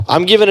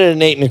I'm giving it an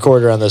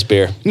 8.25 on this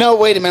beer. No,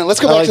 wait a minute. Let's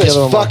go back to this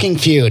fucking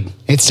feud.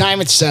 It's time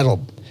it's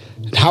settled.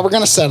 How we're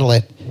going to settle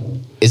it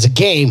is a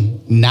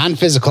game,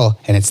 non-physical,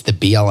 and it's the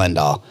be-all,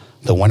 end-all.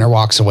 The winner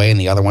walks away, and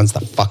the other one's the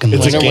fucking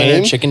Winner, loser.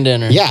 winner, chicken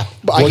dinner. Yeah,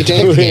 I get to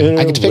pick the game.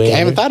 I get to pick. I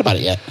haven't thought about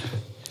it yet.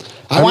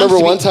 I remember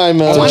one time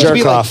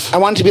jerk off. I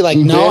wanted to be like,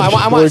 no, I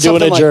want We're doing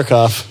something a jerk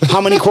off.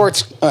 How many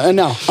quarts?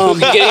 No.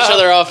 Get each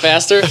other off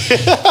faster. Get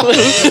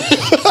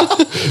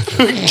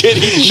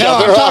each No,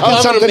 other I'm talking I'm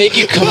gonna something. make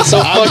you come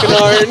so fucking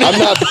hard. I'm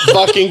not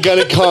fucking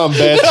gonna come,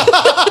 bitch.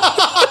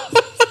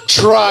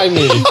 Try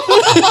me.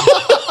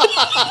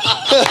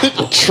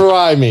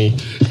 Try me.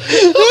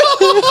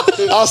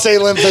 I'll say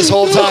limp this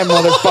whole time,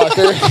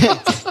 motherfucker.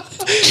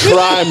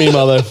 Try me,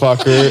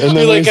 motherfucker. And then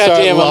You're like, we start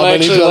goddamn, I'm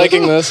loving each actually other.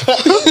 liking this.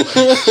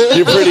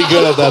 You're pretty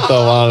good at that,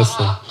 though,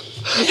 honestly.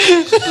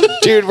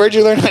 Dude, where'd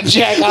you learn how to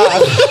jack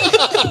off?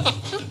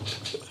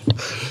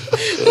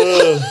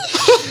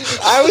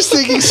 I was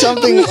thinking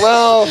something,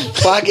 well,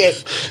 fuck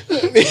it.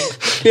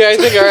 Yeah, I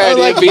think our idea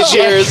like beats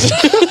yours.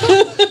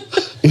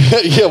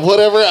 Yeah,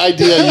 whatever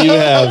idea you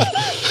have.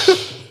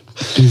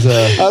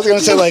 I was going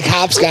to say like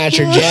hopscotch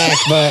or jack,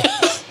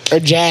 or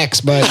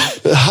jacks, but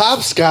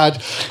Hopscotch.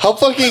 How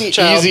fucking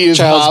Child's easy is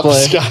play.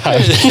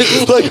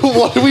 hopscotch? Like,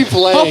 what are we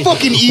playing? how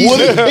fucking easy.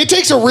 It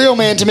takes a real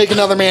man to make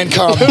another man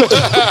come.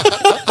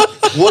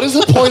 What is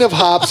the point of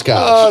hopscotch?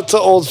 Oh, it's an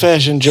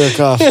old-fashioned jerk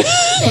off.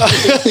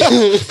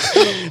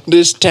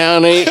 This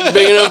town ain't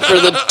big enough for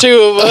the two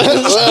of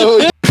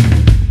us.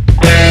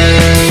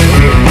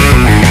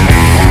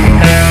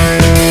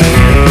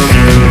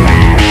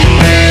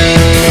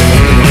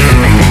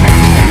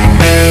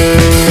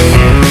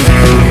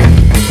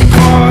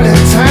 Pour a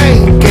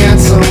tank and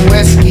some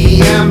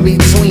whiskey in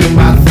between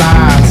my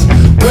thighs.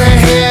 We're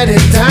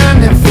headed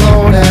down to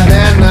Florida,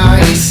 then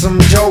I eat some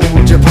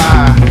Georgia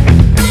pie.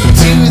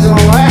 To the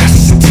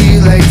west, to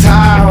Lake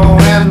Tahoe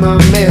and the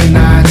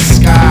midnight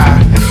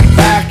sky.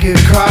 Back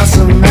across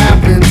the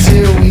map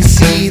until we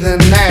see the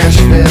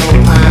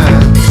Nashville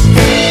pines.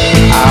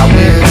 I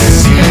will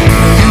see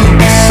you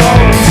so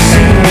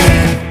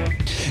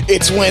soon.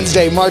 It's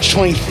Wednesday, March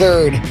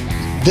 23rd.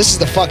 This is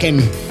the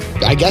fucking,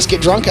 I guess,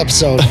 Get Drunk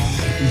episode.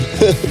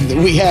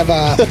 We have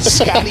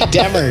Scotty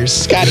Demers.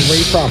 Scotty, where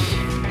you from?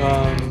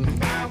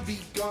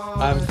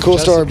 I'm Cool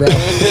story, bro.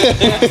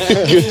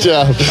 Good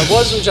job. I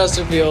was from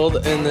Chesterfield,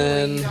 and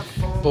then,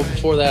 but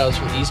before that, I was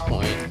from East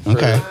Point. For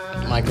Okay.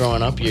 my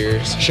growing up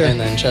years. Sure. And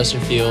then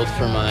Chesterfield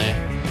for my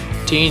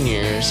teen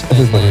years. And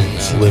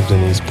Everybody's then, lived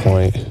in East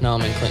Point. now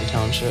I'm in Clinton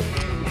Township.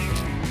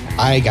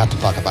 I got the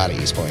fuck up out of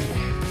East Point.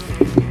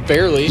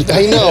 Barely.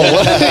 I know.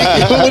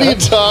 What are you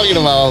talking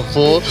about,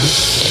 fool?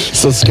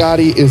 So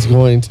Scotty is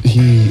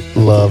he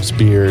loves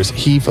beers.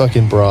 He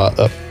fucking brought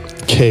a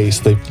case.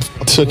 They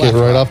took it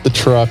right off the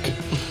truck,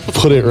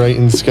 put it right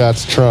in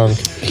Scott's trunk.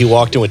 He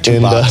walked in with two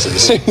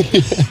boxes.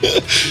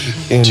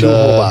 And Two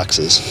whole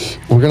boxes.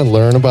 we're going to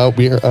learn about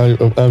beer. We're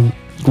going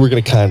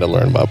to kind of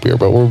learn about beer,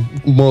 but we're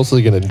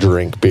mostly going to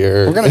drink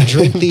beer. We're going to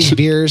drink these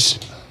beers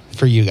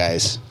for you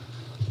guys.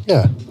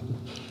 Yeah.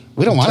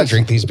 We don't want to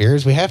drink these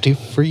beers. We have to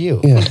for you.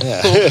 Yeah.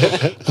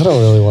 I don't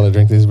really want to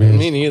drink these beers.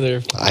 Me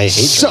neither. I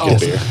hate drinking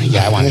beer.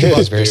 Yeah, I want to drink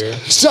those beers. Beer.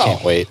 So,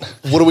 Can't wait.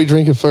 What are we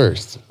drinking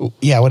first?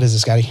 yeah, what is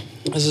this, Scotty?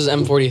 This is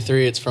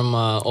M43. It's from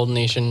Old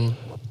Nation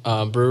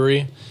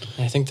Brewery.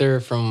 I think they're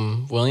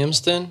from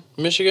Williamston,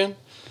 Michigan.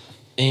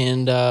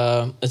 And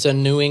it's a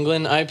New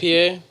England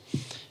IPA.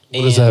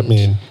 What does that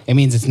mean? It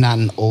means it's not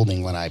an Old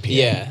England IPA.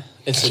 Yeah,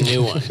 it's a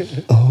new one.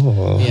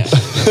 Oh. Yeah.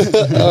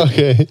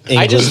 Okay.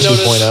 I just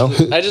English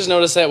noticed. 2.0. I just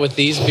noticed that with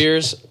these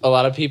beers, a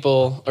lot of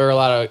people, or a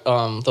lot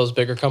of those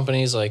bigger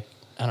companies, like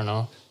I don't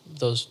know,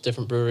 those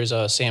different breweries,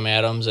 Sam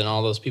Adams and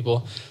all those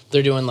people,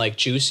 they're doing like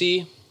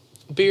juicy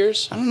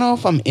beers. I don't know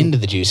if I'm into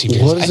the juicy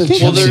beers. What is I a think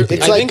juicy Well, beer?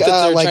 it's I like, think that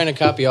they're like, trying to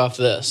copy off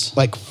this.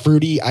 like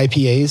fruity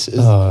IPAs, is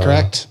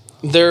correct?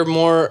 They're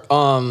more,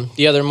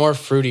 they're more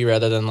fruity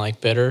rather than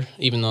like bitter,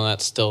 even though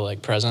that's still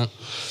like present.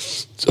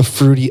 It's a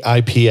fruity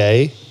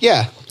IPA.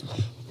 Yeah.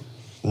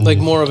 Like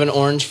more of an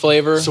orange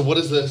flavor. So what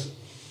is this?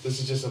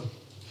 This is just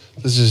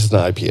an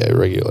IPA,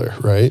 regular,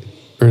 right?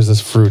 Or is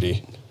this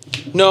fruity?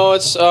 No,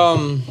 it's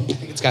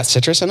It's got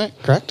citrus in it,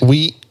 correct?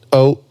 Wheat,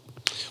 oat.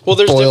 well,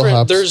 there's Boil different.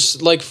 hops.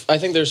 There's like I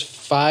think there's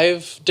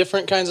 5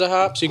 different kinds of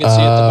hops you can see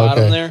at the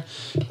bottom okay. there,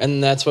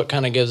 and that's what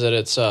kind of gives it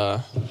its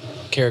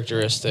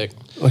characteristic.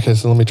 Okay,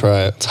 so let me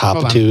try it. It's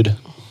Hopitude.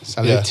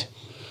 Salute. Yeah.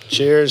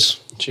 Cheers.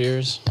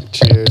 Cheers.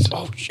 Cheers.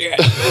 Oh shit!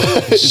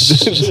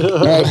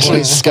 All right,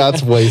 boys.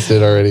 Scott's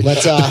wasted already.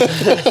 Let's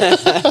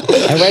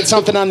I read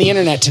something on the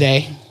internet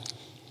today.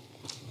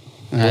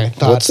 All right,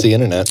 What's the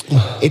internet?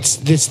 It's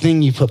this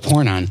thing you put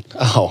porn on.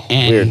 Oh,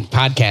 And weird.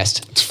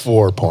 podcast. It's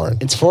for porn.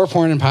 It's for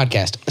porn and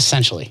podcast,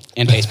 essentially,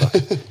 and Facebook.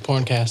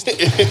 Porncast.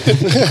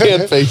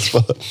 And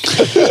Facebook.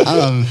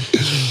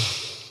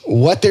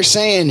 What they're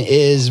saying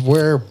is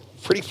we're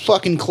pretty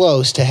fucking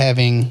close to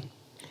having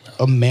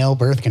a male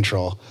birth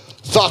control.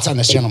 Thoughts on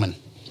this, gentlemen?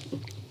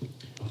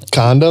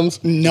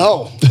 Condoms?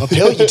 No. A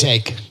pill you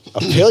take. A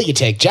pill you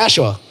take.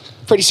 Joshua,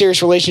 pretty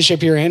serious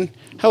relationship you're in.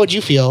 how would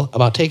you feel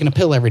about taking a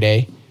pill every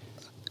day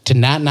to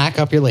not knock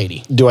up your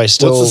lady? Do I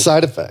still? What's the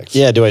side effects?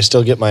 Yeah. Do I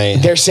still get my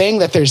They're saying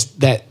that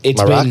it's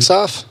my been, rocks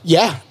off?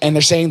 Yeah, and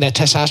they're saying that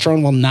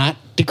testosterone will not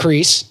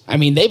decrease. I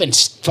mean, they've been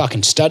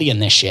fucking studying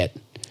this shit.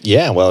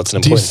 Yeah. Well, it's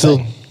an Do you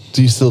important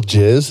thing. still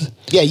jizz?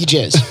 Yeah, you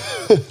jizz.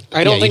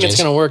 I don't Yeah, think you it's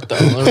just- going to work though.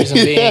 The reason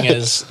being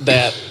is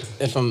that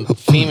if a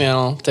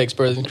female takes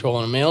birth control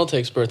and a male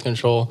takes birth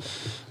control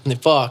and they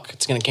fuck,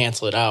 it's going to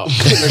cancel it out.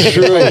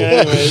 True.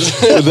 Anyways.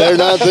 They're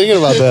not thinking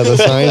about that, the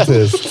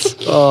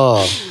scientists.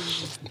 Well,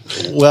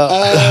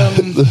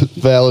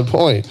 Valid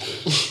point.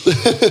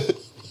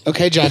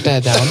 Okay, jot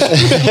that down.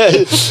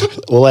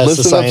 we'll ask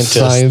the Listen up,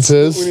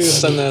 scientists. We need to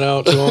scientists. send that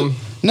out to them.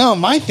 No,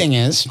 my thing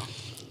is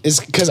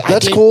because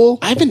That's cool.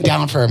 I've been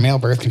down for a male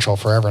birth control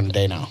forever and a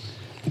day now.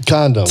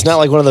 Condoms. It's not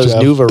like one of those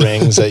Jeff. Nuva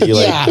rings that you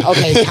like. Yeah,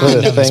 okay, put a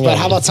condoms, thing but on.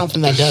 how about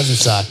something that doesn't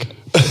suck?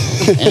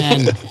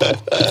 And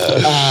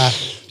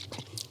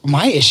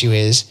my issue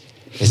is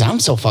I'm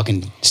so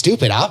fucking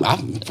stupid.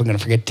 I'm gonna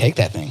forget to take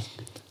that thing.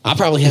 I'll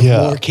probably have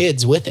Yeah. more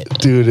kids with it.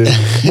 Dude,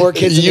 More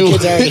kids than the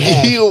kids I already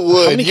have. You How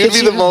would. many You'd kids be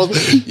do the you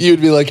most. You'd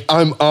be like,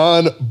 I'm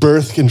on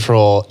birth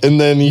control, and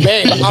then you,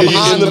 Babe, I'm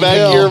on in the the back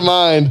pill. of your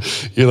mind,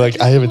 you're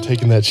like, I haven't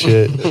taken that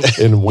shit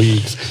in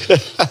weeks.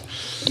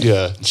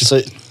 Yeah.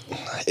 So,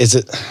 is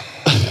it?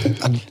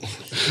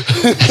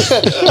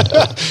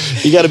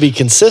 You got to be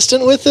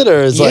consistent with it,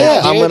 or is Yeah,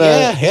 like I'm dude, gonna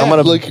yeah. I'm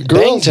gonna Like bang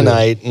girls do.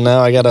 tonight, and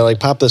now I got to like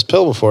pop this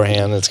pill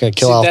beforehand. It's gonna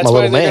kill See, off that's my why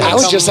little they're man. gonna I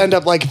would come- just end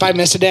up like if I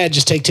miss a dad,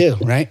 just take two,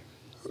 right?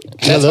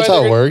 Yeah, that's why how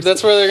it they're- works.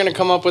 That's where they're going to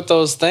come up with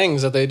those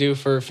things that they do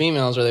for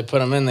females where they put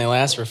them in, they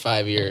last for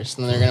 5 years.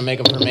 And then they're going to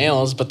make them for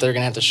males, but they're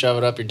going to have to shove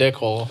it up your dick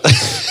hole.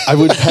 I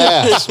would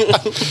pass.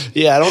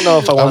 Yeah, I don't know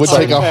if I I want. would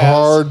take a pass.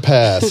 hard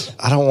pass.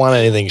 I don't want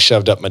anything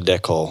shoved up my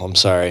dick hole. I'm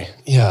sorry.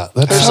 Yeah,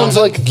 that Or sounds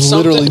like literally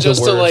something the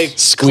just worst. to like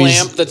Squeeze.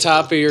 clamp the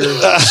top of your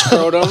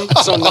scrotum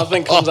so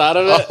nothing comes out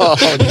of it.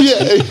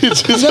 Yeah,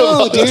 it's just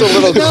No, dude. It's a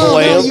little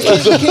clamp.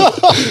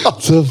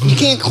 You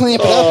can't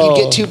clamp it up.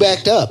 You get too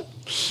backed up.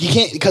 You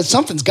can't because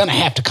something's gonna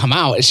have to come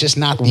out. It's just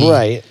not the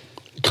Right.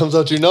 It comes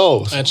out your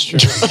nose. That's true.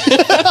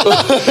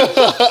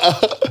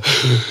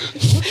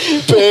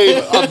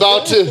 Babe, I'm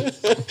about to.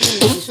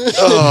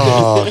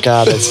 Oh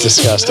God, that's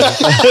disgusting.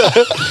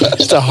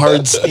 Just a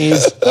hard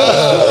sneeze.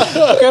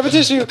 Grab a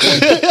tissue.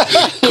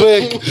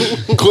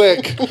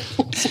 Quick.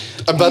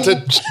 I'm about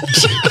to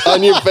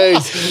on your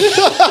face.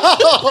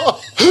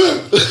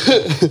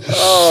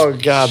 Oh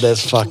God,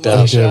 that's fucked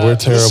up. Okay, we're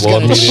terrible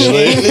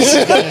immediately.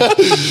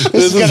 This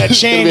is gonna be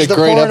change a the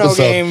great porno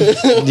episode. game.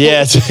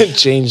 Yeah, to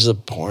change the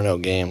porno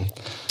game.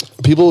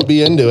 People would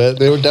be into it.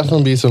 There would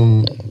definitely be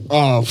some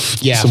Oh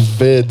yeah. some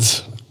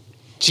bids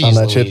Jeez on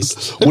that Louise.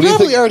 shit. There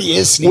probably already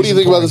is. What do you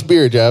think about this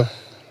beer, Jeff?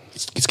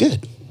 It's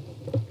good.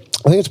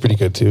 I think it's pretty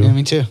good too. Yeah,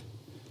 me too.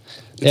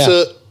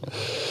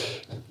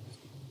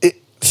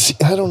 It's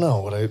I don't know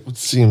what it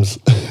seems.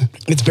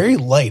 It's very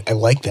light. I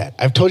like that.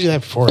 I've told you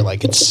that before.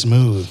 Like it's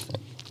smooth.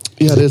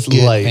 Yeah, it is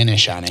Good light.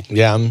 finish on it.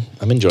 Yeah,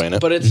 I'm enjoying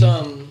it. But it's,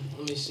 let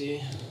me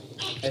see.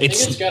 I think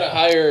it's got a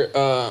higher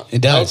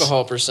It does.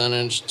 alcohol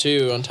percentage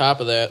too on top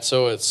of that,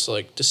 so it's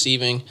like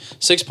deceiving.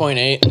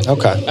 6.8.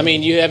 Okay. I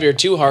mean, you have your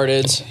two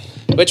hearteds,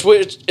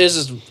 which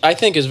is I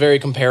think is very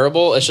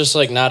comparable. It's just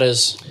like not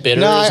as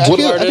bitter No, as I two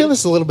feel hearted. this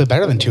is a little bit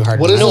better than Two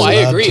Hearted. What is No, this? I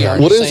agree. Two I'm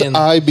Hearted. What just does saying-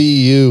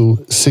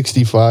 IBU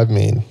 65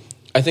 mean?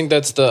 I think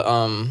that's the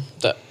I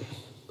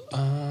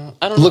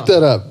don't Look know.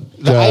 that up.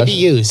 The Josh.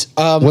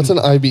 IBUs. What's an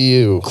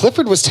IBU?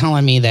 Clifford was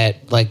telling me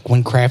that like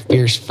when craft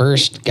beers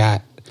first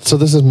got So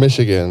this is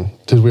Michigan.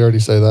 Did we already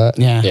say that?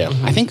 Yeah.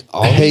 I think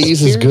all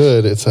Haze is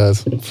good, it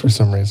says, for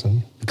some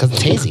reason. because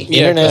it's hazy. Yeah, 'cause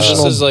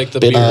International this is like the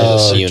beer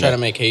Bitterness that they're Unit. trying to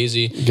make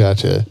hazy.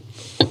 Gotcha.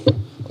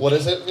 What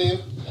does it mean?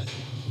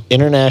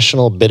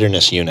 International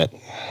Bitterness Unit.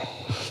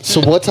 So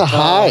what's a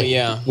high?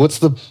 yeah. What's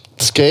the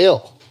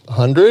scale?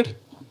 100?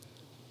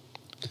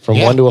 From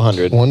Yeah. 1 to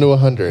 100. 1 to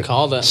 100.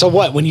 Called it. So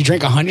what? When you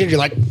drink 100, you're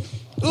like,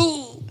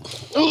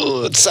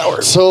 Ooh, it's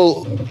sour.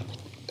 So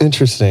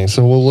interesting.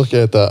 So we'll look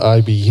at the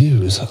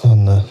IBUs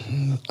on the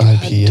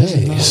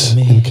IPAs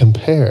and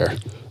compare.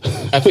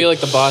 I feel like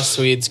the Boss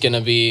Swede's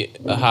gonna be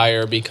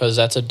higher because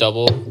that's a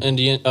double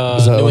Indian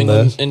that New what England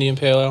that is? Indian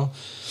Pale Ale.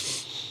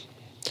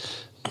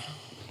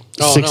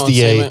 Oh, no,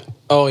 68.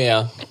 oh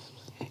yeah,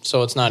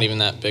 so it's not even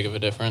that big of a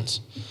difference.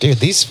 dude,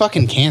 these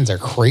fucking cans are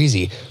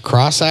crazy.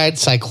 Cross-eyed,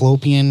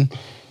 Cyclopean,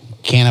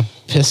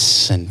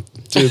 Canopus, and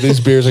Dude, these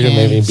beers are going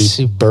to make me be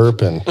Soup.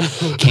 burping.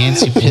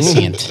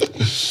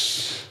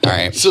 Cansupicient. All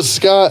right. So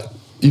Scott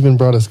even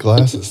brought us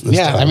glasses this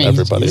Yeah, time, I mean,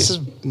 everybody. this is,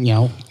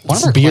 one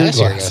of our beer classier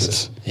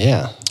glasses.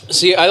 Yeah.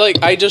 See,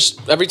 I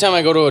just every time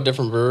I go to a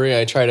different brewery,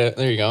 I try to.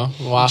 There you go,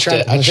 waft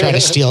it. I try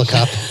to steal a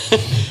cup.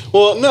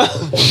 Well, no,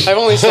 I've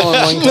only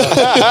stolen one cup.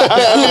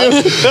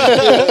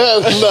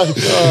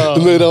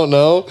 And they don't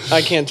know?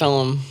 I can't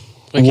tell them.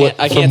 What-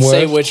 I from can't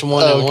say where? which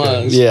one Oh, it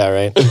okay. was. Yeah,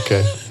 right.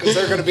 Okay. Because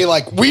they're going to be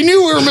like, we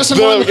knew we were missing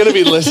They're one. going to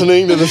be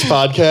listening to this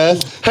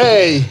podcast.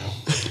 Hey.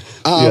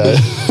 Yeah.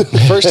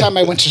 First time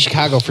I went to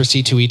Chicago for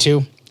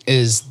C2E2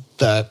 is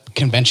the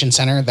convention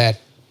center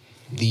that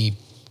the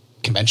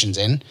Conventions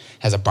Inn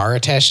has a bar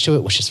attached to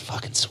it, which is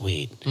fucking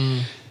sweet.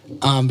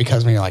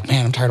 Because when you're like,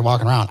 man, I'm tired of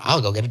walking around,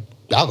 I'll go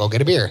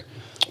get a beer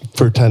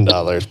For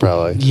 $10,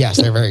 probably. Yes,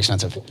 they're very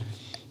expensive.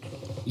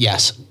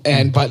 Yes,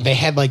 but they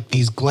had like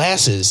these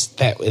glasses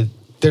that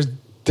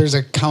there's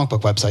a comic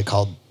book website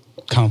called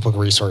Comic Book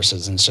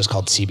Resources, and it's just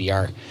called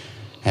CBR.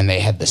 And they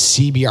had the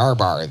CBR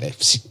bar,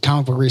 the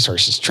Comic Book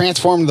Resources,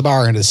 transformed the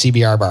bar into the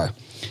CBR bar.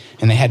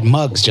 And they had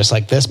mugs just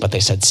like this, but they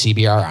said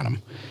CBR on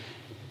them.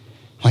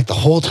 Like the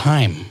whole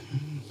time,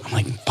 I'm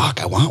like,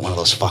 fuck, I want one of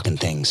those fucking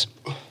things.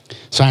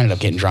 So I ended up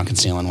getting drunk and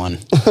stealing one.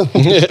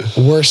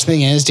 Worst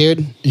thing is,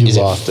 dude, You is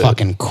lost it it.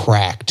 fucking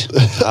cracked.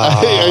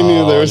 I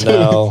knew there was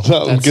no.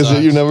 something because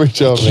sucks. you never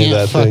showed me Can't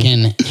that thing.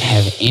 fucking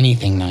have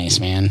anything nice,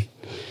 man.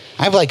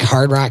 I have like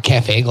Hard Rock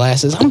Cafe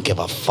glasses. I don't give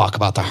a fuck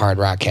about the Hard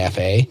Rock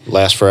Cafe.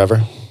 Last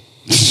forever.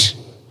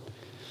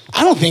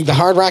 I don't think the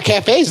Hard Rock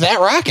Cafe is that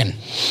rocking.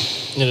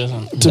 It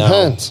isn't.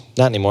 Depends.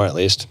 No, not anymore, at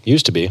least.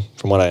 Used to be,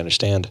 from what I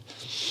understand.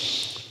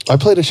 I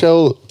played a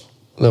show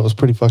that was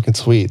pretty fucking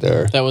sweet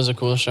there. That was a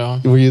cool show.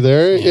 Were you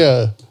there?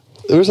 Yeah.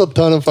 There was a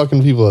ton of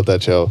fucking people at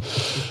that show.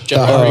 Jet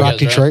Hard Rock Rodriguez,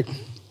 Detroit. Right?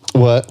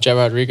 What? Jet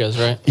Rodriguez,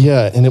 right?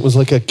 Yeah, and it was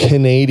like a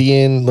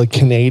Canadian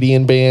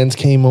bands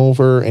came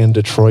over and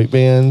Detroit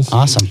bands.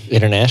 Awesome.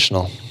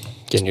 International.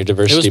 Getting your It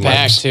diversity was marks.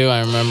 packed too.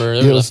 I remember.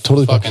 There Yeah, it was was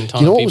totally fucking packed.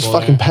 ton You know of what was people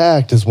fucking there.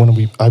 packed is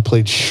when I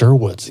played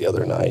Sherwood's the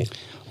other night.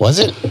 Was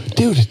it?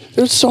 Dude,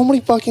 there's so many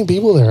fucking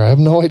people there. I have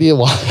no idea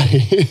why.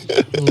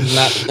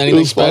 Not anything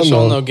was fun,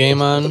 special. though. No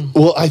game on.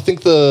 Well, I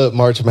think the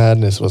March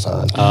Madness was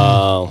on.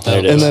 Oh, there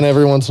it is. And then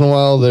every once in a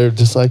while, they're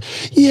just like,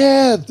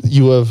 yeah,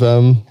 U of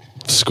M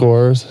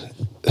scores.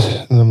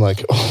 And I'm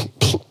like, oh,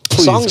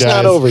 please, Song's guys.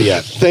 not over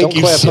yet. Thank Don't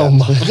you clap so yet.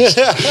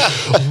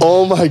 much.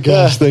 Oh my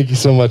gosh, thank you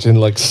so much. And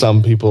like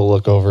some people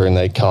look over and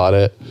they caught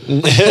it.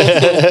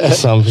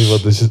 Some people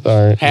just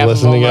aren't Half of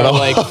listening them at are all.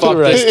 like, "Fuck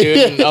this dude,"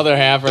 and other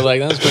half are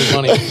like, "That's pretty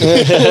funny."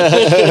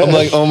 I'm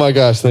like, oh my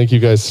gosh, thank you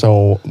guys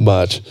so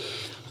much.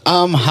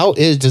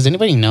 Does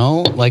anybody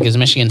know? Like, is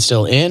Michigan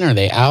still in? Are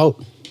they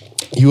out?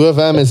 U of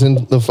M is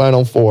in the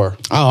Final Four.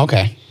 Oh,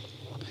 okay.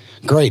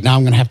 Great. Now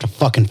I'm going to have to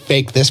fucking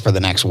fake this for the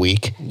next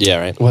week. Yeah,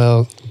 right.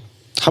 Well,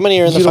 How many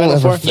are in the You don't Final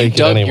ever Four? think- You it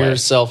dug anyway.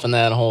 yourself in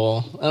that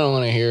hole. I don't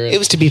want to hear it. It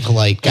was to be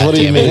polite. God what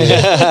do you damn mean?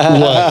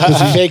 it.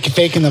 What?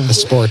 Faking of the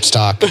sports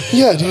talk.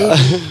 Yeah,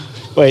 dude.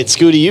 Wait,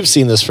 Scooty, you've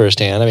seen this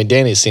firsthand. I mean,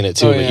 Danny's seen it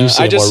too, Oh, but yeah. you've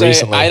seen I it just more say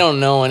recently. I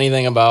don't know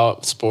anything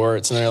about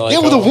sports, and they're like, Yeah,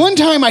 well, oh. the one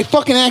time I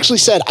fucking actually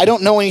said, I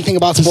don't know anything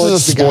about This sports.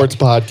 is a sports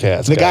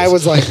podcast. The guy guys.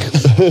 was like,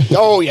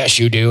 "Oh yes,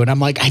 you do," and I'm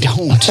like, "I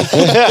don't,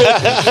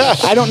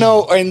 I don't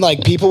know." And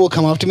like, people will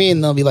come up to me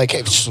and they'll be like,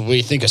 "Hey, what do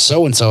you think of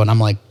so and so?" And I'm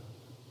like,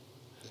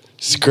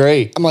 It's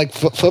great.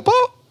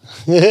 "Football?"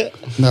 And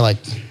they're like,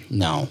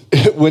 "No."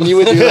 when you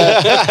would do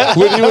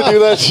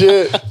that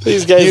shit,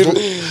 These guys,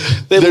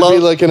 they there'd love be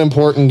like an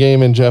important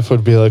game, and Jeff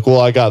would be like, "Well,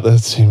 I got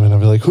this team," and I'd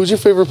be like, "Who's your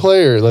favorite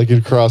player?" Like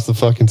you'd cross the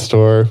fucking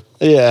store,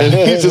 Yeah. and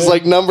he's just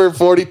like number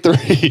 43.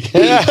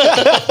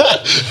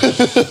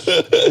 I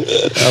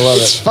love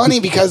It's it. funny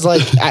because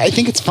like I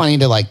think it's funny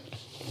to like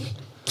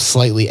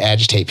slightly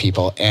agitate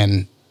people,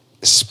 and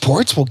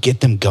sports will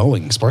get them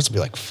going. Sports will be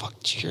like, "Fuck,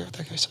 did you hear what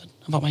that guy said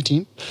about my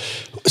team?"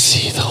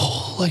 See, the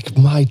whole like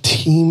my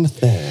team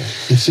thing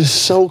is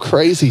just so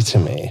crazy to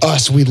me.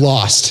 Us, we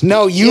lost.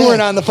 No, you Yeah.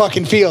 weren't on the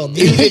fucking field.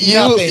 You did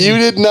nothing. You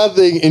did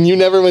nothing, and you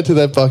never went to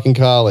that fucking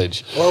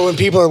college. Or when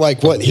people are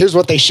like, "What? Here's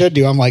what they should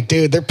do." I'm like,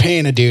 "Dude, they're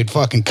paying a dude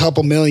fucking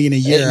couple million a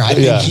year. I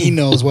think Yeah. he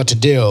knows what to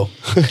do."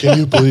 Can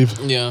you believe?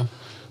 yeah.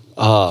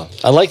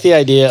 I like the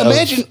idea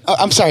Imagine.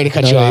 I'm sorry to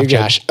cut you No, off, you're good.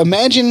 Josh.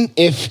 Imagine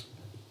if.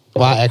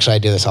 Well, actually, I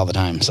do this all the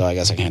time, so I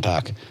guess I can't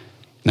talk.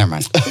 Never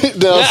mind.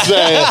 No,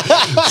 say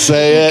it.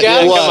 Say it.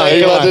 gotta- What? come on, Are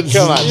you come about on, to-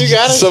 come on. You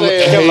gotta some say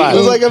it. hate- Come on. I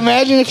was like,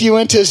 imagine if you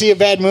went to see a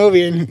bad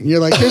movie and you're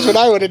like, "Here's what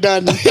I would have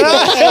done."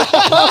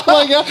 Oh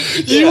my god!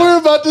 You were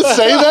about to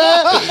say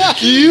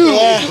that? You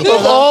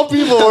of all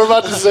people were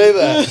about to say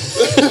that.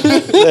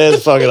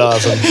 That's fucking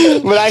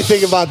awesome. But I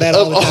think about that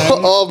all Of the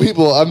time. all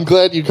people, I'm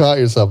glad you caught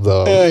yourself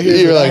though. Here's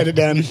You're what I like, would have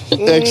done.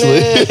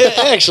 actually,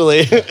 Actually,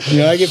 You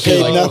know, I get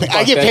paid like, nothing. oh, I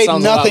fuck, get that paid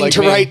sounds a lot nothing like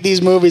to me. write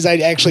these movies. I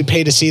actually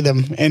pay to see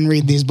them and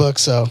read these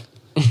books. So,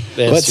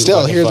 but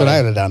still, here's what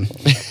I would have done.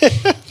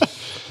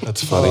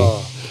 that's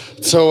funny.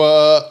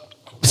 So,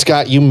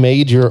 Scott, you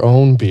made your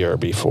own beer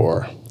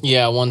before.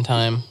 Yeah, one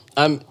time.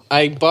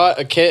 I bought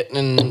a kit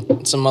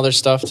and some other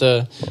stuff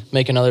to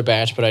make another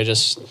batch, but I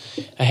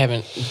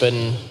haven't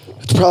been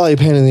It's probably a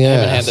pain in the ass.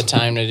 haven't had the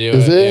time to do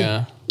Is it. it?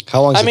 Yeah.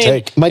 how long does I mean, it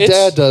take? My It's-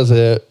 dad does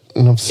it,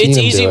 and I've seen It's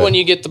him easy do it. when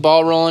you get the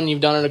ball rolling.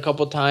 You've done it a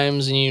couple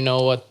times and you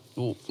know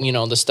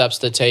the steps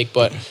to take,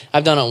 but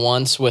I've done it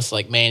once with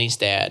like Manny's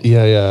dad.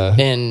 Yeah, yeah.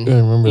 And I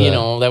remember you that.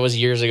 know that was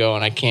years ago,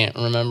 and I can't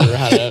remember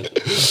how to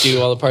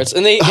do all the parts.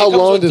 And How it comes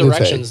long with did it take?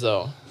 directions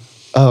though,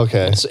 Oh,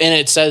 okay. and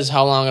it says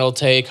how long it'll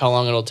take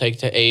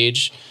to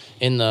age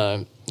in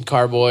the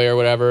carboy or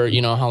whatever.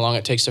 You know how long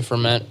it takes to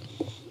ferment.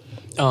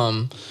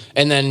 And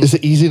then Is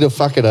it easy to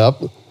fuck it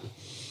up,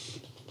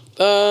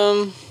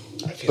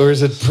 or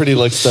is it pretty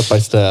like step by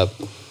step?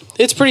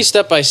 It's pretty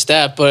step by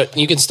step, but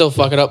you can still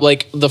fuck it up.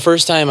 Like the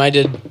first time I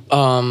did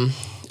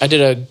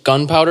a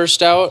gunpowder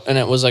stout, and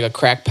it was like a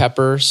cracked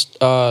pepper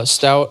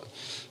stout,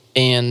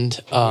 and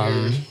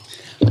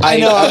I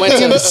know. I went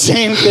to the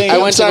same thing. I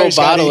went to go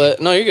bottle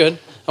it. No, you're good.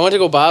 I went to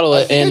go bottle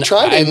it, think I and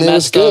tried it, and it was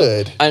messed up.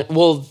 good.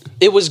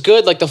 It was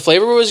good. Like the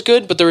flavor was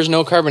good, but there was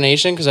no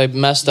carbonation because I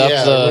messed up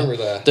Yeah, I remember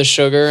that. the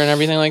sugar and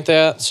everything like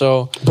that.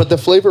 So But the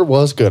flavor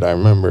was good, I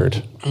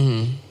remembered.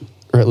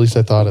 Or at least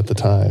I thought at the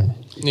time.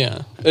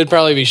 yeah, it'd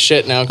probably be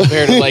shit now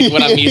compared to like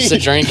what I'm used to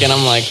drinking.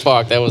 I'm like,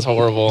 fuck, that was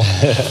horrible.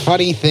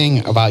 Funny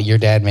thing about your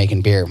dad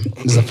making beer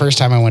is the first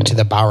time I went to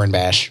the Bowen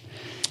Bash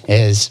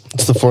is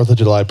It's the 4th of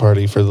July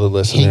party for the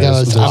listeners. he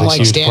goes, There's I'm a like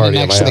huge standing party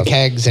at next my to the house.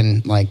 kegs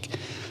and like I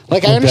My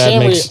dad understand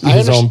makes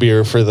his own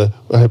beer for the.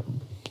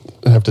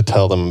 I have to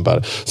tell them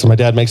about it. So my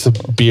dad makes a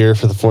beer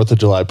for the 4th of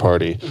July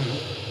party.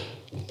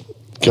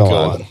 Go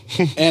on.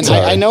 And Sorry.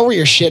 I know where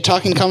your shit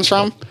talking comes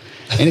from.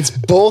 And it's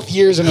both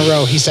years in a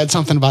row. He said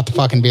something about the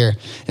fucking beer.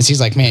 And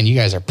he's like, man, you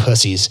guys are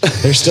pussies.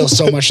 There's still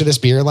so much of this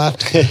beer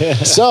left.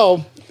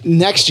 So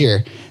next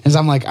year, as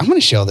I'm like, I'm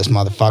going to show this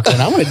motherfucker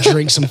and I'm going to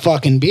drink some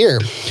fucking beer.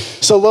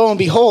 So lo and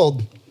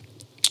behold,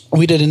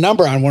 we did a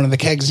number on one of the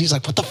kegs. And he's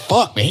like, what the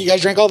fuck, man? You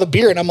guys drank all the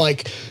beer. And I'm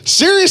like,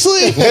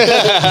 seriously?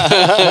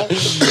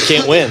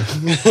 Can't win.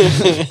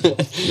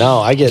 No,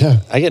 I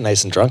get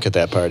nice and drunk at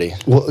that party.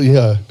 Well,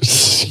 yeah.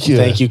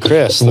 Thank you,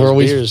 Chris. Those We're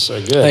always- beers are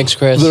good. Thanks,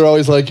 Chris. They're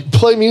always like,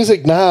 play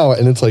music now.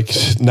 And it's like,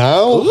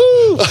 now?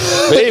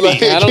 baby.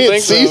 Like, I don't can't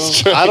think see so.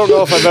 straight. I don't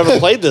know if I've ever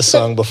played this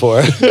song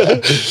before.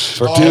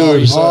 For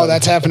Dude. Oh,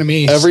 that's happened to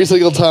me. Every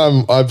single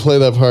time I play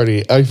that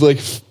party,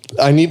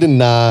 I need to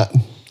not.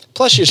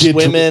 Plus, you're Get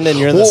swimming and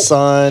you're in the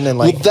sun and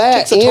like With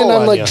that, takes a toll and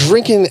I'm on like you.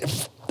 drinking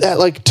at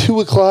like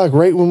 2:00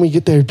 right when we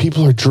get there.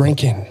 People are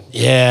drinking.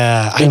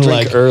 Yeah, I And,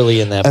 drink like,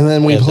 early in that, And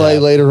then we in play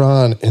that. later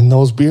on, and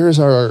those beers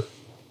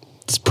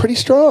it's pretty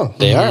strong.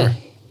 They are,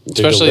 They're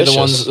Especially the delicious.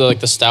 ones like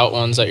the stout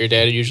ones that your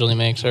dad usually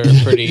makes are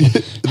pretty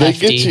They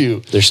hefty. get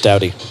you. They're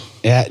stouty.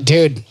 Yeah,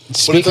 dude. But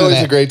it's Speaking of always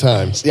that, a great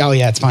time. oh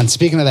yeah, it's fun.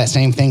 Speaking of that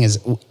same thing, is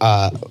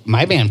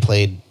my band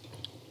played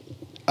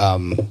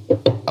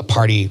a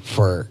party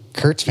for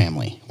Kurt's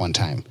family one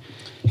time.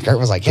 Kurt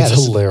was like, "Yeah, That's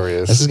this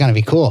hilarious. This is gonna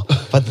be cool."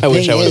 But the I thing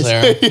wish I was is,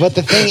 there. But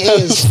the thing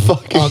is,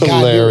 fucking oh god,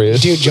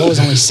 hilarious. dude, Joe was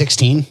only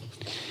 16,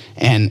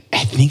 and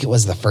I think it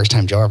was the first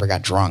time Joe ever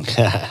got drunk.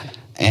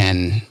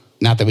 And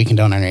not that we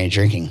condone underage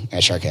drinking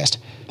at Sharkcast.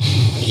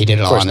 He did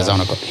it all on his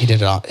own accord. He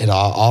did it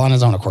all on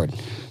his own accord.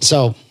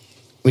 So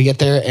we get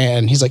there,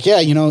 and he's like, "Yeah,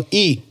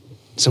 eat."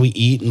 So we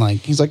eat, and like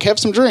he's like, "Have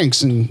some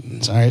drinks." And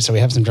it's all right. So we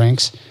have some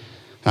drinks.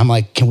 And I'm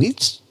like, "Can we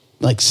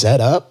like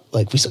set up?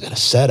 Like we still got to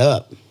set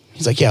up."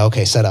 He's like, "Yeah,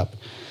 okay, set up."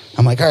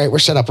 I'm like, "All right, we're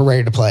set up. We're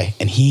ready to play."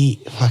 And he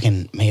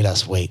fucking made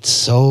us wait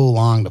so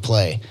long to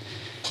play.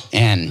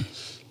 And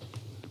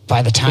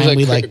by the Was time that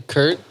we Kurt?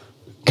 Kurt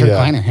Yeah.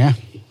 Kleiner, yeah.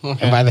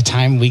 And by the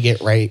time we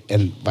get right,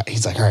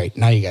 he's like, "All right,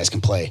 now you guys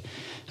can play."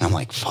 And I'm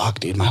like, "Fuck,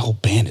 dude, my whole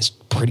band is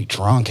pretty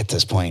drunk at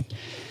this point."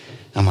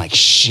 I'm like,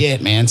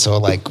 "Shit, man." So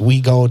like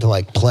we go to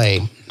like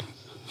play,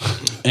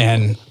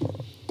 and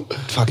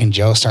fucking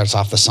Joe starts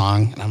off the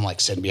song, and I'm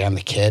like sitting behind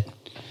the kit.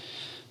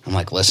 I'm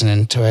like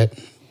listening to it.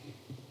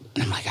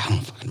 And I'm like, I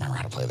don't fucking remember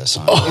how to play this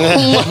song.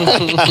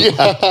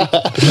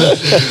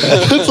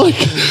 It's like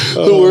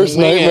the worst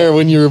wing it. nightmare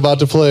when you're about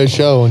to play a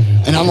show.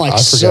 And I'm like I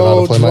forget how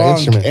so to play my drunk,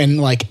 instrument.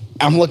 and like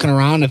I'm looking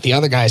around at the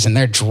other guys, and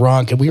they're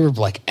drunk, and we were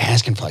like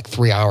asking for like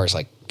 3 hours,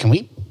 like, "Can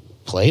we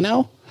play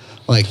now?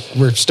 Like,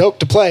 we're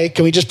stoked to play.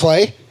 Can we just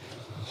play?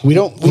 We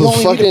only need a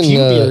fucking, few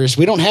beers.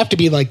 We don't have to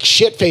be like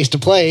shit faced to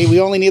play. We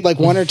only need like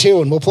one or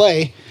two, and we'll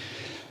play."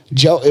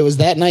 Joe, it was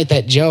that night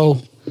that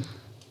Joe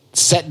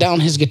set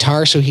down his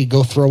guitar so he'd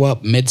go throw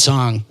up mid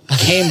song.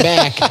 Came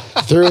back,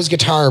 threw his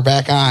guitar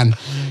back on.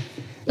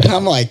 And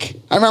I'm like,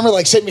 I remember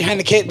like sitting behind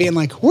the kit being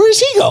like, "Where's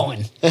he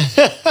going?"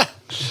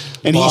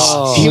 And he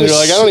You're was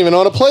like, I don't even know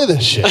how to play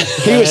this shit.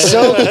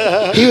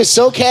 he was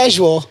so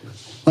casual,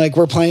 like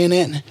we're playing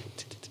it. And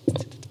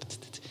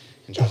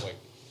Joe's like,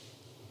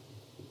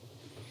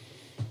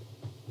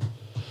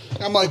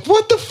 I'm like,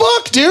 "What the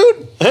fuck,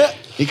 dude?"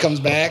 He comes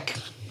back,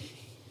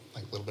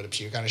 like a little bit of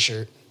puke on his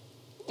shirt.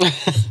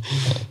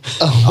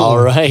 All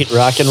right,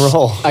 rock and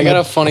roll. I got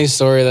a funny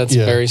story that's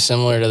Yeah. very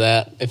similar to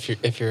that.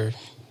 If you're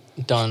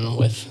done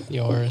with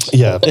yours,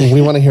 Yeah,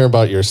 we want to hear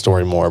about your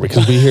story more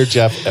because we hear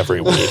Jeff every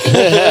week.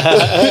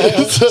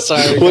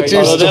 sorry. What's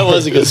your Oh, that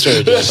was a good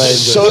story, Jeff. I enjoyed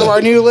So to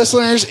our new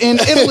listeners in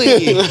Italy,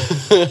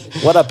 it.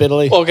 What up,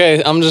 Italy?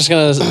 Okay, I'm just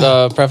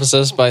gonna preface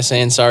this by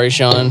saying sorry,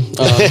 Sean,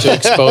 to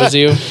expose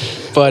you.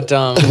 But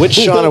Which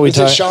Sean are we it's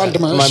a talking? Sean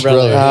Demers. my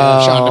brother.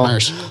 Sean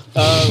Demers.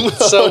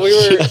 So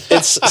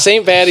it's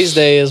St. Patty's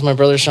Day is my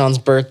brother Sean's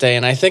birthday,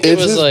 and I think it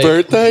It's was his like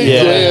birthday?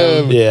 Yeah,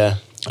 Damn. yeah.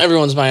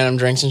 everyone's buying him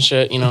drinks and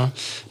shit,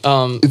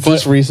 Is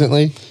this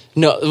recently?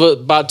 No,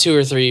 about 2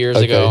 or 3 years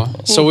Okay. ago.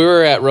 So we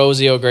were at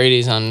Rosie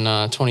O'Grady's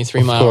on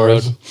 23 Mile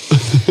course.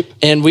 Road,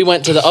 and we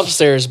went to the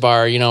upstairs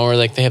bar. Where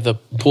like they have the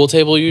pool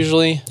table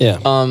usually. Yeah.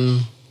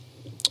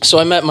 So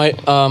I met my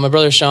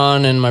brother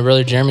Sean and my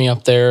brother Jeremy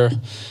up there,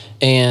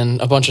 and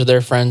a bunch of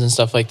their friends and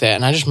stuff like that.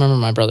 And I just remember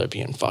my brother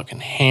being fucking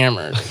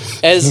hammered,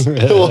 as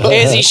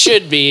he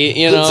should be.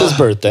 You know, It's his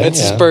birthday, It's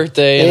his yeah.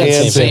 birthday, and And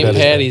it's St. St.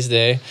 Patty's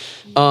Day.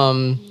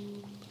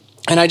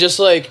 And I just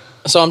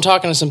so I'm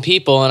talking to some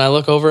people, and I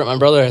look over at my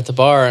brother at the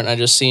bar, and I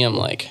just see him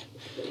like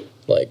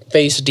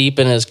face deep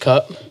in his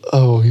cup.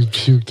 Oh, he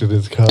puked in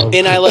his cup.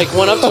 And I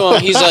went up to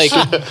him. He's like,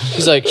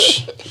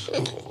 shh.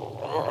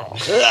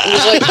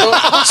 He's like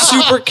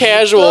super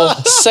casual,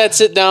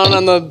 sets it down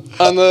on the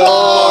bar and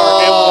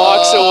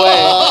walks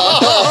away.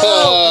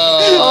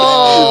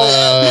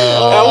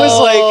 I was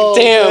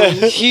like,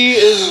 damn, he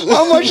is.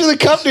 How much of the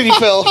cup did he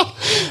fill?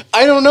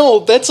 I don't know.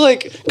 That's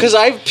because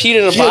I've peed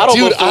in a bottle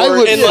dude, before, I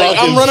would and fucking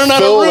I'm running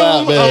out of fill room.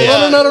 that, man. I'm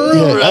running out of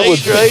room. Yeah, I would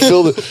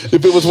fill it.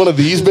 If it was one of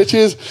these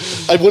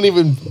bitches, I wouldn't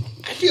even.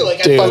 I feel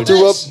like If I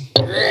threw up.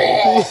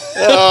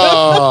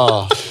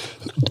 Oh,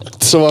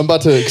 So I'm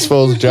about to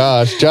expose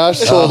Josh. Josh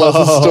told us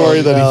a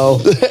story that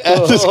he,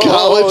 at this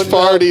college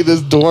party,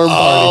 this dorm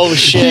party. oh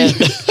shit.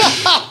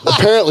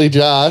 Apparently,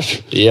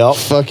 Josh Yep.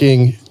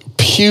 fucking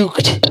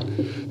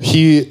puked.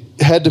 He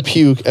had to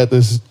puke at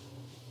this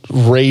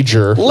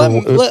rager. Let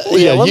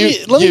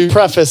me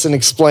preface and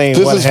explain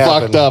This what is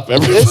happened. fucked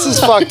up. This is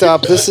fucked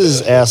up. This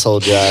is asshole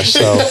Josh.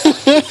 So,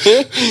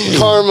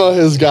 Karma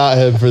has got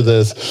him for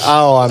this.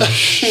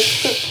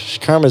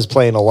 Karma's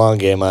playing a long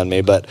game on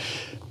me, but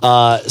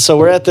so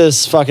we're at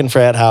this fucking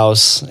frat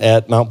house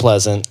at Mount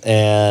Pleasant,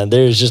 and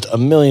there's just a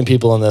million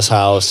people in this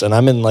house, and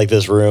I'm in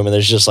this room, and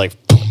there's just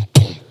boom,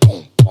 boom,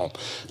 boom, boom,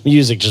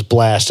 music just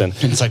blasting.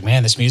 It's like,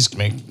 man, this music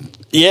make.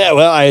 Yeah,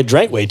 well, I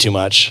drank way too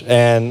much,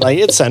 and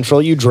it's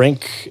Central. You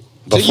drink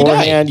Till you die.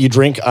 beforehand. You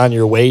drink on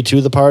your way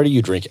to the party.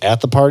 You drink at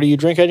the party. You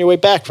drink on your way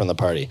back from the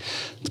party.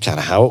 It's kind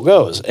of how it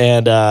goes.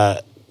 And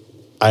I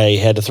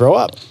had to throw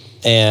up,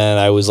 and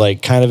I was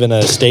kind of in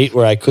a state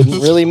where I couldn't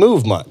really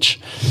move much,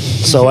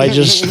 so I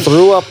just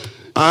threw up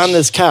on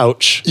this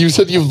couch. You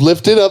said you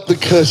lifted up the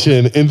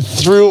cushion and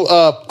threw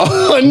up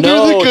under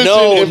the cushion.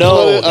 and put it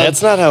on-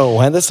 That's not how it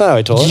went. That's not how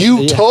I told it.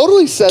 You Yeah.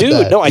 totally said Dude,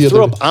 that. no, I the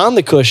threw other- up on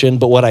the cushion,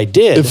 but what I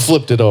did, It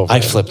flipped it over.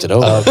 I flipped it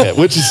over. Okay,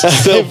 which is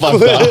still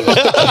fucked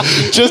up.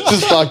 Just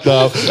as fucked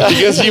up.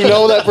 Because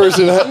that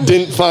person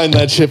didn't find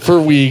that shit for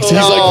weeks. He's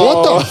like,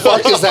 what the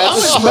fuck is that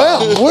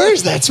smell?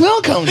 Where's that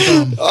smell coming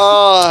from?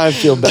 Oh, I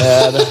feel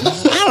bad.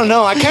 I don't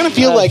know. I kind of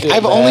feel like feel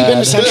I've only been to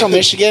bad. Central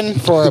Michigan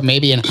for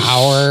maybe an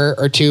hour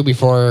or two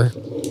before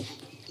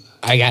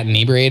I got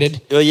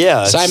inebriated. Well,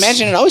 yeah. So I it's-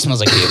 imagine it always smells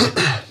like puke.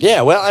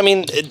 Yeah, well, I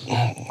mean, it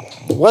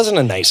wasn't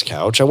a nice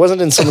couch. I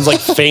wasn't in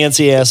someone's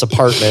fancy ass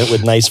apartment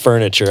with nice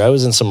furniture. I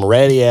was in some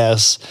ratty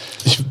ass.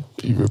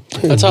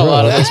 That's how a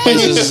lot of those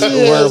places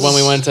were when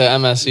we went to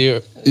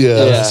MSU.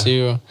 Yeah.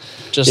 MSU.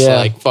 Just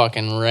Yeah.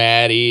 fucking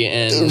ratty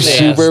and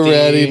Super nasty.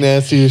 ratty,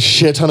 nasty,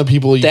 shit ton of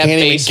people. You That can't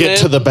even basement- get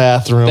to the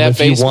bathroom That if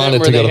you basement wanted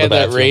where to go they to the had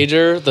that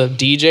bathroom. rager, the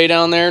DJ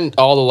down there, and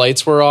all the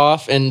lights were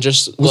off, and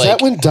just Was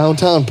that when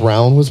Downtown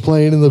Brown was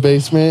playing in the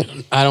basement?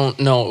 I don't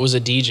know, it was a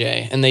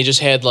DJ, and they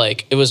just had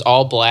it was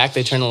all black.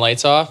 They turned the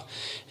lights off.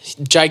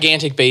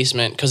 Gigantic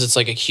basement because it's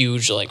a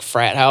huge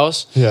frat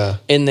house. Yeah.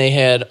 And they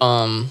had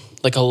a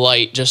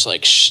light just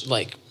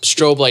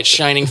strobe light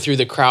shining through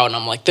the crowd, and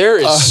I'm like, there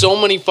is so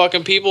many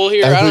fucking people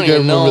here. I don't think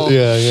even know.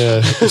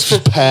 Yeah. It's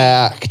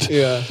packed.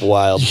 Yeah.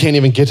 Wild. You can't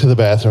even get to the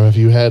bathroom if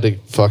you had to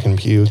fucking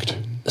puked.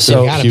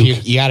 So you gotta puke.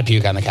 You gotta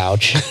puke on the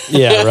couch.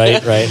 yeah,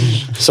 right.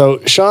 So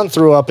Sean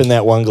threw up in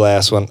that one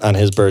glass on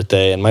his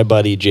birthday, and my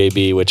buddy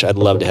JB, which I'd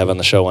love to have on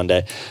the show one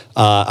day,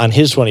 on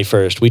his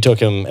 21st, we took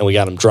him and we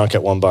got him drunk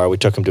at one bar. We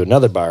took him to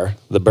another bar,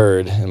 the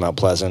Bird in Mount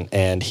Pleasant,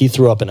 and he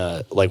threw up in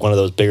one of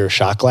those bigger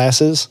shot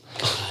glasses,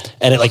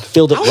 and it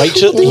filled it right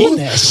to.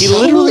 He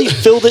literally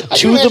filled it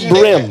to the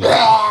brim.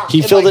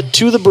 He filled it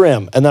to the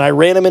brim, and then I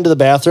ran him into the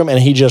bathroom, and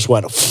he just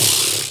went.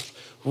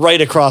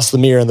 Right across the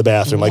mirror in the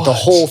bathroom, the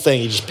whole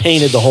thing. He just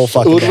painted the whole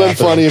fucking. It would have been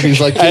bathroom. funny if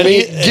he's like,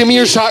 give me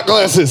your shot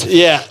glasses.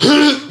 Yeah.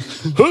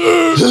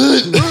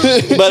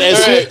 But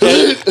as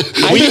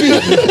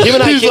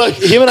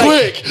him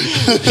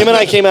and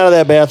I came out of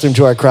that bathroom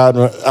to our crowd,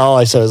 and all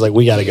I said was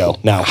we got to go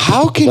now.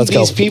 How can Let's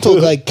these go.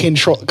 people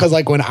control? Because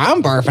when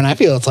I'm barfing, I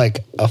feel it's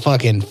like a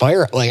fucking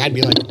fire. I'd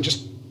be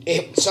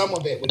some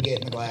of it would get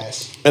in the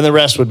glass. And the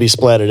rest would be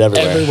splattered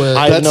everywhere. Everywhere.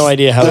 I have no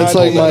idea how. That's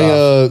they pulled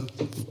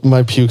that off.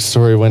 my puke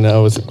story when I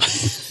was.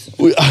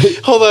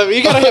 Hold up,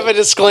 you gotta have a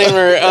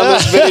disclaimer on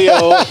this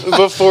video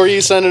before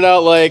you send it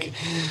out,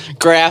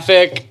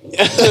 graphic.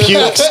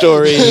 puke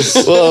stories.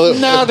 Well,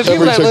 No, the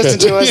people that listen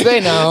to us, they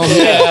know.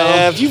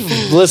 Yeah, if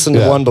you've listened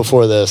to one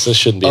before this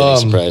shouldn't be any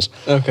surprise.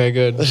 Okay,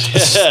 good.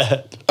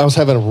 I was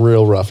having a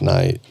real rough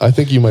night. I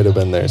think you might have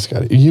been there,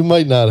 Scotty. You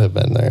might not have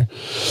been there.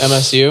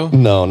 MSU?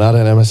 No, not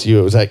at MSU.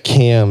 It was at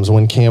Cam's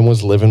when Cam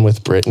was living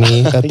with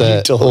Brittany at You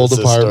that told old us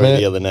this story apartment.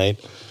 the other night.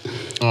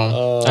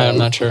 I'm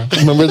not sure.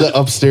 Remember the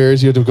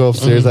upstairs? You had to go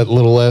upstairs, that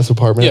little ass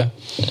apartment?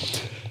 Yeah.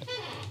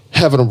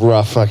 Having a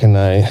rough fucking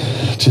night.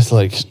 Just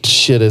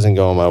shit isn't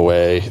going my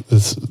way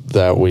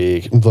that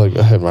week.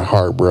 I had my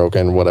heart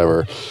broken,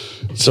 whatever.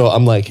 So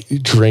I'm like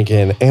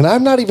drinking, and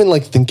I'm not even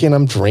like thinking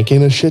I'm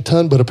drinking a shit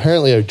ton, but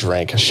apparently I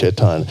drank a shit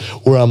ton.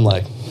 Where I'm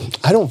like,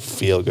 I don't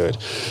feel good.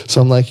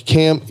 So I'm like,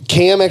 Cam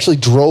actually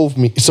drove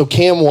me. So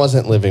Cam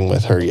wasn't living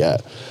with her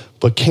yet,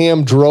 but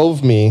Cam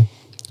drove me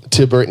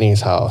to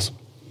Brittany's house.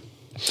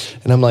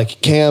 And I'm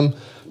like, Cam,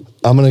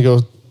 I'm going to go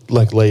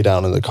like lay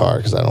down in the car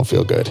because I don't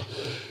feel good.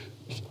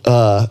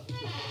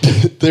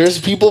 There's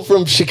people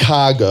from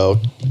Chicago,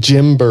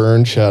 Jim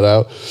Byrne, shout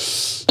out,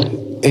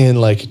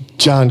 and like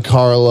John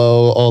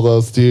Carlo, all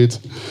those dudes.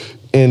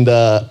 And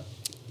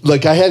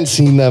like I hadn't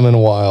seen them in a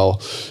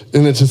while.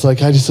 And it's just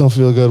like, I just don't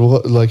feel good.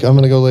 Like I'm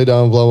going to go lay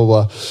down, blah, blah,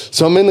 blah.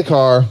 So I'm in the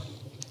car,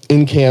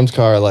 in Cam's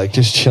car, like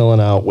just chilling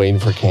out, waiting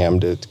for Cam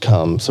to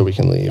come so we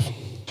can leave.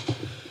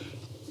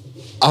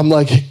 I'm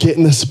like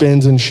getting the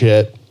spins and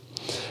shit.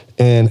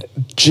 And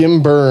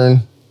Jim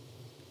Byrne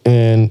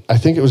and I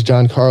think it was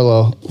John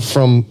Carlo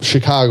from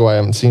Chicago. I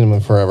haven't seen him in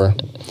forever.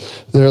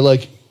 They're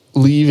like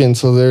leaving,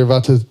 so they're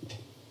about to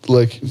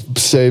like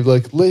say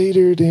like,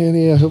 later,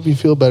 Danny, I hope you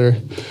feel better.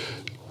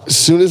 As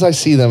soon as I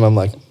see them, I'm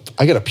like,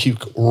 I gotta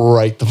puke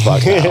right the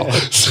fuck out.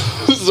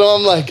 So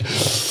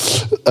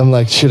I'm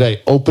like, should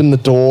I open the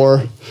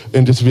door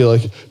and just be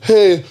like,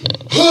 hey,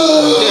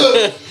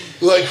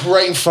 like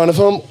right in front of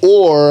him,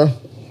 or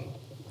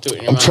Do it in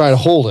your I'm mouth. trying to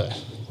hold it.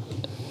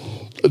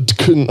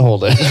 Couldn't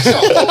hold it.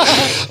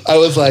 I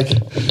was like,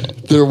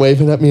 they're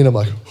waving at me, and I'm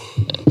like,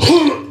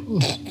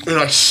 and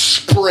I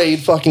sprayed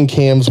fucking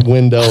Cam's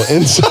window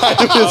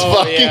inside of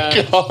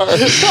his car.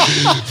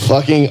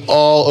 Fucking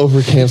all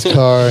over Cam's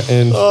car.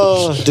 And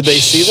Did they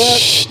see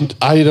that?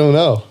 I don't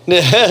know.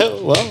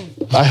 Well,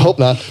 I hope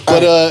not.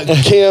 But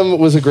Cam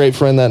was a great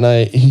friend that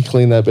night. He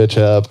cleaned that bitch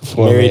up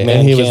for Married me. man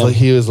And Cam.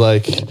 he was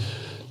like,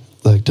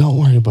 don't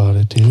worry about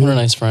it, dude. What a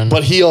nice friend.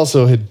 But he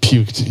also had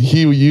puked.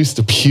 He used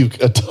to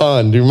puke a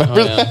ton. Do you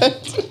remember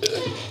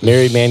that?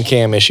 Married Man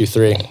Cam, issue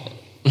 3.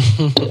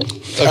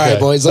 All right,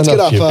 boys, let's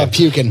enough get off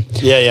puking.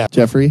 Yeah.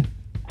 Jeffrey,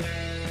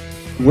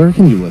 where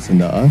can you listen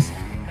to us?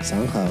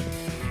 SoundCloud,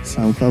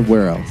 SoundCloud,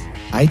 where else?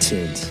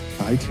 iTunes.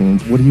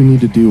 iTunes. What do you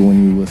need to do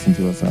when you listen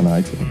to us on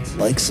iTunes?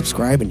 Like,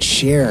 subscribe, and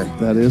share.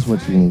 That is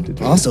what you need to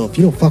do. Also, if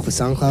you don't fuck with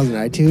SoundCloud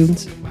and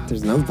iTunes,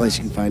 there's another place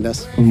you can find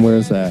us. And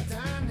where's that?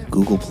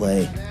 Google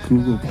Play,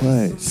 Google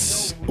Play.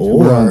 Or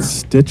We're on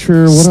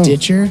Stitcher. What else?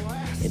 Stitcher,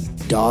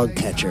 and Dog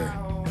Catcher.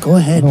 Go I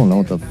ahead. don't know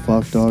what the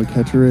fuck Dog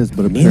Catcher is,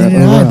 but Neither apparently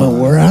did I, we're but on.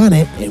 we're on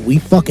it, and we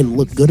fucking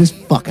look good as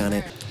fuck on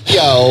it.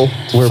 Yo,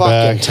 We're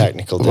Fucking back.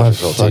 technical My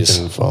difficulties.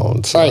 fucking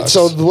phone sucks. all right,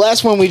 so the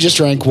last one we just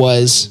drank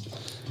was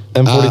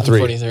M43.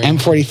 43.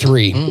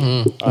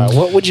 M43.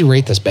 What would you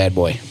rate this bad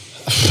boy?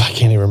 I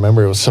can't even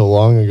remember. It was so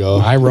long ago.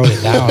 I wrote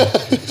it down.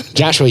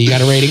 Joshua, you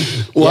got a rating?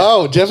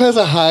 Wow, Jeff has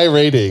a high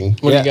rating.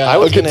 What do you got? I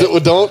was Okay, gonna,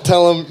 don't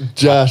tell him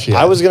Josh yet.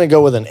 I was gonna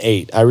go with an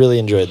 8. I really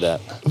enjoyed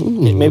that.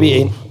 Maybe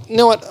 8. You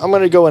know what? I'm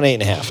gonna go an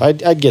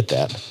 8.5. I'd get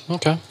that.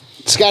 Okay.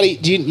 Scotty,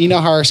 do you know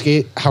how our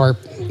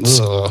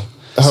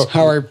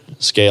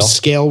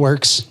scale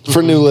works?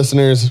 For new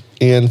listeners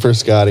and for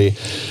Scotty,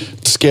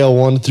 scale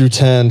 1 through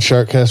 10,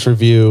 Sharkcast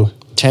review.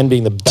 10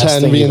 being the best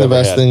 10 thing being you've the ever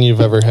best had. thing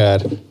you've ever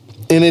had,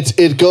 and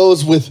it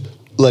goes with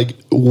like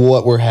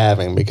what we're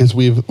having, because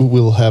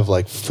we'll have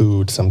like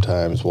food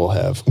sometimes, we'll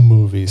have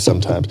movies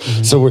sometimes.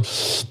 Mm-hmm. So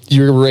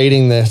you're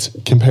rating this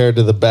compared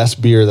to the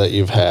best beer that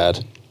you've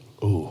had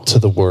to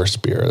the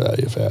worst beer that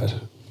you've had.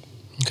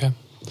 Okay.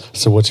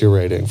 So what's your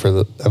rating for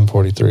the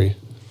M43?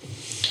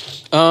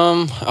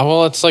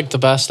 Well, it's like the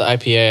best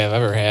IPA I've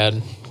ever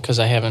had because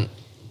I haven't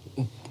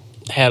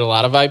had a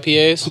lot of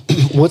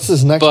IPAs. What's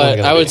this next one But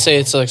gonna I would be? say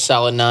it's like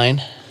solid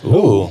 9.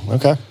 Ooh,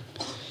 okay.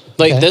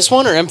 Like this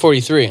one or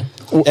M43?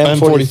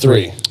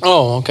 M43.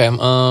 Oh, okay.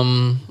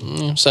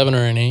 7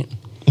 or an 8.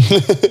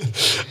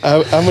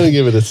 I'm gonna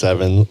give it a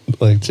 7,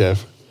 like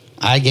Jeff.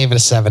 I gave it a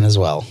 7 as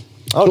well.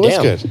 Oh, Well, that's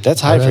damn. good.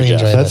 That's I high really for Jeff.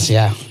 enjoyed That's- this.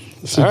 Yeah,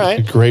 It's a All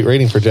right. great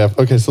rating for Jeff.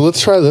 Okay, so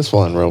let's try this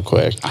one real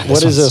quick. What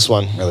is one's this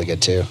one? Really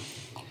good too.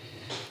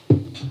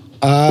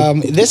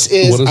 This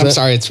is. What is I'm that?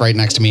 sorry, it's right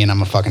next to me, and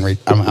I'm a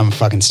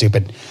fucking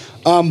stupid.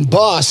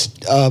 Boss,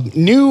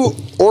 new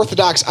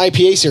Orthodox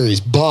IPA series,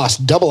 Boss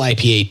Double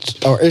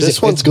IPA, or is This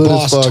it? one's It's good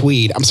as Boss fuck.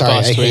 Tweed. I'm sorry,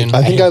 Boss I hate. Tweed.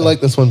 I think hate I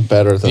like this one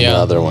better than Yeah. the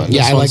other one.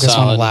 Yeah, I like one's this one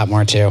a solid. lot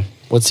more too.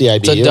 What's the IBU?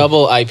 It's a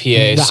double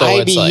IPA, The so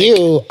it's like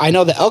IBU, I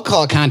know the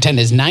alcohol content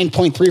is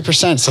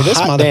 9.3%, so this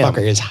Hot motherfucker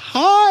damn. is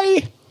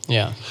high.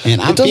 yeah.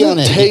 And I'm It doesn't feeling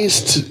it.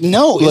 taste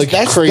No, like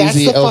that's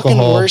crazy the fucking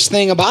alcohol. worst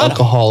thing about it.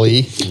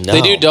 alcohol-y. No. They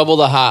do double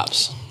the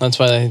hops. That's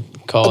why they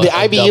call The it. a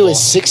IBU double. is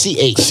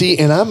 68. See,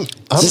 and I'm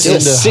This into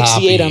is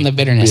 68 hoppy on the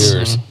bitterness.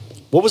 beers.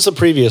 What was the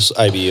previous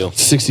IBU?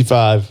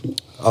 65.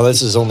 Oh,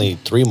 this is only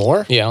 3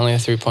 more? Yeah, only a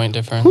 3-point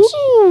difference.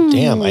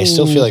 Damn, I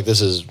still feel like this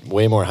is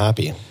way more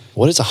hoppy.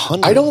 What is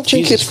 100? I don't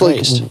think Jesus it's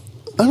Christ. like.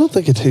 I don't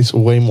think it tastes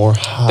way more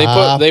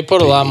hot. They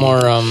put a lot more.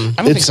 I don't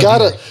think It's so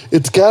got either.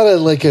 it's got a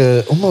like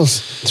a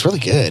almost It's really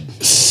good.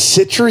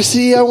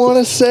 citrusy. I want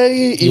to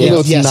say, even though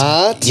it's Yes.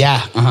 not.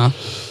 Yeah,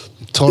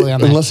 Totally on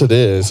that. Unless it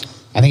is.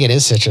 I think it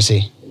is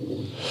citrusy.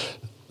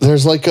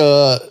 There's like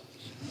a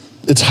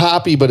it's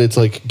hoppy, but it's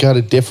like got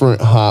a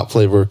different hop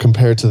flavor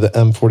compared to the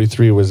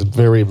M43 was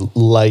very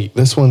light.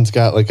 This one's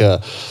got like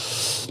a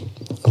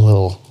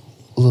little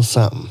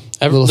something.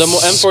 The Little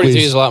M43 squeeze.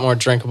 is a lot more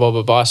drinkable,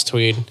 but Boss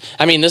Tweed.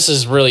 I mean, this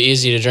is really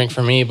easy to drink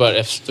for me, but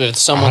if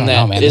it's someone I don't know,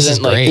 that man. This is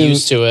isn't like great.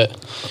 used to it,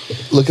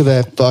 Look at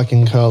that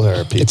fucking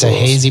color, people. It's a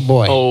hazy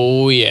boy.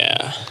 oh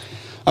yeah.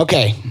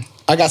 Okay,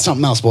 I got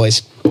something else,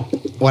 boys.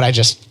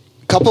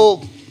 A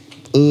couple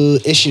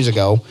issues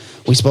ago,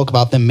 we spoke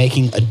about them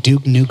making a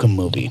Duke Nukem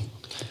movie.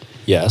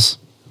 Yes.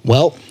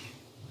 Well,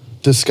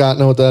 Does Scott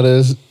know what that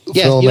is?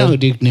 yeah, Fill you know him who in?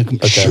 Duke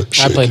Nukem.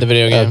 Okay. I played the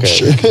video game.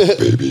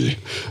 Okay.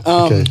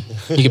 Okay.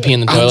 You could pee in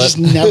the I toilet. just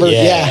never.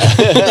 Yeah.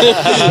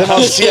 Yeah.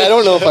 See, I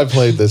don't know if I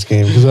played this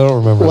game because I don't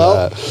remember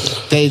Well, that.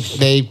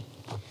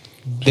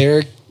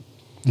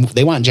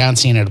 they want John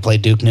Cena to play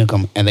Duke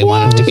Nukem, and they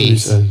want it to be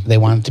That's what he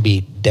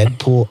said.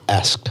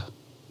 Deadpool-esque,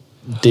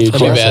 Dude, That'd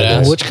be yes, I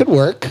badass. do. which could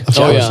work, Oh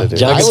John yeah, Cena.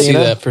 John I can see Cena?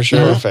 that for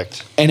sure.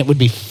 Perfect. and it would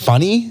be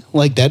funny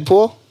like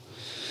Deadpool.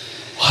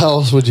 How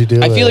else would you do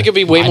it? I feel like it'd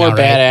be way I more know,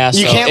 right? badass.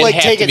 You though. can't, It'd like,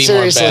 have take to it be more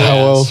seriously. badass. How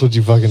else would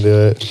you fucking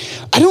do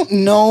it? I don't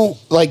know.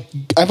 Like,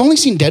 I've only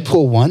seen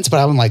Deadpool once, but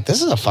I'm like,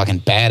 this is a fucking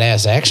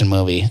badass action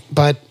movie.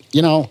 But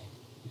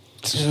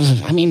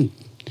I mean,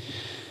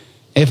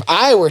 if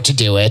I were to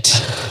do it,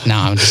 no,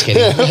 I'm just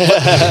kidding.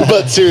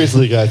 But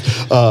seriously, guys,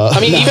 I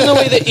mean, even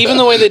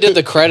the way they did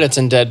the credits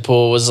in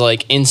Deadpool was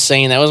like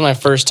insane. That was my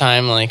first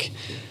time. Like,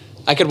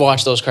 I could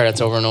watch those credits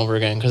over and over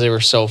again because they were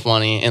so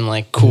funny and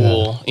like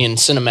cool and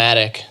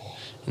cinematic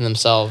in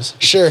themselves.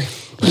 Sure.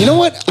 You know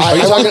what? are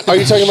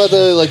you talking about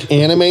the like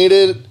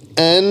animated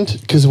end?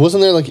 Because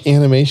wasn't there like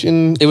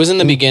animation? It was in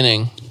the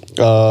beginning.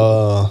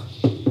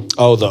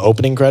 Oh, the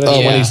opening credits?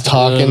 when Yeah, he's it was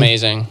talking?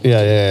 amazing.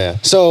 Yeah.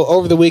 So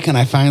over the weekend,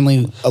 I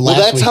finally. Well,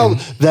 that's how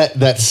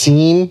that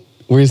scene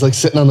where he's like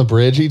sitting on the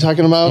bridge. Are you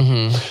talking about?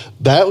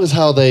 That was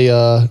how they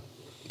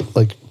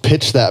like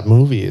pitched that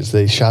movie. Is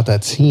they shot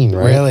that scene,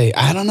 right? Really,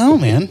 I don't know,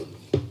 man.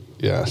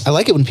 Yeah. I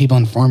like it when people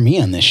inform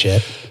me on this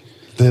shit.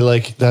 They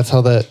like that's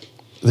how that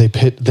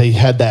they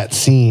had that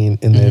scene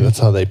and that's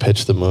how they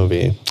pitched the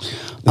movie.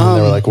 And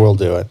they were like, "We'll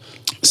do it."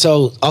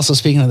 So, also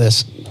speaking of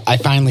this, I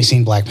finally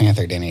seen Black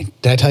Panther, Denny.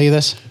 Did I tell you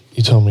this?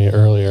 You told me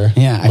earlier.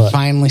 Yeah, I but-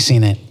 finally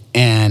seen it,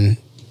 and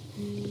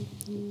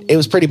it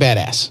was pretty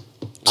badass.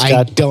 I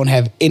Scott- don't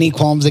have any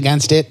qualms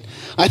against it.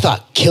 I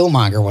thought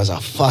Killmonger was a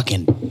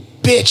fucking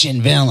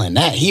bitchin' villain.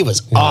 That he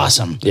was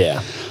awesome.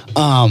 Yeah.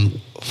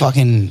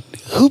 Fucking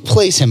who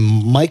plays him?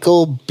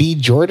 Michael B.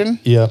 Jordan.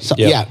 Yeah. Yep.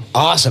 Yeah,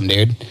 awesome,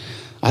 dude.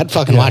 I'd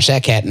fucking watch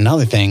that cat.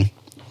 Another thing.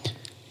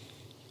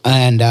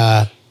 And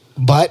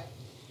but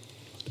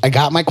I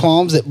got my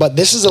qualms. But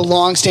this is a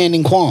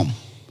long-standing qualm.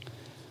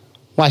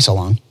 Why so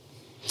long?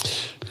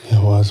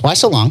 It was. Why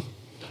so long?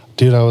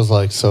 Dude, I was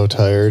like so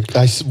tired.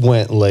 I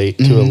went late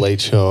to a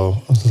late show.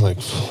 I was like,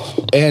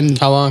 And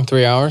How long?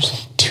 3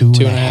 hours? two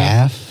and a and a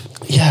half.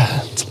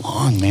 yeah. It's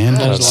long, man.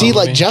 That is a See, long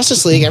like movie.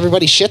 Justice League,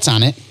 everybody shits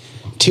on it.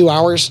 2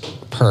 hours,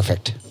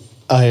 perfect.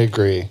 I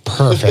agree.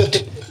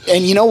 Perfect.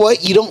 And you know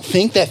what? You don't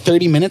think that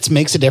 30 minutes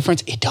makes a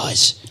difference? It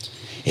does.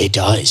 It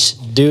does.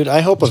 Dude, I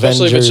hope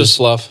Especially Avengers. if it's just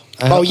fluff.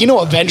 Oh, you know,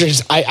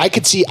 Avengers, I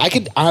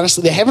could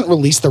honestly, they haven't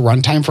released the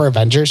runtime for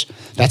Avengers.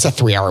 That's a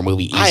 3-hour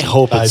movie. Easy. I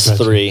hope it's bet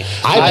you. 3.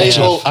 I bet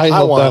you. I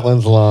hope want- that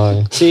one's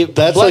long. See,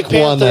 that's Black like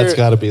one Panther- that's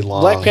got to be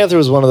long. Black Panther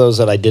was one of those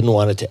that I didn't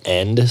want it to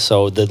end,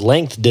 so the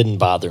length didn't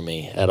bother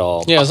me at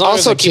all. Yeah, as long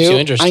Also, as it keeps too, you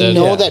interested. I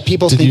know Yeah. that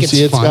people Did think you it's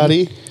see it, fun.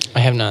 Scotty? I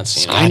have not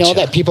seen it. I know Gotcha.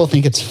 that people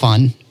think it's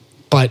fun,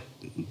 but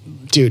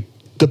dude,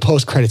 the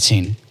post-credit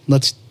scene,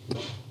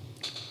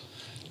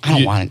 I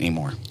don't want it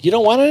anymore. You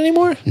don't want it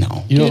anymore?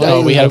 No. You Dude, know,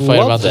 Oh, we had a fight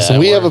love about that. So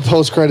we have a at work.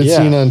 post-credit Yeah.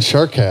 scene on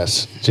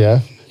Sharkcast,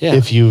 Jeff. Yeah.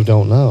 If you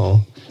don't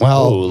know. Oh,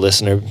 Well,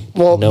 listener.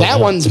 well, no, that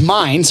no. one's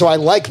mine, so I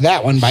like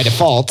that one by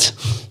default.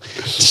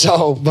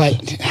 So,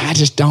 but I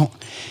just don't.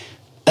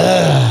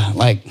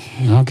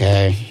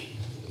 Okay,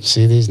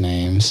 see these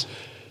names.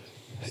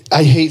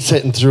 I hate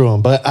sitting through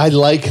them, but I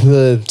like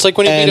the. It's like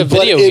when you beat a but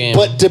video it- game.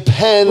 But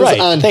depends Right.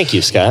 on. Thank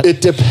you, Scott.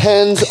 It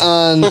depends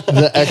on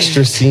the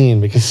extra scene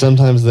because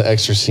sometimes the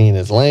extra scene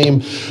is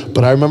lame.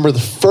 But I remember the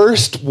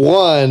first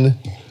one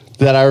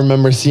that I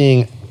remember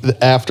seeing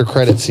the after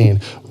credit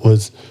scene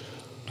was.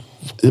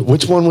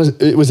 Which one was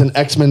it? Was an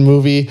X-Men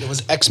movie. It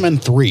was X-Men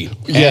 3,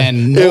 Yeah,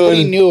 and it nobody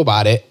was- knew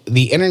about it.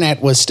 The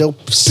internet was still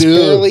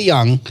fairly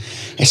young,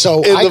 and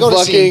so And I the go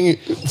to see.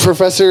 fucking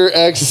Professor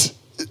X,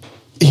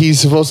 he's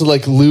supposed to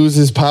like lose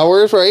his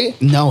powers, right?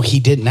 No, he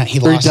did not. He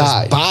Or he lost his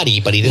died. body,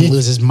 but he didn't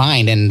lose his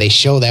mind. And they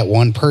show that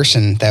one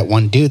person, that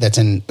one dude that's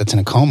in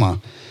a coma,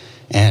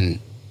 and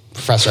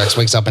Professor X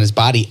wakes up in his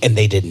body, and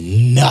they did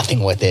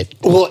nothing with it.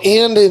 Well,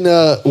 and in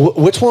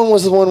which one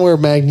was the one where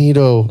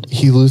Magneto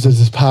he loses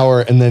his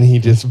power and then he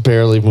just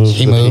barely moves?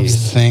 He the moves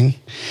piece? the thing.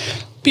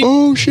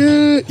 Oh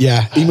shit!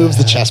 Yeah, he moves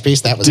the chess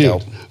piece. That was Dude,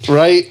 dope.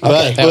 right?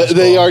 that But was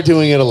they cool. are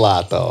doing it a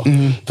lot though.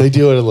 They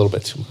do it a little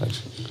bit too much.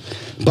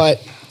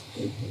 But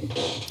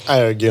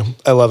I argue.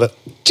 I love it.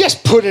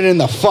 just put it in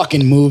the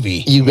fucking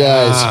movie. You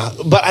guys,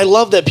 But I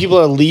love that people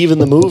are leaving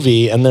the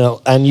movie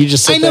and you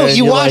just sit I know there and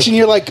you you're watch like, and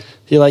you're like,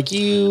 You're like,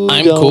 you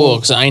I'm don't- cool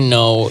because I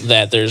know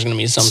that there's going to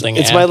be something.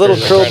 It's my after little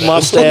the curled credits.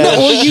 mustache.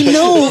 Well, you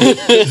know.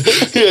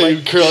 Yeah,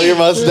 you curl your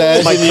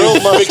mustache My and curl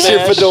you fix your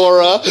mustache.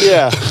 fedora.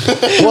 Yeah.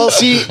 Well,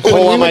 see,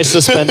 Pull on my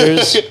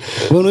suspenders.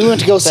 when we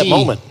went to go see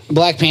moment.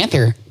 Black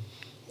Panther,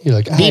 You're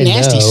like, Be I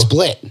Nasty know.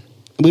 split.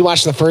 We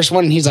watched the first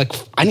one, and he's like,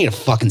 I need a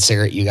fucking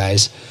cigarette, you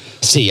guys.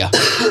 See ya.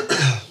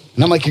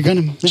 And I'm like, you're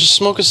gonna. Just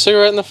smoke a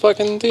cigarette in the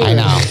fucking theater. I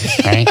know,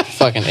 right?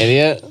 Fucking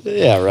idiot.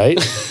 Yeah, right?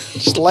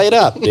 Just light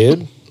up,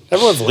 dude.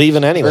 Everyone's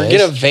leaving anyway. Or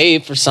get a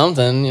vape or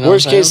something. You know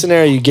Worst what I'm case saying?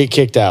 scenario, you get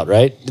kicked out,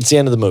 right? It's the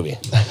end of the movie.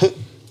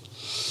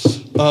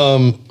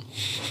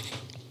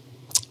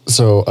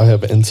 So I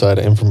have inside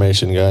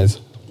information, guys.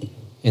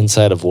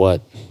 Inside of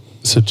what?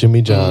 So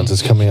Jimmy John's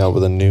is coming out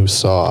with a new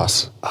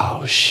sauce.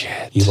 Oh,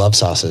 shit. You love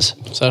sauces.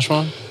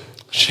 Szechuan?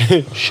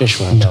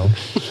 Sichuan. No.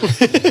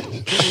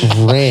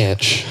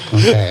 Ranch,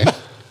 Okay.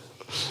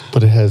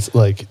 but it has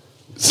like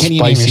Can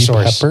you name your spicy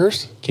source?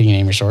 peppers. Can you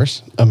name your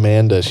source?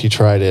 Amanda, she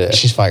tried it.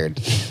 She's fired.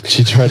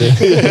 She tried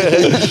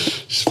it.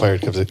 She's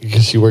fired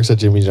because she works at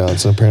Jimmy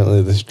John's, and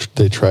apparently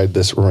they tried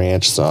this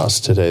ranch sauce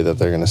today that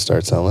they're going to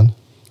start selling.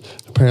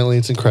 Apparently,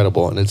 it's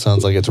incredible, and it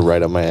sounds like it's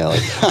right up my alley.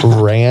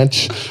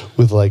 Ranch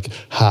with like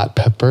hot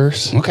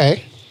peppers.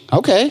 Okay.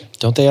 Okay.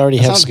 Don't they already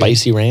That have sounds good.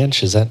 spicy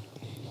ranch? Is that?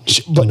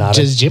 But Not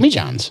just Jimmy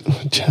John's.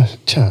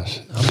 Josh,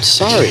 I'm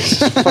sorry.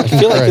 I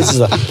feel like this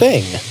is a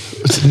thing.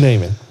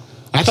 name it.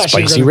 I thought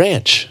you were Spicy gonna,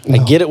 ranch. I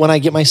get it when I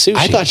get my sushi.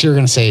 I thought you were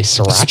going to say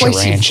sriracha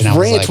ranch, and I was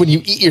ranch like, when you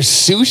eat your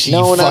sushi,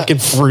 No, you not- fucking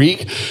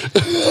freak.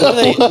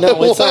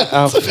 No, it's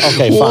not.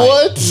 Okay, fine.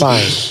 What?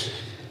 Fine.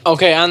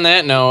 Okay, on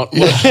that note,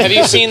 have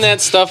you seen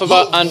that stuff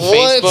about on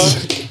What?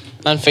 Facebook?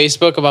 On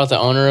Facebook about the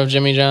owner of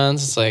Jimmy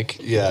John's? It's like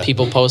Yeah.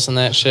 people posting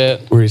that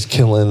shit. Where he's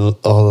killing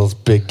all those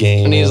big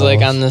game. And he's like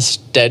animals. on this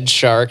dead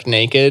shark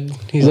naked.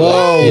 He's whoa,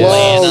 like laying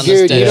on whoa, this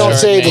dude, dead you don't shark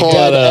say the naked.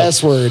 dead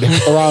S word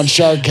around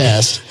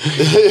Sharkcast.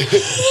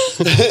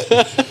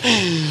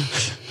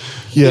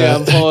 Yeah,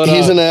 I'm pulling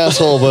he's up. an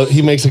asshole, but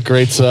he makes a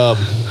great sub.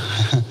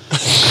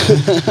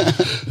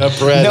 That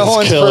bread No is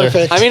one's killer.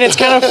 perfect. I mean, it's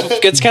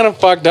kind of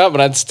fucked up,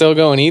 but I'd still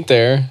go and eat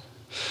there.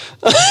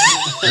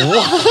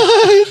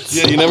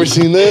 Yeah, you never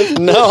seen this?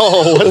 No,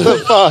 what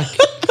the fuck?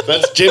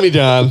 That's Jimmy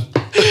John.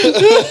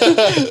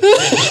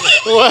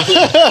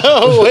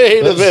 Oh,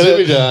 wait a That's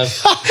Jimmy minute. John.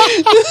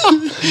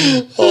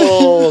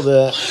 Hold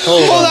it.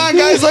 Hold on,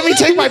 guys. Let me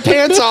take my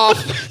pants off.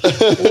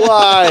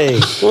 Why?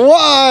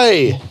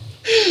 Why?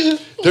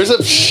 There's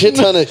a shit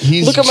ton of.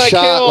 He's Look at my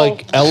shot kill.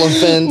 like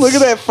elephants. Look at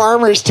that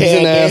farmer's tag. He's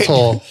an dude.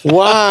 asshole.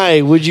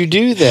 Why would you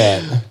do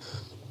that?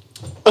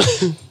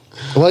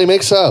 Well, he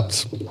makes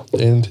subs,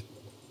 and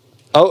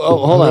Oh,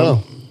 hold I on.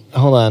 don't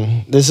Hold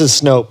on. This is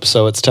Snopes,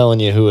 so it's telling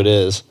you who it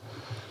is.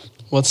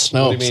 What's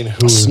Snopes? what do you mean?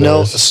 Who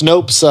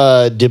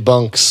Snopes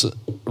debunks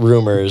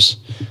rumors.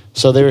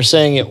 So they were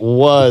saying it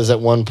was at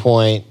one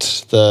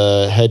point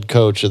the head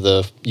coach of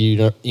the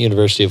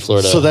University of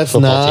Florida. So that's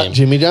football not team.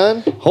 Jimmy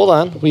John. Hold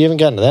on, we haven't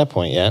gotten to that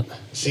point yet.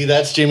 See,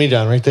 that's Jimmy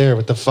John right there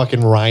with the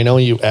fucking rhino.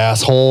 You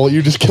asshole!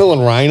 You're just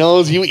killing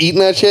rhinos. You eating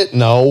that shit?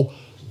 No.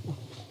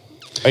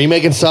 Are you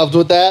making subs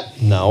with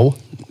that? No.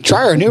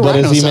 Try our new But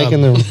rhino is he sub.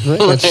 making the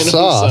Rhino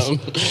sauce?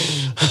 sub.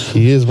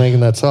 He is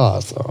making that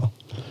sauce, though.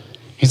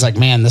 He's like,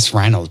 man, this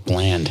rhino's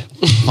bland.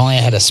 If only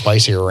I had a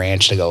spicier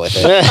ranch to go with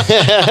it.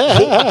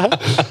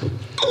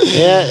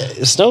 Yeah,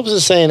 Snopes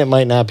is saying it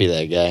might not be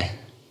that guy.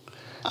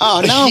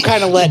 Oh, now I'm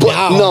kind of let But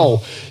down.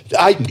 no,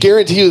 I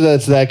guarantee you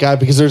that's that guy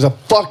because there's a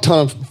fuck ton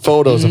of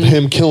photos of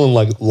him killing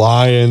like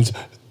lions,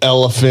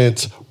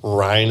 elephants,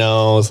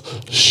 rhinos,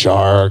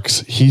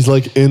 sharks. He's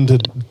like into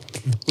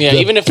Yeah, the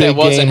even if big that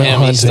wasn't game him, he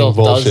hunting still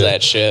bullshit. does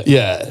that shit.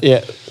 Yeah.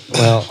 Yeah.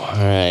 Well, all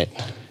right.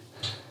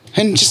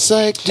 And just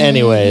like,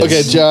 Anyways.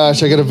 Okay,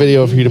 Josh, I got a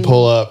video for you to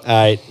pull up. All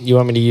right. You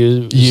want me to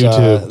use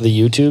YouTube. the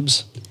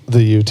YouTubes? The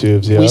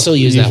YouTubes, yeah. We still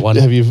use that one.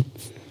 Have you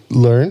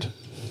learned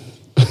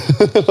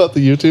about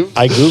the YouTube?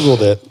 I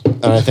Googled it,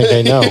 and I think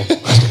I know.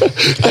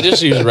 I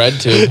just use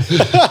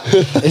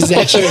RedTube. is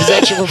that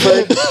your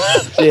preferred?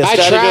 Yeah, I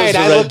Scotty tried. goes to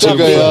I Red looked up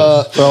Tube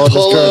Okay, for all of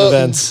his pull current up-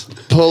 events.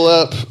 Pull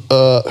up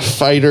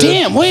fighter.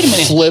 Damn, wait a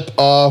minute. Flip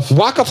off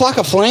Waka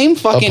Flocka Flame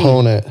fucking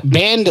Opponent.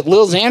 banned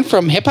Lil Xan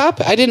from hip hop?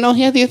 I didn't know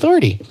he had the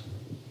authority.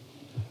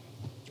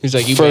 He's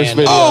like, you First banned.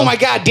 video. Oh my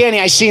God, Danny,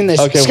 I seen this.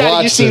 Okay, Scotty,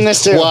 watch you seen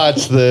this too?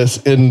 Watch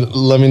this and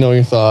let me know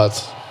your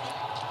thoughts.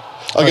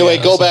 Okay, yeah,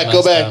 wait, go this is back,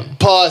 go messed back.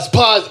 Pause.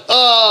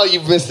 Oh,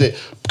 you've missed it.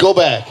 Go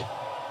back.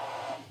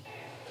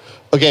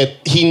 Okay,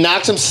 he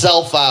knocks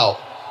himself out.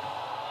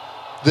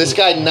 This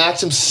guy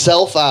knocks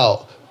himself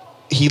out.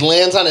 He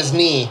lands on his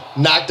knee,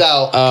 knocked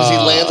out because he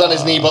lands on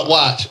his knee, but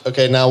watch.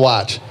 Okay, now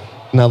watch.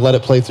 Now let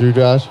it play through,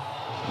 Josh.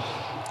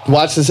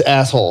 Watch this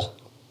asshole.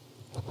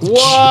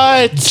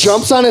 What?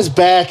 Jumps on his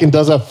back and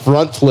does a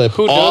front flip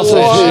Who off does of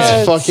that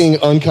his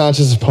fucking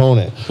unconscious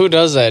opponent. Who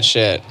does that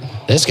shit?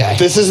 This guy.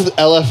 This is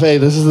LFA.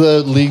 This is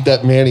the league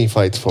that Manny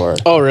fights for.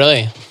 Oh,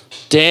 really?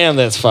 Damn,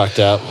 that's fucked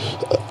up.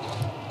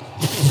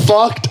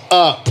 Fucked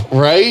up,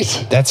 right?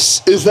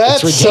 That's Is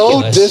that that's so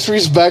ridiculous.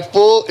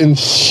 disrespectful and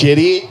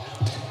shitty?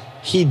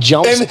 He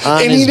jumps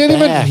on and his he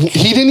back.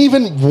 didn't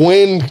even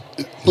win.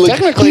 Like,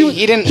 Technically,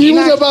 he didn't- He he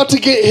was knocked- about to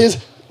get his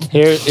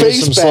Here's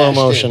face some slow bashed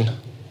motion. in.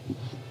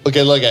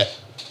 Okay, look at.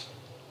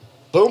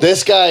 Boom.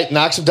 This guy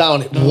knocks him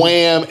down,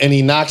 wham, and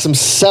he knocks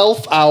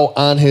himself out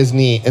on his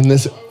knee. And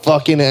this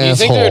fucking asshole. You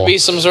think there would be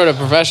some sort of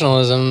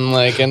professionalism,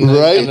 like in the,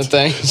 right? in the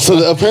thing?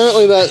 So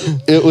apparently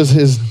that it was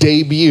his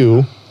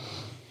debut.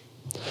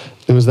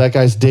 It was that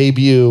guy's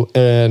debut,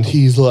 and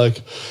he's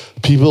like,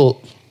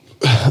 people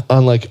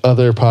on like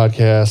other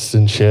podcasts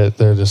and shit,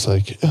 they're just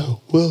like, oh,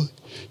 well,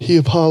 he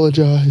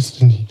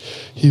apologized, and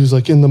he was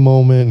like in the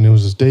moment, and it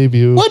was his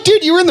debut. What,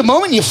 dude? You were in the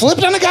moment. You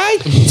flipped on a guy.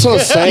 That's what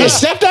I'm saying. You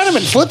stepped on him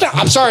and flipped on.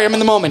 I'm sorry. I'm in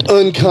the moment.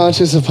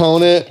 Unconscious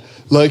opponent,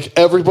 like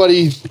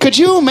everybody. Could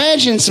you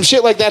imagine some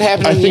shit like that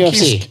happening in the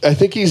UFC? I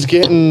think he's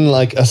getting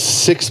like a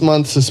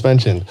 6-month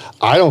suspension.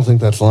 I don't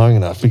think that's long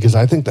enough because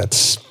I think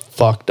that's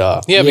fucked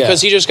up. Yeah,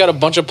 because he just got a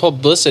bunch of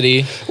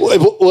publicity.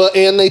 Well,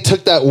 and they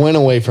took that win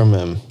away from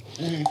him.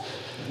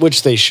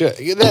 Which they should.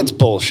 That's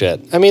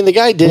bullshit. I mean, the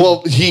guy did.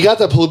 Well, he got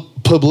the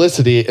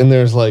publicity, and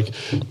there's like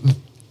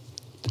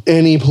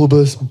any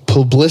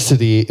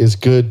publicity is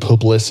good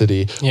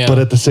publicity, Yeah. but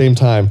at the same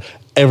time,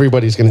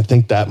 everybody's going to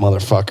think that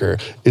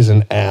motherfucker is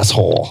an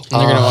asshole. They're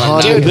gonna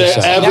want Dude,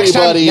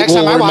 Everybody next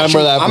time will I watch remember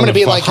him, that. I'm going to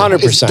be like,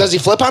 100%. Does he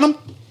flip on him?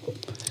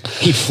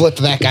 He flipped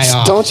that guy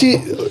off. Don't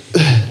you?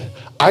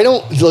 I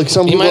don't like.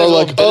 Some He people might are as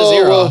well like, bit his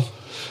ear oh,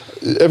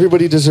 off.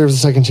 everybody deserves a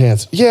second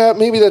chance. Yeah,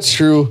 maybe that's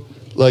true.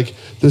 Like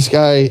this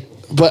guy,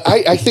 but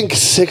I think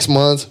 6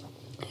 months.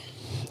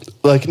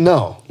 Like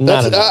no,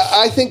 Not enough.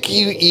 I think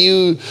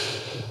you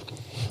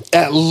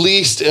at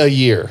least a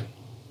year,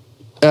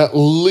 at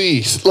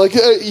least. Like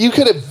you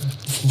could have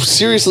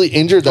seriously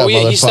injured that. Oh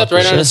yeah, he stepped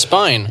right motherfucker. on his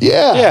spine.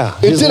 Yeah, Yeah,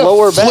 it his did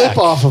lower a flip back.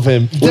 off of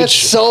him. That's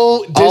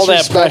so all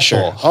that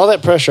disrespectful.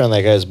 pressure on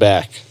that guy's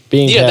back.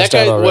 Being Yeah, that passed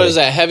guy. out already. What is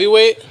that?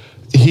 Heavyweight?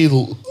 He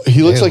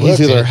looks like he's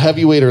look either it.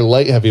 heavyweight or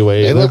light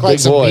heavyweight. They They're look like big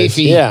some boys.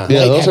 beefy. Yeah. Yeah,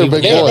 light those are heavy-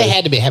 big boys. They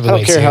had to be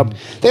heavyweights. care how- dude.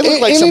 They look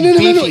like And some he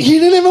didn't beefy.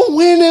 even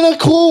win in a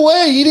cool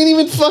way. He didn't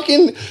even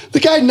fucking. The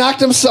guy knocked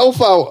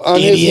himself out on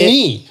his Idiot.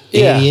 knee.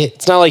 Yeah, Idiot.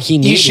 it's not like he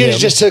needed You should have him.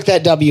 just took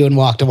that W and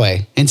walked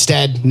away.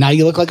 Instead, now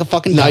you look like a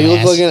fucking Now you look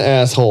dumbass. like an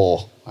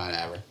asshole.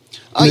 Whatever.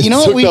 They You know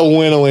what took we? the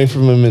win away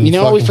from him. And You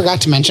know what we fucking-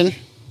 forgot to mention?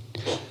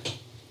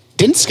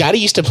 Didn't Scotty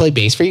used to play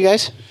bass for you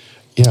guys?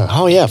 Yeah,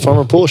 Oh yeah,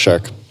 former pool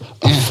shark.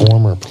 a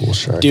former pool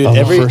shark. Dude, on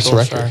every- the first Pool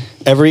record. shark.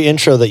 Every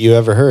intro that you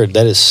ever heard,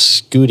 that is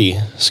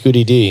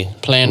Scooty D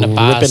Playing the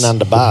bass. ripping on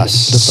the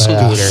bass, The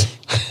bass.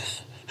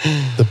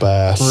 The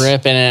bass.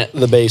 Ripping it.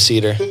 the bass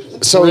eater.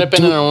 So,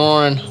 Ripping and a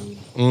roaring.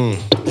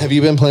 have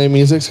you been playing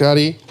music,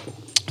 Scotty?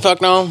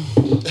 Fuck no.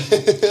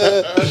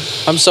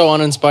 I'm so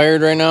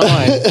uninspired right now.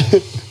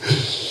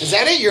 Is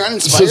that it? You're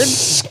uninspired?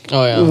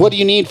 Oh yeah. What do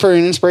you need for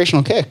an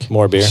inspirational kick?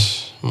 More beer.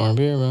 More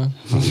beer, man.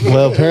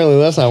 Well, apparently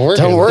that's not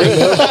working. Don't worry.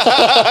 Apparently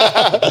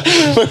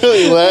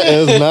that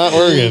is not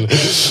working.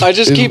 I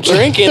just keep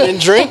drinking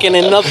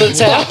and nothing's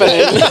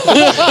happening.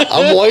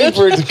 I'm waiting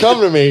for it to come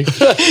to me.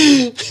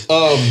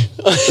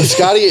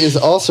 Scotty is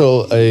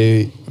also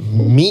a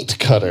meat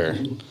cutter,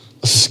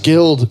 a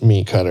skilled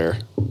meat cutter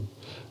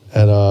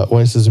at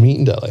Weiss's Meat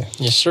and Deli.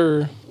 Yes,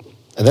 sir.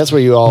 And that's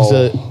where you all. He's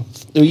a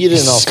You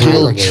didn't all three.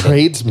 skilled congregated.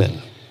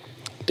 tradesman.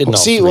 Didn't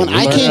all See, three. when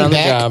I learn came on the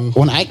back, job.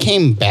 when I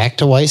came back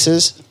to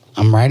Weiss's,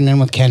 I'm riding in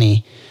with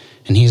Kenny,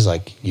 and he's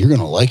like, "You're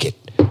gonna like it.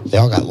 They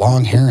all got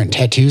long hair and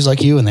tattoos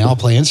like you, and they all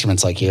play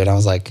instruments like you." And I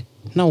was like,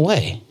 "No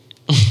way."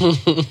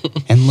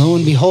 And lo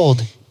and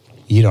behold,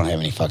 you don't have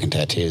any fucking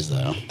tattoos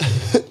though.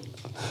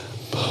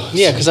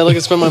 Yeah, because I like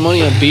to spend my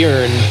money on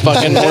beer and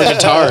fucking more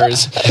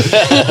guitars.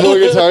 More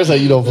guitars that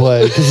you don't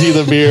play because he's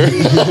a beer.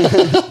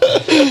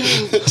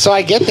 So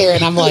I get there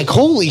and I'm like,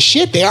 "Holy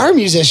shit, they are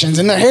musicians,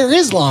 and their hair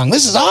is long.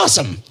 This is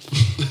awesome."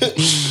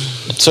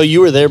 So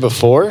you were there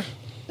before?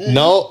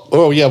 No.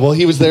 Oh yeah. Well,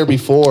 he was there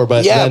before,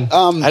 but Yeah, then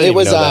I didn't it even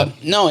was know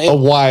that. no, a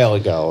while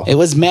ago. it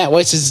was Matt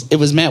Weiss's. It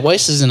was Matt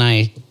Weiss's and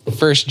I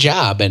first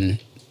job, and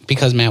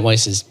because Matt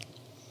Weiss's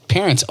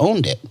parents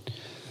owned it,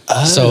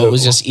 so it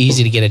was just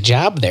easy to get a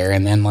job there.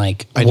 And then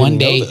like I one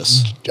didn't know day,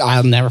 this.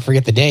 I'll never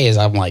forget the day. Is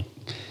I'm like,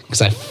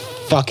 because I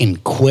fucking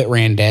quit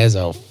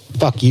Randazzo.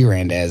 Fuck you,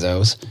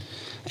 Randazzos.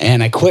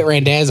 And I quit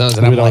Randazzos,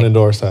 and We I'm don't like,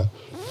 endorse that.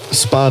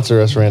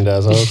 Sponsor us,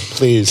 Randazzo.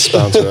 Please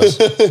sponsor us.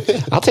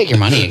 I'll take your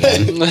money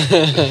again.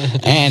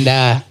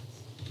 And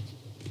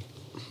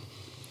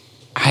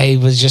I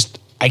was just,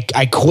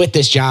 I quit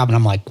this job, and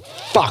I'm like,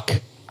 fuck.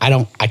 I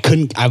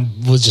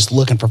was just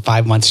looking for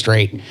 5 months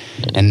straight.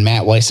 And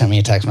Matt Weiss sent me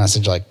a text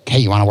message like, "Hey,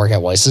 you want to work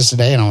at Weiss's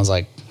today?" And I was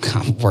like,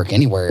 "I'll work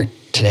anywhere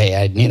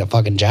today. I need a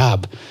fucking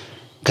job."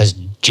 Because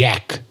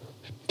Jack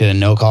did a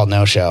no call,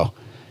 no show.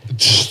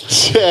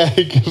 Jack,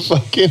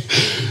 fucking.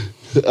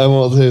 I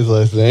won't say his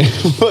last name,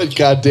 but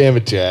God damn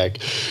it, Jack.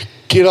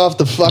 Get off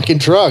the fucking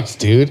drugs,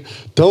 dude.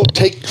 Don't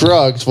take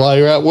drugs while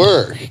you're at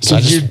work. So I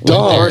just You're went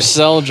dumb. Or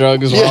sell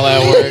drugs while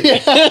at work.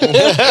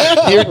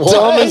 You're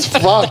dumb as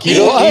fuck. You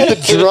don't need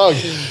the drug.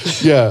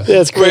 Yeah.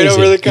 That's crazy. Right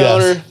over the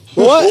counter.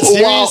 What? Wow.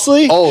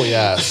 Seriously? Oh,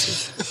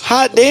 yes.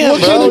 Hot damn,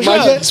 What bro. kind of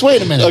drugs?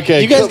 Wait a minute.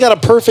 Okay, You guys got a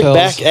perfect Pills.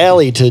 back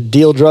alley to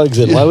deal drugs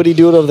in. Why would he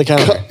do it over the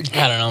counter?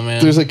 I don't know,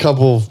 man. There's a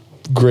couple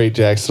great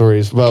Jack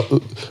stories about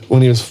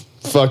when he was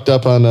fucked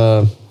up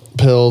on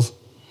pills.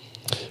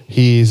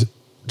 He's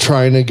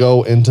trying to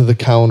go into the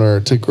counter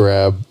to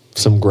grab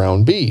some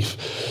ground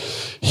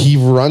beef. He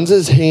runs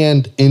his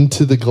hand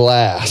into the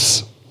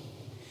glass.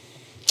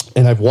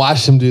 And I've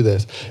watched him do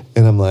this.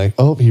 And I'm like,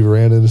 oh, he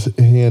ran his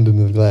hand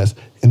into the glass.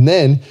 And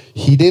then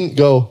he didn't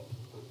go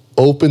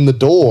open the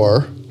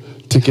door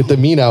to get the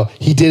meat out.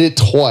 He did it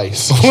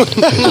twice. he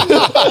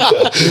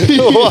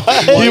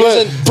Why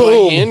went, isn't my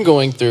boom, hand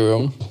going through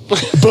him?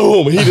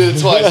 boom. He did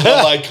it twice.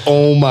 I'm like,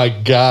 oh my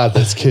God,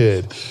 this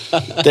kid.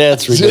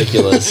 That's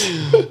ridiculous.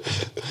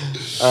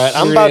 All right,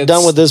 I'm We're about gonna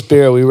done with this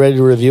beer. Are we ready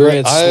to review We're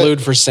it? gonna get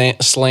slewed for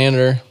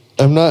slander.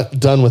 I'm not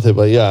done with it,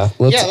 but yeah.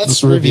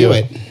 Let's review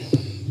it.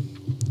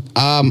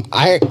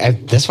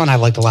 This one I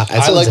liked a lot.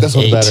 I like this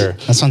one better.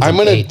 This one's I'm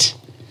an gonna 8.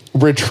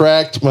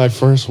 retract my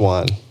first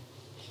one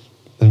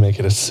and make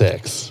it a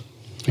 6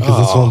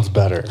 because this one's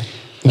better.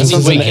 This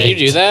one's Wait, an can you 8.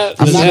 do that?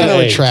 I'm Is not that- going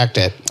to eight. retract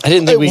it. I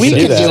didn't think we could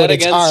do could that. do Is it. that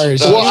It's against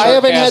ours. the- Well, I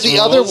haven't had Sharkcast the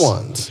other rules?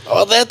 ones.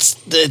 Oh,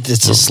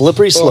 it's a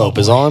slippery slope.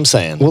 Is all I'm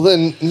saying. Well,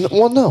 then,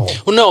 well, no.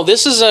 Well, no,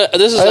 this is I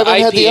the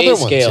haven't had the IPA other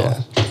ones scale.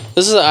 yet.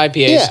 This is the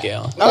IPA Yeah.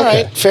 scale. All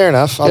right. Fair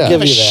enough. I'll Yeah.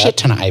 give A you shit that.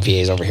 ton of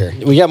IPAs over here.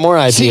 We got more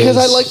IPAs. See, because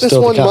I like this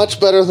still to one come. much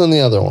better than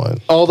the other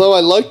one. Although I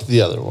liked the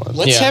other one.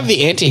 Let's Yeah. have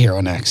the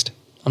anti-hero next.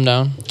 I'm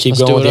down. Keep Let's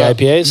going do with it the up.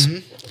 IPAs.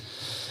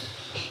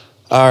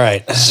 All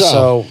right.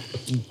 So,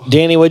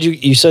 Danny, what'd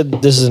you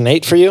said this is an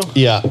 8 for you?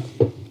 Yeah.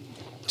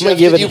 Jeff,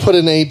 give did it- you put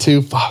an 8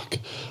 too? Fuck.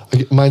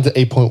 Mine's an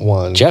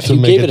 8.1. Jeff, to you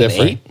make gave it an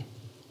different. 8.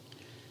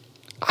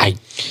 I'm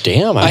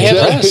I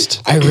haven't-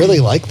 impressed. I really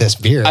like this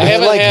beer. I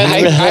haven't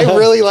had- I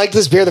really liked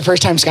this beer the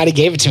first time Scotty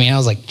gave it to me. And I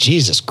was like,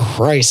 Jesus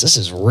Christ, this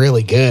is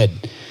really good.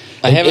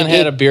 I haven't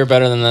had a beer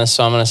better than this,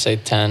 so I'm gonna say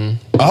 10.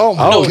 Oh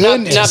my No,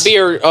 goodness! not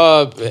beer.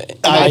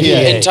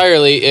 IPA.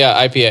 Entirely,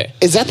 yeah, IPA.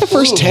 Is that the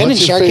first Ooh, 10 in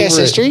what's your Sharkcast favorite?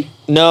 history?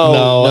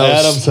 No,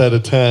 Adam said a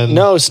 10.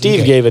 No,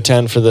 Steve gave a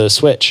 10 for the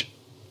Switch.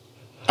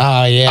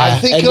 Oh yeah. I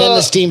think, and then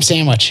the steam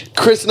sandwich.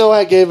 Chris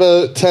Nowak gave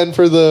a 10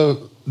 for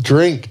the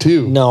drink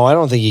too. No, I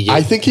don't think he gave.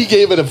 I think he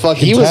gave it a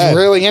fucking He 10. was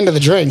really into the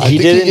drink. he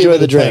think did he gave enjoy it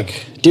the a 10.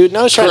 drink, dude.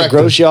 No, I was trying Correct. to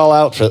gross y'all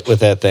out with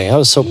that thing. I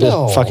was so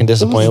No, fucking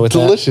disappointed it with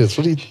was that. delicious.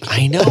 What do you?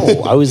 I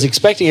know. I was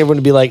expecting everyone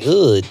to be like,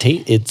 "Ugh,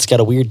 it's got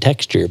a weird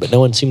texture," but no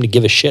one seemed to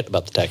give a shit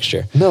about the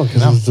texture. No,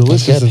 because it's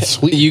delicious and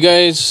sweet. You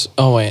guys.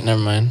 Oh wait,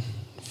 never mind.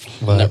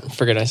 But- Never,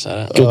 forget I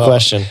said it. Good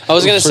question. I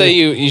was gonna say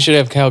you should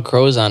have Kyle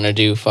Crows on to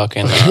do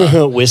fucking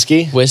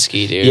Whiskey.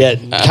 whiskey, dude. Yeah,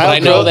 but Kyle I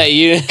know Crow- that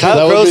you. Kyle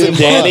That would Crows be and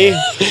fun. Danny.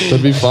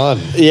 That'd be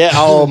fun. Yeah.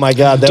 Oh my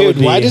God, that Dude, would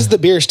be. why does the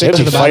beer stick that'd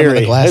to be the bottom of fiery.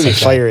 the glass That'd be like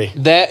that? fiery.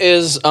 That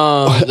is the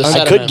I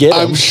sediment. could get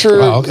I'm him.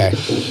 sure Oh, okay.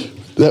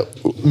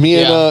 that me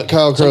and Yeah.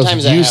 Kyle Crows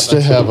Sometimes that used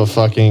to happens. have a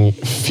fucking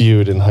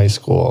feud in high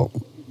school.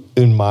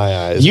 In my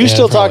eyes, You and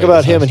still talk probably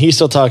about the him, same. and he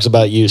still talks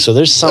about you. So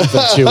there's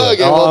something to it.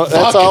 Okay, well,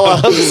 that's all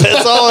I'm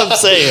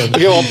saying.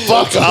 Okay, well,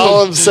 fuck That's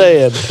all I'm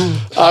saying.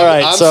 All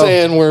right, I'm so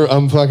saying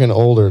I'm fucking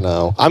older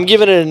now. I'm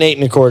giving it an 8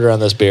 1/4 on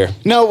this beer.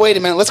 No, wait a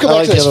minute. Let's go I back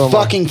like to the this other one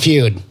more. fucking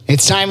feud.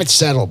 It's time it's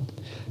settled.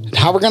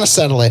 How we're going to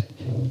settle it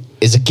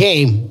is a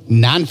game,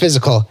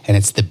 non-physical, and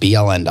it's the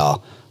be-all,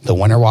 end-all. The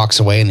winner walks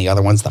away, and the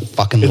other one's the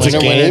fucking It's a loser.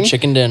 Winner, winner, game?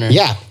 chicken dinner.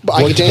 Yeah, but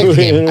I What get to pick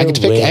the game? game. I get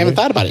to pick. I Winner. haven't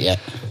thought about it yet.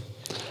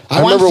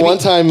 I want it remember to be- one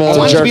time, I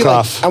want it to be jerk like-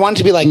 off. I want it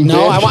to be like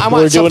no. I want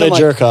We're doing something a like,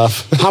 jerk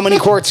off. How many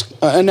quarts?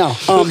 No.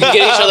 Get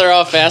each other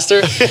off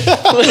faster. Get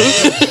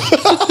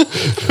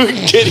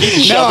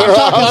each No, other I'm off.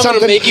 talking I'm gonna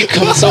something. make you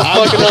come so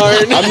fucking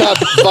hard. I'm not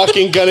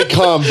fucking gonna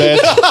come, bitch.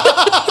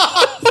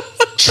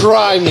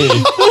 Try me.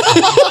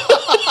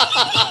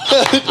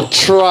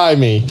 Try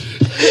me.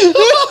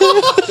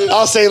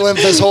 I'll say limp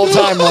this whole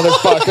time,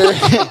 motherfucker.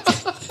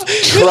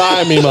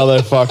 Try me,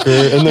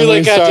 motherfucker. And then You're like,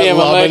 we start goddamn, I'm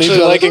loving actually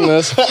each other. liking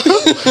this.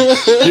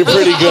 You're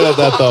pretty good at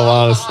that, though,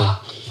 honestly.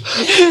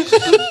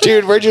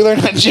 Dude, where'd you learn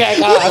how to jack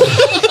off?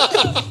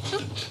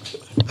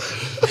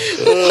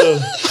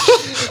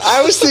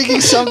 I was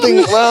thinking something.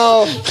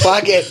 Well,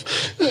 fuck it.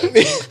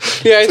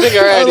 Yeah, I think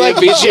our idea like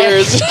beats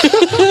yours.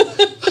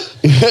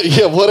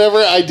 Yeah, whatever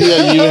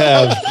idea you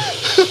have.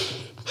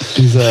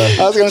 Is,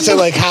 I was gonna say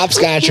like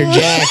hopscotch or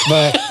jack,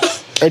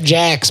 or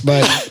jacks,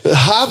 but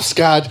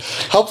hopscotch.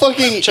 How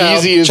fucking Child-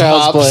 easy is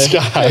child's play.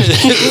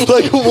 hopscotch?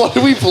 Like, what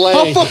are we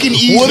playing? how fucking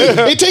easy.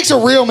 It takes a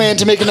real man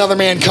to make another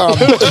man come.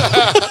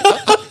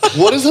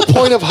 What is the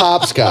point of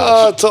hopscotch?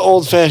 Oh, it's an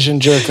old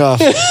fashioned jerk off.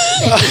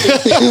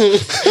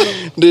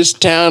 This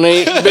town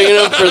ain't big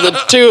enough for the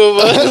two of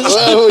us.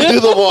 Well, we do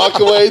the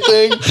walk away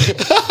thing.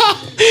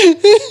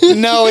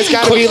 No, it's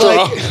got to be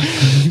like.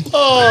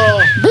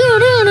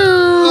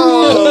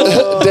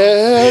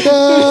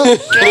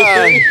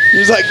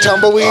 There's like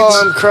tumbleweeds.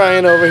 Oh, I'm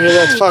crying over here.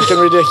 That's fucking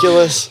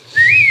ridiculous.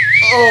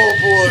 Oh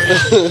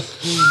boy!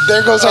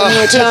 There goes our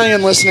new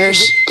Italian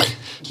listeners.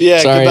 Yeah,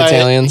 Sorry, goodbye,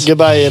 Italians.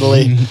 Goodbye,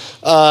 Italy.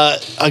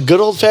 A good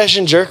old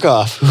fashioned jerk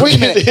off. Wait a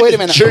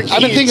minute. Jerky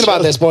I've been thinking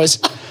about this, boys.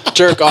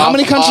 Jerk off. How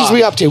many countries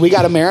we up to? We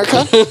got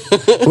America.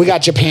 We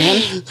got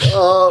Japan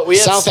We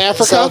had South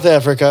Africa? South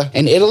Africa.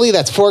 and Italy.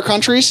 That's 4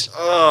 countries.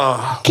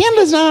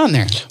 Canada's not on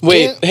there.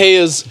 Wait, hey,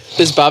 is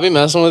Bobby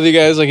messing with you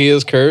guys like he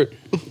is Kurt?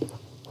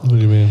 What do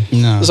you mean?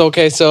 No. It's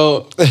okay.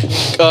 So,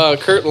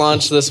 Kurt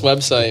launched this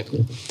website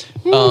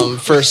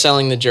for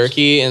selling the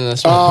jerky and the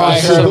smoke I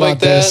products and heard stuff about like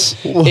this.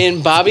 that.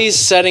 And Bobby's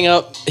setting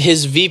up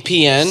his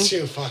VPN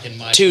Too fucking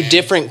much. to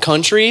different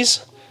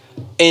countries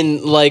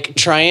and like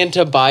trying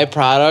to buy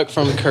product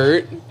from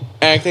Kurt,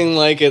 acting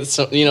like it's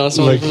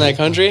someone from that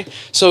country.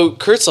 So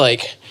Kurt's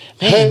like,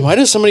 man, why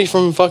does somebody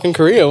from fucking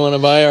Korea want to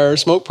buy our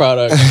smoke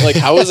product? Like,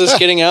 how is this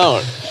getting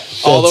out?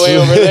 All the way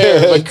over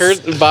there.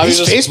 But Bobby's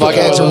These just Facebook fucking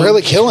ads are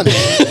really killing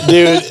it.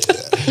 Dude,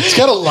 It's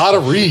got a lot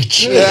of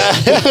reach.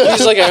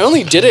 He's like, I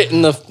only did it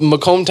in the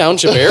Macomb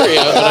Township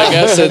area, but I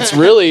guess it's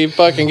really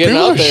fucking getting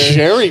People out are there.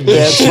 sharing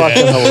that's this.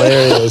 fucking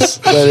hilarious.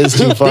 That is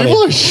too funny.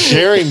 People are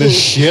sharing the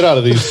shit out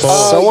of these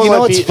phones. Someone you know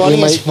might what's be- funny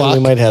we as might, fuck? We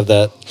might have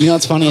that. You know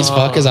what's funny as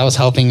fuck is I was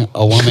helping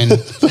a woman, a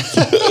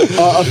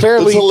It's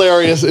fairly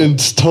hilarious and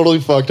it's totally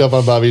fucked up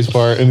on Bobby's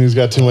part, and he's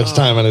got too much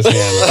time on his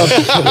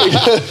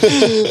hands.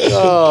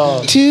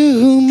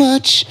 too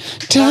much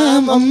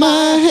time on my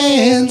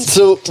hands.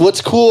 So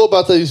what's cool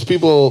about these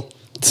people?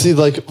 See,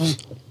 like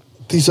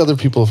these other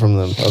people from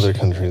the other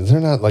countries, they're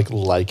not like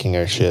liking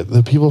our shit.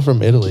 The people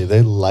from Italy,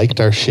 they liked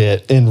our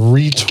shit and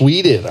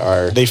retweeted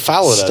our. They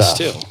followed us stuff.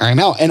 too. I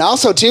know, and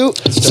also too.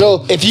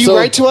 So if you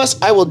write to us,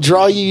 I will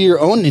draw you your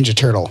own Ninja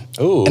Turtle,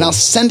 Ooh. and I'll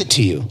send it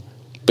to you.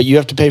 But you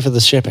have to pay for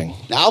the shipping.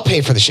 I'll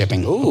pay for the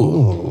shipping.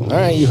 All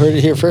right, you heard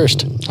it here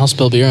first. I'll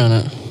spill beer on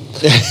it.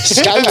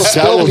 Scotty will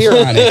spill beer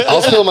on it.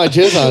 I'll spill my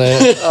jizz on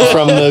it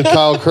from the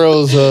Kyle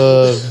Crow's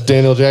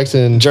Daniel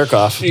Jackson Jerk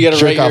off. You got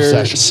to write Jerk-off your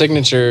session.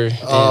 signature.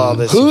 Oh,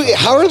 this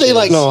How are they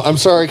like? No, I'm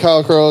sorry,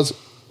 Kyle Crow's.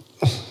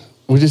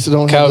 We just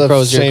don't Kyle have the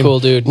Crow's, you're a same. cool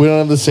dude. We don't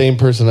have the same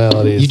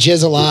personalities. You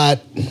jizz a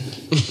lot.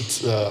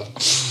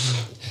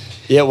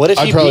 Yeah, what if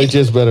I he probably beat,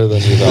 jizz better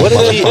than you. Though.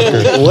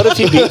 what if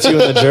he beats you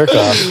in the jerk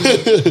off?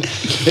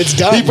 It's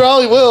done. He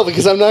probably will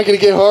because I'm not going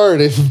to get hard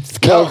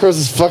if Kyle Crow's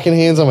his fucking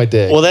hands on my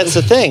dick. Well, that's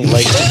the thing.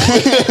 Like,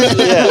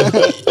 yeah,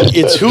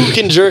 it's who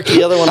can jerk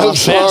the other one I'm off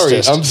sorry.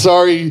 fastest. I'm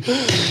sorry.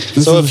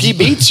 So if he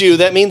beats you,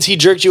 that means he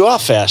jerked you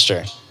off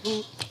faster.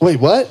 Wait,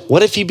 what?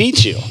 What if he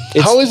beats you?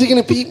 It's, How is he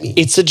going to beat me?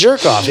 it's a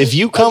jerk off. If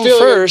you come feel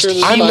like first, I'm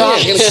he I'm not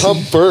wins. going to come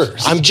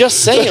first. I'm just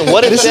saying.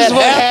 What if This that is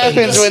what happens?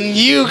 happens when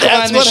you come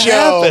That's on the what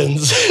show.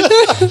 happens.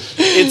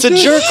 It's a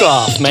jerk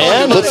off,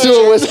 man. Let's do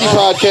a whiskey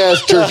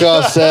podcast jerk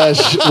off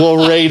sesh.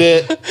 We'll rate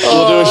it.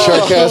 We'll do a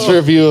Sharkcast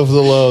review of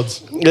the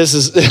loads. This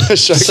is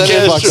Send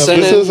in- Fuck up.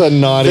 send This in is a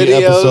naughty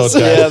videos. episode,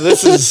 guys. yeah.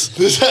 This is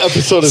This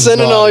episode is Send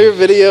in naughty. all your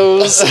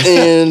videos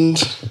and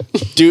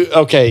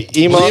okay.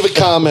 Email. Leave a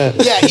comment.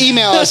 Yeah,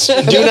 email us.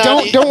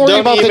 Don't don't worry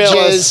about the email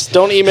jizz. us.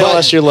 Don't email but-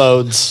 us your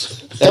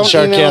loads at Don't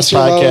email us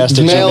your loads.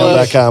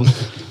 sharkcastpodcast@gmail.com.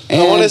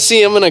 I want to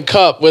see him in a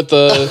cup with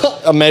a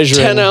A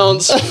measuring 10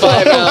 ounce,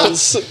 5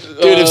 ounce.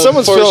 Dude, if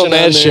someone's filling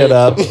that shit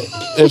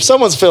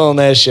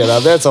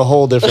up, that's a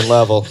whole different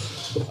level.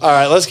 All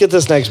right, let's get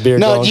this next beer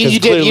No, going. you 'cause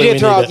did. clearly You we did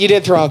throw need out. it. You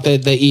did throw out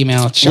the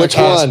email. Which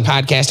one?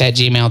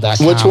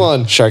 Podcast@gmail.com. Which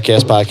one?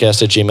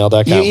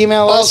 Sharkcastpodcast@gmail.com. You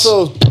email us.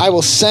 Also- I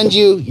will send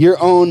you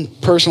your own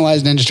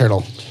personalized Ninja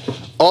Turtle.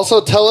 Also,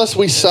 tell us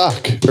we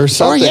suck or Or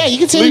something. yeah, you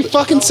can say we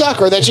fucking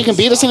suck, or that you can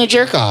beat us in a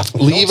jerk off.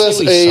 Leave Don't us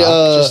say we a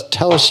suck. Just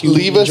tell us you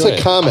leave us enjoy a it.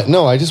 comment.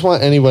 No, I just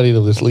want anybody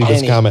to just leave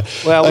us a comment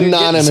Well, we're getting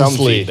some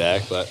anonymously.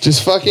 feedback, but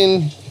Just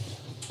fucking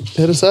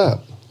hit us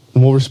up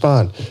and we'll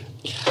respond.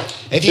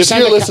 If If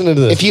you're listening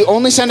to this. if you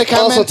only send a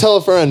comment, Also, tell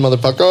a friend,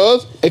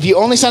 motherfuckers. if you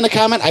only send a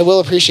comment, I will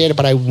appreciate it,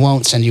 but I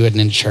won't send you a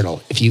Ninja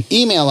Turtle. If you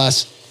email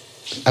us,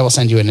 I will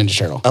send you a Ninja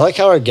Turtle. I like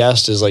how our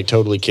guest is like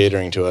totally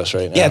catering to us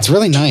right now. Yeah, it's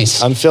really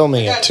nice. I'm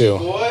filming it too.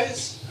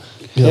 Boys.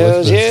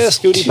 Yeah,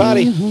 Scooty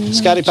Potty,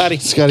 Scotty Potty,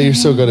 Scotty, you're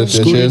so good at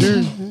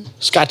dishes.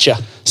 Scotcha.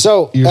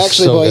 So You're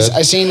actually, so boys, good.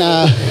 I seen.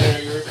 Are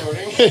you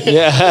recording?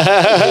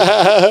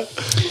 Yeah.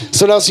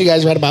 So what else you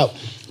guys read about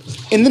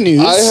in the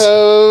news? I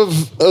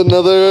have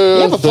another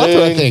We have a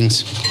plethora of thing.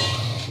 things.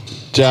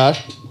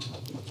 Josh, Do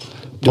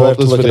pull I up have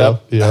to this look video. it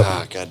up? Yeah.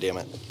 Ah, god damn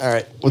it. All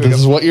right. Well, this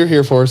is what you're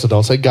here for, so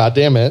don't say "God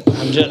damn it."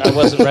 I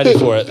wasn't ready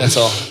for it. That's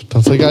all.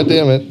 Don't say "God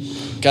damn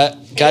it." God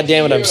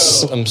damn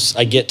it.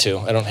 I get to.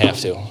 I don't have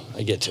to.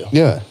 I get to.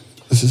 Yeah,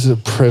 this is a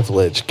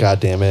privilege. God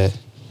damn it.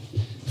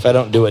 If I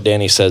don't do what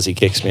Danny says, he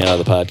kicks me out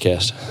of the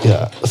podcast.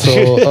 Yeah.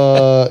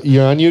 So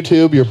you're on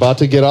YouTube. You're about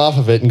to get off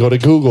of it and go to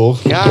Google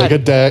God. like a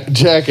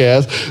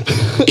jackass.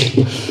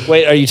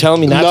 Wait, are you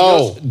telling me not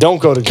No. to go?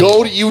 Don't go to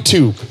Go to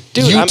YouTube.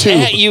 Dude, YouTube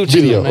I'm at YouTube.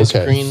 video. Nice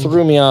Okay. green.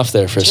 Threw me off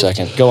there for a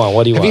second. Go on.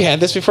 What do you Have want? you had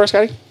this before,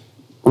 Scotty?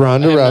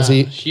 Ronda I have not.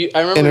 Rousey I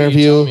remember you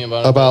interview telling me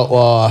about it. about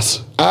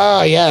loss.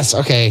 Oh yes.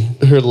 Okay.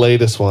 Her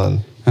latest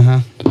one. Uh-huh.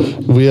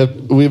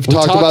 We've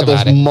talked about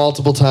this about it.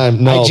 multiple times.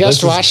 No, I just this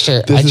is- watched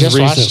her. this I is just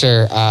recent. watched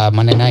her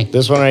Monday night.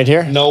 This one right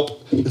here?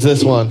 Nope. It's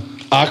this one.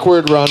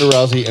 Awkward Ronda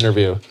Rousey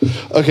interview.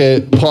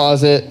 Okay,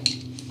 pause it.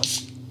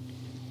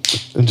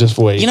 And just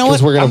wait. You know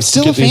what? We're gonna I'm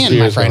still a get these fan, my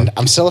beers friend. going.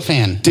 I'm still a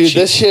fan. Dude,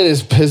 this shit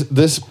is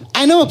this.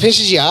 I know it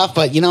pisses you off,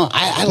 but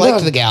I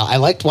liked the gal. I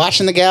liked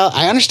watching the gal.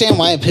 I understand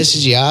why it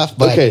pisses you off,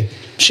 but Okay,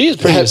 She is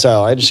pretty as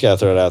hell. I just gotta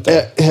throw it out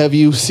there. have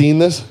you seen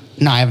this?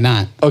 no, I have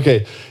not.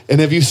 Okay, and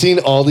have you seen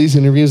all these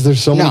interviews?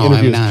 There's so many No, I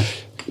have interviews.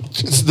 not.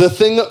 It's the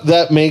thing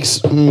that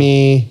makes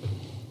me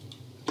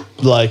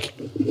like.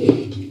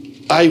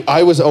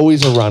 I was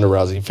always a Ronda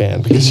Rousey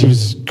fan because she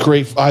was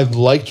great. I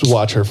liked to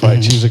watch her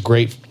fight. She was a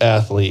great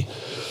athlete,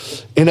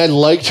 and I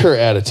liked her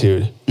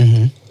attitude.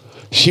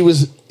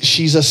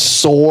 She's a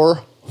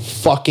sore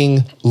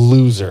fucking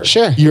loser.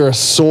 Sure. You're a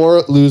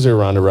sore loser,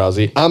 Ronda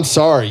Rousey. I'm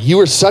sorry. You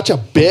were such a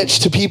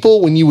bitch to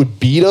people when you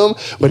would beat them,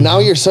 but now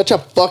you're such a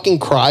fucking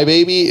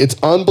crybaby. It's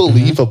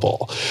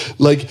unbelievable.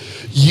 Like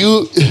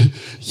you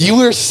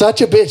were such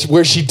a bitch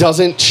where she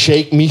doesn't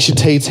shake Miesha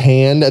Tate's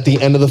hand at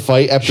the end of the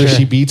fight after Sure.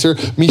 she beats her.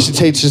 Miesha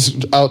Tate's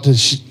just out to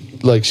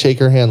shake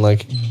her hand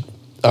like,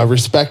 I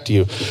respect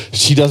you.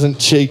 She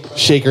doesn't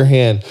shake her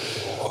hand.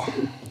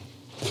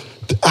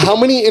 How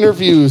many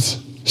interviews?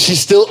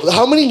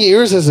 How many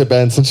years has it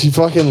been since she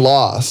fucking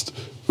lost?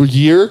 A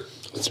year?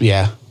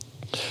 Yeah.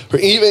 Or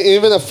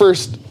even the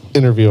first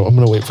interview. I'm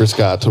gonna wait for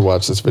Scott to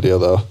watch this video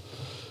though.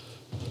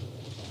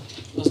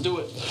 Let's do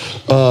it.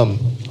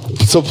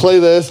 So play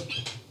this.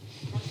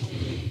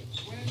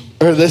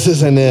 Or this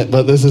isn't it,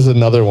 but this is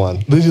another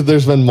one.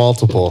 There's been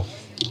multiple.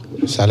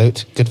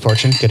 Salute. Good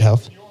fortune. Good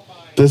health.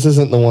 This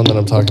isn't the one that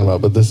I'm talking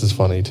about, but this is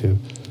funny too.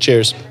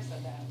 Cheers.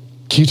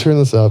 Can you turn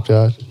this up,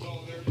 Josh?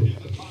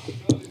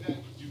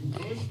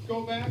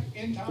 Go back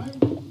in time?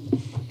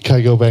 Can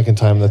I go back in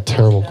time? That's a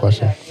terrible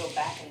question.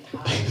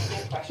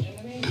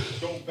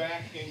 Go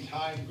back in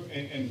time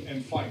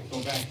and fight.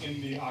 Go back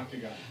in the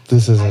octagon.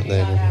 This I isn't do the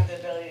not interview. have the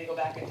ability to go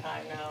back in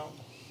time now.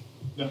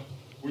 No.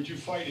 Would you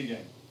fight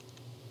again?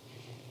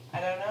 I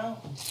don't know.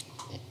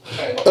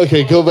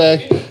 Okay, go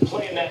back.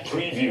 Playing that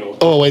preview.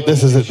 Oh wait,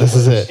 this is it. This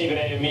is it. Stephen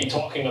A. and me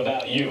talking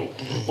about you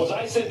was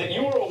I said that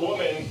you were a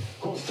woman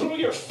who, through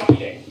your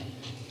fighting,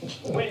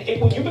 when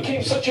you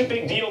became such a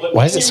big deal that Why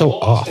when is it you so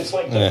lost, off? It's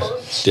like the Yeah,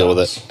 earth deal with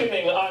it. stopped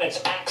spinning on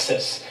its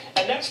axis,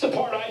 and that's the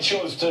part I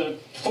chose to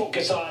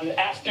focus on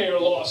after your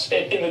loss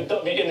in the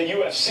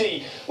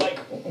UFC. Like,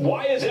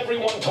 why is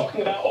everyone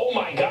talking about? Oh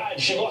my God,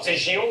 she lost. Is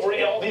she over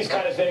it? All these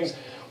kind of things.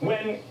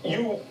 When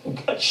you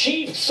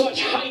achieved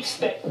such heights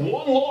that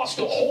one loss,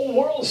 the whole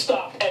world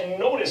stopped and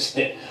noticed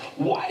it.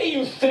 Why do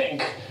you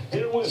think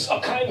there was a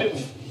kind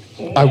of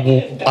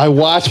I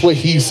watched what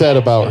he said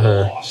about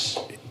her.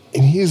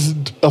 And he's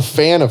a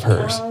fan of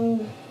hers.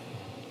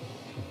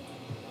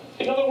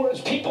 In other words,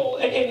 people,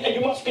 and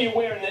you must be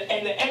aware,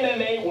 in the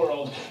MMA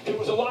world, there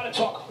was a lot of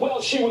talk, well,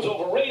 she was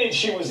overrated,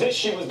 she was this,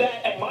 she was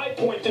that, and my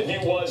point of view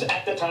was,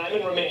 at the time,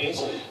 and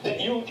remains,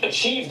 that you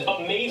achieved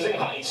amazing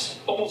heights.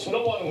 Almost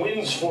no one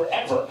wins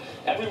forever.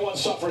 Everyone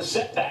suffers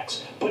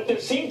setbacks. But there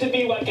seemed to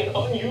be like an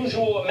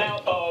unusual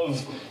amount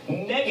of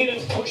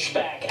negative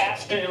pushback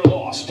after your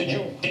loss. Did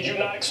you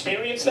not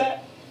experience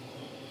that?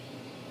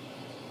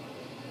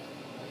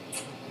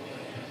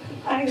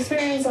 I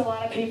experience a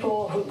lot of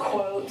people who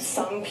quote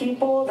some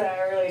people that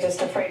are really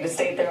just afraid to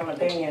state their own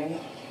opinion.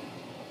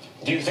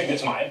 Do you think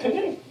it's my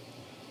opinion?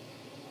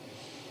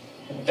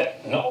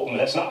 No,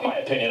 that's not my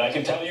opinion. I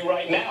can tell you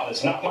right now,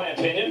 it's not my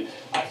opinion.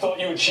 I thought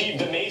you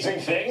achieved amazing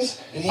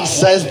things. And he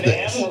says I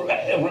this.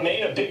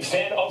 remain a big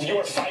fan of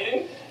your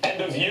fighting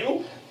and of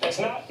you. That's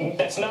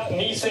not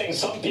me saying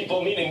some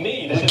people, meaning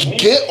me. That is me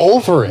Get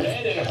over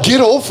it. Get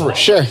over it.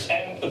 Sure.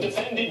 and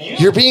defended you.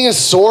 You're being a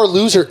sore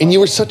loser, and you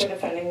were such For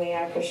defending me,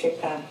 I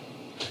appreciate that.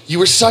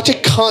 a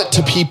cunt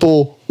to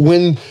people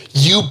when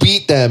you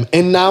beat them,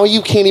 and now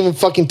you can't even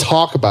fucking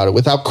talk about it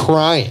without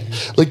crying.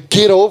 Like,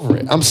 get over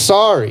it. I'm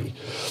sorry.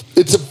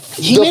 It's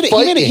He made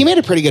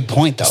a pretty good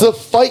point though. It's a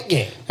fight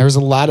game. There was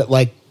a lot of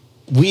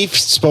we've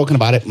spoken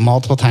about it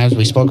multiple times.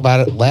 We spoke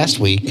about it last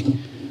week.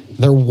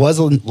 There was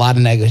a lot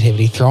of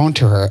negativity thrown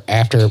to her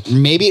after.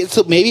 Maybe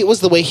it was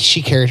the way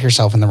she carried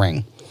herself in the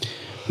ring.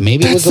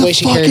 Maybe it was the way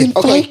she carried.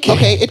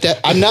 Okay.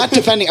 I'm not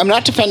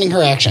defending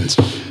her actions.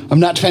 I'm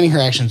not defending her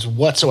actions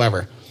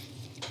whatsoever.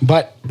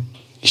 But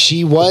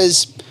she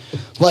was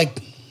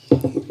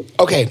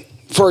okay.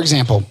 For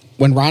example,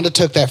 when Ronda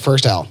took that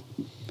first L,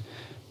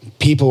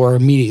 people were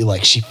immediately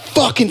like, she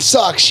fucking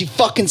sucks. She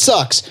fucking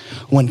sucks.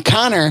 When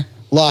Conor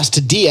lost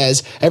to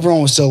Diaz,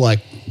 everyone was still like,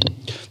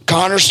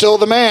 Conor's still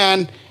the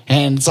man.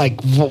 And it's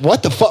like,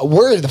 what the fuck?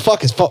 Where the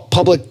fuck is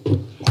public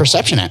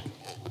perception at?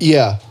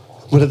 Yeah.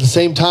 But at the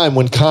same time,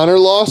 when Conor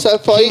lost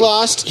that fight, He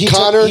lost.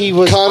 Conor was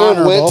went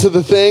honorable. to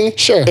the thing,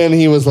 Sure. and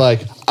he was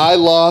like, I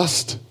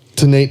lost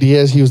to Nate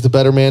Diaz. He was the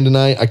better man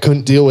tonight. I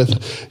couldn't deal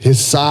with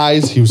his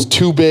size. He was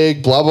too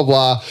big, blah, blah,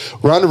 blah.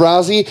 Ronda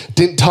Rousey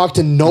didn't talk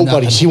to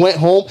nobody. Nothing. She went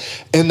home,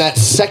 and that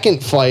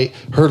second fight,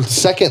 her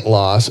second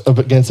loss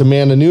against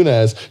Amanda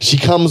Nunes, she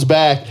comes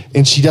back,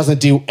 and she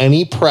doesn't do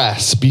any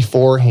press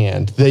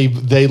beforehand. They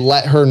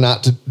let her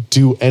not to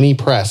do any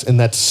press, and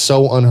that's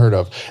so unheard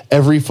of.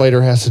 Every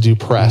fighter has to do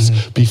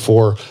press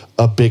before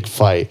a big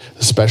fight,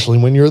 especially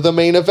when you're the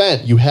main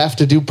event. You have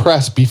to do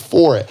press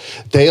before it.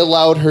 They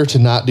allowed her to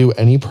not do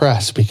any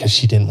press because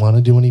she didn't want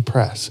to do any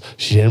press.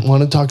 She didn't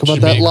want to talk about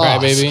that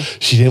loss.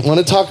 She didn't want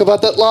to talk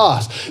about that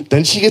loss.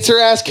 Then she gets her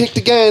ass kicked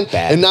again,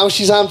 and now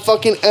she's on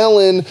fucking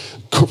Ellen,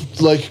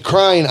 like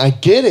crying. I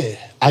get it.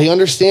 I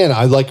understand.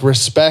 I like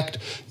respect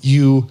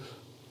you.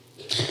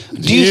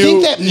 Do you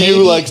think that maybe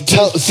you like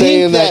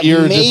saying that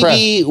you're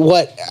maybe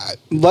depressed?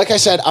 Like I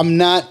said, I'm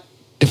not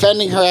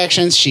defending her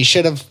actions. She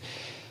should have.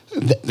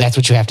 That's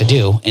what you have to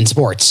do in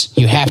sports.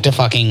 You have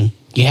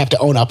to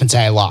own up and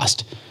say I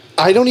lost.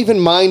 I don't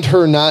even mind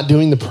her not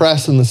doing the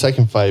press in the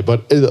second fight,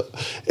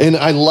 and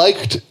I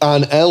liked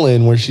on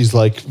Ellen where she's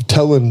like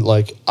telling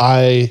like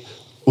I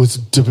was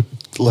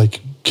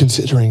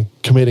considering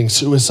committing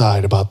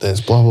suicide about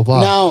this, blah blah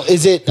blah. Now,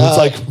 is it? It's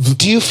like,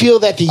 do you feel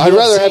that the? I'd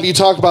rather have you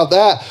talk about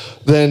that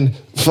than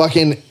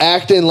fucking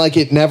acting like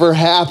it never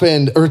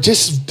happened, or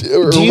just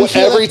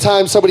every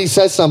time somebody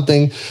says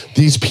something,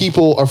 these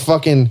people are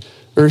fucking,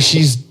 or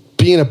she's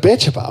being a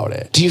bitch about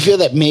it. Do you feel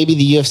that maybe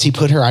the UFC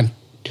put her on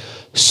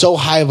so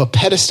high of a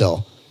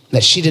pedestal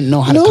that she didn't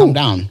know how to come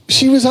down?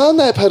 She was on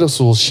that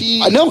pedestal.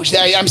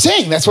 I'm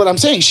saying that's what I'm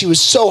saying. She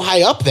was so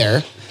high up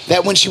there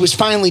that when she was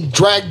finally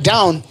dragged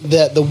down,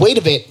 the weight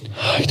of it.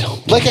 I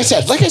don't. Like I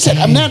said,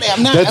 I'm not.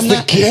 That's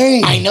the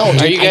game. I know.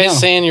 Are you guys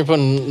saying you're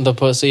putting the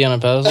pussy on a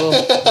pedestal?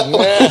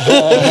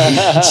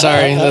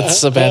 Sorry,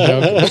 that's a bad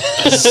joke.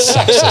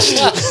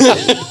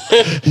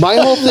 My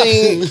whole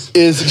thing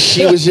is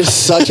she was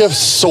just such a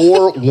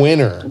sore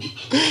winner.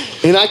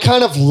 And I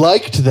kind of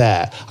liked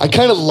that. I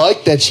kind of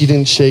liked that she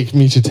didn't shake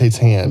Miesha Tate's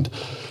hand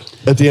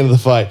at the end of the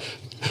fight.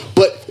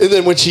 And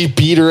then when she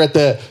beat her at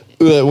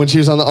when she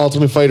was on the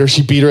Ultimate Fighter,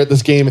 she beat her at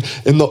this game.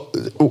 And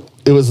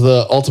it was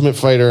the Ultimate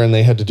Fighter, and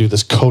they had to do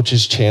this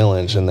coach's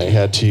challenge, and they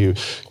had to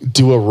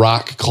do a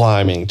rock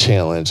climbing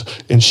challenge.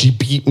 And she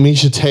beat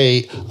Miesha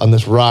Tate on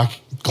this rock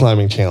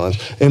climbing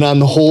challenge. And on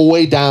the whole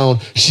way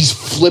down, she's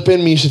flipping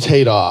Miesha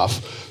Tate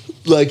off,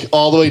 like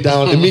all the way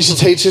down. And Miesha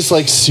Tate's just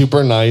like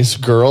super nice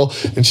girl,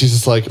 and she's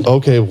just like,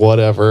 okay,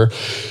 whatever.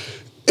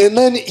 And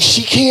then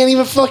she can't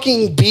even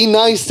fucking be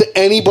nice to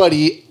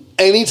anybody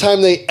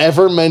anytime they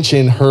ever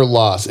mention her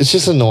loss. It's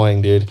just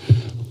annoying, dude.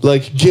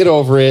 Like, get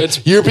over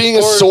it. You're being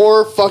a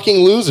sore fucking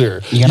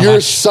loser. You're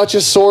such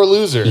a sore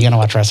loser. You gonna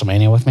watch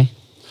WrestleMania with me?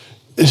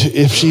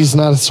 If she's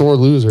not a sore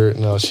loser,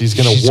 no, she's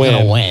gonna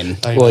win.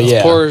 Well,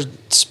 yeah. Poor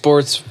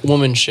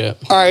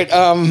sportswomanship. All right.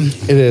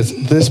 It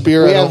is. This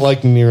beer I don't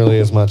like nearly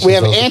as much. We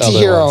as have those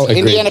Anti-Hero other ones.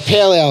 Indiana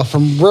Pale Ale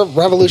from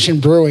Revolution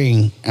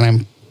Brewing,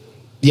 and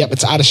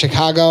it's out of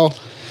Chicago.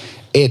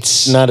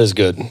 It's not as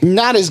good.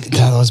 Not as good.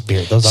 Those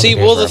beers. See,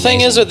 well, the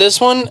thing is with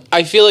this one,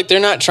 I feel like they're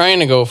not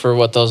trying to go for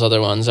what those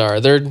other ones are.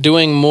 They're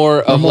doing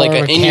more of like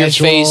an in your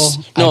face.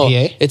 No,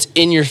 IPA? it's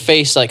in your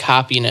face like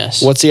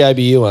hoppiness. What's the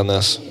IBU on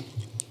this?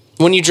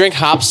 When you drink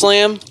Hop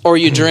Slam or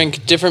you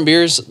drink different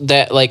beers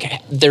that like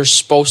they're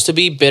supposed to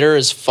be bitter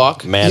as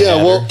fuck.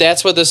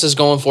 That's what this is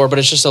going for, but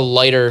it's just a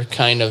lighter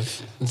kind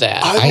of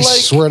that. I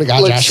swear to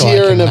God, like Joshua,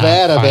 Sierra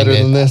Nevada better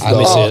than this. Let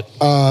me see it.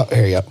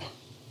 Here you go.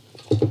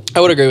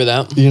 I would agree with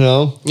that. You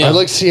know, I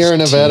like Sierra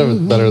Nevada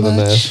better than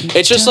this.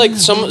 It's just like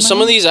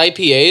some of these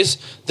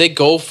IPAs, they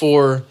go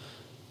for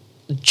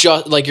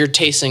just like you're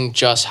tasting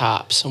just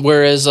hops,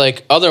 whereas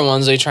like other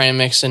ones they try and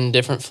mix in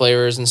different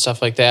flavors and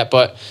stuff like that.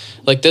 But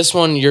like this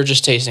one, you're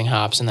just tasting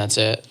hops and that's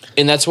it.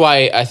 And that's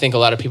why I think a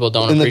lot of people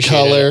don't appreciate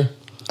the color. it.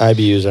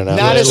 IBUs are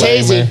not as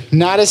hazy.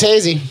 Not as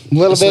hazy. A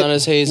little bit. Not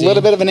as hazy. A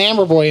little bit of an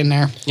amber boy in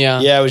there. Yeah.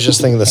 Yeah, I was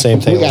just thinking the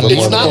same thing.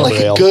 It's not like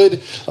a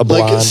good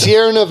like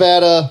Sierra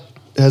Nevada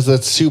has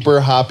that super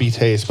hoppy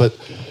taste, but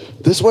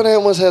this one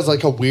almost has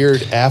like a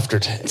weird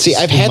aftertaste. See,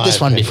 I've had this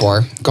one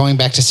before, going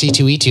back to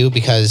C2E2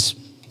 because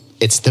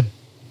it's the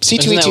C2E2.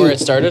 Isn't that where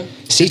it started?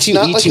 C2E2, it's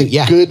not like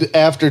a good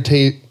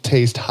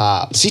aftertaste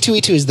hop.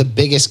 C2E2 is the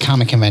biggest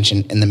comic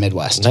convention in the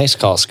Midwest. Nice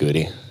call,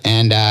 Scooty.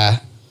 And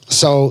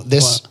so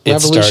this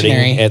it's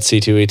revolutionary starting at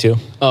C2E2.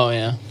 Oh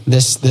yeah,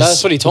 this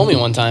that's what he told me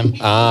one time.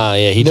 Ah,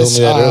 yeah, he told me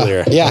that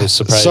earlier. Yeah, I was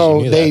surprised so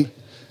you knew they,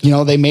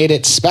 that. they made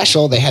it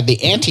special. They had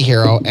the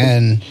Anti-Hero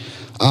and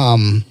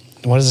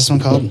what is this one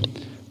called?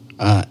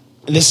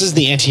 This is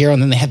the Anti-Hero,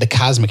 and then they had the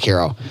Cosmic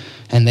Hero,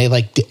 and they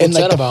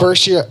the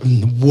first year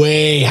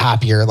way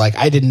hoppier. Like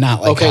I did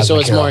not like. Okay, Cosmic so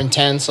it's Hero. more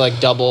intense, like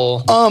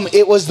double.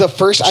 It was the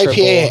first triple.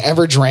 IPA I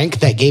ever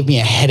drank that gave me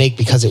a headache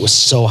because it was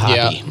so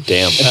hoppy. Yeah.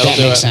 Damn. If that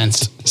makes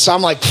sense. So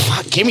I'm like,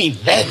 fuck, give me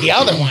the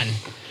other one.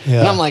 Yeah.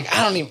 And I'm like,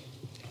 I don't even.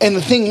 And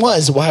the thing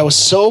was, why I was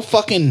so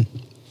fucking.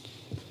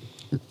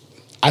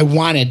 I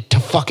wanted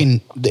to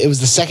fucking. It was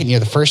the second year.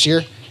 The first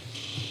year,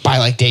 by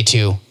like day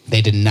 2,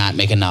 they did not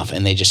make enough,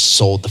 and they just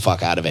sold the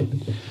fuck out of it.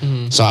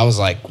 Mm-hmm. So I was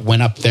like,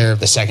 went up there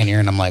the second year,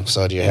 and I'm like,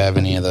 so do you have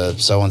any of the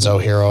so and so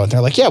hero? And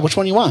they're like, yeah, which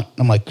one you want?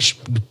 I'm like,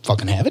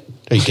 fucking have it?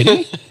 Are you kidding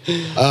me?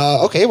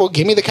 Okay, well,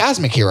 give me the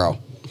Cosmic Hero.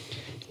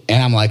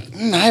 And I'm like,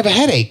 I have a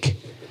headache.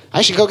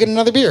 I should go get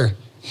another beer.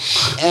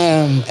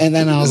 And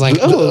then I was like,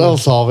 oh, I'll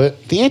solve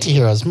it. The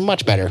Anti-Hero is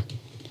much better.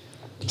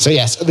 So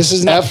yes, this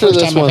is not After the first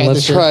this time I've one, had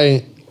let's this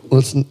try.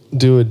 Let's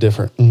do a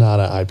different, not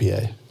an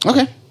IPA.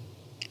 Okay.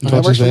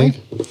 Don't you think?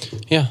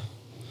 Yeah.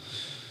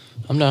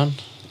 I'm down.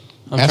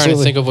 I'm trying to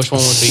Absolutely. think of which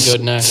one would be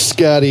good next.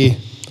 Scotty,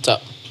 What's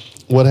up?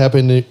 what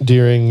happened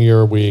during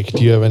your week?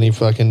 Do you have any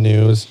fucking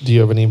news? Do you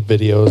have any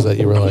videos that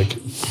you were like,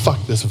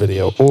 fuck this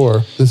video,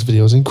 or this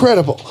video is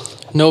incredible?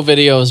 No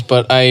videos,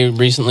 but I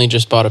recently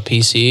just bought a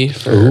PC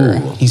for.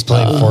 He's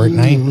playing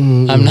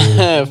Fortnite. I'm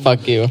not.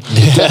 Fuck you. I'm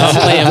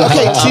playing,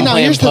 Okay, see, I'm now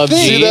playing here's the PUBG.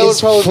 thing. See, that would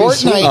probably be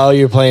Fortnite, Oh,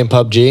 you're playing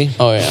PUBG?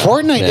 Oh yeah.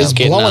 Fortnite is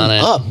Getting blowing on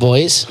it. up,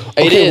 boys.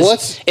 It Okay, is,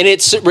 what's- and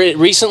it's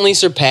recently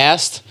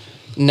surpassed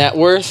net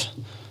worth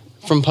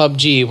from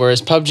PUBG,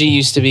 whereas PUBG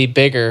used to be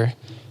bigger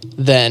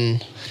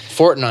than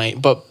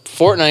Fortnite, but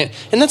Fortnite,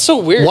 and that's so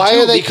weird. Why too,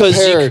 are they because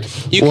compared?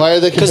 Why are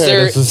they because compared?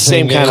 they're It's the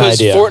same game. kind of because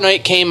idea.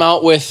 Fortnite came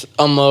out with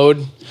a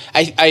mode.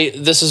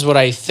 This is what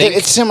I think.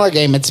 It's a similar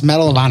game. It's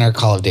Medal of Honor,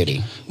 Call of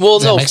Duty. Well,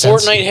 Does that no, make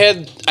sense? Fortnite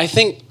had. I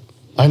think.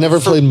 I never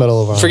played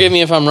Medal of Honor. Forgive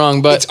me if I'm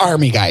wrong, but It's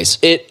Army guys.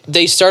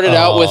 they started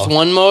out with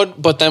one mode,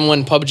 but then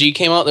when PUBG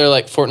came out, they're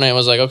like Fortnite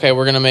was like, okay,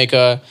 we're gonna make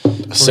a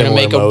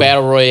Similar a mode.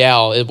 battle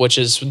royale, which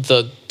is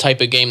the type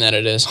of game that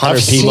it is.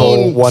 100 people,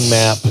 seen- one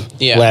map,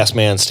 Yeah. last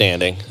man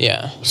standing.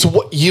 Yeah. So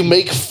what? You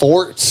make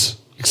forts?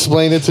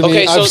 Explain it to me.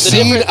 Okay, so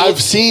I've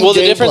seen. Well,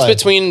 the difference gameplay.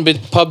 between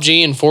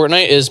PUBG and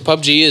Fortnite is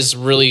PUBG is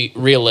really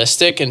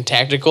realistic and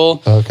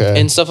tactical, Okay.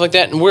 and stuff like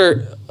that. And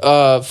where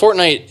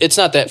Fortnite, it's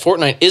not that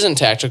Fortnite isn't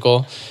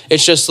tactical.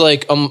 It's just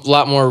like a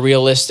lot more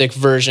realistic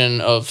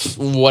version of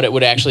what it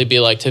would actually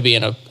be like to be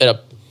in a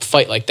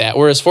fight like that.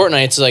 Whereas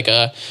Fortnite's like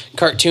a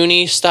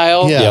cartoony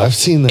style. Yeah, I've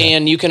seen that.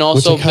 And you can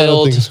also Which I kinda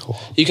build. think is cool.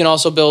 You can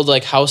also build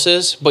like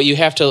houses, but you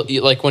have to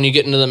like when you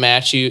get into the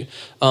match, you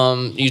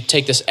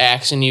take this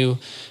axe and you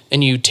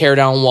tear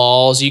down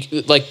walls. You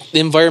like the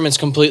environment's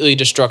completely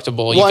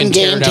destructible. You One can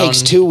tear game down.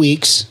 takes 2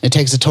 weeks. It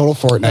takes a total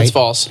fortnight. That's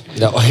false.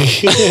 No,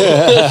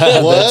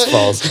 that's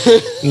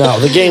false. No,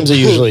 the games are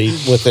usually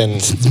within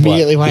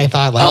Immediately when I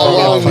thought, like, How oh,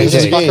 long I'll play is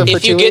this the fucker game? for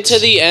If you 2 get weeks. to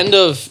the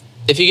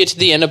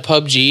end of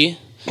PUBG,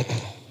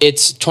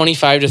 it's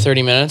 25 to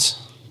 30 minutes.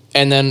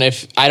 And then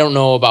if I don't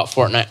know about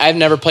Fortnite, I've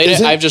never played Is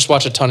it. it- I've just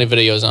watched a ton of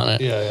videos on it.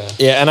 Yeah.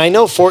 Yeah, and I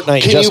know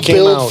Fortnite Can just you came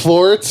build out.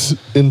 forts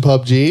in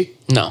PUBG?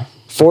 No,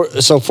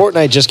 So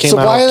Fortnite just came So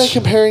out. why are they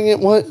comparing it?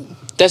 What?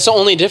 that's the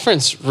only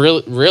difference.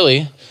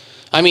 Really.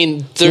 I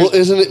mean, Well,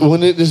 isn't it?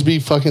 Wouldn't it just be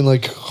fucking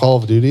like Call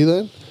of Duty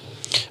then?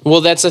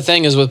 well, that's the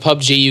thing is with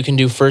PUBG, you can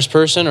do first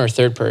person or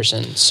third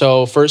person.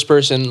 So first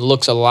person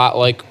looks a lot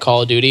like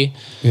Call of Duty,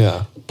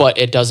 Yeah. but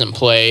it doesn't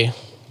play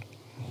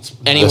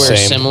anywhere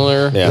same.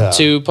 similar Yeah.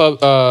 to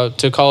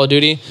Call of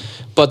Duty.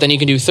 But then you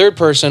can do third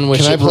person,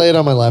 which Can I play it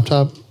on my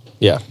laptop?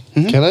 Yeah,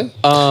 Can I?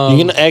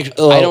 you can.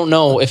 I don't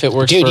know if it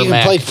works Dude, for you can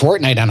Mac. play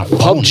Fortnite on a phone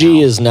PUBG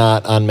now. is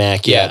not on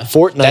Mac Yeah, yet.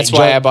 Fortnite. That's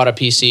why ju- I bought a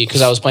PC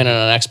because I was playing it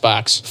on an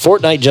Xbox.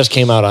 Fortnite just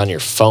came out on your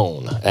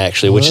phone,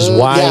 actually, which is What?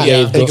 why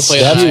Yeah, they've you can play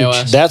it on that's,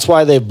 iOS. that's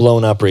why they've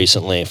blown up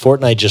recently.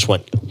 Fortnite just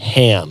went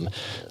ham.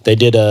 They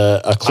did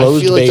a I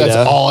closed feel like beta.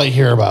 that's all I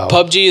hear about.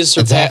 PUBG is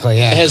Exactly,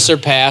 yeah. has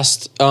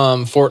surpassed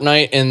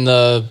Fortnite in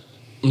the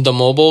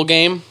mobile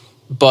game,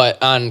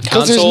 but on console,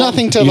 Because there's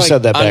nothing to you like.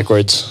 said that on-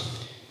 backwards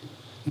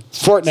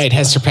Fortnite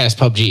has surpassed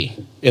PUBG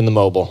in the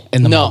mobile.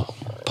 in the No, mobile.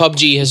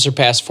 PUBG has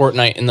surpassed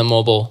Fortnite in the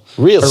mobile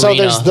Really? arena.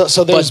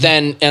 So there's- but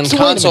then on So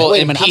console wait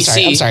a and minute.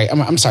 PC,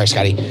 I'm sorry,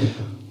 Scotty.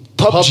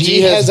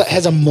 PUBG has-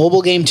 has a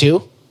mobile game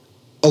too,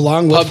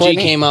 along with PUBG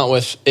Fortnite? came out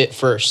with it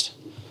first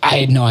I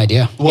had no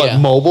idea. What Yeah.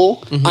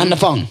 mobile? On the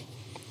phone.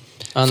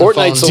 on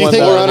Fortnite's the phone. the Do you one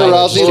think that- Ronda Or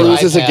Rousey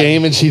loses a iPad.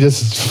 game and she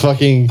just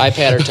fucking?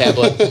 iPad or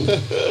tablet.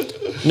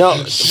 No,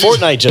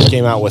 Fortnite just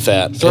came out with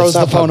that. Throws It's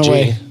not the phone PUBG.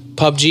 away.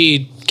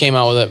 PUBG came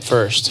out with it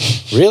first.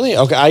 Really?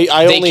 Okay.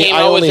 I They only came I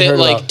out with only it heard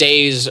like about.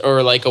 days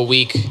or like a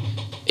week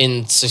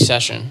in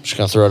succession. Just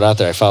gonna throw it out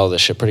there. I follow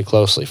this shit pretty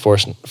closely.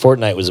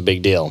 Fortnite was a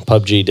big deal.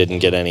 PUBG didn't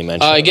get any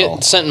mention. I at all.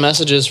 get sent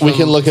messages from, We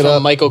can look it from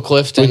up. Michael We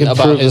Clifton can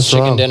about prove his this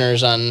chicken wrong.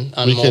 dinners on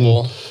we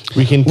mobile. can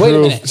Wait a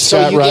prove minute. So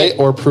Scott you right get-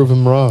 or prove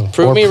him wrong.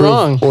 Prove Or me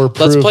wrong. Or Let's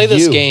prove play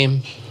this you.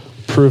 game.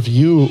 Prove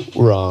you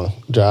wrong,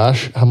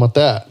 Josh. How about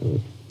that?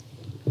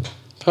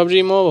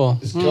 PUBG Mobile.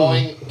 It's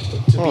going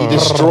to be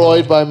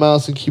destroyed by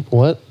mouse and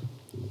keyboard.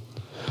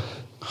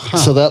 What?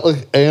 So that look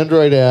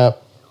Android app.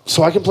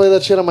 So I can play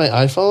that shit on my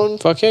iPhone.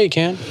 Fuck yeah, you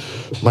can.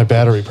 My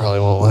battery probably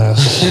won't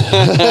last.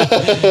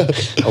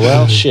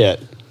 Well,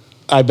 shit.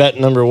 I bet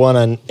number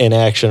one in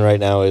action right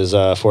now is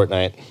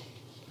Fortnite.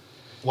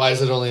 Why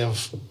is it only a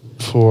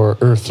 4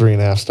 or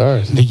 3.5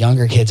 stars? The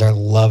younger kids are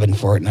loving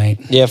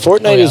Fortnite. Yeah,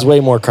 Fortnite yeah. is way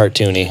more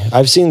cartoony.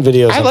 I've seen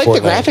videos. I on like Fortnite.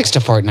 the graphics to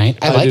Fortnite.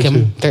 I I like do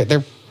them.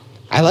 They're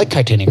I like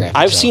cartoony graphics.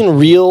 I've though. seen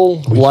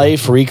real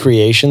life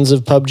recreations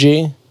of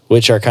PUBG,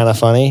 which are kind of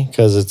funny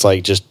because it's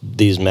like just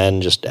these men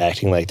just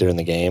acting like they're in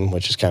the game,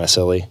 which is kind of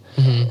silly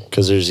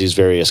because there's these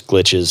various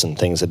glitches and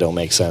things that don't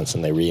make sense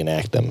and they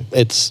reenact them.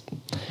 It's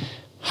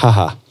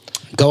haha.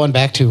 Going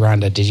back to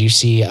Rhonda, did you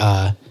see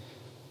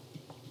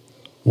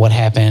what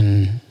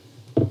happened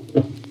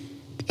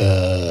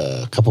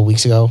a couple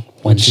weeks ago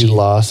when she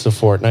lost a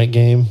Fortnite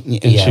game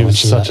and yeah, she when was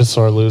she such a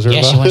sore loser.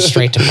 Yeah, she went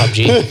straight to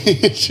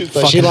PUBG. She's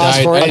like, She lost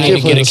I Fortnite.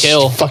 need to get a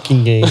kill.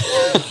 Fucking game.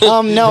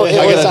 No, it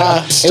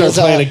was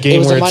playing a game it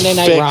was where a it's Monday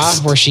Night Raw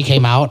fixed. where she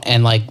came out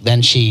and like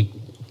then she,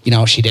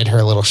 she did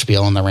her little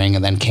spiel in the ring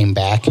and then came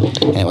back and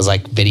it was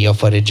like video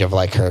footage of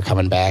like her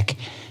coming back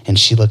and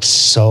she looked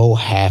so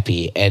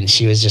happy and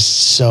she was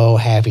just so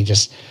happy,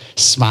 just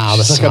smile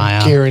to It's like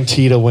smile. I'm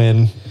guaranteed to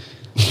win.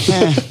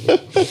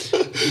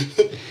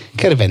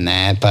 Could have been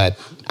that, but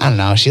I don't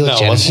know. She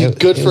looked No, well, genuine.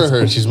 she's good for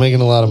her. She's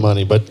making a lot of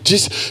money, but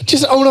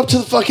just own up to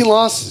the fucking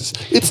losses.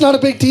 It's not a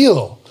big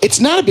deal. It's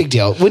not a big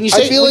deal. When you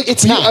say I feel like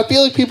it's not. I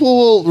feel like people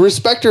will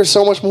respect her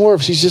so much more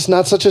if she's just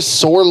not such a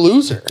sore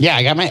loser. Yeah,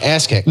 I got my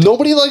ass kicked.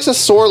 Nobody likes a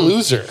sore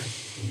loser,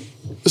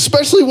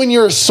 especially when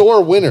you're a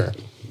sore winner.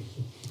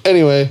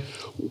 Anyway,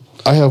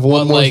 I have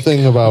one more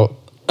thing about.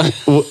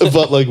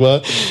 But like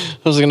what?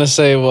 I was gonna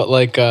say what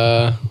like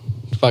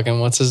fucking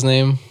what's his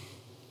name?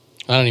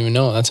 I don't even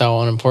know. That's how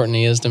unimportant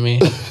he is to me.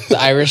 The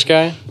Irish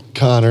guy.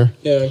 Connor.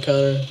 Yeah,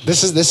 Connor.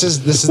 This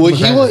is Well, the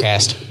he McGregor was-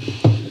 cast.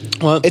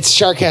 What? It's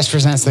Sharkcast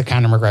presents the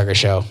Conor McGregor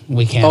show.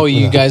 We can't. Oh,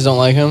 you guys don't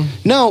like him?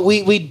 No,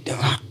 we.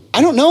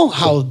 I don't know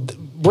how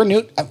we're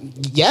new.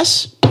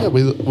 Yes. Yeah,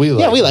 we like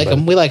we like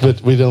him. We like him.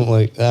 But we don't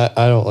like. I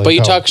don't like. But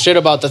you how- talk shit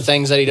about the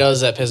things that he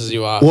does that pisses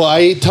you off. Well,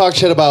 I talk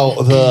shit about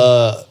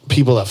the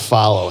people that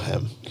follow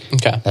him.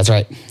 Okay. That's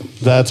right.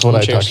 That's what I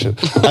talk Cheers. shit.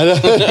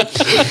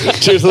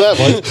 Cheers to that,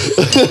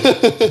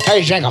 boys.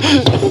 Hey, drink 'em.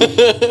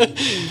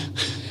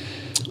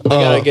 We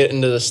gotta get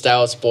into the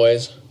stouts,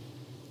 boys.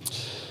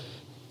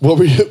 What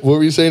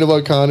were you saying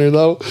about Connor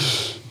though?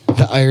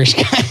 The Irish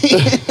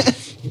guy.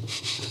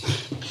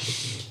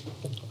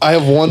 I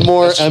have one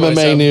more That's what I MMA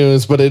said.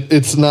 news, but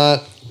it's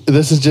not.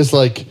 This is just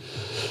like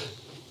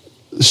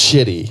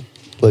shitty.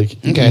 Like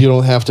Okay. you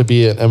don't have to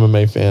be an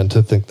MMA fan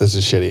to think this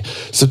is shitty.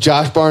 So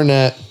Josh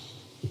Barnett,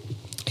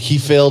 he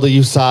failed a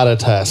USADA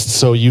test.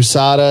 So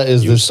USADA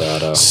is USADA.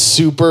 this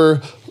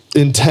super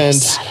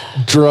intense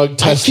drug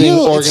testing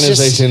feel it's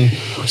organization.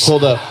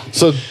 Hold up.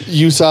 So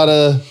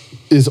USADA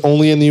is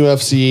only in the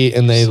UFC,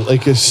 and they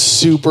like a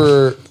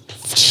super.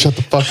 Shut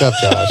the fuck up,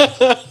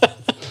 Josh.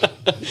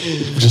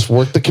 Just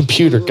work the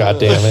computer,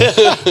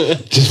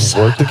 goddammit. Just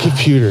work the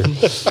computer.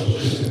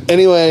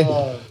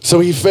 Anyway, so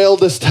he failed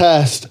this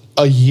test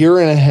a year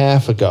and a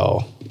half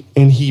ago,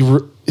 and he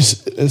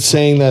is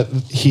saying that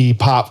he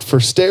popped for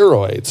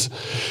steroids,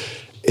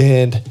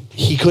 and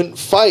he couldn't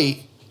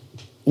fight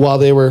while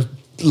they were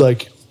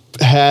like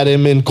had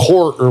him in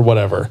court or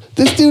whatever.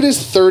 This dude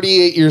is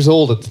 38 years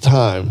old at the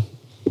time.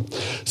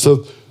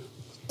 So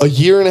a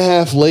year and a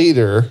half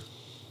later,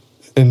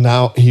 and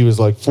now he was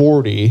like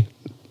 40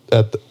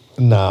 at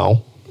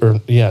now.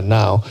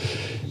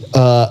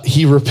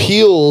 He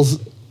repeals,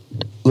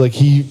 like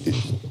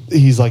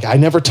he's like, I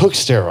never took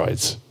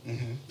steroids.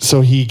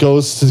 So he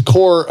goes to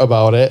court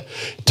about it.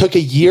 Took a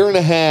year and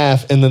a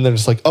half, and then they're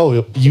just like,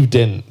 "Oh, you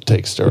didn't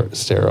take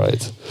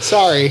steroids."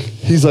 Sorry.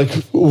 He's like,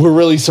 "We're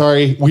really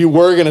sorry. We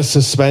were gonna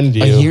suspend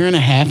you." A year and a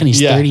half, and he's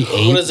Yeah.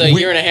 38. What is a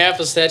year and a half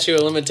of statute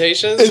of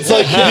limitations? It's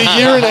like a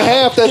year and a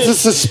half. That's a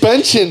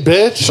suspension,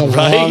 bitch. Long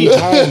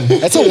time.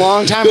 That's a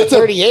long time at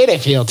 38. I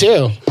feel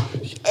too.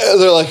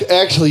 They're like,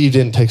 actually, you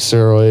didn't take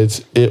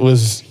steroids. It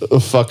was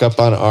a fuck up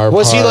on our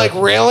Was part. he like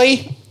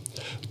really?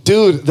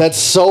 Dude, that's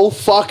so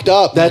fucked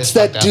up. That's is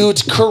that fucked up.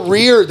 dude's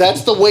career.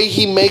 That's the way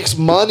he makes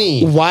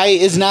money. Why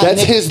is not?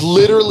 That's Nick,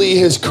 literally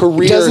his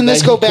career. Doesn't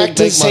this that go he back couldn't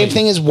to the make same money.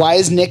 thing as why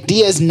is Nick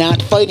Diaz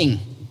not fighting?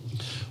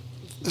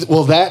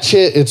 Well, that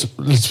shit, it's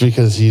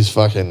because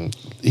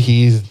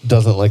he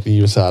doesn't like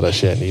the USADA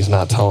shit, and he's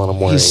not telling him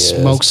where He he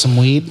smokes some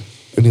weed. is.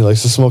 And he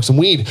likes to smoke some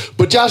weed.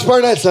 But Josh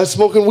Barnett's not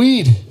smoking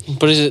weed.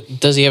 But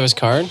does he have his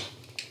card?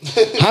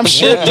 I'm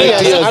sure Nick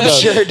Diaz. Diaz I'm does.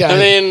 sure does. I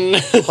mean,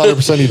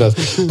 100% he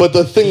does. But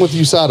the thing with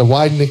USADA,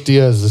 why Nick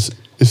Diaz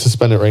is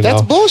suspended right now.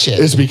 That's bullshit.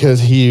 Is because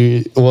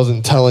he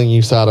wasn't telling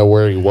USADA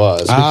where he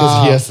was.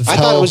 Because he has to tell. I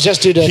thought it was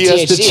just due to he THC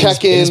has to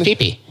check in his in.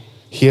 pee-pee.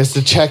 He has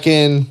to check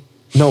in.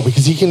 No,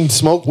 because he can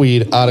smoke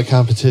weed out of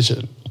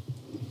competition.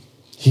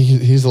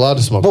 He's allowed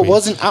to smoke But weed.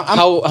 wasn't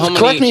how many?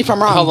 correct me if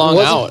I'm wrong. How long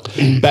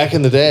wasn't, out? Back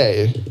in the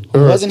day.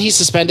 Wasn't he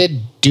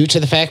suspended due to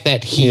the fact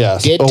that he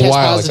Yes, did a test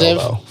while ago, positive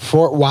though.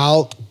 for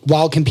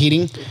while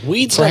competing?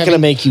 Weed's For not going to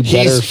having- make you better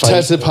He's fight.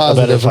 tested a better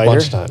positive a fighter.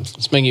 bunch of times.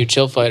 Let's make you a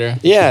chill fighter.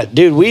 Yeah,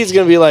 dude, weed's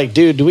going to be like,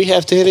 dude, do we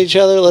have to hit each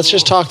other? Let's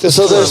just talk this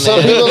So through, there's some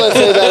man. people that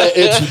say that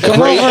it's Come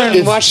great. over and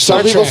it's- watch some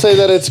Star people Trek. say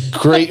that it's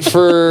great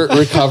for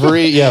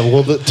recovery. Yeah,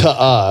 well, to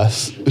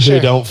us who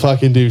don't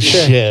fucking do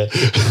shit.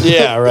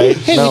 Yeah, right.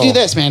 Hey, No. we do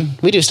this, man.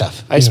 We do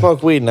stuff. I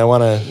smoke weed and I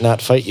want to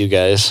not fight you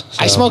guys.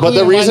 I so. smoke But weed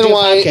the and wanna reason do a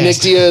why podcast. Nick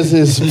Diaz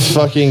is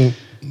fucking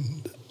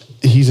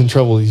he's in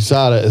trouble with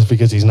USADA is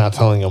because he's not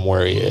telling him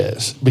where he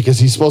is. Because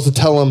he's supposed to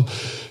tell him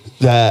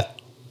that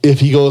if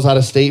he goes out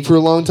of state for a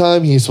long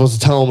time, he's supposed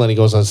to tell him that he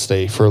goes out of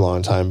state for a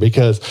long time.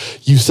 Because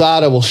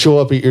USADA will show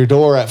up at your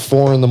door at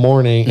 4 a.m.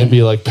 and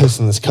be like, piss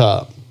in this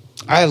cup.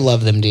 I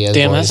love them Diaz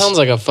Damn, that boys. sounds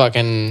like a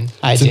fucking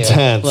I It's do.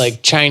 intense.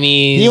 like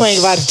Chinese. You ain't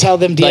about to tell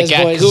them like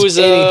Diaz boys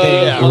Yakuza,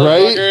 anything.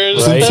 right? motherfuckers.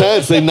 It's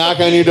intense. They knock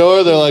on your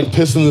door. They're like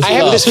pissing this I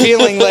have off. this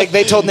feeling like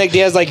they told Nick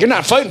Diaz, like, you're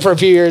not fighting for a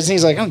few years. And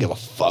he's like, I don't give a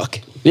fuck.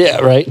 Yeah,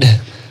 right.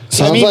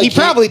 Sounds I mean, he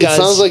probably does.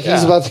 It sounds like he's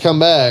Yeah. about to come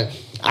back.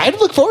 I'd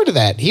look forward to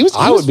that. He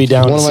I would be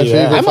down one to of my see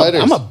that. favorite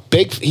fighters. I'm a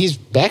big. He's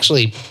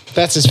actually.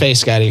 That's his face,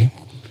 Scotty.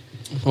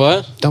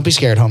 What? Don't be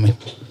scared, homie.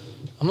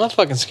 I'm not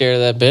fucking scared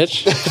of that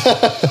bitch.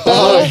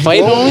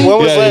 Fight homie? When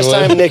was Yeah, the last you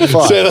would. time Nick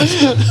fought?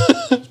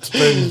 It's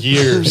been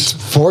years.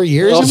 4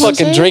 years. I'll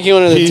fucking drink you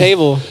under the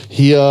table.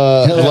 He his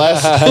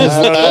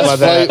last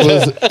fight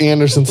was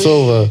Anderson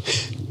Silva,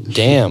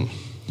 Damn.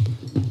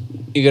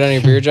 You good on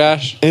your beer,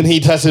 Josh? and he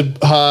tested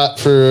hot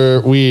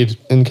for weed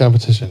in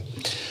competition.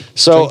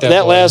 So Drink that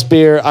that boy. last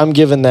beer, I'm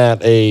giving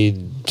that a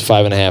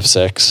 5.5,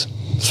 6.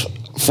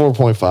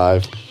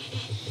 4.5.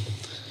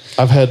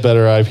 I've had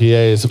better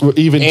IPAs,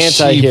 even cheap.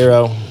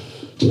 Anti-hero.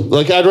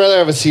 Like I'd rather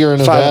have a Sierra 5.5.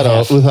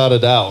 Nevada without a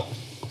doubt.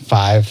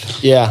 5.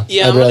 Yeah.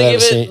 Yeah, I'd I'm gonna rather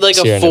give have it like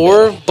Sierra a 4,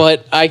 Nevada.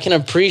 but I can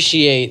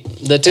appreciate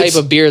the type It's-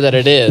 of beer that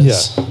it is.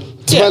 Yeah.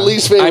 It's my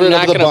least favorite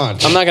of the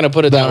bunch. I'm not gonna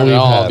put it that down at we've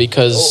all had.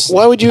 because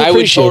Why would you I would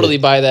appreciate totally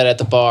it? buy that at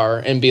the bar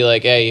and be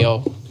like, "Hey, yo,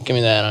 give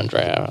me that on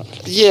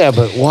draft." Yeah,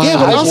 but why? Yeah,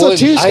 but I also would-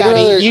 too, I'd Scotty,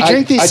 rather- you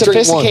drink these I drink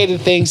one.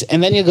 sophisticated things,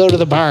 and then you go to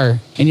the bar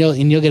and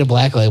you'll get a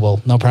black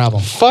label, no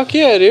problem. Fuck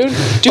yeah, dude!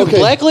 Dude, Okay.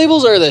 black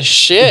labels are the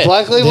shit.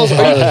 Black labels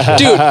are the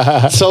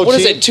dude, so what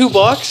is cheap. it? $2?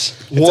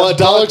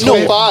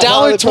 $1.25.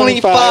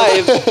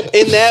 $1.25,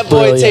 and that boy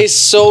Brilliant. tastes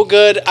so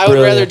good. I would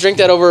Brilliant. rather drink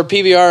that over a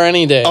PBR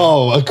any day.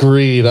 Oh,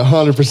 agreed,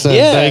 100%.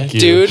 Yeah, Thank you,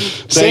 dude.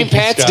 Thank St. you,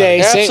 Pat's Scott.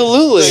 Day,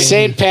 Absolutely.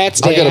 St.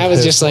 Pat's I'll Day. get a I was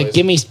piss, just like,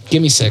 boys.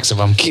 give me 6 of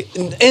them.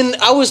 And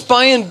I was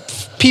buying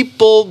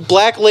people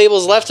black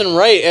labels left and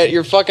right at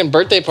your fucking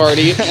birthday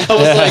party. I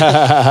was like,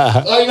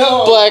 I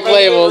know. Black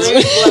labels.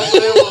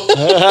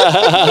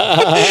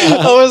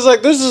 I was like,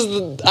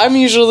 I'm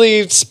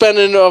usually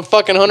spending a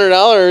fucking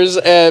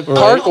 $100 at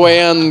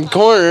Parkway on the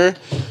corner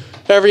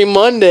every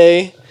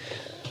Monday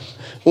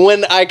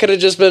when I could have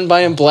just been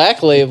buying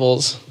black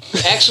labels.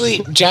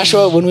 Actually,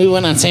 Joshua, when we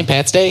went on St.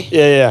 Pat's Day,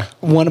 Yeah.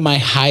 one of my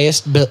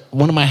highest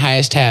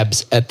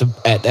tabs at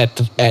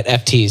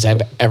FTs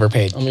I've ever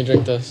paid. Let me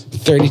drink this.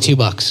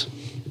 $32.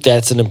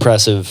 That's an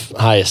impressive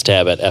highest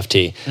tab at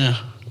FT. Yeah.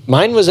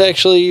 Mine was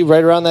actually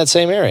right around that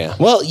same area.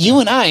 Well, you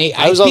and I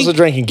I was think, also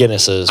drinking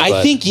Guinnesses. I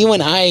but think you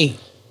and I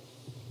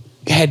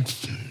had.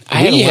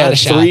 we had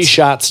shots. 3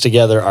 shots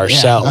together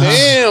ourselves.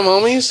 Damn,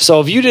 homies.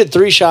 So if you did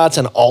 3 shots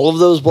on all of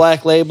those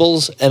black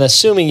labels, and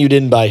assuming you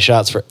didn't buy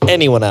shots for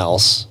anyone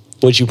else,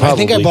 which you I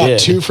probably think I bought did,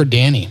 2 for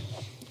Danny.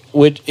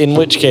 in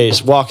which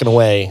case, walking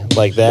away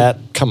like that,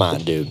 come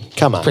on, dude.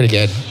 Come on. Pretty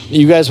good.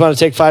 You guys want to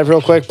take 5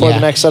 real quick? Pour Yeah.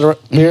 the next set of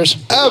beers?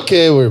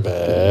 Okay, we're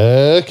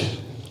back.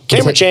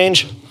 Camera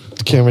change.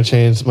 Camera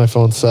change. My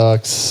phone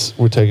sucks.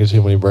 We're taking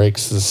too many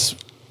breaks. This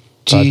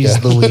Jeez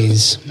podcast.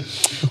 Louise.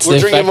 It's We're the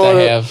drinking effect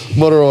I have.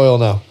 motor oil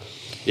now.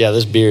 Yeah,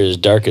 this beer is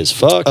dark as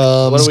fuck. What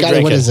are we Scotty,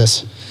 drinking? what is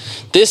this?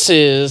 This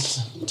is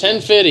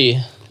 1050.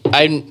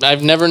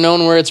 I've never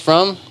known where it's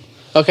from.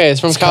 Okay, it's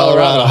from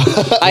Colorado.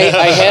 I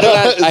had it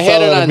on, I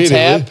had it on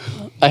tap.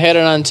 I had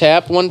it on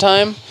tap one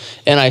time,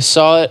 and I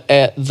saw it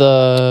at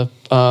the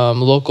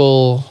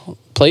local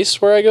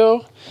place where I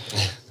go,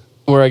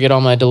 where I get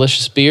all my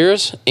delicious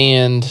beers,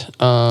 and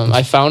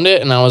I found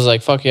it, and I was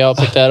like, "Fuck yeah, I'll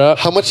pick that up."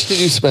 How much did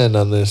you spend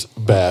on this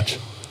batch?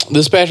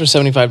 This batch was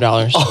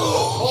 $75.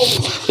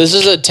 This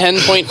is a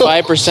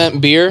 10.5%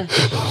 beer.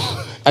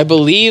 I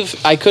believe,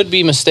 I could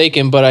be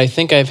mistaken, but I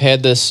think I've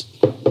had this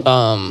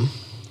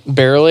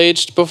barrel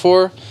aged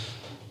before,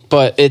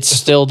 but it's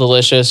still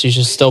delicious. You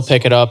should still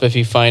pick it up if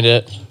you find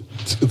it.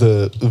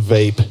 The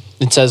vape.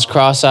 It says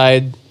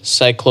cross-eyed,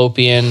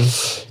 cyclopean,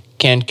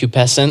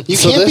 concupiscent. You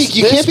So can't this- be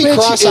you this can't be bitch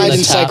cross-eyed is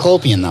and the top.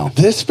 cyclopean though.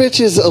 This bitch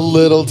is a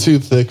little too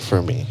thick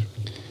for me.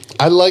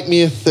 I like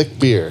me a thick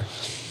beer.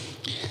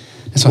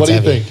 This What one's do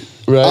you heavy. think?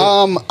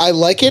 Right? I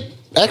like it.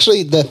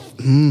 Actually, the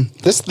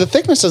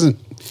thickness doesn't.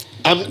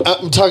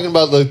 I'm talking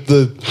about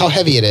the How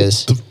heavy it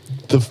is.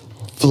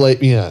 fillet.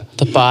 Yeah.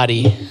 The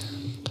body.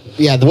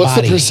 Yeah, the What's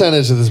body. the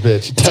percentage of this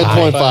bitch?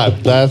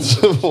 10.5. That's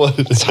what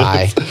it is.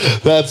 high.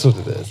 That's what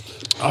it is.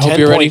 I hope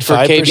you're ready for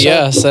 10.5%?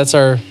 KBS. That's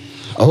our.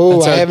 Oh,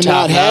 That's I our have top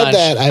not had notch.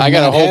 that. I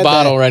got a whole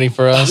bottle ready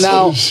for us.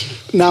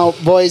 Now,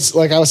 boys,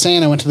 like I was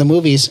saying, I went to the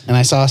movies and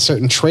I saw a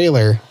certain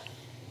trailer,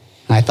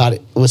 and I thought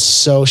it was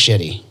so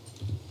shitty.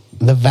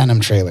 The Venom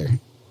trailer.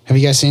 Have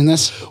you guys seen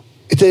this?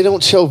 They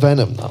don't show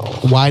Venom though.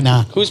 Why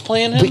not? Who's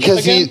playing him Because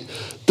again?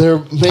 they're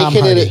making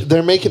Hardy. it.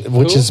 They're making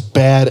which Who? is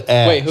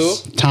badass. Wait, who?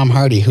 Tom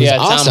Hardy, who's Yeah,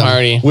 awesome. Tom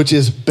Hardy. Which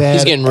is bad.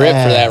 He's getting ripped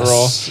for that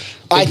role.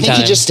 I Big think he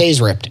time. just stays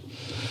ripped.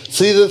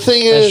 See, the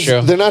thing That's is,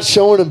 true. they're not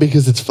showing him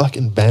because it's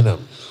fucking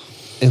Venom,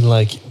 and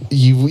like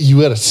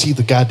you got to see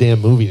the goddamn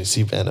movie to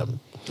see Venom.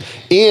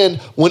 And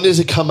when does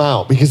it come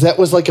out? Because that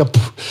was like that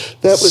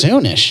was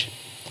Soonish.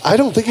 I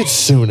don't think it's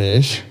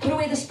soonish. Put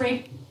away the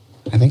spray.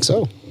 I think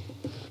so.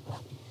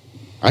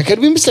 I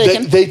could be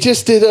mistaken. They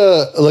just did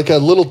a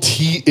little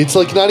It's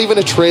like not even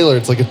a trailer.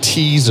 It's like a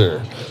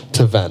teaser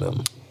to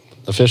Venom.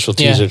 Official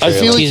Yeah. teaser I trailer.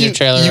 feel like Teaser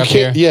trailer you up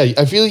can't. here. Yeah,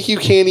 I feel like you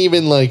can't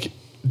even like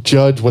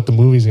judge what the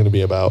movie's going to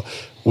be about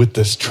with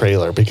this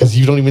trailer because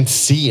you don't even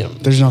see him.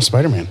 There's no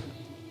Spider-Man.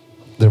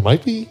 There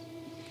might be.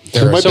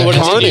 There might So be what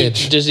does he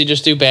Carnage. do? Does he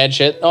just do bad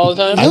shit all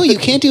the time? No, you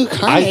can't do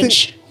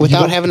Carnage you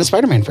without don't- having a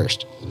Spider-Man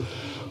first.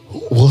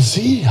 We'll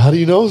see. How do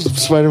you know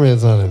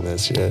Spider-Man's not in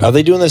this yet? Are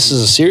they doing this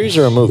as a series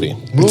or a movie?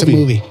 It's a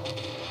movie.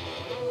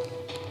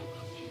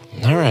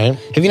 All right.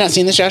 Have you not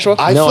seen this, Joshua?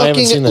 I No, I haven't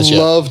fucking seen this yet.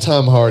 love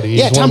Tom Hardy. He's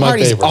Yeah, one Tom of my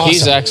Hardy's favorites. awesome.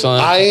 He's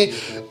excellent. I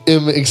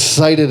am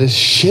excited as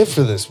shit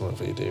for this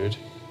movie, dude.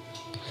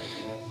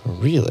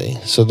 Really?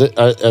 So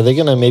are they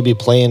going to maybe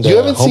play into You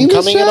haven't seen this,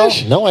 Homecoming at all?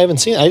 Josh? No, I haven't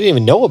seen it. I didn't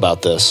even know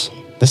about this.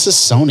 This is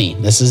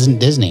Sony. This isn't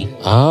Disney.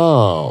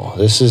 Oh,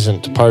 this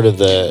isn't part of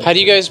the... How do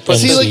you guys put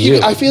See, this?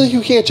 like I feel like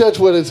you can't judge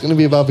what it's going to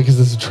be about because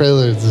this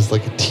trailer is just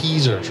like a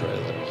teaser trailer.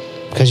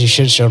 Because you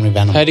should have shown me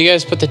Venom. How do you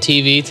guys put the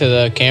TV to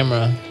the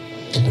camera?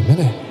 In a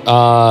minute.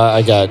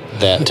 I got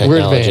that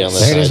technology on advanced.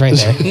 this There it is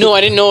side. right there. No,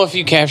 I didn't know if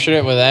you captured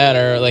it with that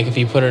or like if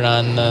you put it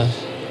on the.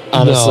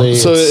 Honestly, No,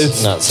 so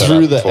it's not set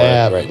through up the for it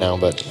app. right now,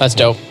 but... That's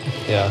dope.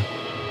 Yeah.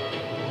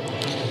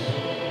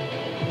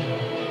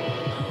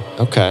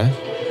 Okay.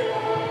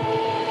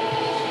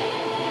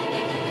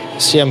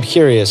 See, I'm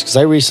curious because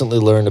I recently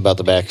learned about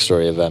the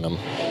backstory of Venom.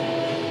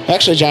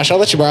 Actually, Josh, I'll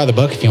let you borrow the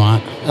book if you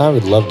want. I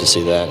would love to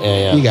see that.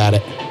 Yeah. You got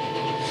it.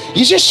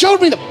 You just showed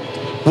me the...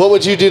 What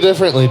would you do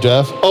differently,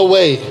 Jeff? Oh,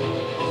 wait.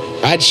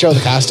 I'd show the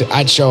costume.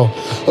 I'd show...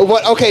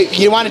 What? Okay,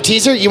 you want a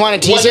teaser? You want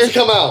a When teaser? does it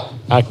come out?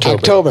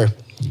 October.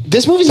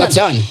 This movie's not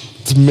done.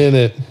 It's a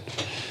minute.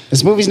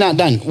 This movie's not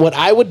done. What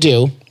I would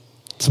do...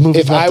 It's a movie.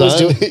 If I was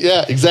doing-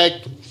 yeah,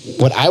 exactly.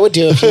 What I would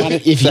do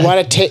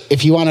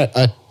if you want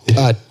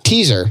a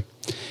teaser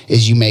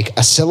is you make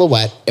a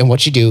silhouette, and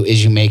what you do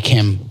is you make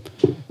him.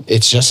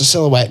 It's just a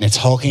silhouette, and it's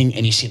hulking,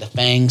 and you see the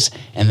fangs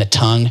and the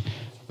tongue.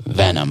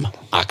 Venom,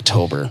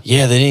 October.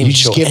 Yeah, they didn't even You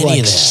just show give any like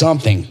of that.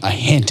 something, a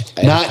hint.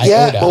 an Not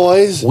yet, iota.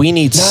 boys. We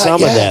need Not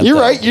some yet. of that. You're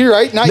though. right. You're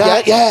right. Not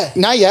Not yet.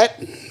 Not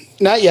yet.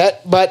 Not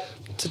yet. But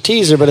It's a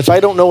teaser, but if I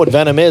don't know what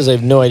Venom is, I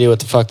have no idea what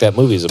the fuck that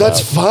movie's about.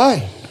 That's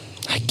fine.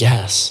 I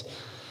guess.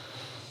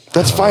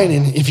 That's fine.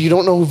 And if you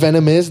don't know who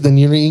Venom is, then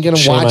you ain't going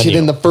to Shame watch on it you.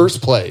 in the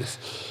first place.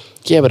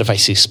 Yeah, but if I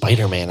see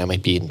Spider-Man, I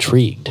might be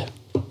intrigued.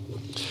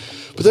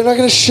 But they're not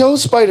going to show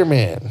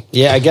Spider-Man.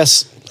 Yeah, I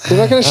guess. They're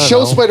not going to I don't show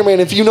know. Spider-Man.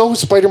 If you know who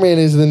Spider-Man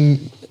is,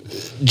 then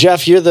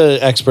Jeff, you're the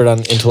expert on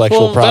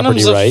intellectual Well,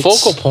 property Venom's rights. the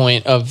focal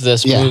point of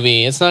this Yeah.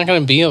 movie. It's not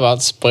going to be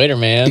about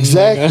Spider-Man.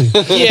 exactly.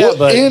 Yeah, Well,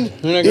 but- and,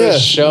 We're not going to yeah,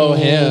 show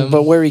him.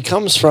 But where he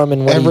comes from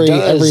and what every he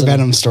does. and-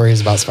 Venom story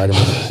is about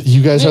Spider-Man.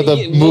 you guys are the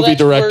Yeah, well, movie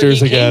that's where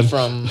directors he came again.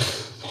 From.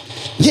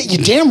 Yeah, you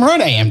damn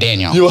right I am,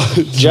 Daniel.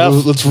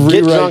 Jeff, let's get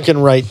rewrite. drunk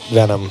and write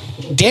Venom.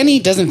 Danny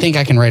doesn't think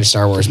I can write a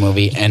Star Wars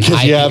movie, and I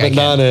Because you think I haven't can.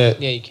 done it.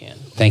 Yeah, you can.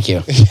 Thank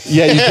you.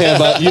 Yeah, you can,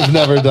 but you've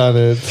never done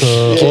it.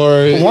 So,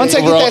 or Once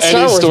I get wrote that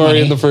Star any Wars story money.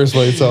 in the first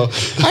place. So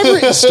I've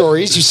written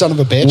stories, you son of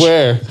a bitch.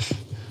 where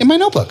In my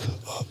notebook.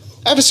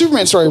 I have a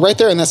Superman story right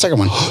there in that second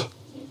one.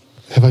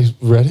 have I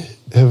read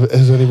it?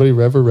 Has anybody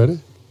ever read it?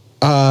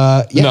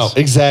 Yes. No,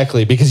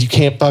 exactly. Because you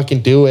can't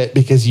fucking do it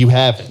because you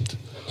haven't.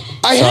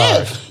 I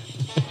have.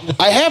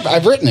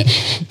 I've written it.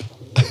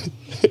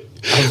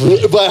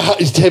 But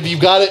have you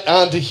got it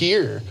onto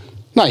here?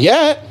 Not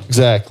yet.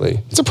 Exactly.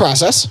 It's a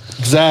process.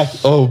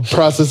 Oh,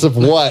 process of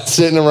what?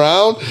 Sitting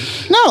around?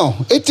 No,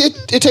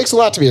 it takes a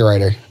lot to be a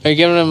writer. Are you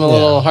giving him a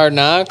little hard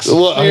knocks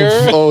Well, here?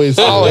 I've always.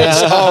 You never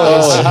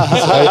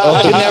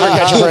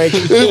catch a break.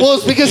 Well,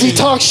 it's because he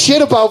talks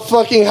shit about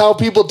fucking how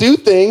people do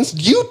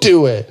things. You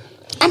do it.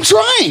 I'm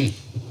trying.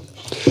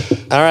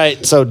 All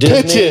right, so Pitch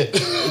Disney, it.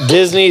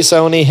 Disney,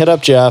 Sony, hit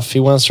up Jeff. He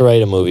wants to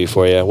write a movie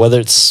for you. Whether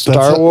it's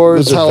Star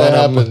Wars That's or how it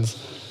Venom, happens.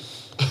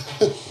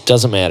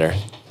 doesn't matter.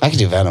 I could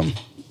do Venom.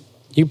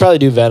 You could probably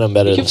do Venom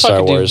better You than can Star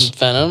fucking Wars. do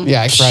Venom.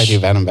 Yeah, I could probably do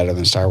Venom better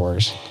than Star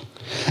Wars.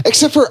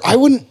 Except for I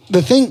wouldn't.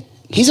 The thing,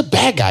 he's a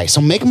bad guy,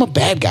 so make him a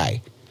bad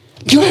guy.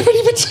 You haven't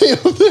even seen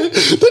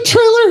the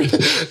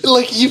trailer.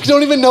 Like, you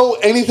don't even know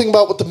anything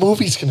about what the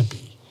movie's going to be.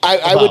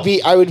 I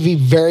would be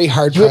very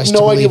hard You have pressed.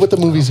 no idea what the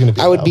movie's going to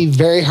be. I would about. be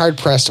very hard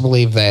pressed to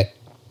believe that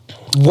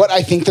what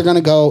I think they're going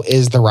to go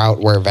is the route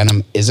where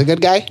Venom is a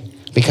good guy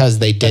because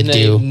they did And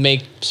they do.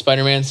 make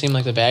Spider-Man seem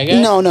like the bad guy?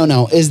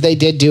 No. Is they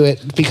did do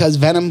it because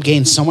Venom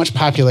gained so much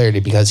popularity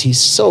because he's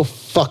so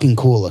fucking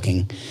cool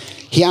looking.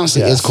 He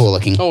honestly is cool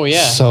looking. Oh,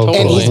 yeah. So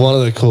totally. cool. He's one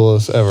of the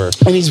coolest ever.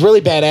 And he's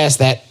really badass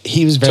that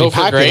he was very Topher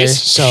popular.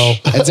 Grace? So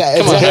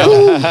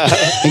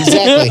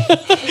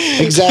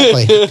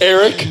exactly.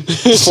 Eric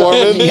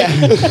Foreman.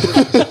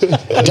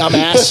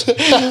 Dumbass.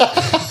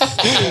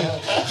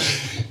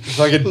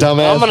 Like a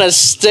dumbass. I'm going to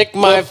stick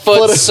my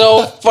foot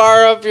so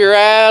far up your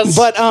ass.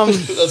 But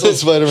That's what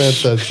Spider-Man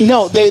said.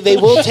 no, they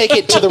will take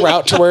it to the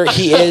route to where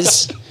he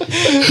is,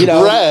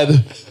 Red.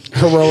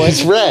 heroic.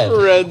 It's red.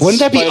 Red Wouldn't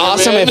that be Spider-Man.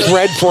 awesome if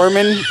Red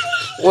Foreman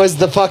was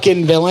the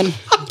fucking villain?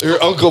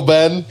 Your Uncle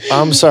Ben.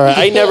 I'm sorry.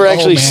 I never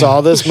actually man.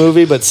 saw this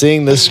movie, but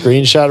seeing this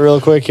screenshot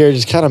real quick here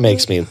just kind of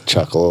makes me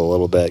chuckle a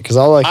little bit because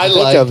all I can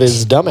think of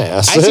is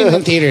dumbass. I seen it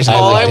in theaters.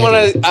 All I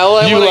want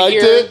You to liked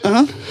hear.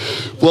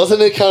 it?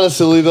 Wasn't it kind of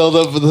silly though?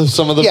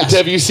 Some of the. Yes.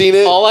 Have you seen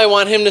it? All I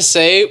want him to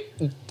say,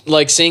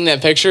 like seeing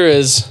that picture,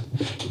 is,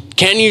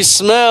 "Can you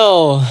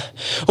smell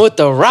what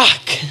the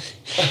Rock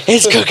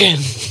is cooking?"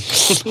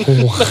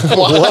 What?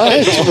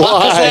 Why?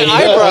 That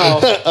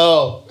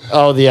eyebrow.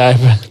 Oh, the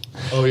eyebrow.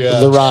 Oh yeah.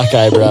 The Rock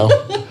eyebrow.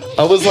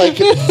 I was like,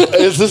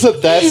 is this a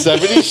That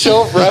 70s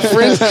Show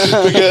reference?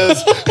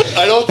 Because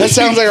I don't. That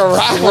sounds like a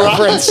Rock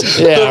reference.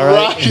 Yeah, The right.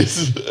 Rock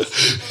is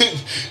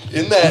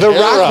in that. The era.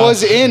 Rock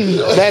was in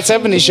that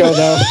 70s show,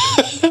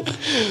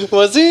 though.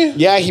 Was he?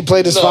 Yeah, he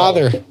played his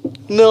father.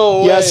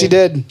 No way. Yes, he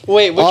did.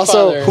 Wait, which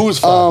also, father? Who's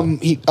father?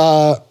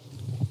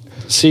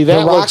 See, The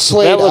that Rock looks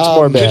played,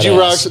 more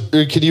badass.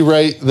 Could you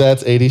write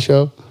That's 80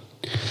 Show?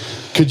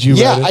 Could you?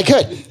 Yeah, write I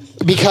it?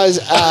 could because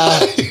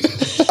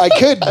I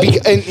could.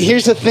 And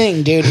here's the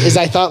thing, dude, is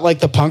I thought like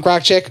the punk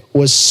rock chick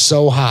was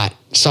so hot,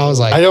 so I was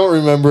like, I don't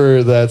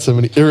remember That's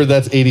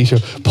 80 Show.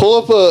 Pull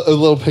up a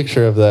little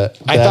picture of that.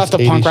 I thought the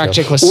That's punk 80 rock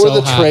Show. chick was or so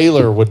the hot.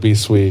 trailer would be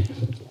sweet.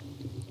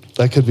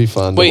 That could be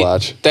fun Wait, to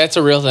watch. that's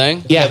a real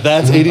thing? yeah,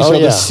 That's 80 Oh, Show,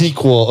 yeah. the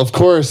sequel. Of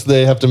course,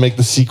 they have to make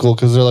the sequel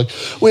because they're like,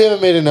 we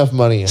haven't made enough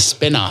money.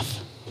 spin off.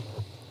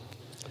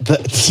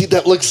 See,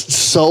 that looks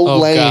so Oh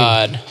lame.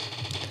 God.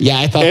 Yeah,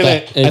 I thought And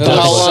that. it- I and thought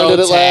how it was long did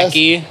it last?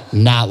 tacky.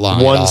 not long.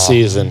 at One all.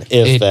 season,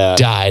 if It that.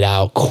 died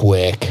out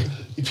quick.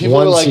 People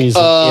One are like,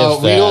 season,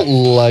 if we that. don't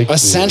like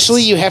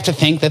Essentially, these. you have to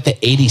think that the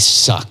 80s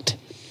sucked.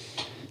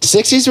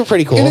 60s were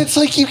pretty cool. And it's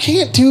like you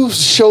can't do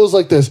shows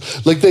like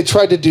this. Like they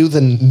tried to do the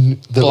like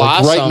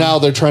right Blossom. now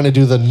they're trying to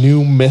do the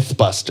new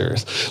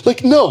MythBusters.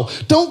 Like no,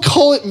 don't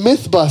call it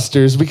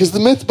MythBusters because the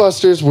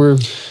MythBusters were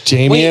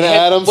Jamie and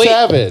Adam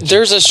Savage.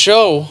 There's a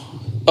show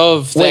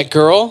of that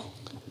girl.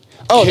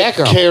 oh, that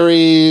girl.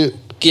 Carrie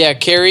Yeah,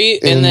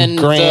 Carrie, and then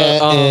Grant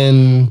the,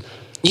 and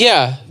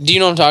yeah. Do you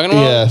know what I'm talking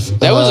about? Yes.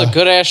 That was a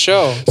good ass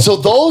show. so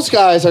those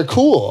guys are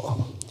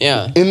cool.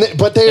 Yeah.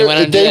 But They went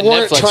on to they that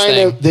weren't Netflix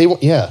trying thing. to.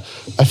 They yeah,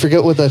 I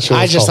forget what that show.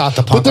 I was just called.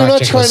 thought the punk But they're rock not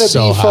chick trying was to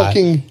so be hot.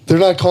 fucking. They're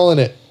not calling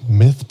it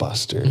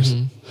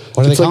MythBusters.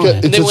 What are they It's like calling a,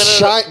 it? it's a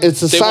sci-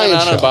 it's a they science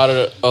went on show. about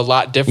it a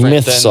lot different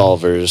Myth than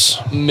solvers.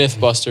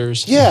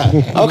 Mythbusters. Yeah,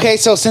 Okay,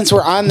 so since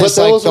we're on this,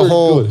 But like those the were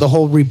whole good. the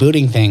whole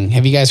rebooting thing,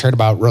 have you guys heard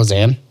about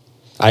Roseanne?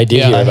 I did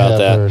Yeah, hear I about have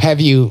that. heard. Have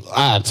you? been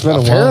a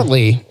while.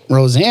 Apparently,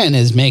 Roseanne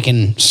is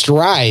making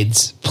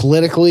strides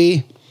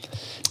politically.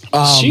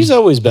 She's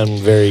always been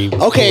very Okay,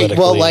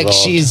 well, politically like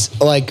involved.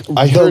 she's like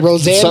I the heard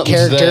Roseanne something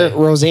character. today.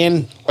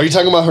 Roseanne. Are you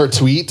talking about her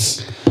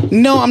tweets?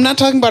 No, I'm not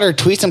talking about her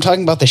tweets. I'm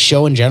talking about the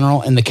show in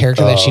general and the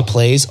character that she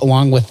plays,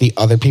 along with the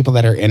other people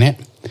that are in it.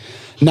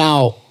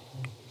 Now,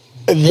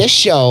 this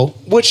show,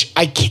 which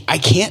I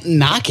can't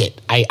knock it.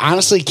 I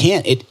honestly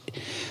can't.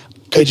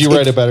 Could you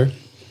write it better?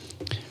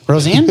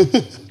 Roseanne?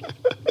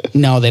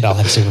 No, they'd all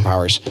have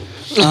superpowers.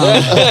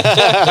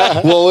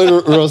 What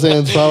would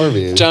Roseanne's power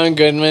be? John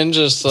Goodman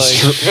just like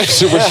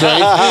Super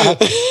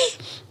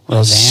strength.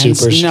 Roseanne.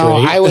 Super No,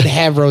 straight. I would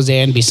have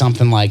Roseanne be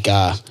something like when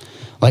I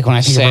think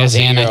of Sassy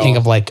Roseanne, I girl. think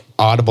of like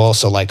audible,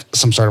 so like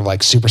some sort of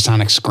like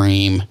supersonic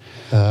scream.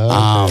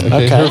 Okay.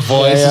 Okay. Her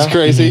voice Yeah, is yeah.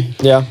 crazy.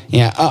 Yeah.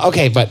 Yeah.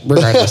 Okay, but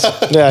regardless,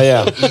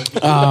 Yeah,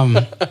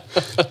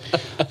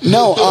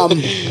 no.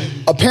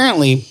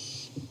 Apparently,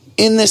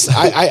 in this,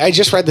 I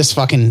just read this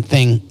fucking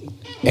thing,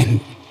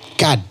 and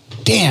god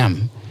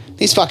damn,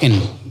 these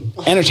fucking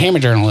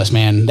entertainment journalists,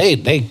 man,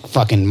 they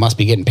fucking must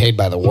be getting paid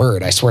by the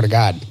word. I swear to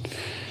God,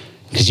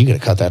 because you could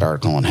have cut that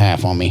article in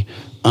half on me.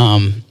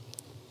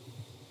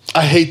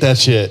 I hate that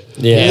shit.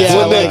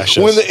 Yeah.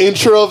 When the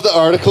intro of the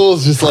article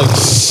is just like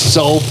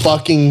so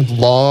fucking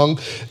long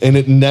and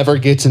it never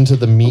gets into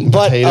the meat and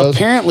But potatoes.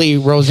 apparently,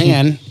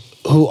 Roseanne,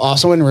 who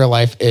also in real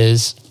life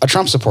is a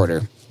Trump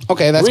supporter.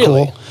 Okay, that's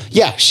Really? cool.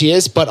 Yeah, she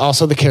is, but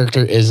also the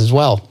character is as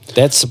well.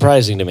 That's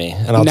surprising to me,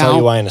 and I'll tell Now-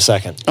 you why in a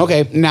second.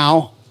 Okay,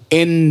 now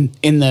in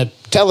the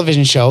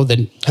television show, the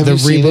you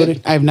seen rebooted,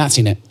 it? I have not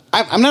seen it.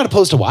 I'm not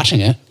opposed to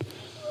watching it.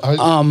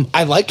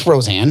 I liked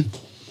Roseanne,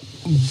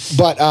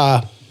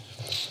 but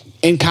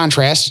in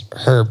contrast,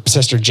 her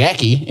sister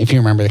Jackie, if you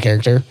remember the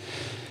character,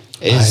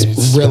 It's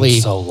is been really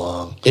so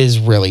long. is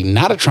really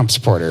not a Trump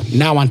supporter.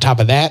 Now, on top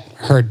of that,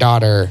 her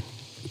daughter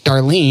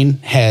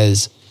Darlene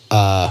has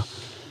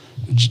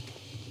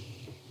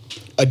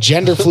a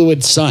gender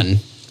fluid son.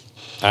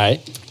 All right.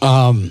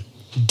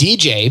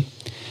 DJ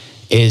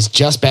is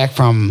just back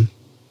from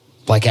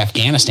like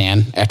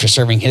Afghanistan after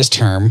serving his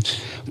term,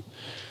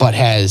 but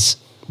is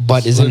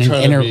So in they're an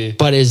trying to be-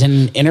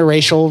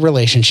 interracial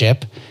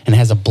relationship and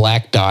has a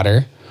black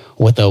daughter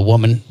with a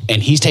woman,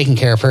 and he's taking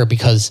care of her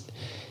because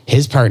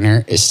his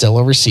partner is still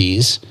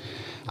overseas.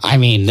 I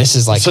mean, this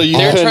is like So you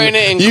They're couldn't- trying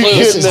to you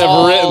include couldn't have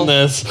all- written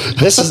this.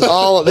 this is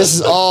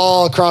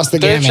all across the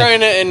they're gamut. trying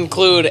to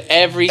include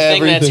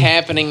everything that's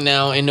Everything. happeing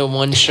now into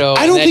one show.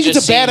 I don't and think that it's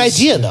a just bad seems-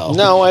 idea though.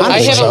 No, I don't I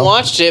think haven't so.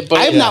 watched it, but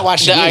I have not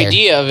watched the it either.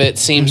 idea of it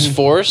seems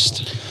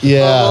forced.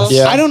 Yeah.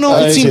 Yeah. I don't know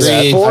if I it seems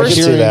agree. forced. I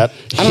can see that.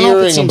 I don't know if it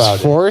Hearing seems about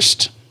it.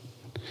 forced.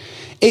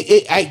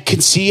 I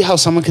could see how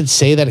someone could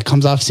say that it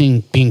comes off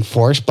being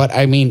forced, but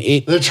I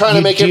mean, They're trying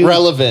to make it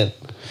relevant.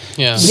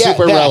 Yeah.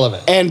 super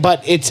relevant.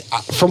 But it's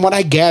from what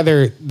I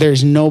gather,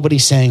 there's nobody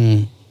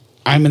saying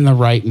I'm in the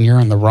right and you're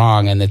in the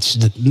wrong, and it's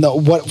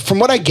from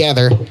what I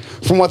gather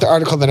from what the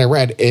article that I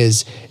read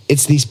is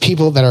it's these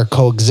people that are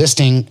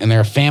coexisting and they're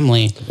a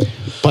family,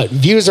 but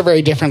views are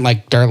very different.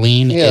 Like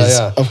Darlene is,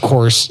 of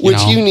course,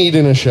 you need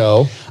in a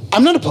show.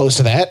 I'm not opposed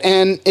to that,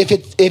 and if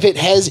it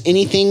has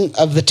anything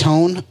of the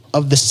tone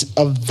of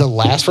the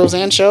last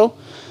Roseanne show,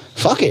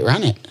 fuck it,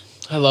 run it.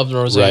 I loved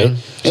Roseanne.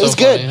 Right. It was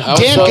good.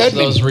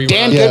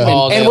 Dan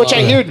Goodman, and which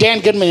I hear Dan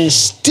Goodman is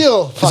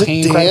still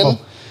fucking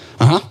incredible.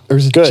 Or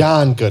is it Good.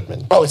 John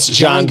Goodman? Oh, it's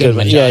John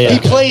Goodman. Yeah. He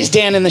plays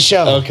Dan in the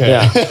show. Okay.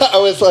 Yeah. I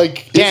was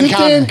like, Dan is it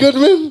Connor. Dan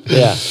Goodman?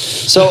 Yeah.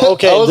 So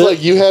okay, I was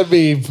like, you had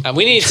me.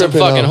 We need some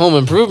tripping fucking out. home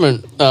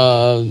improvement.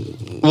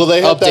 Well,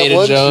 they had that updated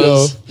one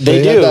shows. show. they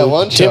had do. that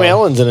one show. Tim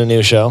Allen's in a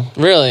new show.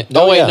 Really?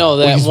 Oh, Oh, wait, yeah. no, Well,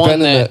 that he's one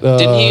been in that that,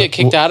 didn't he get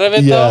kicked out of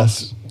it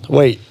Yes.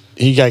 Wait,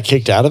 he got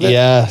kicked out of it?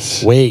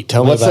 Yes. Wait,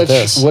 tell me about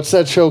this. What's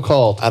that show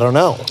called? I don't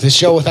know. The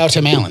show without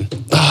Tim Allen.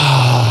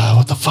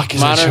 What the fuck though?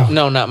 is that show? Modern?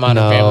 No, not Modern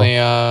No.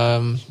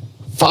 Family.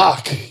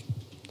 Fuck.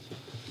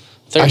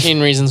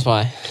 13 Reasons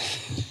Why.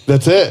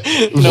 That's it.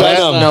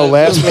 Venom. No,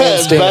 Last Man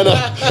Standing.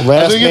 I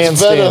Last think Man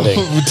it's Venom.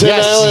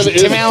 Standing.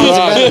 Tim Allen is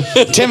Venom.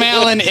 Tim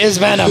Allen is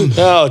Venom.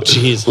 Oh,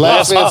 jeez.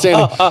 Last Man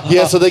Standing.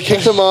 Yeah, so they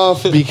kicked him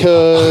off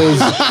because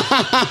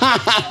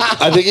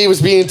I think he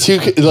was being too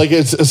like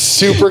it's a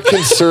super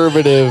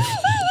conservative.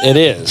 It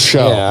is.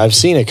 Show. Yeah, I've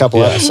seen a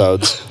couple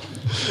episodes.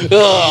 Venom's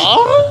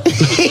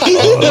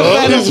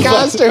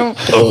costume.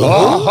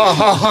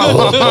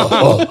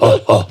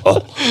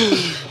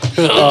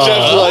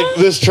 Jeff's like,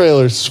 this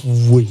trailer's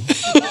sweet.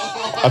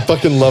 I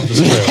fucking love this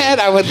trailer. That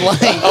I would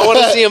like. I want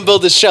to see him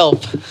build a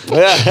shelf.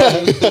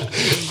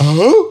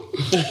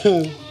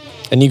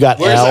 And you got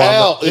Where's Al?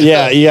 Al?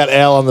 Yeah, you got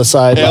Al on the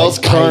side. Al's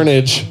like,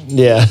 Carnage.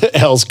 Yeah,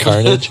 Al's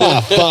Carnage.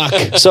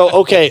 Fuck. So,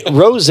 okay,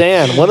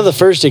 Roseanne, one of the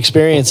first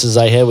experiences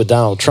I had with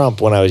Donald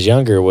Trump when I was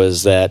younger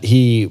was that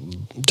he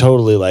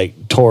totally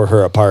like tore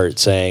her apart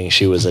saying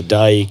she was a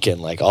dyke and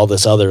like all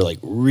this other like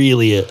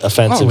really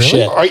offensive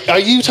shit. Are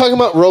you talking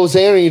about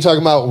Roseanne or are you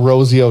talking about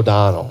Rosie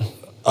O'Donnell?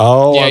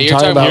 Oh, Yeah, I'm you're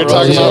talking talking about about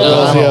Rosie Rosie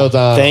O'Donnell. Rosie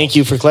O'Donnell. Thank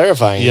you for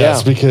clarifying.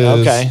 Yes, yeah.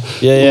 because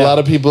okay. a lot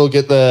of people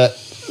get that.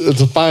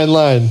 It's a fine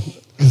line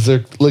because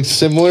they're like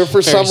similar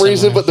for some similar.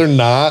 reason, but they're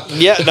not.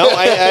 Yeah, no,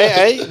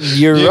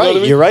 you're You know right. what I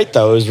mean? You're right,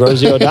 though. It was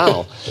Rosie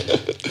O'Donnell.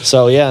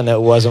 So, yeah, no,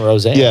 it wasn't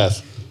Roseanne.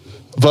 Yes,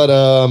 but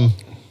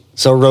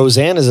So,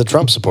 Roseanne is a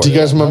Trump supporter. do you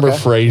guys remember Okay.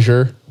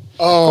 Frasier?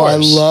 Oh, I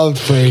loved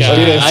Frasier. God.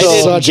 Dude, I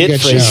didn't Such a get good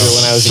Frasier show.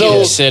 when I was So- a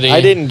kid. City.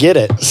 I didn't get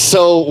it.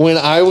 So when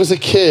I was a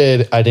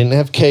kid, I didn't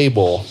have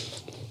cable,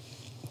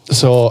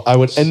 so I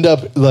would end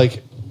up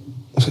like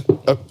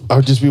I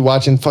would just be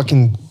watching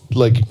fucking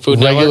like Food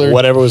regular Network?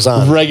 Whatever was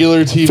on.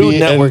 regular TV. Food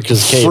Network and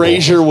is cable.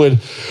 Frasier would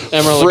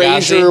Emerald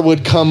Frasier Lagasse?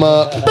 would come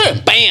up.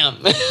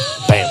 Bam. Bam.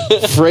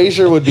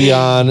 Frasier would be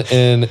on,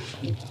 and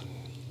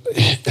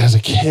as a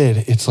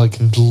kid, it's like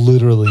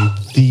literally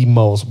the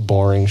most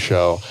boring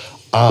show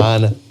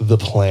on the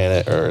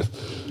planet Earth.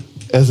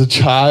 As a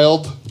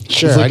child,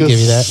 Sure, as like I'd a give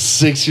you that.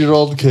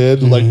 6-year-old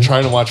kid, like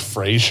trying to watch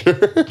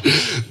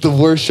Frasier, the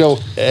worst show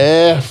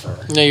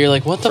ever. No, you're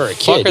like, what the For a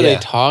fuck kid, are yeah. they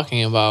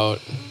talking about?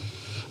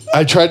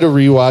 I tried to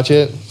rewatch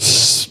it.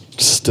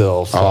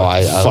 Still, fuck, Oh,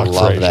 I fuck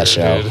love Frasier, that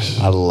show. dude.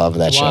 I love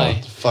that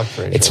Why? show. Fuck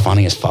Frasier. It's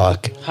funny as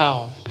fuck.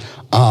 How?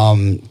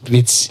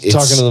 It's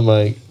Talking to the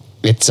mic.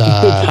 It's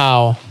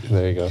How?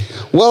 There you go.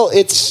 well,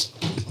 it's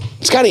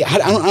Scotty. I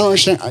don't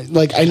understand.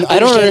 Like I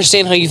don't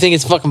understand how you think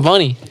it's fucking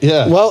funny.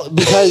 Yeah. Well,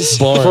 because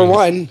Boring. for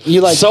one,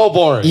 you like So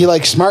boring. You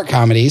like smart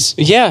comedies.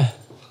 Yeah.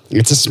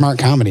 It's a smart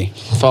comedy.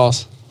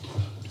 False.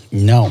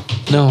 No.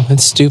 No,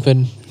 it's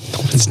stupid.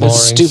 It's boring,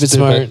 stupid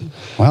smart.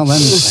 Well, then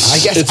I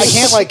guess It's I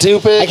can't like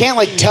stupid. I can't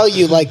like tell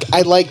you like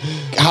I like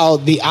how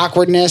the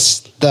awkwardness,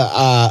 the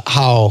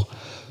how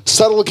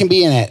subtle it can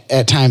be in it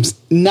at times.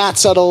 Not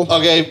subtle.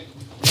 Okay,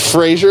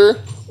 Frasier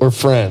or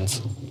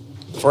Friends?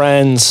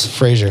 Friends.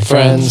 Frasier.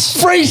 Friends.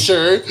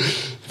 Frasier.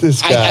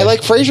 This guy. I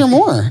like Frasier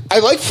more. I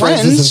like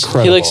Friends. Friends. Is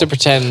incredible. He likes to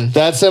pretend.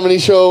 That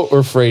 70s Show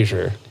or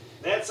Frasier?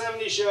 That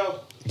 70 show.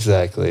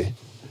 Exactly.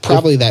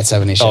 Probably that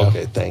 70s show.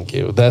 Okay, thank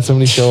you. That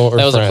 70s Show or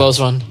That was Friends? a close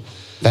one.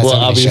 That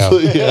Well, 70s show.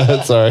 obviously,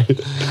 yeah. Sorry.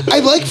 I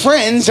like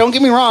Friends. Don't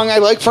get me wrong. I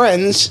like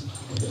Friends.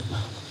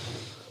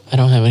 I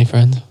don't have any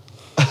friends.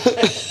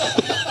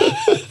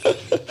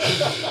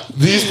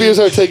 These beers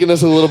are taking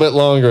us a little bit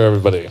longer,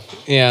 everybody.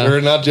 Yeah.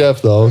 Or not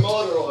Jeff though.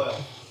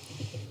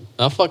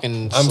 I'll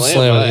fucking I'm slam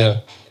slamming. by. Yeah.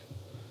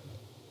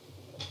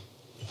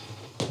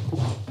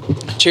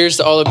 Cheers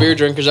to all the beer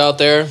drinkers out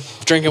there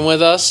drinking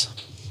with us.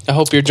 I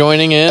hope you're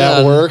joining in At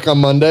on, work on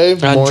Monday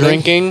on morning.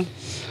 drinking.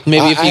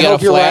 Maybe if I you got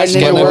hope a you're flask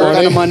riding into Monday work on a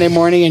morning. Monday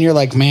morning and you're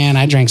like, man,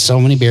 I drank so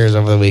many beers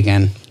over the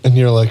weekend. And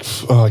you're like,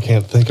 oh, I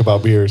can't think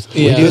about beers.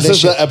 Yeah. This this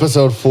is the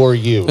episode for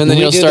you. and then We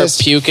you'll do start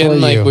this puking for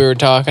like you. we were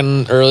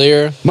talking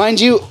earlier. Mind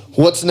you,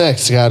 What's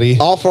next, Scotty?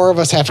 All 4 of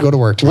us have to go to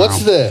work tomorrow.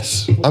 What's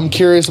this? I'm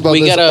curious about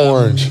We this got a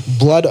orange.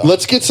 Blood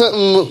Let's get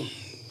something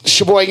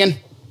Sheboygan.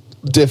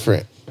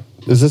 different.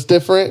 Is this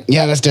different?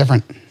 Yeah, that's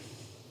different.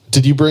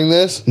 Did you bring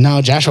this?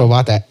 No, Joshua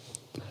bought that.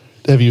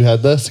 Have you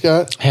had this,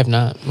 Scott? I have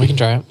not. We can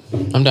try it.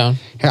 I'm down.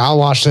 Here, I'll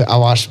wash it.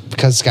 I'll wash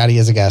because Scotty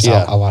is a guest.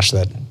 Yeah. I'll wash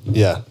that.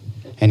 Yeah.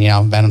 And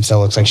Venom still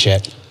looks like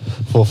shit.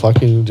 Well,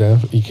 fuck you,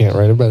 Jeff. You can't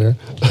write it better.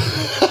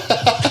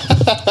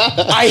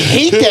 I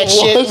hate that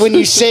shit when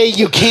you say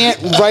you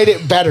can't write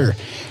it better.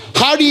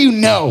 How do you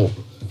know?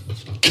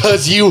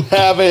 Because you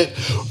haven't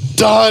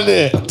done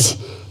it.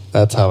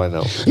 That's how I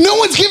know. No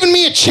one's giving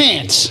me a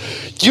chance.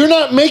 You're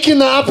not making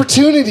the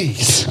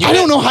opportunities. I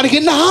don't know how to get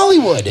into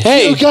Hollywood.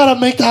 Hey, You gotta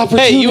make the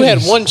opportunities. hey, you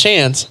had one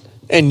chance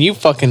and you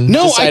fucking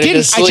No, I decided didn't.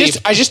 to sleep.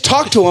 I just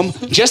talked to him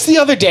just the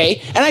other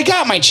day, and I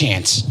got my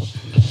chance.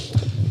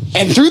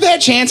 And through that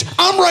chance,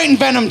 I'm writing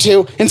Venom 2,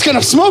 and it's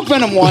gonna smoke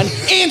Venom 1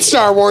 and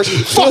Star Wars.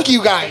 Fuck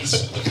you guys.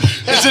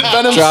 Is it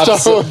Venom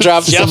drops Star Wars?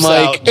 drops the Jeff's mic.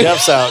 out.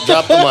 Jeff's out.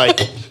 Drop the mic.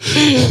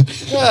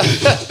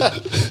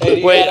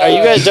 Wait, are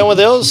you guys done with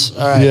those?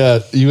 All right. Yeah,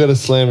 you gotta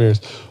slam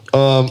yours.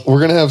 We're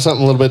gonna have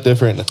something a little bit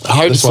different.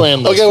 Hard This to one.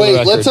 slam this, Okay, for the wait.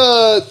 record.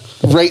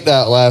 Let's rate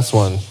that last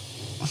one,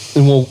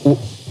 and we'll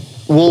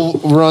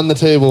run the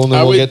table, and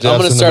then we'll get Jeff's I'm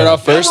gonna in a start minute.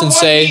 off first and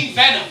say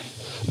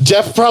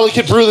Jeff probably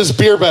could brew this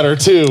beer better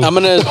too. I'm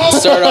gonna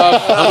start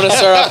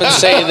off and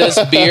say this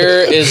beer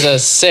is a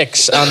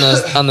 6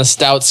 on the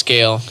stout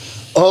scale.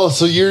 Oh,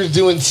 so you're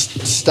doing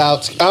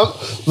stouts?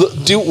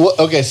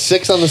 Okay,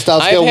 6 on the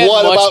stout I've scale. had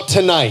What much- about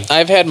tonight?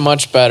 I've had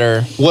much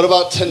better. What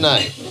about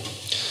tonight?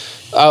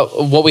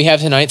 What we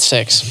have tonight,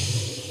 6.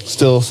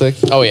 Still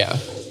 6. Oh yeah,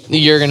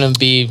 you're gonna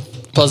be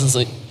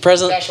pleasantly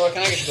Joshua,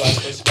 can I get your glass,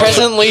 please?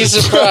 presently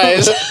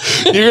surprised.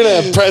 You're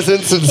gonna have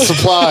presents and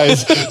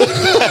supplies.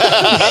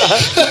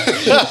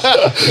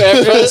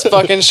 After this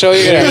fucking show,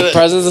 you're gonna have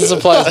presents and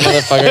supplies,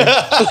 motherfucker.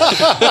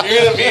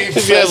 You're gonna be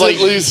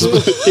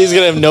He's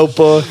gonna have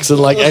notebooks and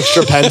like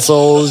extra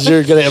pencils.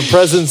 You're gonna have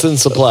presents and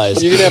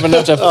supplies. You're gonna have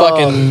enough to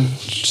fucking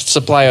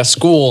supply a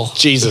school.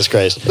 Jesus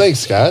Christ. Thanks,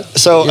 Scott.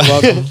 So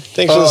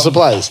thanks for the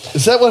supplies.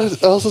 Is that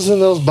what else is in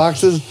those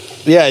boxes?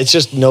 Yeah, it's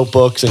just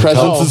notebooks and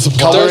Presents and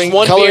supplies. coloring, There's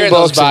one coloring beer in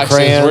those books and boxes.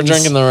 crayons. We're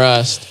drinking the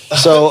rest.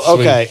 So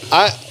okay,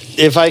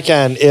 if I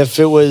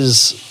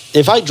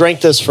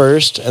drank this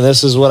first, and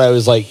this is what I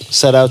was like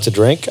set out to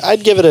drink,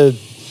 I'd give it a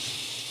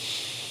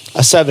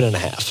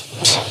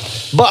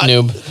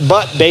 7.5.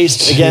 But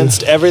based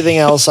against everything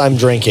else I'm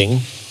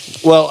drinking,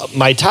 well,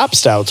 my top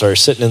stouts are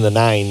sitting in the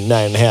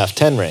 9.5,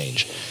 10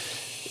 range.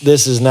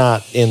 This is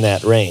not in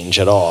that range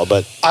at all.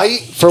 But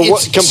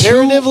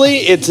comparatively,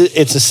 it's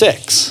a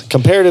 6.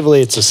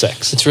 Comparatively, it's a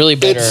 6. It's really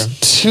bitter.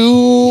 It's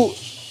too.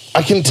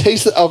 I can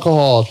taste the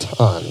alcohol a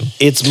ton.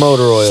 It's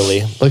motor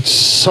oily. Like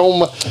so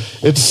much.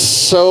 It's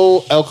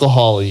so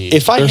alcohol-y.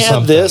 If I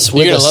had this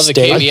with You're a gonna love the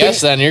steak, KBS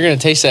then. You're gonna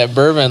taste that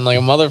bourbon like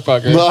a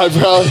motherfucker. No, I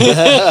probably.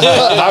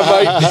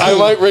 I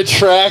might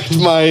retract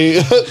my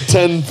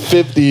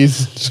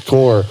 1050s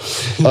score.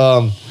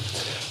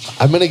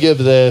 I'm gonna give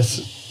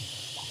this.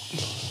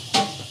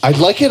 I'd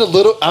like it a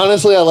little.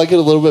 Honestly, I like it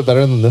a little bit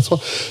better than this one.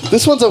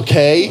 This one's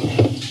okay.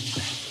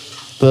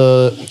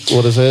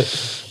 What is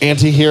it?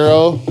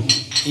 Anti-hero.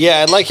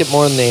 yeah, I'd like it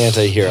more than the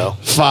anti-hero.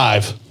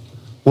 5.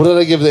 What did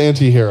I give the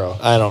anti-hero?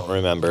 I don't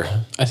remember.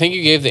 I think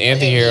you gave the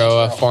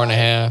anti-hero a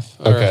 4.5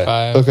 or a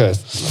 5. Okay.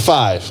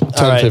 5. All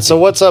right, so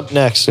what's up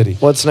next?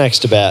 What's next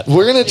to bat?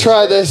 We're gonna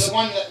try this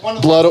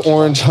blood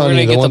orange honey.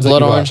 We're gonna get ones the that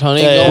blood you orange bought.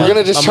 honey. Yeah, yeah. going. We're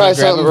gonna just I'm try grab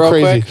it something real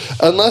crazy. quick.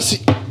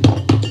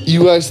 Unless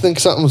you guys think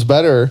something's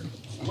better.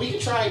 We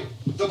could try.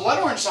 The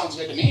blood orange sounds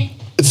good to me.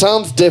 It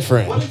sounds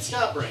different. did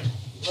Scott bring?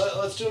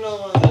 Let's do another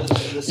one of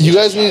the You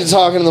guys need to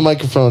talk into the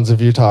microphones if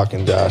you're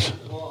talking, Josh.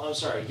 Well, I'm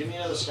sorry. Give me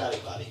another Scotty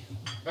body.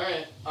 All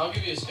right, I'll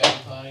give you a Scott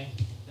Potty.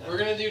 We're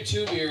gonna do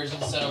 2 beers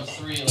instead of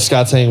 3. Like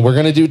Scott's saying we're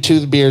gonna do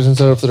 2 beers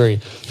instead of 3.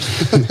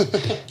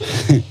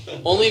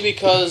 only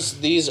because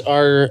these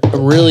are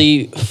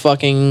really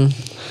fucking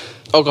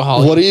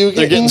alcoholic. What are you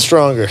They're getting? getting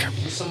stronger.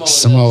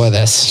 Some more with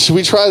this. Should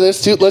we try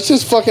this too? Let's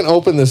just fucking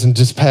open this and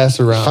just pass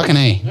it around. Fucking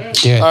A.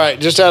 Do it. All right,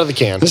 just out of the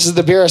can. This is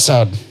the beer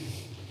episode.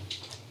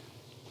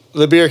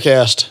 The beer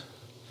cast.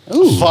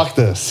 Ooh. Fuck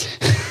this.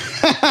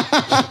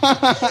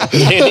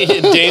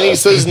 Danny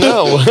says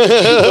no.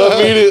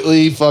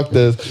 Immediately, fuck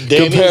this.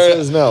 Danny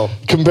says no.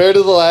 Compared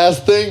to the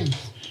last thing,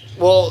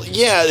 Well,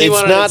 yeah, He it's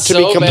wanted not it to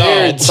be so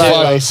compared bad. side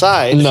Fuck. by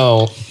side.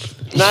 no.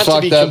 Not Fuck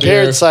to be that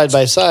compared beer. side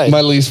by side.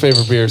 My least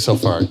favorite beer so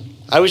far.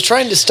 I was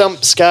trying to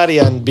stump Scotty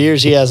on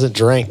beers he hasn't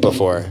drank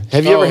before.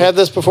 Have you Oh. ever had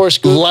this before,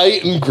 Scoot?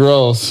 Light and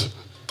gross.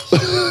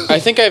 I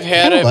think I've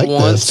had it like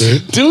once. this,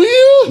 dude. Do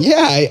you? Yeah,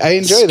 I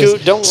enjoy this.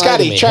 Scoot, don't lie to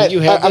Scotty, me. try Have it. you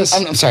had this?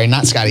 I'm sorry,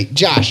 not Scotty.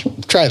 Josh,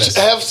 try this.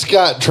 Have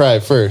Scott try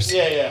it first.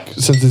 Yeah.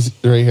 Since it's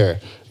right here.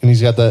 And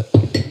he's got that.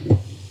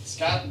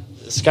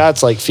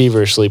 Scott's like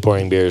feverishly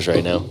pouring beers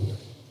right now.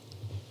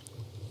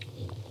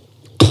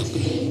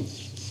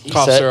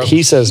 Cough syrup.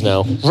 He says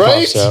no.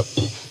 Right? Cough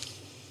syrup.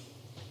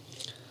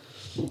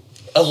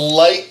 A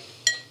light,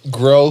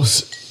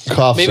 gross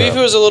cough Maybe syrup. if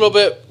it was a little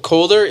bit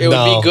colder, it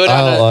would be good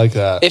I on don't a. like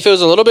that. If it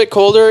was a little bit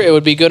colder, it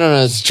would be good on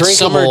a drinkable.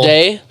 summer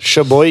day.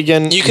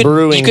 Sheboygan You could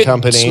Brewing you could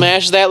Company.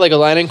 smash that like a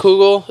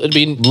Leinenkugel. It'd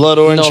be Blood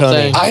orange honey.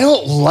 thing. I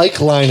don't like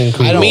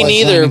Leinenkugels. I don't Me like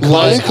neither,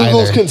 Leinenkugels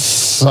Leinenkugels either. can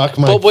suck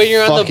my But when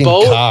you're on the fucking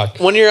boat, cock.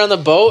 when you're on the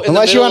boat, in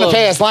Unless the you want middle to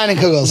pay of- us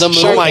Leinenkugels.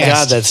 The Oh my Sharkcast.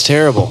 God, that's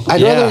terrible.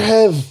 I'd Yeah. rather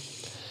have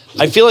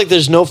I feel like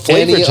there's no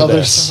flavor any to other.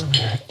 this.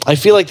 I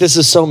feel like this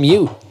is so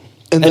mute.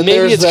 And And maybe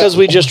there's it's that- because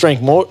we just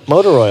drank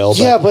motor oil. But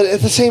Yeah, but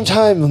at the same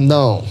time,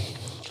 no,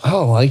 I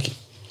don't like it.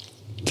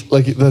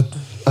 Like the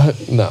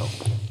no.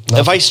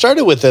 if I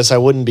started with this, I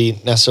wouldn't be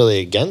necessarily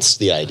against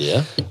the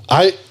idea.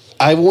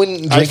 I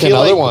wouldn't I drink feel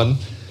another like- one.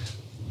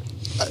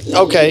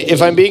 Okay,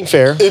 if I'm being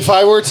fair, If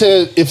I were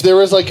to, if there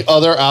was like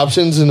other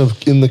options in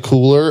the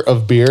cooler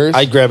of beers,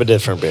 I'd grab a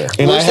different beer.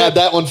 and Where's I had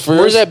that one first,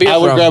 where's that beer I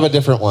would from? grab a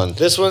different one.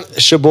 This one,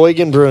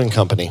 Sheboygan Brewing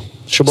Company.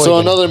 Sheboygan. So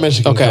another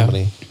Michigan Okay.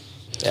 company,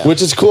 Yeah.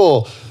 which is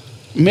cool.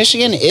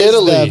 Michigan is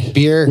Italy, the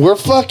beer. We're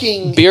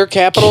fucking beer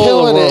capital of the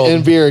killing world. it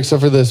in beer,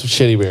 except for this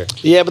shitty beer.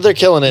 Yeah, but they're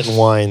killing it in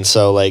wine.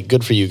 So like,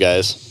 good for you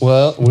guys.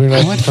 Well, we're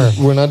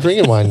not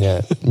drinking wine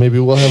yet. Maybe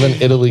we'll have an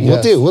Italy.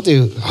 We'll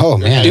do. Oh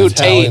man, Dude,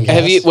 Italian hey,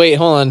 have you? gas. Wait,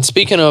 hold on.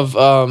 Speaking of,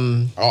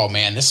 Oh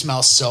man, this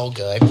smells so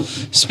good.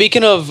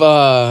 speaking of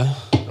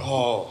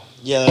Oh,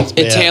 yeah, that's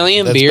bad.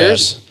 Italian That's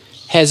beers,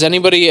 has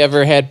anybody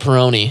ever had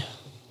Peroni?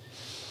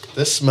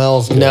 This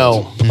smells good.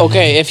 No.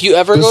 Okay, if you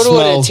ever This go to an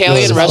smells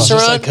Italian good.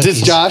 restaurant,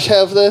 Does Josh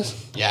have this?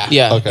 Yeah.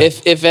 yeah. Okay.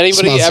 If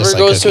anybody Smells ever just like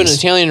goes to an cookies.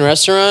 Italian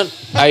restaurant,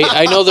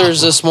 I know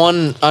there's this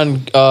one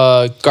on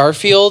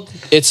Garfield.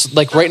 It's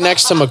like right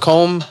next to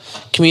Macomb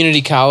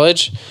Community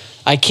College.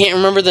 I can't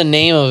remember the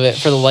name of it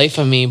for the life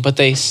of me, but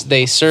they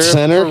serve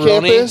Center Peroni.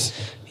 campus?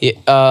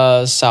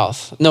 Yeah,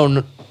 south.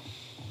 No.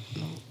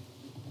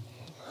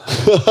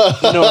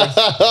 North.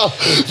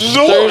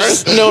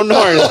 There's no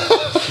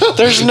north.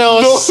 There's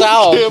no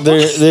south.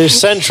 There's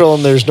central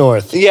and there's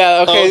north.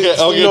 Yeah, okay.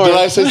 Okay. north. Did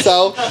I say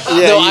south? no,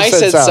 you I said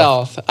said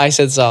south. south. I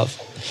said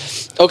south.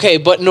 Okay,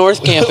 but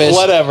North Campus.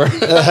 Whatever.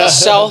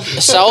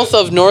 south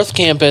of North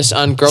Campus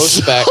on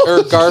Grossbeck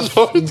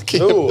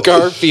or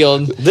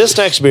Garfield. This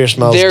next beer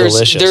smells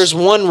delicious. There's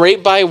one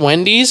right by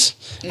Wendy's.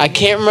 I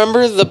can't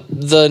remember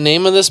the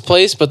name of this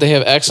place, but they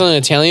have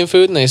excellent Italian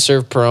food and they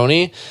serve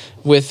Peroni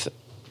with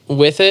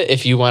it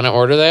if you want to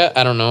order that.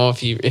 I don't know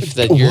if you're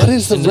What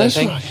is the into that restaurant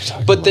thing. you're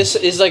talking But this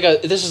is like a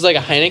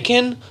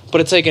Heineken,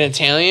 but it's like an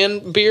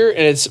Italian beer and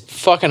it's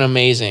fucking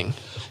amazing.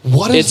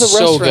 What is It's the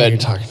so restaurant good. you're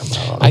talking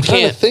about? I I'm trying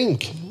can't- to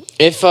think.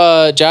 If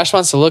Josh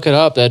wants to look it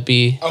up, that'd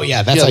be Oh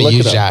yeah, that's Yeah, how you look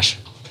use it up. Josh.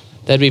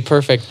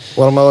 perfect.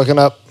 What am I looking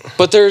up?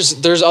 But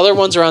there's other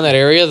ones around that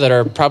area that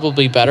are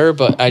probably better.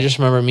 But I just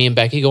remember me and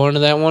Becky going to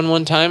that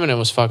one time, and it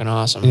was fucking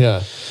awesome.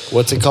 Yeah.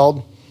 What's it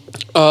called?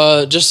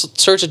 Just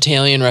search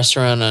Italian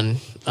restaurant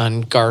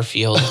on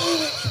Garfield.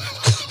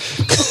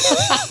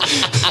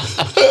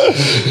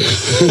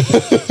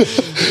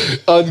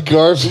 On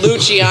Garfield.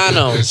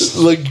 Luciano's.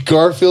 Like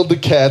Garfield the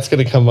cat's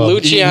gonna come up. eating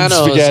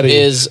Luciano's spaghetti.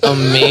 is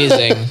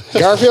amazing.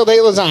 Garfield ate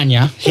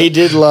lasagna. He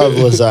did love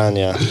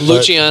lasagna. but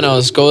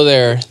Luciano's, go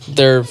there.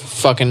 They're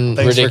fucking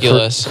Thanks for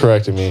ridiculous.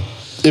 correcting me.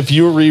 If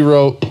you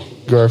rewrote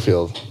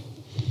Garfield,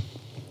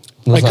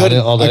 I couldn't.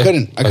 all day? I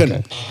couldn't.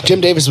 Okay.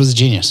 Jim Davis was a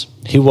genius.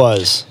 he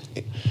was.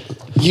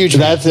 Huge.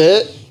 That's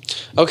it.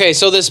 Okay,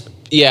 so that's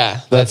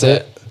That's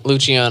it?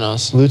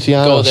 Luciano's.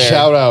 Luciano, Go there.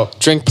 shout out.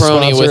 Drink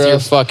Peroni Sponsor with your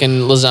us. fucking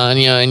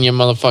lasagna and your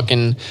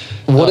motherfucking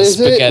What is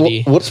spaghetti.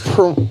 it? What's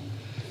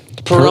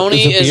Peroni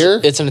is it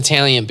beer? it's an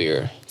Italian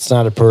beer. It's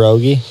not a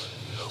pierogi.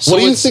 So What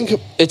do you it's- think?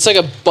 It's like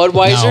a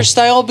Budweiser No.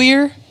 style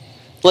beer.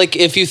 Like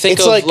if you think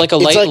It's of like a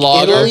light it's like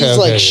lager, Italy's Okay,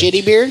 like okay.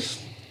 shitty beer.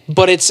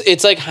 but it's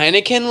like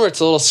Heineken where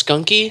it's a little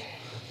skunky.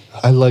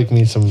 I like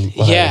me some.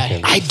 Yeah.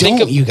 Heineken. I Think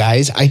don't, of- you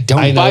guys. I don't.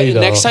 I know you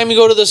don't. Next time you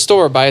go to the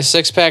store, buy a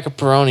 6-pack of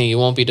Peroni. You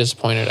won't be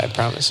disappointed. I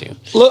promise you.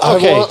 Look,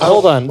 okay, I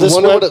hold on. This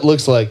wonder what it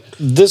looks like.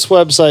 this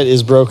website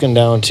is broken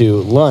down to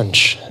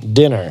lunch,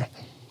 dinner,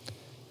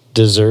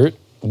 dessert,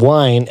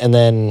 wine, and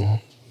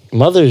then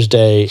Mother's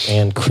Day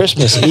and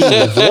Christmas Eve.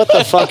 What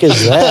the fuck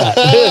is that?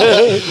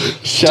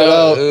 Shout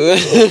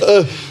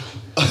out.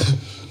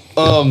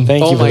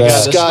 Thank Oh you for my god,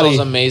 that. this Scotty. smells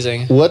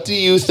amazing. What do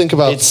you think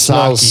about It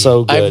smells sake?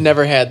 so good. I've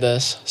never had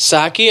this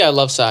sake. I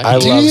love sake. I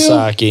Do love you?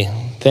 sake.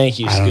 Thank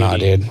you, I don't know, Scooty.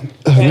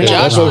 dude.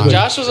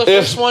 Josh was the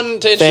first one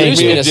to introduce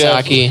me to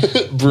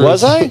sake.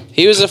 Was I?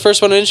 He was the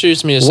first one to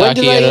introduce me to When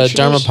sake did I at a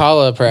introduce-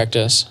 Dharmapala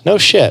practice. No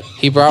shit.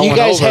 He brought You one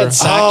guys over. had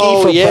sake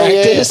for yeah,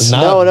 practice.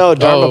 Yeah. No, Oh, we got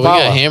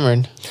Dharmapala.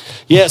 hammered.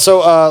 Yeah, so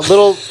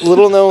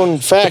little known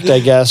fact, I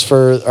guess,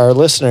 for our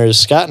listeners,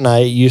 Scott and I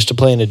used to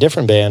play in a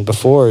different band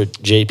before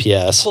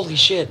JPS. Holy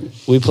shit.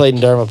 We played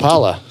in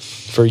Dharmapala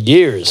for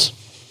years.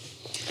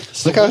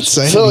 Look how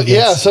excited. So he gets.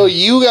 yeah, so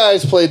you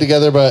guys played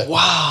together, but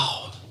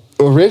Wow.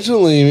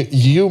 originally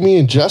you, me,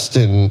 and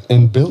Justin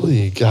and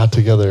Billy got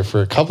together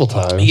for a couple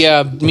times.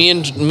 Yeah, me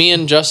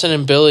and Justin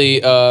and Billy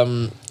had Wow,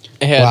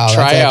 that's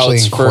actually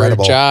tryouts for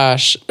incredible.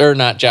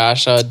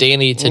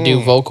 Danny to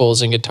do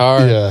vocals and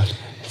guitar Yeah.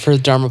 for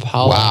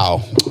Dharmapala. Wow.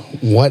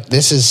 What?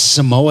 This is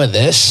Samoa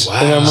this? Wow.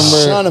 And I remember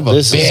Son of a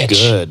this bitch. is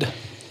good.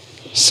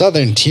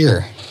 Southern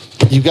Tier.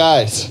 You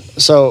guys.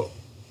 So,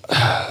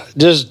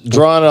 just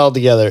drawing it all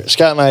together,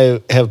 Scott and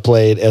I have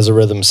played as a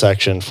rhythm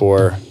section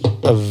for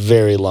a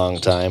very long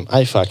time.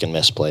 I fucking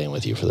miss playing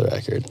with you, for the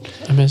record.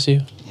 I miss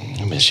you.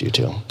 I miss you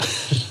too.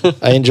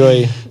 I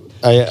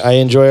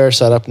enjoy our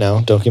setup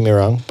now. Don't get me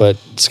wrong, but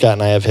Scott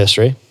and I have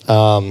history.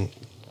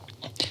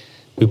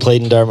 We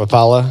played in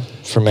Dharmapala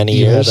for many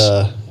years,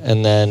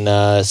 and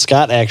then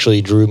Scott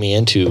actually drew me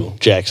into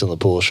Jackson the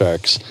Pool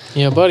Sharks.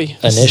 Yeah, buddy.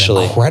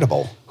 Initially,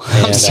 Incredible.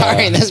 I'm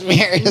sorry, this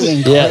beer is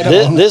incredible.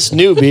 yeah. This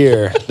new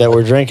beer that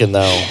we're drinking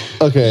though.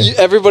 Okay.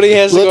 Everybody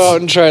has to go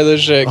out and try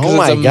this shit because Oh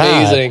my it's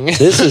amazing. god,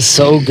 this is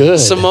so good.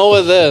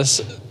 Samoa this.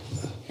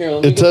 Here,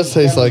 let me It does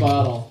taste like.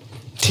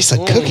 Tastes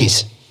like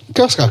cookies.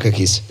 Girl Scout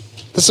cookies.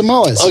 The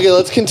Samoas. Okay,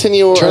 let's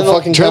continue our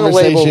fucking turn the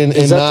conversation label.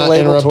 Is and that not the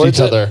label interrupt towards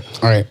each it? other.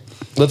 All right.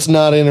 Let's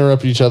not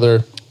interrupt each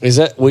other. Is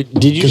that? Wait,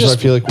 did you Because just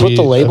I feel like put we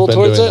the label have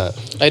been towards doing it?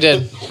 that. I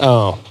did.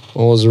 Oh,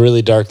 well, it was a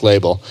really dark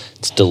label.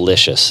 It's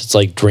delicious. It's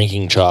like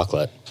drinking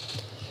chocolate.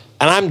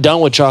 And I'm done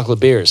with chocolate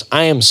beers.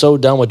 I am so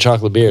done with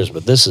chocolate beers,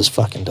 but this is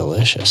fucking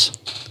delicious.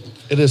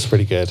 It is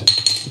pretty good.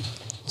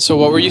 So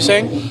what were you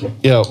saying?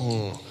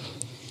 Yo,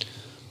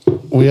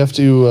 we have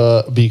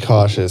to be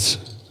cautious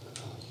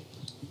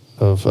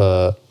of.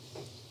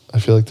 I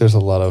feel like there's a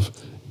lot of.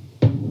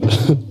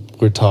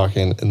 We're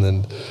talking and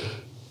then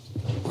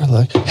we're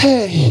like,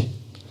 "Hey,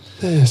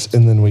 this,"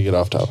 and then we get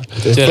off topic.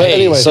 Did But I-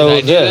 anyway, did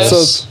I do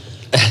this?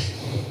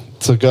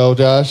 so go,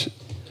 Josh.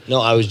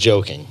 No, I was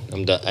joking.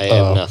 I'm done. I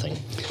have nothing.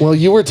 Well,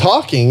 you were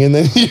talking and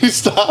then you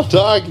stopped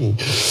talking.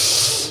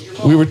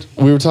 We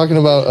were talking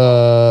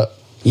about.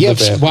 Yeah,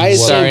 the band. why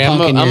is Sorry, CM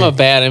Punk in I'm your- a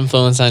bad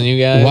influence on you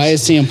guys. Why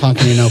is CM Punk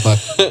in your notebook?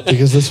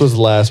 Because this was the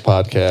last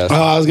podcast. Oh,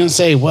 I was going to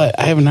say, what?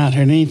 I have not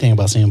heard anything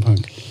about CM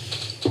Punk.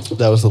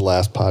 That was the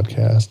last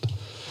podcast.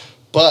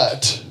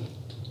 But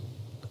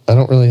I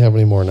don't really have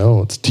any more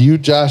notes. Do you,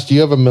 Josh, do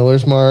you have a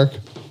Miller's Mark?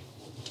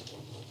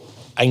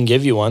 I can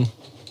give you one.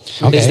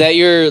 Okay. Is that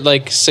your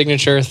like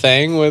signature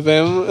thing with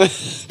him?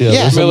 Yeah,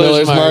 there's a Miller's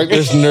Miller's Mark. Mark.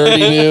 There's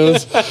nerdy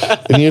news.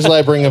 And usually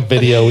I bring a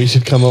video. We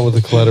should come up with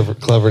a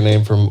clever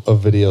name from a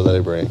video that I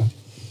bring.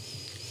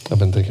 I've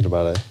been thinking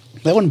about it.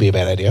 That wouldn't be a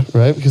bad idea.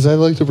 Right? Because I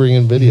like to bring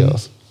in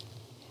videos.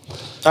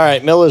 All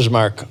right, Miller's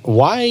Mark.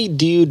 Why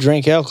do you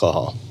drink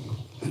alcohol?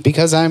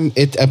 Because I'm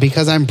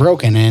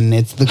broken, and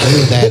it's the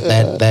glue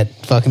that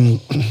fucking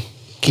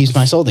keeps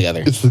my soul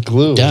together. It's the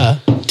glue. Duh.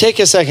 Take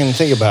a second and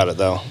think about it,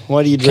 though.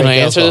 Why do you drink Can I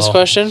answer this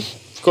alcohol? question?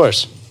 Of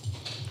course.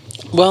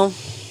 Well,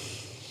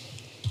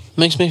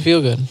 makes me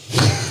feel good. On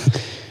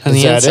Is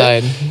the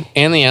that inside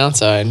and the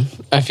outside,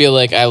 I feel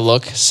like I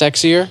look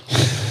sexier.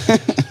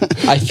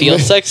 I feel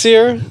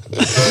sexier.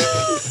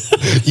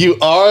 You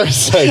are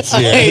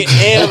sexier. I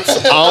am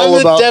all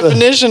I'm about the the-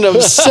 definition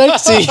of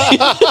sexy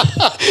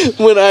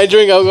when I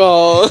drink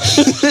alcohol.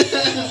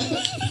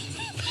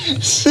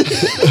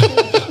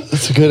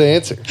 That's a good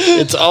answer.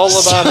 It's all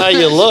about how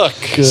you look.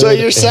 So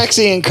you're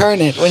sexy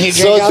incarnate when you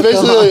So drink it's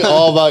alcohol. basically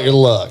all about your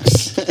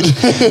looks.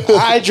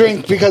 I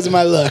drink because of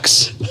my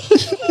looks.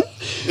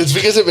 It's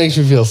because it makes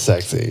me feel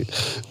sexy.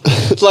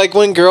 Like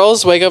when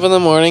girls wake up in the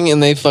morning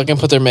and they fucking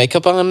put their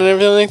makeup on and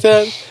everything like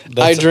that,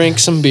 I drink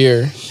some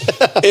beer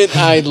and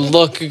I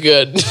look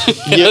good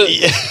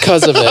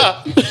because of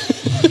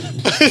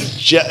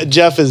it.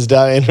 Jeff is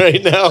dying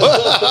right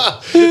now.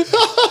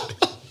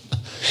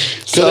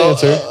 Good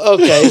answer.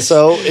 Okay,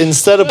 so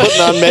instead of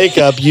putting on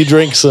makeup, you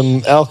drink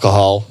some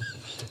alcohol,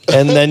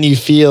 and then you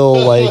feel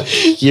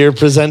like you're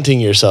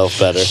presenting yourself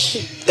better.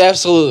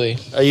 Absolutely.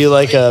 Are you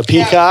like a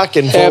peacock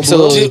in full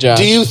Absolutely. bloom? Josh.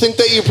 Do you think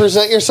that you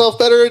present yourself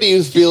better, or do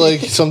you feel like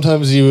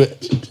sometimes you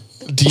act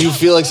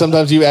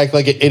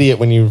like an idiot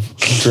when you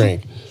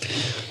drink?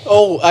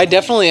 Oh, I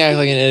definitely act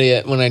like an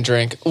idiot when I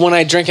drink. When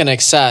I drink in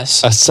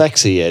excess. A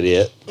sexy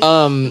idiot.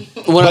 When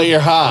But you're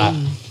hot.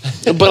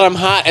 but I'm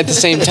hot at the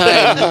same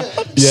time.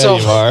 Yeah, So,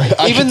 you are.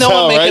 I even can though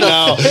tell I'm making right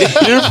now,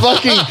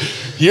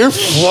 you're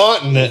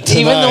flaunting it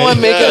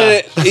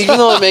tonight. even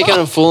though I'm making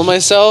a fool of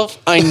myself,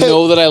 I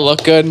know that I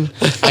look good.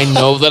 I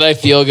know that I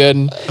feel good,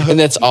 and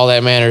that's all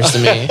that matters to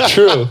me.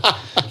 True.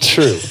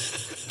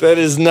 That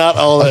is not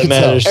all that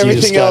matters to you,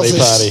 Everything Scotty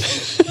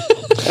else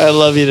Potty. I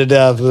love you to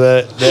death.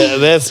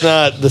 That's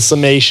not the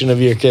summation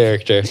of your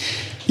character.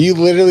 You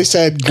literally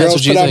said girls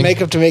what you put on think.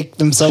 makeup to make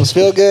themselves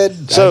feel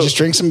good. So- I just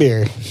drink some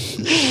beer.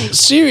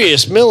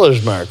 Serious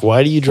Miller's Mark.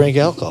 Why do you drink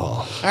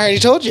alcohol? I already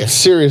told you.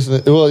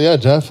 Seriously. Well, yeah,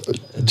 Jeff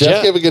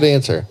Jeff- gave a good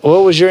answer.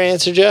 What was your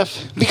answer,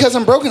 Jeff? Because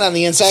I'm broken on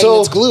the inside So- and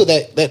it's glue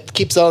that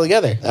keeps it all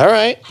together. All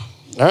right.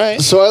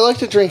 So I like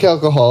to drink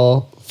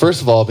alcohol.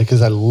 First of all,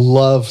 because I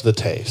love the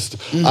taste.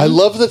 I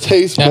love the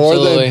taste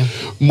Absolutely.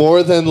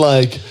 more than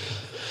like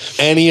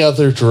any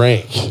other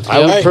drink. I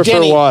would Alright, prefer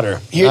Danny,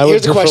 water. Here's I would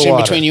the prefer question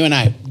water. between you and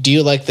I. Do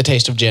you like the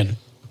taste of gin?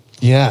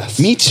 Yes.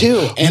 Me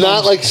too. And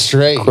Not like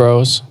straight.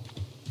 Gross.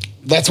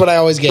 that's what I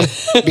always get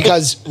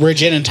because we're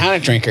gin and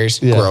tonic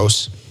drinkers. Yeah.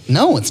 Gross.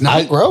 No, it's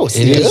not gross.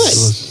 It It's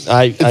is.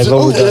 I've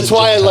overdone That's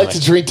why I gin like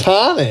tonic. to drink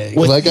tonic.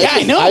 good. Like,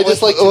 I know. I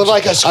just like with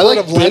like a squirt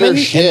of bitter lemon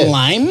shit. and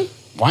lime.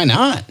 Why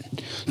not,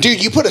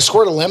 dude? You put a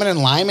squirt of lemon and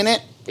lime in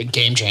it, a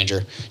game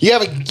changer. You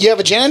have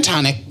a gin and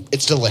tonic.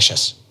 It's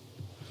delicious.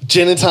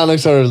 Gin and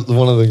tonics are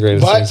one of the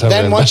greatest But things ever.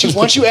 then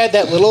once you add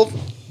that little,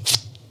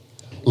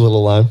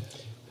 little lime.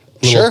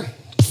 sure,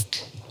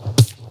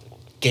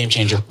 game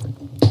changer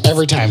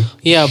every time.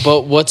 Yeah,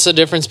 but what's the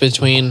difference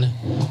between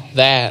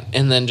that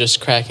and then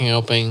just cracking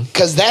open?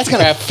 Because that's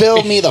gonna Crap.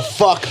 fill me the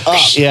fuck up.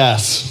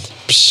 Yes.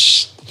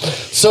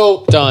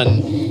 So Done.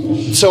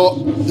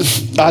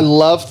 I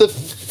love the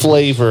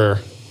flavor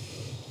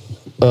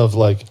of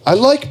I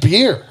like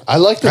beer. I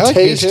like the I like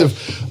beer, taste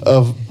too.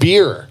 of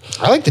beer.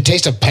 I like the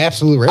taste of Pabst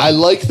Blue Ribbon. I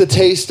like the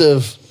taste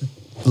of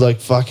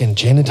fucking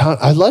gin and tonic.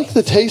 I like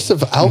the taste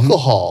of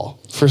alcohol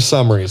for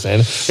some reason.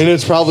 And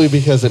it's probably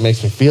because it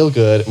makes me feel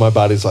good. My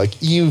body's like,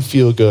 you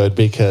feel good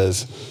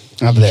because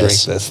Of you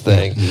this. drink this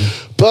thing.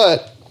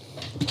 But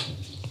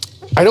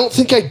I don't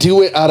think I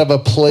do it out of a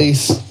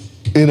place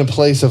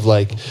of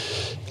like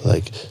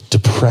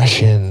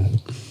depression.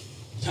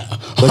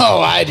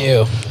 Oh, I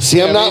do.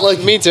 See, I'm not like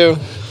Me too.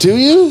 do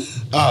you?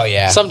 Oh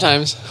yeah.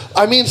 Sometimes.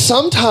 I mean,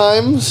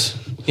 sometimes.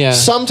 Yeah.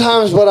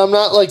 Sometimes, but I'm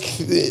not like.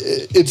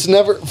 It's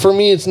never for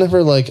me. It's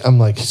never like I'm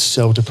like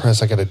so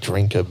depressed. I got to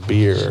drink a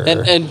beer.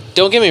 And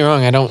don't get me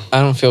wrong, I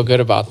don't feel good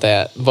about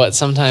that, but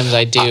sometimes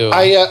I do.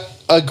 I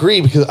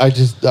agree because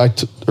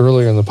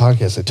earlier in the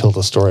podcast I told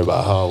a story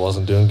about how I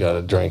wasn't doing good.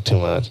 I drank too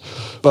much.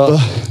 But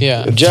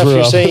yeah. Jeff, Threw you're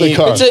up in saying the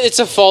car. It's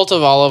a fault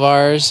of all of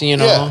ours, you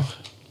know. Yeah.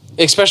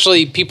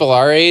 Especially people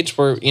our age,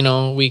 where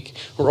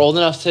we're old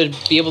enough to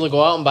be able to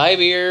go out and buy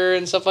beer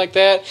and stuff like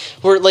that.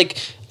 We're like,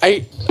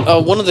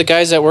 one of the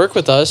guys that work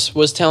with us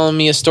was telling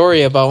me a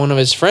story about one of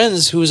his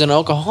friends who's an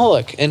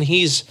alcoholic, and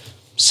he's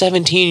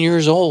 17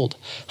 years old.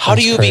 How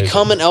do That's you crazy.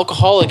 become an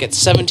alcoholic at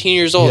 17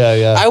 years old? Yeah,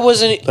 yeah. I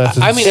wasn't. That's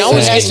I mean, I insane.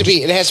 was. It has to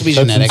be. It has to be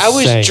That's genetic. I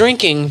was insane.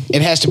 drinking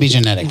It has to be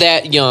genetic.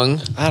 that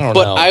young. I don't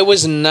but know. I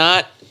was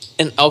not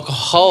an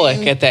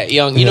alcoholic at that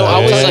young. You know, Yeah,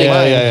 I was like.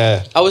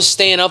 yeah. I was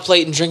staying up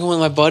late and drinking with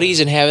my buddies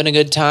and having a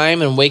good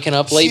time and waking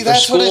up late See, for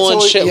that's what it's school and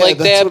always- shit yeah, like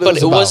that's that. what it But was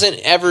it about. wasn't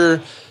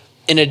ever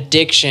an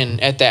addiction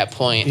at that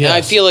point. And I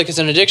Yes. feel like it's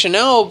an addiction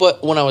now,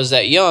 but when I was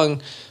that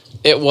young,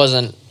 it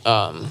wasn't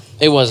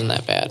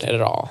that bad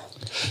at all.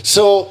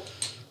 So,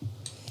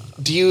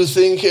 do you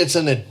think it's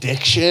an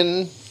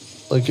addiction?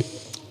 Like It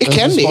at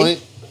can this be. point?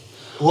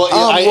 Well,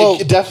 well-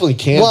 it definitely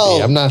can well-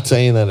 be. I'm not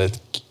saying that it's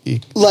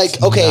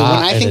Like, okay, when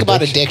not I an think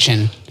about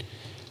addiction,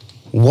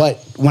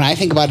 when I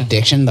think about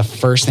addiction, the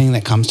first thing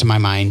that comes to my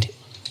mind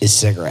is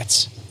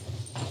cigarettes.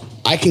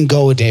 I can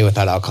go a day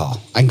without alcohol.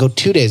 I can go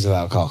 2 days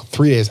without alcohol.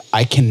 3 days.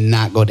 I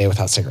cannot go a day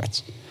without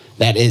cigarettes.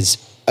 That is,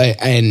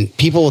 and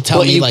people will tell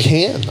But me you like,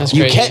 can. That's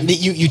you crazy. can.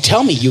 You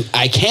tell me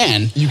I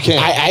can. You can.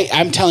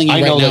 I'm telling you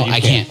I right know now, that you I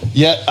can. can't.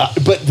 Yeah,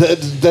 but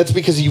that's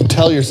because you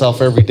tell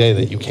yourself every day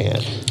that you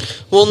can.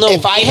 Well, no.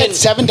 If I had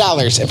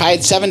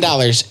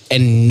 $7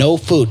 and no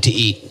food to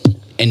eat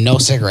and no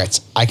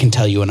cigarettes, I can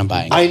tell you when I'm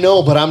buying. I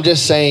know, but I'm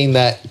just saying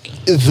that.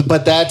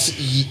 But that's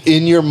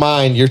in your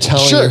mind. You're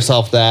telling Sure.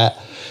 yourself that.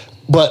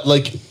 But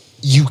like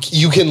you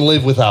can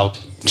live without.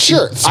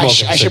 Sure, I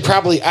smoking should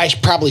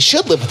probably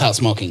should live without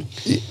smoking.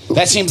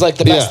 That seems like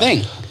the best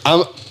thing.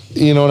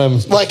 You know what I'm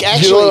Like, you know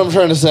actually- what I'm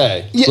trying to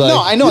say. Yeah,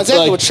 no, I know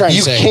exactly what you're trying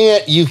to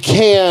say. You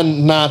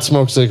can not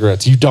smoke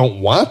cigarettes. You don't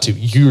want to.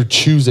 You're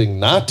choosing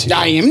not to.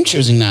 I am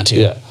choosing not to.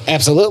 Yeah.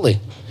 Absolutely.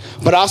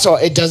 But also,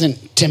 it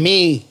doesn't, to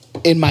me,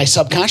 in my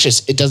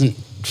subconscious, it doesn't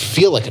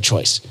feel like a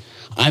choice.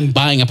 I'm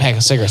buying a pack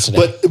of cigarettes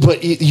today.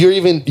 But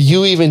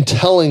you even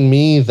telling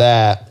me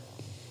that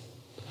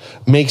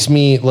makes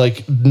me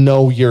like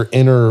know your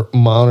inner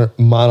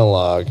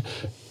monologue,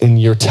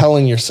 and you're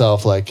telling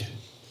yourself like,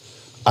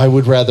 I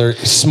would rather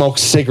smoke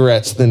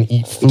cigarettes than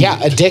eat food. yeah,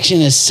 addiction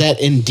is set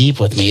in deep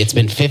with me. It's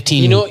been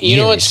 15 You know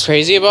years. what's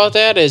crazy about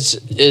that is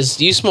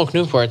you smoke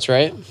Newports,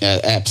 right?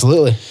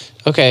 Absolutely.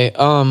 Okay.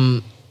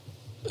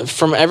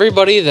 From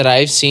everybody that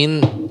I've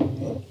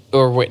seen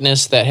or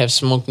witnessed that have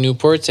smoked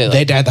Newports,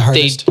 They died the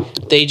hardest.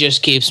 They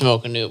just keep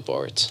smoking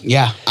Newports.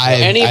 Yeah.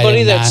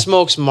 Anybody that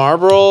smokes. smokes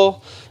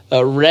Marlboro,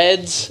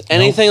 Reds,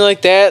 anything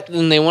like that,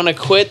 and they want to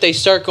quit, they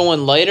start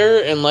going lighter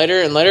and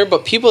lighter and lighter.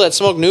 But people that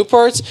smoke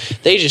Newports,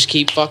 they just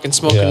keep fucking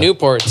smoking Yeah.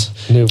 Newports.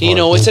 Newports. You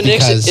know, it's an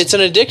Because- it's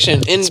an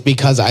addiction. It's And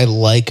because I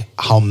like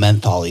how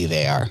mentholy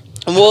they are.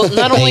 well,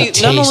 not only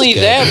taste good.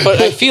 that,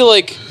 but I feel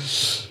like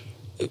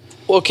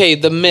okay,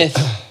 the myth.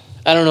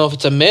 I don't know if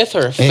it's a myth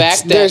or a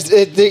fact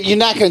that You're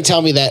not going to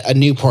tell me that a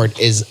Newport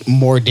is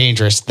more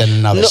dangerous than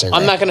another no,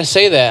 cigarette. I'm not going to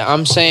say that.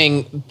 I'm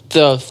saying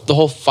the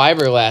whole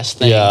fiberglass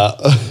thing. Yeah.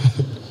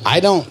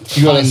 I don't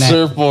You got a find that.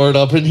 surfboard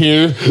up in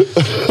here.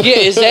 Yeah,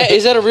 is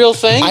that a real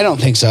thing? I don't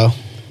think so.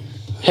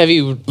 Have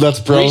you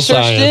That's bro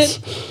researched science.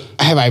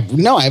 it? Have I?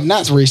 No, I have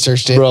not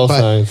researched it. Bro but,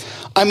 science.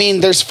 I mean,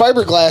 there's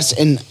fiberglass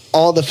in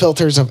all the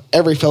filters of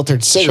every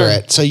filtered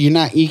cigarette. So you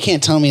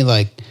can't tell me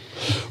like.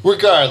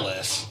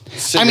 Regardless.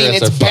 I mean,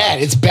 cigarettes it's are bad.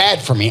 fine. It's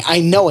bad for me. I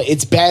know it.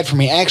 It's bad for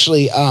me.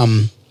 Actually,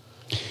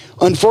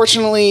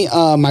 Unfortunately,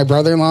 my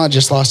brother-in-law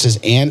just lost his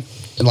aunt.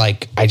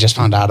 Like, I just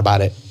found out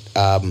about it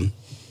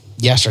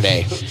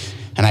yesterday.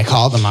 And I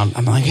called him.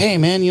 I'm like, hey,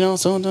 man,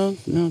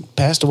 so-and-so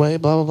passed away,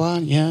 blah, blah,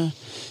 blah.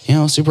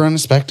 Yeah, super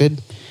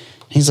unexpected.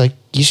 He's like,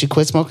 you should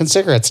quit smoking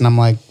cigarettes. And I'm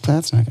like,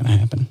 that's not going to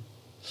happen.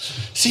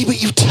 See,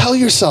 but you tell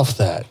yourself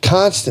that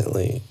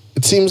constantly.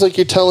 It seems like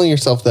you're telling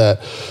yourself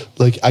that,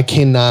 like, I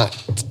cannot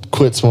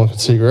quit smoking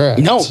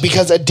cigarettes. No,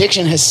 because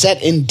addiction has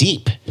set in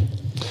deep.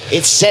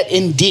 It's set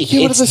in deep.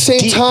 Yeah, but at the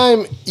same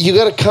time, you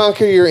got to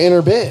conquer your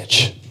inner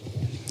bitch.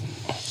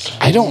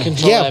 I don't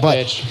control that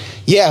bitch.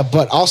 Yeah,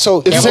 but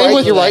also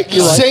You're right.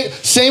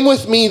 Same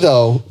with me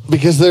though,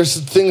 because there's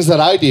things that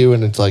I do,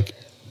 and it's like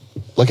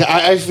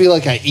I feel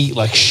like I eat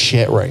like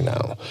shit right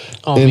now.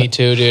 Oh, And me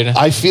too, dude.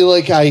 I feel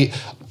like I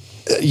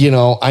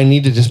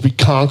need to just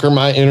conquer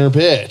my inner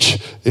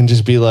bitch and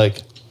just be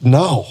like,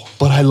 no,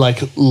 but I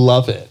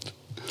love it.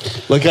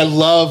 Like I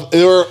love,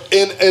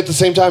 and at the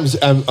same time,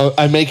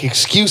 I make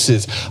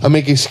excuses. I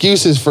make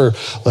excuses for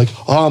like,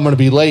 oh, I'm gonna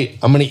be late.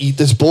 I'm gonna eat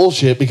this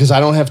bullshit because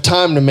I don't have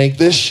time to make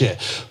this shit.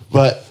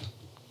 But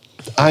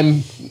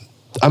I'm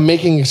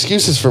making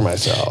excuses for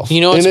myself.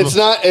 You know, and it's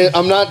not.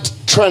 I'm not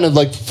trying to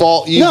like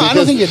fault you. No, I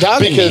don't think you're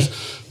dogging me.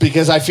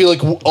 Because I feel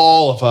like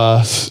all of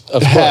us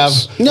have.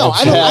 No,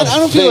 I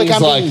don't feel like things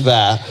I'm like being-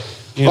 that.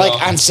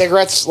 Like on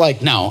cigarettes,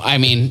 like no. I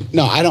mean,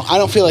 no, I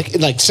don't feel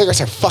like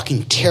cigarettes are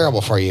fucking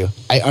terrible for you.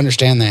 I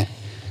understand that.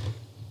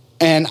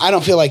 And I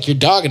don't feel like you're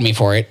dogging me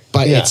for it,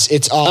 but Yeah.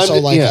 it's also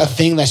a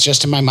thing that's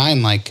just in my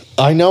mind. Like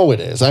I know it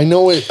is. I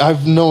know it.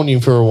 I've known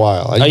you for a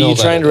while. Are you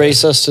trying to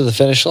race us to the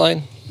finish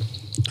line?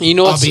 You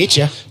know I'll what's, beat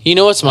you. You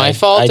know what's my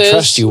fault I is?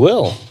 trust you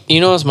will. You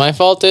know what's my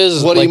fault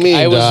is? What do you Like, mean,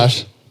 I was,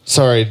 Josh?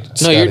 Sorry. No,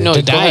 Scotty. you're no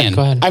To go ahead, dying.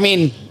 Go ahead. I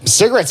mean,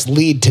 cigarettes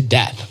lead to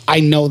death. I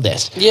know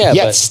this. Yeah,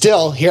 Yet but-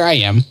 still, here I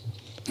am.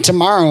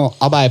 Tomorrow,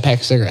 I'll buy a pack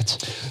of cigarettes.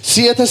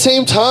 See, at the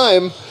same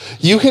time,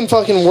 you can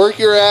fucking work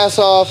your ass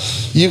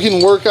off. You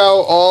can work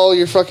out all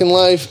your fucking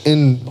life,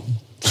 and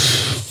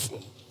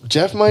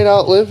Jeff might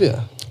outlive you.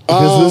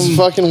 Because this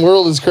fucking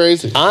world is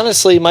crazy.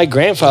 Honestly, my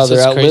grandfather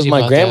That's what's outlived crazy my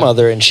about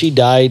grandmother, and she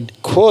died,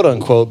 quote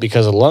unquote,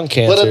 because of lung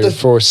cancer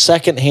for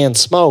secondhand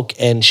smoke,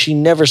 and she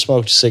never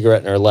smoked a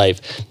cigarette in her life.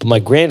 But my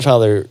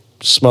grandfather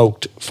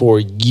smoked for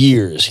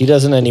years. He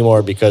doesn't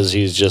anymore because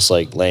he's just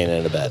like laying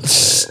in a bed.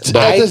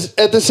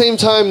 At the same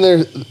time,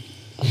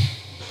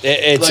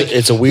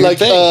 It's a weird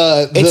thing.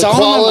 It's the all in my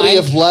quality mind.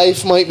 of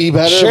life might be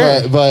better,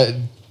 Sure. but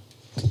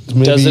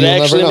maybe Does it you'll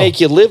never actually know. make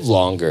you live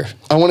longer?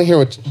 I want to hear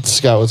what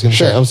Scott was going to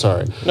say. I'm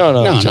sorry. No,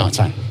 No, it's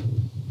fine.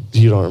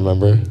 You don't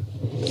remember?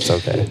 It's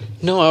okay.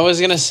 No, I was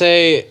gonna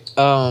say.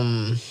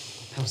 That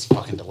was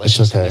fucking delicious.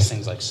 It's okay. This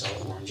thing's like so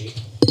orangey.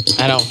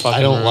 I don't fucking.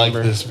 I don't remember.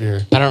 like this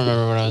beer. I don't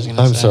remember what I was gonna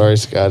say. I'm sorry,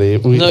 Scotty.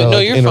 We No,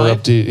 you're fine.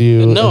 interrupted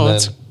you. No, and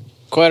it's then-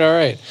 quite all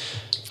right.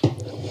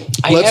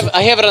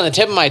 I have it on the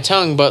tip of my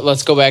tongue, but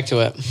let's go back to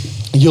it.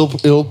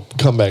 It'll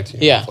come back to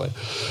you. Yeah.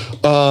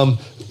 Hopefully.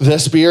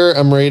 This beer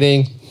I'm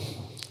rating.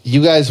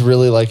 You guys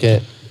really like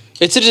it.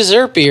 It's a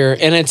dessert beer,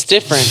 and it's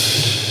different.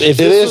 It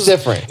is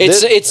different.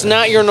 It's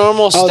not your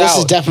normal stout. Oh, this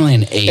is definitely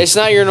an 8. It's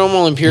not your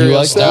normal imperial You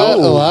like stout.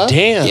 that a lot?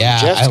 Damn. Yeah,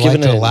 Jeff's I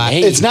giving liked it a an lot.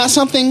 8. It's not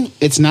something.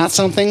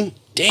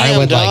 Damn, I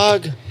would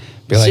dog.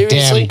 be like,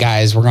 Seriously? damn,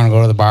 guys, we're gonna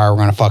go to the bar.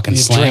 We're gonna fucking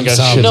slam drink a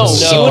some. shit No,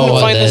 ton. you wouldn't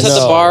find this at the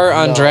No, bar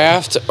on no.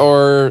 draft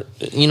or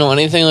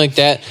anything like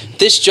that.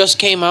 This just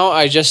came out.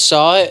 I just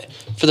saw it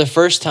for the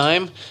first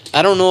time.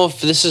 I don't know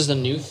if this is the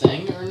new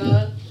thing or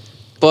not,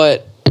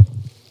 but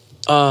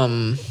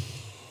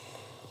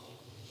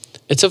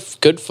it's a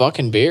good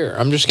fucking beer.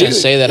 I'm just gonna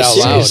say that out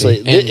Seriously,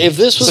 loud. And if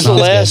this was the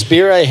smells last good.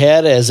 beer I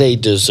had as a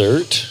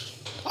dessert,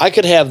 I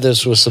could have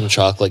this with some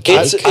chocolate cake.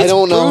 I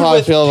don't know brewed how I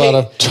with feel pink-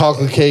 about a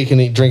chocolate cake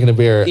and drinking a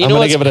beer. You I'm know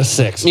going to what's- give it a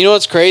 6. You know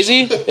what's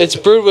crazy? It's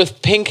brewed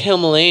with pink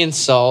Himalayan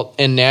salt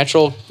and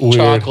natural Weird.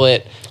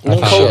 chocolate, and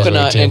thought that was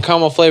coconut, weird, too. and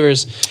caramel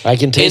flavors. I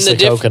can taste the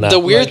coconut. The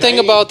weird thing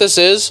about this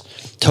is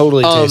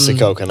Totally taste the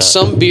coconut.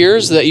 some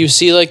beers that you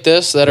see like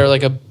this that are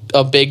like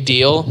a big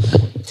deal.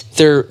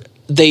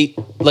 They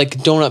like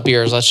donut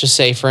beers. Let's just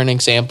say for an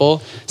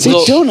example. See,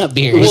 donut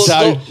beers.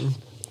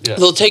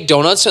 They'll take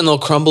donuts and they'll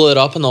crumble it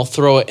up and they'll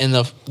throw it in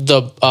the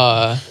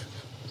what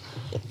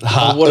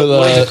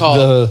is it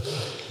called?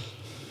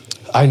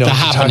 I know The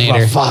what you're talking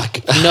about. Hoppinator. Fuck.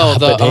 No,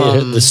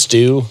 the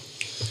stew,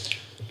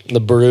 the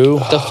brew,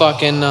 the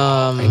fucking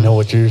I know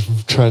what you're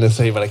trying to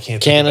say, but I can't.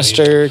 think of it.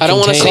 canister. I don't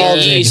want to say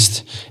container.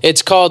 yeast.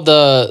 It's called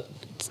the.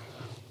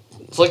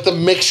 It's like the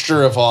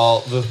mixture of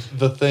all the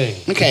thing.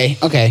 Okay.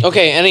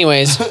 Okay.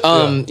 Anyways,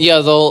 yeah,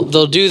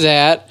 they'll do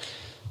that.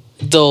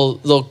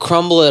 They'll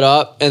crumble it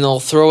up and they'll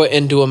throw it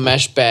into a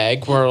mesh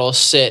bag where it'll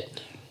sit.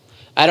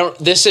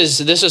 This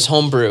is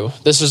homebrew.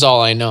 This is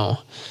all I know.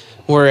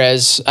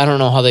 Whereas I don't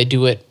know how they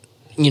do it,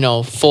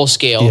 full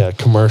scale. Yeah,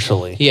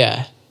 commercially.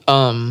 Yeah.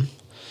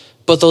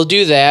 But they'll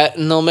do that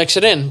and they'll mix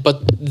it in.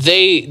 But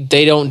they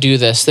don't do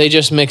this. They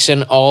just mix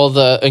in all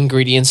the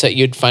ingredients that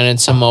you'd find in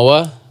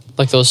Samoa,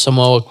 like those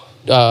Samoa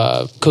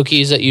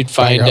cookies that you'd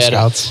find Girl at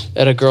Scouts.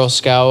 a Girl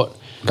Scout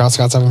Girl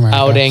Scouts of America.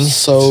 outing.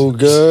 So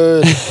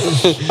good.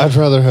 I'd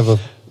rather have a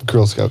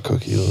Girl Scout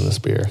cookies in this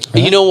beer.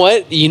 You know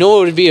what? You know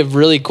what would be a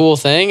really cool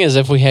thing is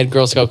if we had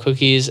Girl Scout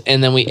cookies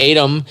and then we ate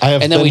them I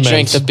have and then we Thin drank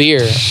Mints. the beer.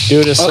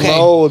 Dude, a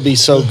Samoa would be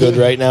so good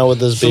right now with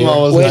this beer.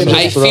 Samoa's Wait a minute.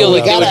 I feel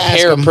like it would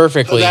pair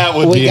perfectly. That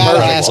would We be gotta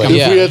perfect. ask If him.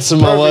 Yeah. we had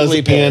Samoas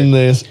Perfectly paired. and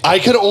this, I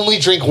could only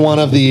drink one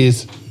of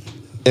these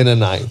in a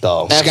night,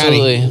 though.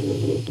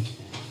 Absolutely.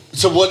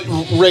 So what?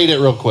 Rate it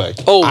real quick.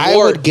 Oh, I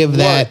wort, would give wort.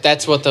 that-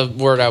 That's what the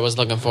word I was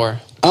looking for.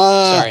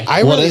 Sorry.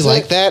 I What really is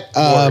like it?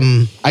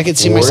 that. I could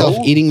see myself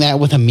eating that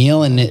with a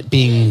meal and it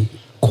being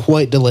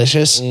quite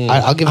delicious.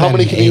 I'll give How that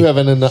many an can you 8. have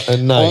in a night?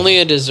 Only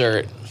a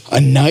dessert. A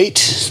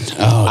night?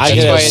 Oh, I That's could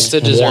why have it's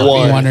a dessert.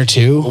 one or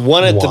two.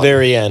 One at the One.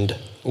 very end.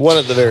 One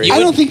at the very I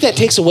end. don't think that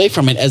takes away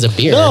from it as a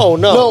beer. No,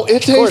 No,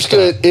 it of course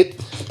tastes good.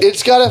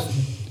 It's got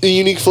a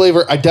unique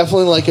flavor. I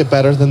definitely like it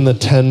better than the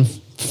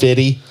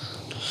 1050.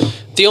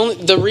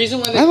 The reason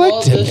why they I call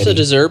liked this it. a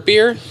dessert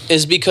beer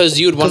is because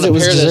you'd want 'Cause it to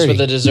was pair this desserty.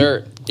 with a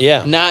dessert.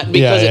 Yeah. Not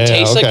because it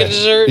tastes like okay. a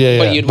dessert, Yeah,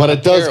 but yeah. you'd But want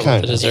it to pair does it with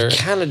kind a of. dessert.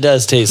 Kind of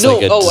does taste No,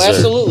 like a oh, dessert.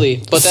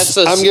 absolutely. But that's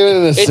the. I'm giving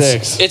it a it's,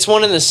 6. It's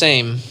one and the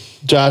same.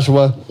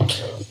 Joshua,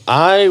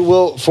 I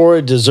will, for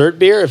a dessert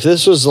beer, if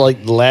this was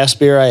like the last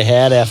beer I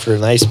had after a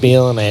nice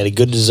meal and I had a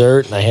good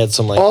dessert and I had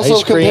some like also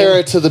ice cream. compare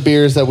it to the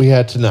beers that we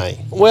had tonight.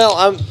 Well,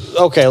 I'm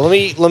okay. Let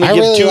me I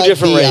give really two like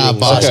different the, ratings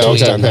Boston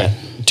based Okay, on okay. that.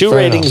 Two Fair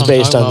ratings enough.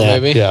 based on Talking that.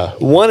 about, baby. Yeah.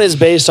 One is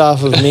based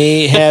off of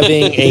me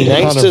having a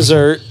nice 100%.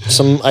 dessert,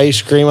 some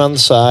ice cream on the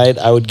side.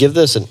 I would give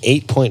this an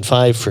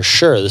 8.5 for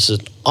sure. This is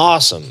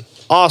awesome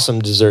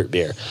dessert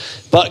beer.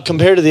 But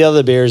compared to the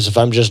other beers, if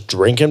I'm just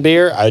drinking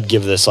beer, I'd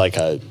give this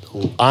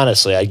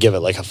honestly, I'd give it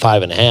like a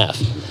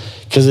 5.5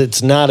 because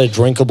it's not a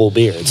drinkable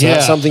beer. It's Yeah.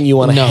 not something you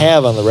want to No.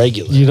 have on the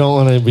regular. You don't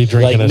want to be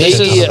drinking Like a shit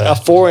maybe ton of a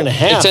that.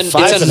 4.5, It's a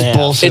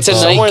 5.5. it's a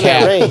somewhere in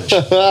that nightcap.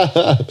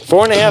 range.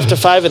 4.5 to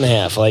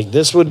 5.5. Like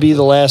this would be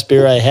the last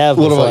beer I have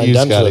What before about I'm you,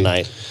 done for the Scotty?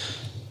 night.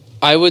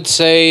 I would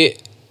say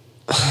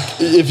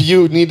If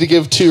you need to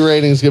give 2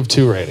 ratings, give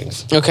 2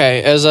 ratings.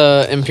 okay, as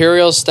a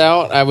imperial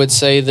stout, I would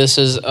say this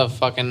is a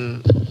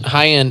fucking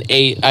high end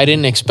 8. I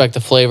didn't expect the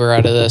flavor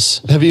out of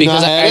this. Have you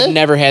because not had I've it?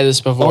 never had this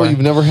before. Oh,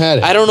 you've never had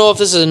it. I don't know if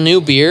this is a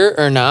new beer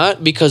or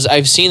not because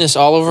I've seen this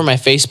all over my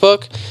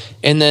Facebook.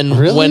 And then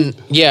Really?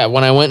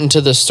 when I went into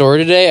the store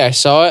today, I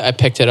saw it. I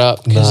picked it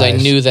up because I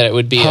Nice. knew that it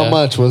would be How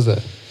much was it?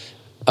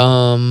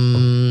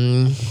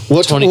 $20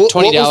 what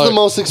was the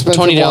most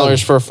expensive $20 one?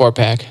 for a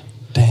 4-pack.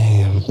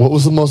 Damn. What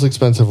was the most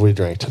expensive we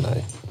drank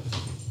tonight?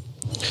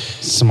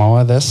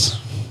 Samoa this.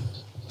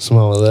 Some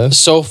of this.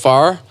 So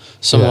far,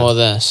 some Yeah. of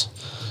this.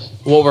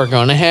 What we're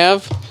gonna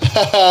have,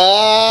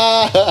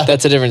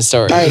 that's a different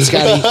story. All right,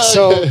 Scotty.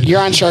 So you're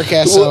on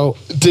Sharkcast. So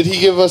Did he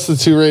give us the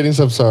 2 ratings?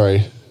 I'm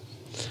sorry.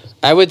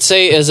 I would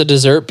say as a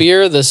dessert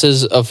beer, this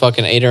is a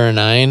fucking 8 or a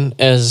 9.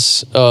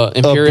 As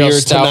imperial beer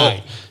stout,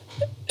 tonight.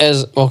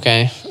 as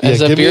okay, Yeah,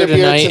 as a give me beer, a beer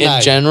tonight tonight.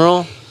 in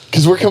general,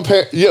 Because we're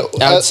comparing.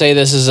 I would say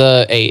this is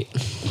a 8.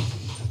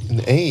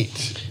 an 8.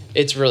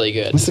 It's really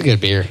good. it's a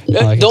good beer. I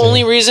like The it too.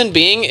 only reason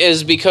being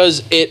is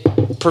because it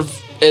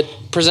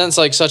presents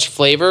like such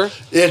flavor.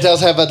 It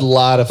does have a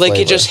lot of Like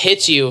flavor. it just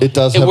hits you. It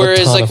does have a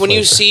Whereas ton like of when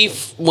you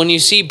flavor.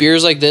 see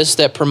beers like this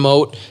that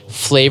promote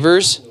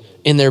flavors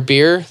in their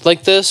beer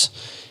like this,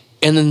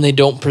 and then they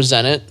don't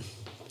present it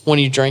when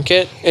you drink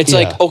it, it's Yeah.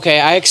 like, okay,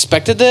 I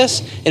expected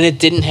this and it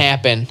didn't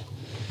happen.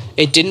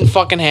 It didn't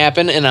fucking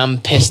happen, and I'm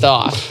pissed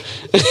off.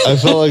 I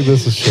felt like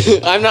this was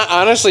shit. I'm not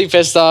honestly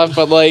pissed off,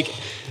 but like,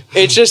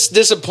 it's just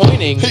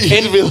disappointing.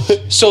 You'd be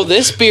like- So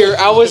this beer,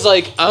 I was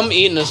like, I'm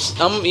eating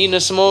a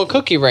Samoa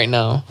cookie right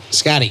now.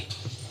 Scotty.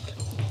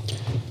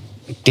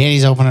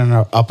 Danny's opening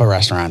up a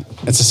restaurant.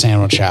 It's a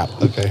sandwich shop,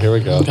 Okay, here we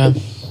go. Okay.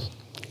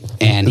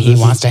 and This he is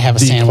wants to have a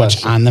the sandwich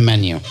question. on the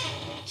menu.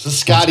 This is It's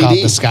Scotty called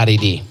D. the Scotty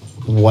D.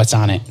 What's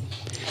on it?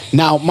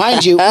 Now,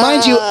 mind you,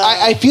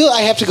 I feel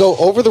I have to go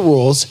over the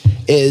rules.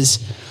 Is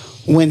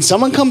when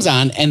someone comes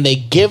on and they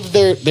give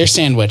their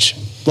sandwich,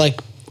 like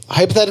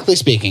hypothetically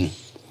speaking,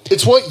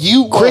 It's what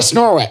you want. Chris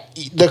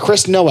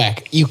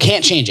Nowak, you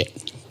can't change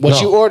it. What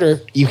No. you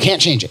order, you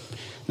can't change it.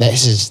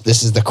 This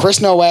is the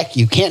Chris Nowak.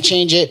 You can't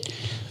change it.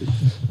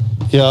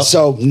 Yeah.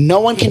 So no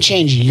one can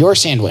change your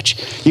sandwich.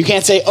 You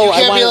can't say, "Oh, you I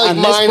can't want be it like on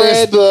this minus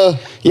bread." the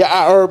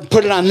Yeah, or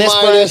put it on this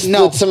minus bread.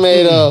 No, the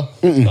tomato.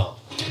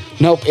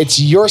 nope. It's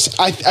yours.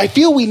 I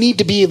feel we need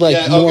to be like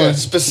Yeah, more. okay,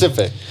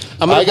 specific.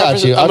 I'm gonna I got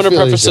preface, you. I'm I gonna feel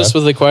preface you, this Jeff.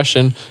 with a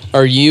question: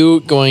 are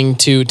you going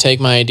to take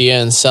my idea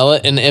and sell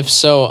it? And if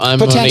so, I'm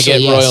going to Potentially,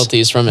 get yes.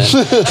 royalties from it.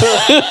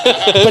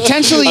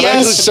 Potentially I'm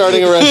actually yes.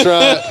 starting a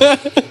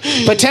restaurant.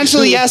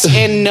 Potentially yes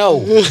and no.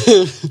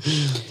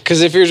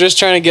 Because if you're just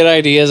trying to get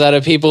ideas out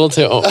of people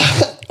to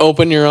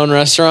open your own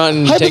restaurant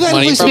and take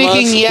money Hypothetically from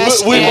speaking, us,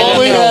 yes. We've and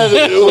only no.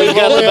 had we've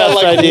got the only had best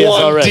like ideas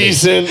one already.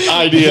 decent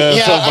idea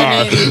Yeah, so far.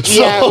 I mean,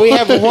 yeah, we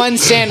have one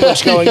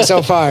sandwich going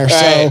so far. So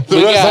right. The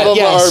We rest got- of them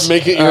yes. are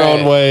make it your All own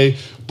right. way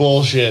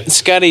bullshit.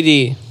 Scotty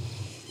D.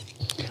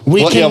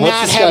 we What- yeah, cannot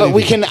what's the have Scotty it.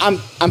 We D? can.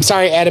 I'm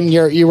sorry, Adam.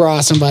 You were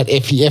awesome, but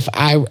if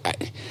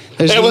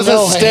There's It was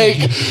no a steak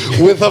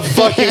with a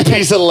fucking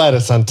piece of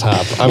lettuce on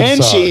top. I'm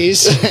and sorry.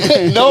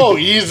 cheese. No,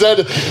 he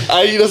said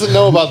he doesn't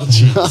know about the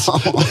cheese.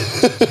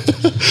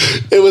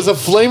 It was a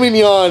filet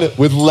mignon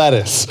with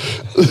lettuce.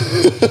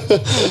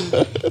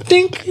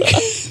 Think.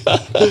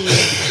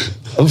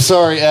 I'm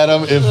sorry,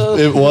 Adam, if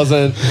it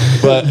wasn't,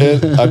 but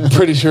I'm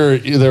pretty sure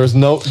there was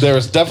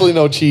definitely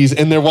no cheese,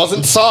 and there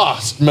wasn't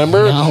sauce.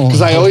 Remember? No,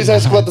 Because I always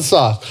ask not. about the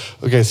sauce.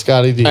 Okay,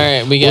 Scotty D. All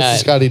right, we What's got- the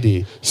Scotty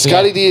D?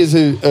 Scotty D is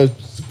a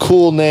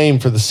cool name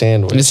for the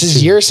sandwich. This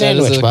is your That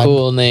sandwich, is a bud.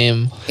 cool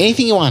name.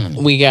 Anything you want on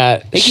it. We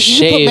got You can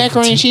shaved. put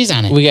macaroni and cheese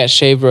on it. We got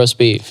shaved roast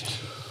beef.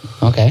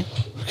 Okay.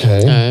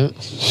 Okay. All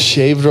right.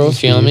 Shaved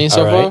roast. feeling me beef.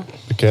 so All right.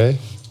 Okay.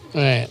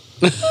 All right.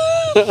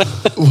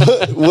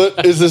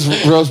 What is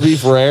this roast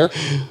beef rare?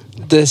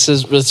 This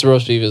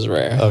roast beef is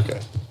rare. Okay.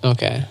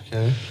 Okay.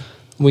 Okay.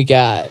 We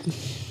got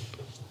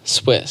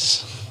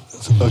Swiss.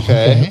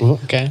 Okay.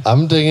 Okay.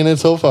 I'm digging it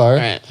so far. All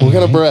right. What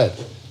kind of bread?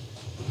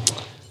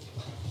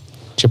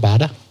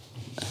 Ciabatta.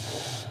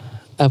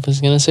 I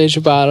was gonna say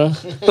ciabatta.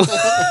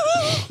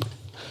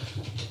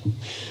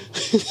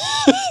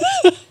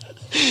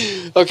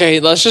 Okay,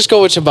 let's just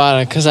go with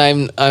ciabatta because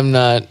I'm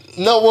not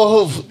No,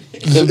 well,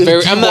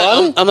 very,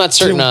 I'm not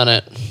certain on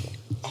it.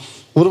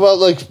 What about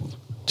like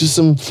just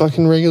some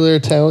fucking regular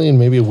Italian,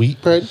 maybe a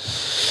wheat bread?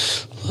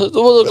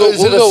 We'll go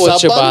Is it a with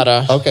sub bun?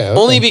 ciabatta. Okay.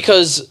 Only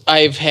because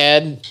I've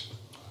had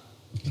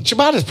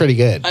Ciabatta's pretty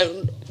good.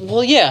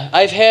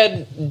 I've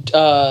had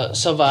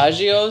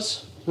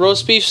Salvaggio's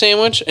roast beef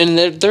sandwich, and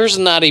it's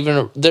not even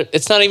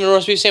a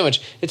roast beef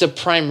sandwich. It's a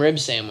prime rib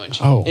sandwich.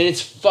 Oh. And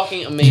it's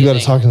fucking amazing. You got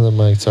to talk into the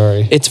mic.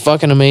 Sorry. It's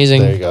fucking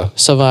amazing. There you go.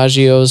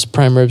 Salvaggio's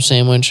prime rib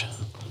sandwich.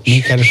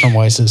 Meat cutters from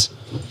Weiss's.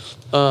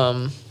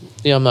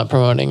 Yeah, I'm not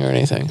promoting or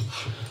anything.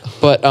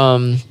 But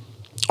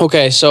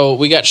okay, so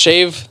we got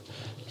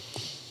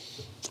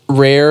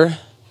rare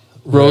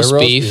roast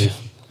beef.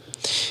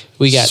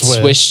 We got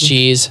Swiss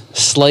cheese,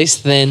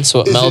 sliced thin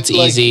so it melts it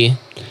like- easy.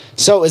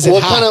 So is it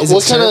What hot? kinda- is it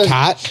what kinda- served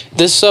hot?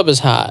 This sub is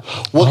hot.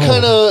 What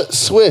kind of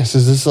Swiss?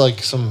 Is this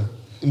like some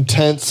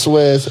intense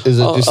Swiss? Is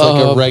it just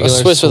like a regular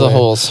Swiss with the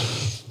holes?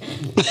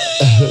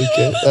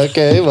 Okay.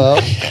 Okay. Well,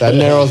 that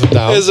narrows it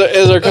down. As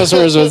our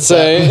customers would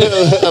say.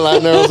 That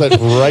narrows it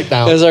right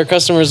down. As our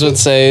customers would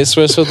say,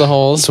 Swiss with the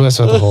holes. Swiss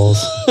with the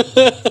holes.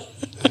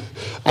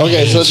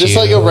 Okay, so just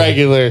like a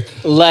regular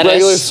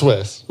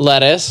Swiss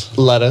Lettuce.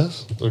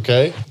 lettuce.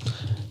 Okay. Is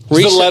the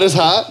Reach- lettuce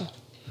hot?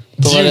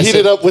 The Do you lettuce- heat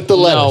it up with the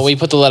lettuce? No, we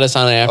put the lettuce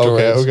on it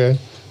afterwards. Okay. Okay.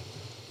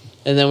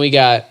 And then we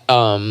got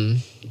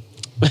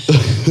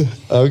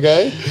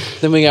Okay.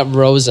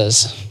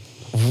 roses.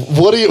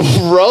 What do you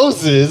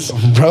roses?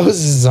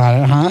 Roses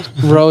on it, huh?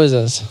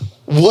 Roses.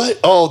 What?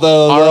 Oh,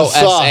 the ROSA.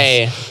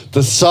 sauce.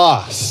 The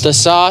sauce. The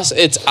sauce,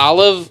 it's It's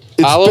olive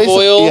basic-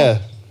 oil Yeah.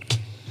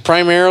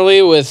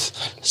 primarily with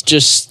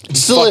just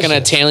It's fucking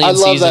delicious. Italian I love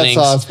seasonings.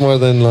 that sauce more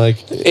than like.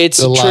 It's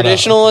a lot of-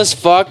 traditional as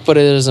fuck, but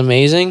it is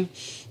amazing.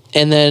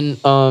 And then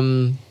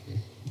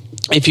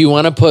if you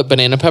want to put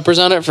banana peppers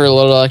on it for a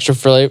little extra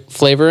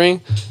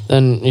flavoring,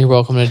 then you're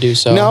welcome to do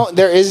so. No,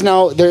 there is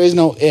no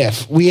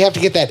if. We have to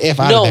get that if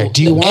out of there.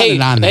 Do you want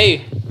it on there?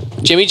 Hey,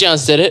 Jimmy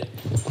John's did it.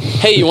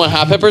 Hey, you want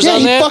hot peppers Yeah, on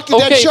he that? fucking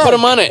did Okay, sharp. put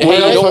them on it. Hey,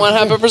 you don't want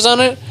hot peppers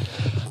on it?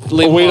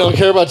 Leave We them don't on.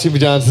 care about Jimmy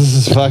John's. This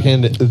is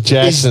fucking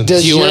Jackson's.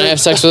 does Do you want to your- have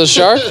sex with a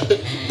shark? Then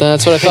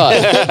that's what I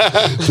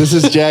thought. This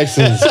is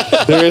Jackson's.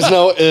 There is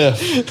no if.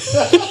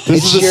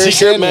 This is your the secret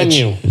sandwich.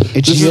 menu.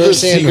 It's This your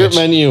is the secret sandwich.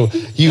 menu.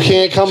 You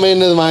can't come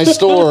into my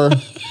store.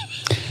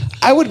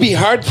 I would be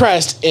hard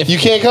pressed if You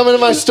can't come into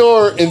my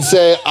store and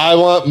say I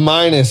want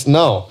minus.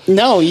 No.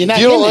 No, you're not.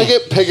 If you don't getting like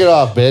it, pick it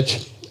off,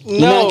 bitch.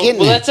 No, not getting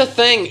well, it. that's the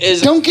thing.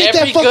 Is Don't get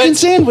that every fucking good-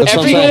 sandwich if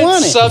Every you don't good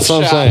want it. sub That's what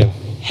I'm shop saying.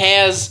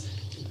 has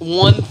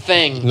one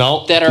thing.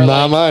 Nope, that are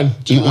not like, mine.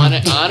 Do you want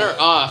it on or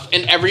off?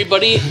 And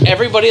everybody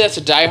that's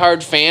a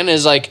diehard fan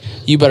is like,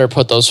 you better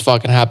put those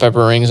fucking hot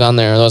pepper rings on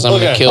there, otherwise I'm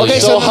gonna Okay. kill Okay, you.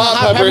 so So the hot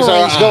hot peppers pepper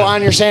are rings go on.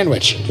 on your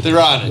sandwich. They're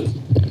on it.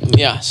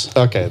 Yes,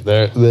 Okay,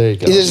 there you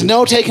go. There's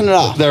no taking it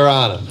off. They're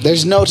on it.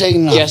 There's no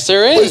taking it off. yes,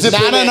 there is. Is it,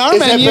 Not on our is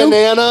menu. it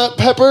banana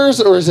peppers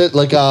or is it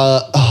like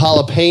a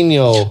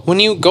jalapeno? When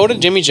you go to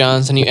Jimmy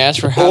John's and you ask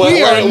for hot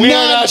We pepper, are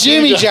not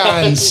Jimmy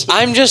John's.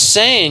 I'm just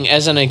saying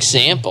as an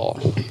example.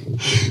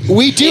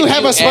 We do If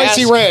have you a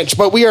spicy ask- ranch,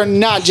 but we are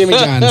not Jimmy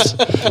John's.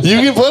 You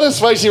can put a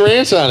spicy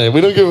ranch on it.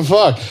 We don't give a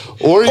fuck.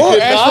 Or you Or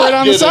can ask not for it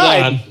on the get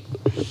side. on.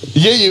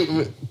 Yeah,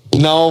 you.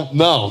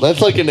 No.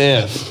 That's like an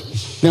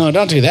if. No,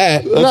 don't do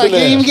that. We're not an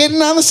if. even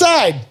getting on the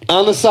side.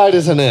 On the side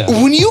is an if.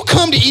 When you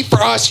come to eat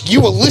for us, you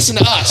will listen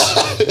to us.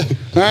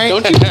 All right?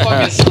 Don't you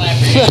fucking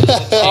slap me.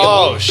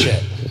 Oh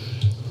shit.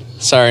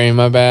 Sorry,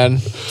 my bad.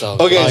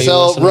 Okay, you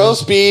so listening?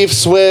 roast beef,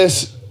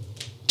 Swiss,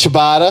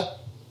 ciabatta.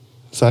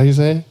 Is that how you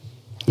say it?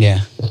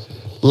 Yeah.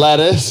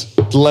 Lettuce.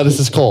 The lettuce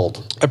is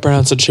cold. I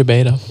pronounce it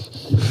ciabatta.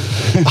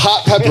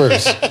 Hot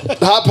peppers.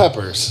 Hot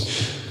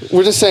peppers.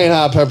 We're just saying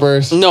hot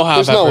peppers. No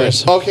hot There's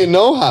peppers. Okay,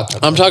 no hot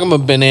peppers. I'm talking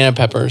about banana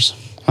peppers.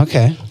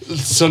 Okay.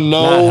 So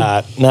Not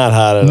hot. Not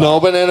hot at all. no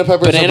banana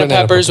peppers. or Banana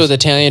peppers with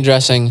Italian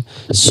dressing,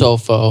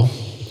 sofo.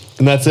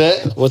 And that's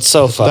it? What's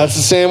so fun? That's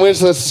the sandwich?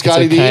 That's the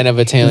Scotty It's a D? kind of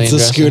Italian It's a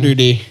dressing. Scooter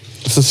D.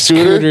 It's a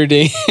scooter? Scooter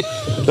D.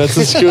 That's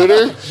a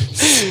scooter?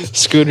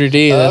 Scooter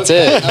D, that's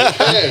it.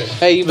 Okay.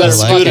 Hey, you better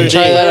Scooter fucking D.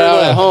 try that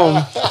out at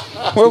home.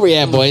 Where we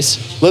at, boys?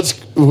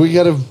 We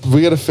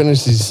gotta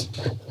finish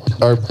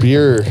our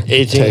beer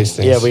 18.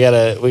 tastings. Yeah, we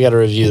gotta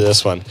review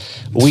this one.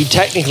 We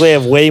technically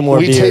have way more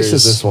we beers.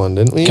 tasted this one,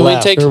 didn't we? Can we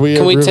Wow. take Or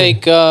really?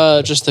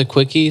 just the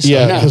quickies?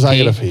 Yeah, No, because I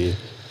pee. gotta pee.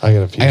 I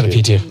gotta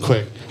pee too.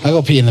 Quick. I'll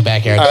go pee in the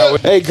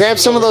backyard. Hey, grab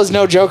some of those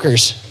no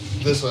jokers.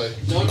 This way.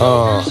 No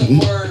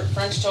jokers or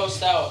French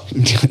toast out.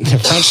 The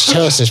French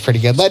toast is pretty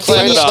good. Let's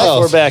Clap it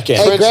off. We're back in.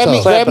 Hey, grab me,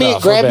 Clap grab it me,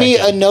 off. grab We're me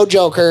back a in. no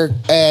joker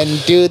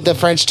and do the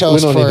French We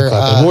toast don't need to for.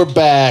 clap it. We're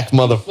back,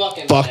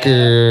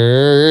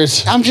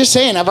 motherfuckers. I'm just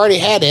saying, I've already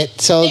had it.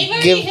 So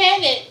give.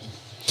 had it.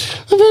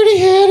 I've already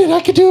had it.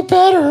 I could do it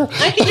better.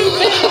 I can do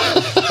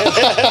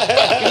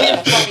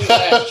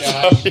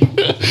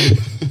better.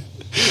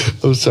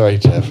 I'm sorry,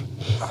 Jeff.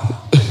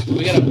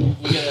 We gotta.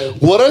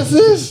 What is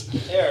this?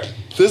 There.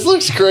 This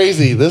looks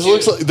crazy. This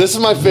looks like this is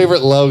my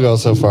favorite logo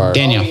so far.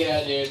 Daniel. Oh,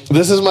 yeah, dude.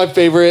 This is my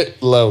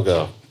favorite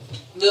logo.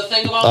 The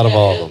thing about Out of that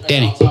all is- of them.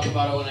 Danny, I'll talk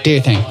about it when I do your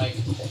get thing. like-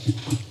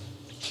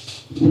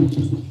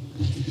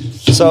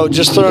 So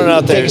just throwing it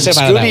out there, Take a sip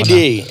out of that Scooty one,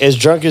 D, as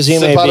drunk as he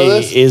Sip may out of be,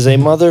 this? is a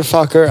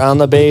motherfucker on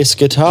the bass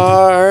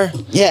guitar.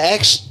 Yeah,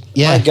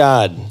 My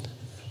God,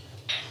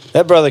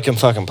 that brother can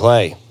fucking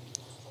play.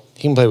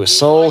 He can play with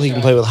soul. He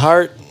can play with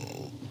heart.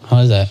 How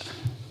is that?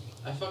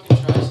 I fucking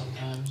try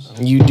sometimes.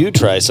 You do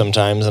try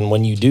sometimes, and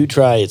when you do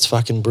try, it's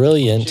fucking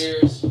brilliant.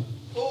 Cheers.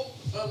 Oh,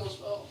 that almost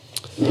fell.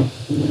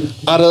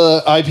 Out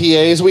of the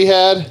IPAs we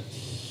had,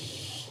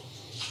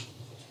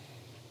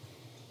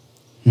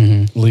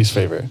 least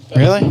favorite.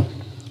 Really?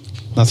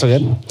 Not so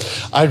good.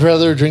 I'd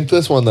rather drink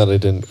this one that I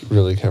didn't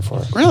really care for.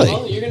 Really?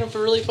 Well, you're gonna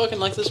really fucking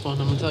like this one.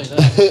 I'm gonna tell you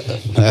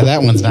that.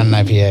 That one's not an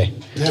IPA.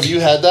 Have you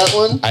had that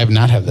one? I have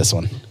not had this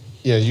one.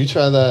 Yeah, you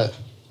try that.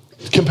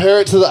 Compare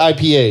it to the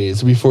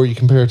IPAs before you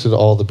compare it to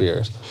all the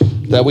beers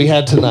that we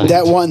had tonight.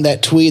 That one,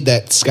 that tweed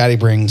that Scotty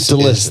brings,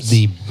 Delicious. is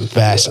the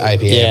best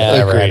IPA Yeah, I've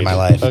ever had in my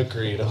life.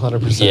 Agreed,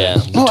 100%. Yeah.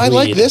 Oh, I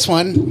like Tweed. this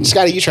one.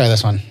 Scotty, you try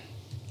this one.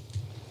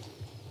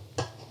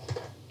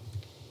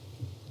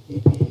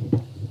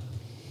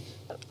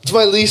 It's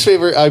my least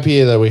favorite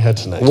IPA that we had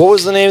tonight. What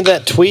was the name of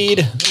that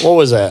tweed? What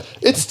was that?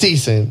 It's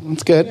decent.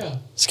 It's good.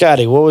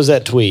 Scotty, what was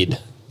that tweed?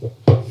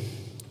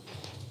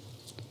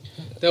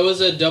 That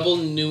was a double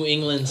New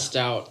England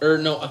stout. Or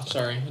no, I'm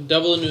sorry.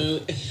 Double New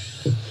England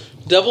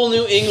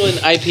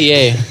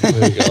IPA.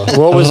 There you go.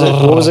 What was it?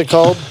 What was it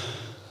called?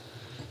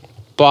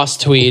 Boss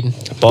Tweed.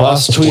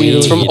 Boss Tweed.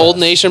 It's from Old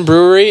Nation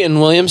Brewery in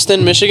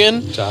Williamston,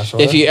 Michigan.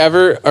 Joshua? If you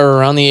ever are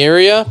around the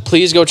area,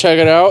 please go check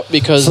it out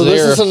because So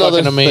this they're is another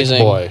fucking amazing.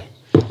 thick boy.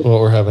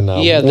 What we're having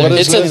now. Yeah, What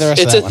it's is the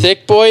rest of it's that a one?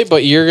 thick boy,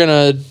 but you're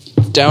gonna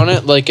down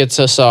it like it's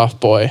a soft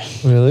boy.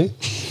 Really?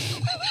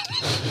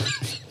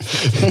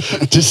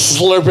 Just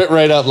slurp it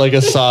right up like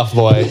a soft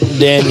boy.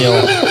 Daniel.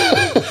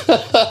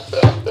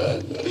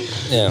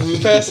 Yeah.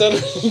 Pass on.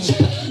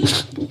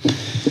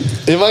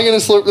 Am I going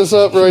to slurp this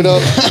up right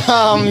up?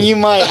 You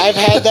might. I've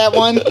had that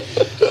one.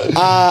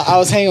 I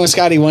was hanging with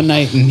Scotty one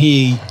night, and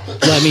he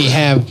let me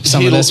have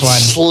some of this one.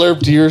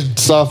 Slurped your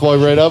soft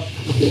boy right up?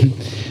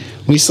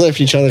 We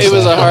slurped each other. It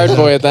was a hard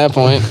boy at that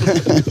point.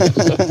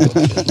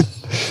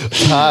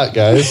 It's hot,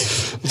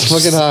 guys. It's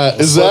fucking hot.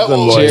 Does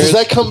Cheers.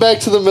 that come back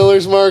to the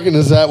Miller's Mark, and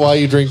is that why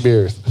you drink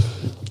beers?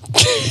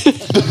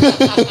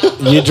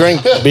 You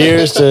drink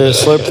beers to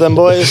slurp them,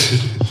 boys?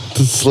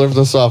 To slurp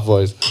the soft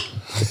boys.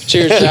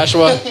 Cheers,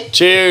 Joshua.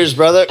 Cheers,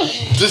 brother.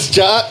 Does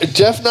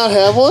Jeff not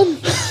have one?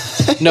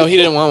 No, he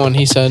didn't want one.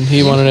 He said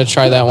he wanted to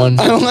try that one.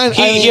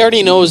 He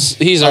already knows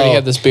he's already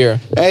had this beer.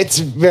 It's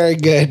very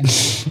good.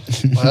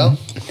 Well,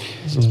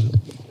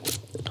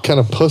 kind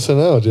of pussing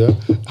out, Jeff.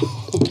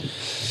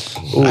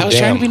 I was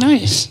trying to be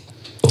nice.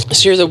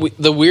 So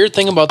the weird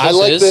thing about this I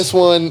like is this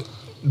one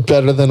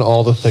better than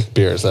all the thick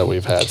beers that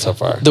we've had so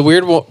far. the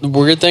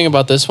weird thing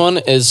about this one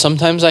is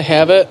sometimes I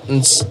have it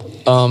and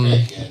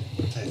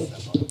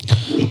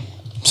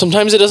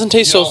sometimes it doesn't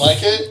taste so. like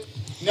it?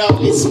 No,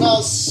 it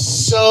smells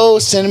so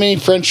cinnamon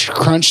French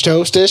crunch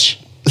toast-ish.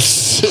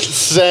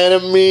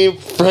 Cinnamon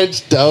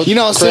French toast. You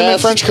know cinnamon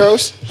French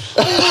toast?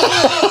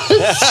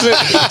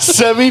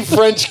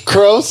 Semi-French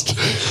crust?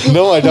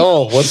 No, I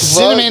don't. What's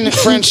Cinnamon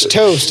French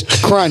toast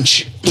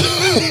crunch.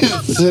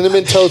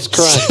 Cinnamon toast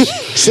crunch.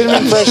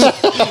 Cinnamon French.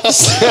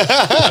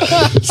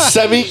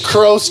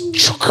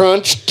 Semi-crust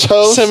crunch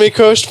toast.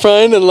 Semi-crushed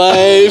fine and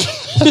live,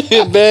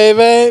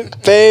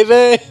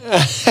 baby.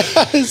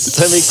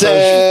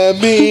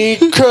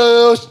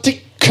 Semi-crust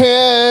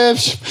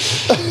crunch.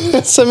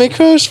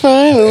 Semi-crushed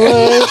fine and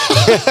live,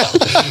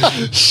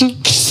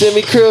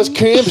 Semi-crust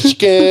crunch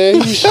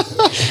guys.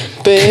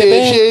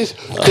 baby.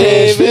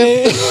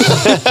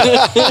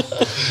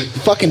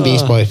 Fucking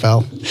Beast Boy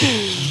fell.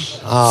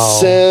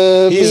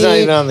 Oh, he's not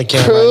even on the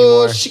camera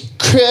anymore.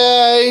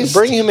 Christ.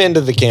 Bring him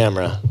into the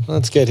camera.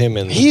 Let's get him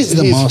in. He's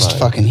the most fine.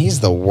 fucking. He's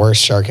the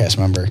worst Sharkcast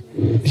member.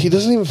 He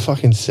doesn't even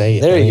fucking say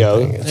it. There you go.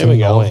 It's There we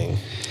go. annoying.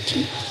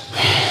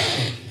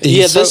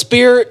 Yeah, this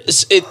beer,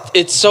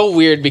 it's so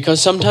weird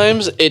because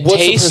sometimes it What's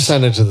tastes. the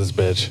percentage of this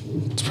bitch?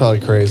 It's probably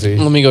crazy.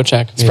 Let me go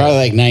check. It's probably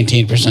like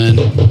 19%.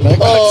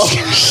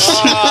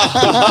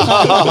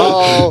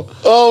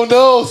 Oh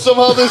no!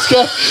 Somehow this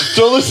guy.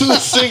 Throw this in the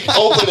sink.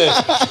 Open it.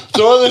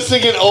 Throw it in the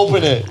sink and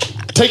open it.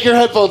 Take your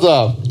headphones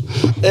off.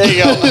 There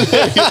you go.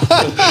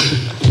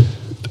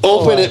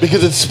 Open it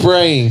because it's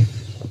spraying.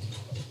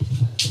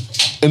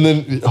 And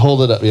then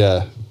hold it up.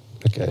 Yeah.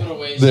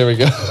 Okay. There we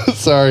go.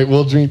 Sorry,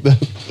 we'll drink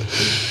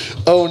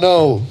that. Oh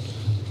no.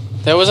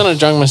 That wasn't a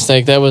drunk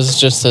mistake. That was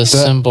just a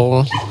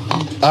simple.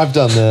 I've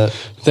done that.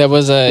 That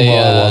was a.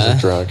 Well, I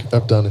wasn't drunk.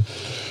 I've done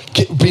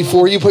it.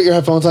 Before you put your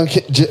headphones on,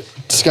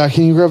 Scott,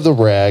 can you grab the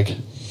rag?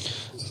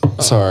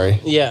 Sorry.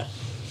 Yeah.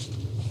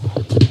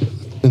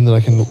 And then I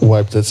can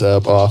wipe this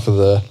up off of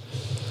the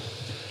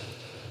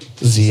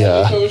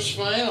Coach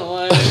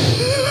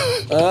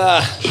finalized.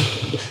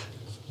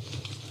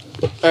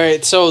 All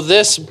right, so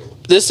this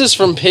is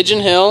from Pigeon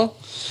Hill.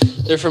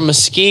 They're from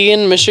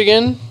Muskegon,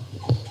 Michigan.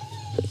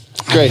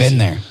 Great. I've been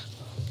there.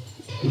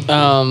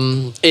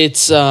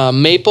 It's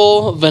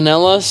maple,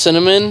 vanilla,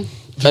 cinnamon,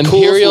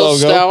 imperial logo.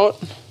 stout.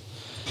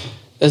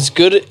 As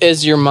good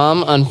as your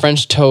mom on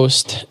French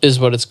toast is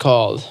what it's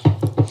called.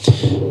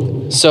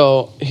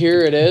 So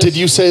here it is. Did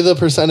you say the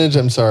percentage?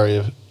 I'm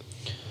sorry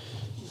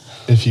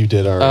if you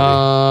did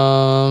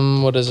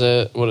already. What is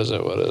it?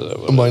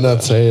 I might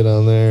not say it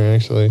on there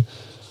actually.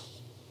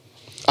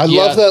 I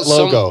love that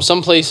logo.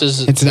 Some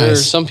places, it's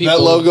nice. Some people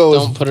that logo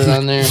don't put it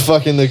on there.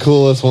 Fucking the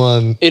coolest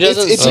one. It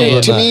doesn't It's say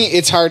it. to me,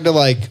 it's hard to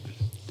like.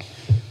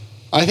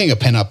 I think a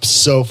pinup's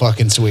so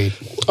fucking sweet.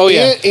 Oh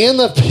yeah, and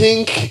the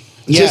pink.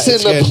 Yeah, just in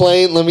it's the good.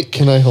 plain.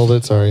 Can I hold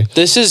it? Sorry.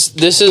 This is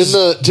Just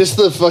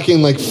the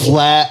fucking like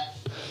flat,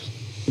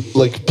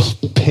 like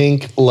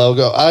pink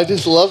logo. I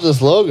just love this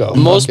logo.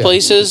 most Okay.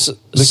 places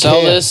sell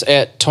can. this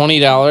at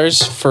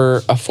 $20 for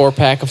a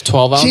 4-pack of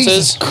 12 ounces.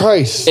 Jesus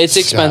Christ. It's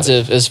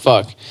expensive as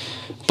fuck,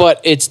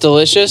 but it's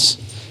delicious.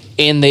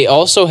 And they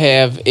also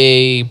have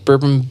a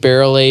bourbon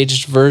barrel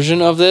aged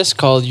version of this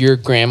called Your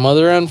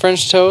Grandmother on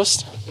French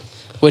Toast,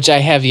 which I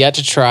have yet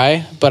to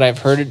try, but I've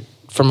heard it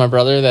from my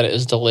brother that it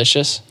is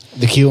delicious.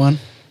 The cute one.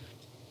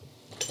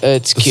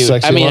 It's The cute.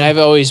 sexy I mean, one? I've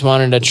always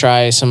wanted to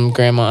try some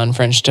grandma on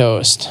French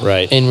toast,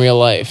 Right. in real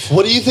life.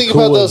 What do you think Who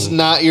about those wouldn't?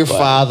 not your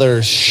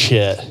father's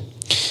shit?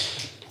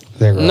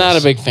 They're gross. Not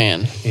a big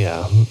fan.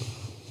 Yeah.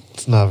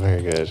 It's not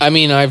very good. I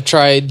mean, I've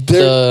tried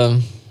There-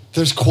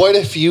 There's quite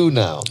a few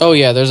now. Oh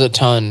yeah, there's a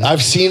ton.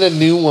 I've seen a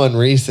new one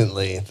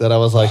recently that I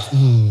was like,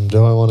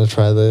 do I want to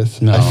try this?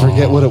 No. I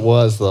forget what it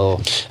was though.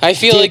 I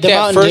feel Dude, like the that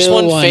Mountain first Dew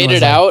one one faded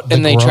was, like, out, the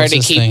and they tried to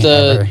grossest keep thing the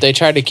ever. they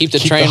tried to keep the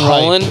Keep train the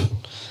hype. rolling,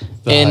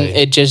 The and hype.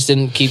 it just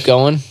didn't keep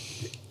going.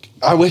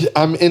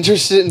 I'm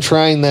interested in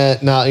trying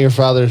that not your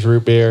father's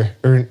root beer.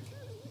 Or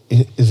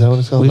is that what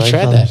it's called? We've Not Your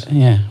tried Father's? that.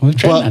 Yeah, we've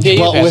tried But, that. Yeah, you've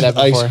but had with that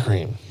before. ice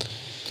cream.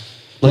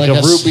 Like Like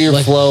a a root beer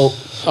like- float.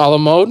 A la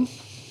mode.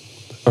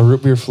 A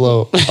root beer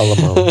float a la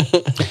mode.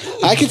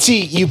 I could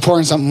see you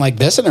pouring something like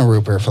this in a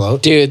root beer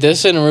float. Dude,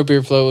 this in a root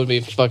beer float would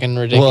be fucking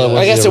ridiculous. Well,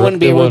 I guess it wouldn't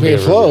be a root beer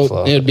float.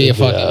 float. It would be a It'd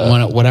be,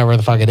 fucking whatever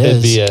the fuck it is.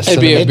 It'd be a It'd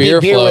be a It'd be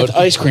beer beer float. with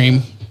ice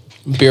cream.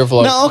 beer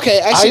float. No,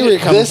 okay, I see where you're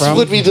coming this from.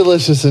 would be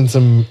delicious in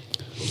some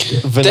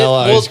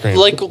vanilla Well, ice cream.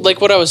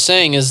 like what I was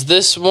saying is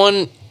this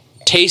one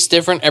tastes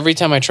different every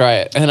time I try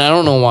it, and I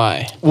don't know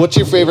why. What's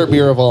your favorite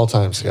beer of all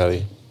time,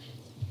 Scotty?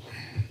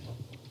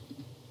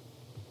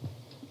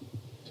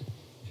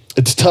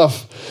 It's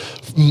tough.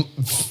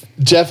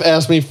 Jeff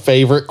asked me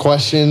favorite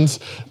questions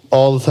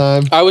all the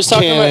time. I was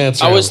talking Can't to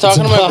answer my, I was them. It's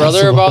talking to my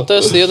brother impossible. about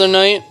this the other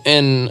night,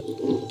 and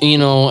you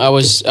know,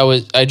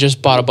 I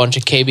just bought a bunch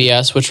of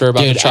KBS, which we're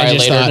about Dude, to try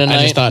later I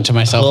tonight. just thought to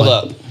myself,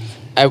 Hold like,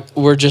 up.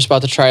 We're just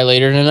about to try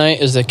later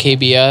tonight is the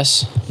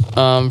KBS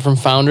from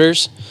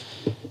Founders,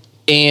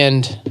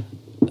 and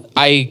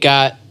I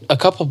got a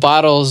couple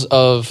bottles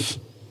of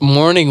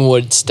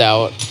Morningwood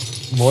Stout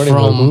Morningwood,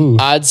 from ooh.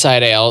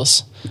 Oddside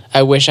Ales.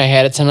 I wish I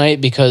had it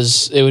tonight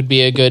because it'd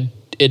be a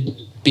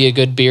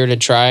good beer to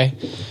try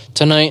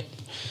tonight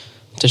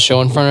to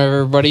show in front of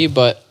everybody.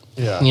 But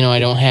Yeah. you know, I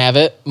don't have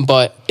it.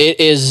 But it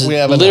is We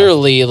have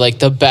literally like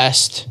the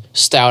best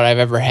stout I've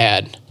ever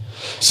had.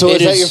 So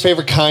It is that is- your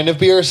favorite kind of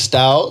beer?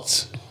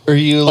 Stouts? Or are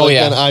you like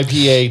an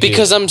IPA dude?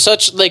 Because I'm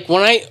such like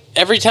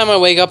every time I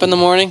wake up in the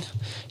morning,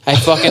 I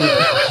fucking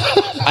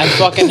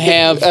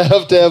have I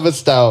have to have a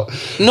stout.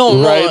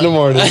 no Right in the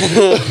morning.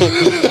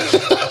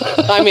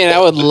 I mean, I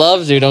would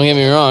love to. Don't get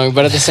me wrong,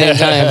 but at the same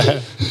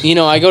time, you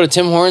know, I go to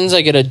Tim Hortons,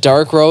 I get a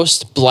dark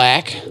roast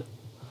black,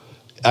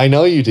 I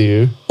know you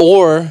do.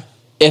 or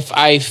if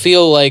I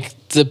feel like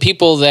the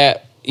people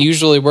that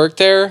usually work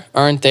there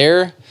aren't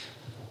there,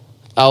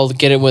 I'll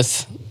get it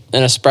with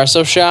an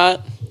espresso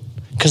shot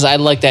because I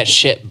like that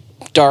shit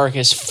dark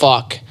as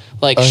fuck,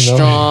 like I know.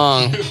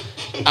 strong.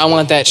 I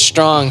want that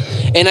strong,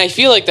 and I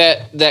feel like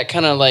that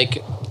kind of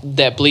like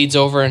that bleeds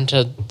over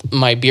into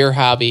my beer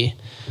hobby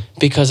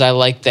because I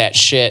like that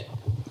shit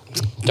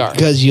dark.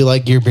 because you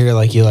like your beer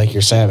like you like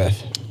your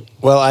Sabbath.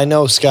 Well, I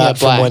know Scott Yeah,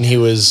 from black. when he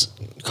was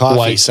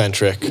coffee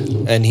centric,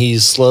 and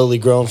he's slowly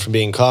grown from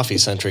being coffee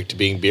centric to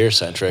being beer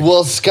centric.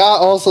 Well,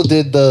 Scott also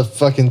did the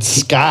fucking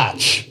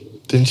Scotch,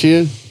 didn't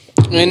you?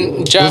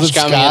 And Josh it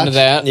got me Scotch? into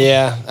that.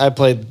 Yeah, I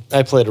played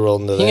a role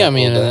into that. He got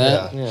me a into little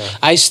that. bit, yeah.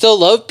 I still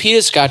love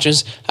pita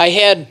scotches. I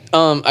had,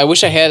 I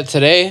wish I had it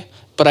today,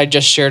 but I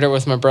just shared it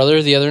with my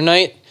brother the other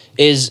night.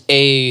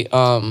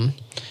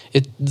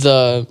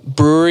 The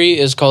brewery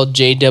is called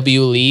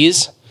J.W.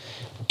 Lee's,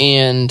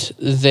 and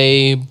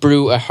they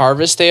brew a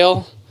harvest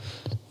ale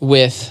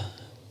with.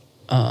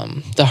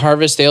 The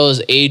harvest ale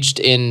is aged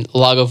in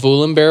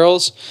Lagavulin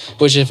barrels,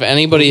 which if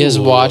anybody has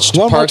watched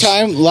One more Parks,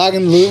 time,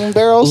 Lagavulin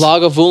barrels.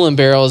 Lagavulin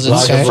barrels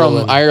is Okay.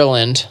 from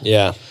Ireland.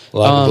 Yeah,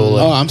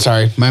 Lagavulin. Oh, I'm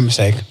sorry, my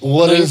mistake.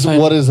 What No, you're is fine.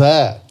 what is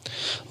that?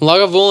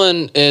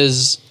 Lagavulin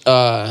is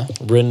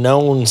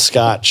Renowned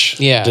Scotch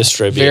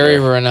distributor. very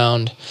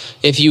renowned.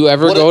 If you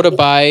ever What go it- to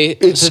buy,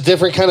 It's a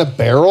different kind of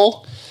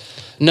barrel.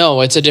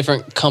 no, it's a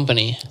different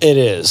company. It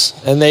is,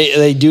 and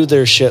they do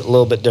their shit a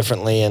little bit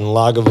differently. And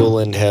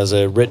Lagavulin has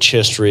a rich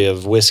history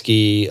of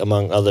whiskey,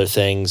 among other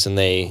things, and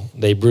they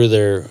brew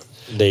their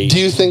they. Do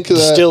you think that-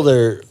 distill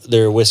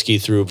their whiskey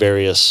through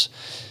various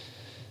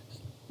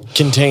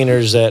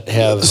containers that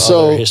have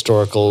So, other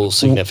historical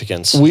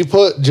significance? We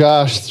put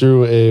Josh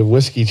through a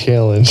whiskey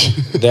challenge,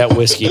 That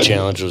whiskey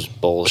challenge was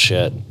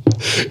bullshit.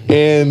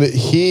 and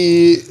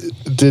he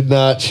did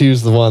not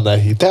choose the one that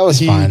he. That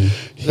was fun.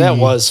 That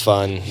was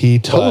fun. He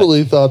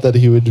totally thought that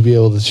he would be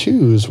able to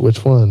choose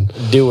which one.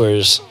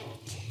 Doers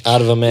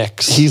out of a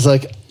mix. He's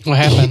like, What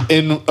happened?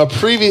 in a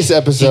previous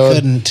episode,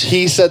 couldn't.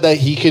 he said that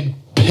he could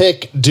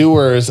pick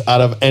Dewar's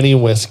out of any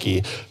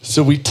whiskey.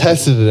 So we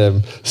tested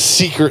him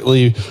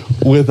secretly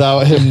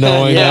without him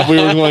knowing that we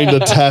were going to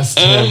test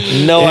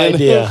him. No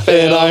idea.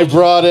 And I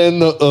brought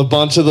in a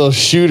bunch of those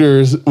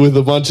shooters with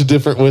a bunch of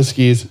different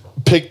whiskeys.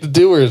 Pick the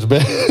Dewar's,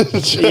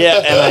 bitch. Yeah,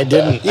 and I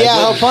didn't. Yeah,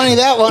 how funny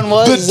that one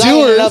was. The is I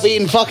ended Dewar's- up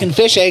eating fucking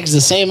fish eggs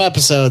the same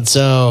episode.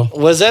 So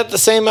Was that the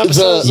same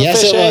episode? as the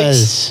yes, fish it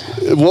eggs?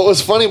 was. What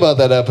was funny about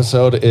that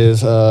episode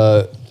is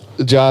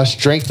Josh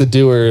drank the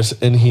Dewar's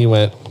and he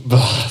went,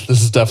 "Ugh,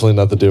 this is definitely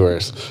not the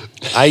Dewar's."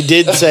 I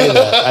did say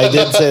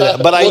that.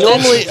 But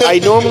I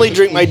normally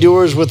drink my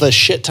Dewar's with a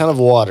shit ton of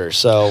water.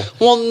 So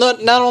Well,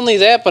 not only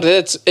that, but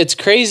it's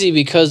crazy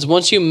because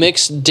once you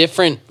mix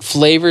different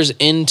flavors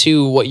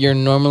into what you're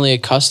normally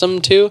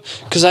accustomed to,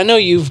 because I know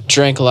you've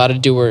drank a lot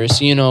of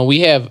Dewar's. You know,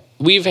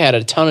 we've had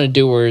a ton of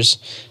Dewar's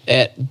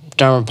at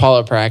Dharma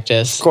Paula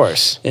practice, of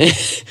course.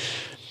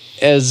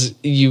 as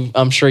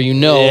I'm sure you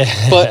know.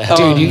 Yeah. But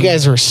Dude, you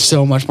guys were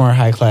so much more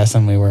high class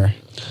than we were.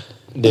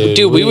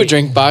 dude, we would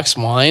drink box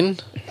wine.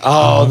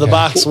 Oh, the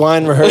box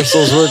wine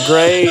rehearsals were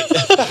great.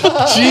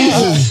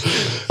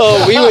 Jesus.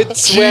 Oh, we would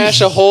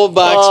smash a whole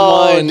box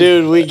Oh, wine,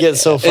 dude, we get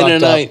so fucked in a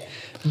up. night.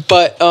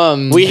 But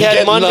We had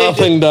Get Monday.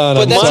 nothing done.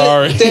 but I'm that's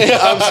sorry.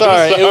 I'm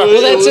sorry.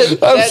 Well, that's it.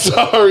 I'm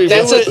sorry.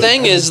 That's but- the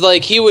thing is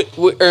like he would,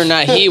 or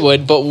not he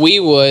would, but we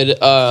would.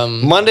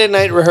 Monday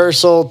night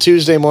rehearsal,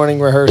 Tuesday morning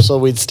rehearsal.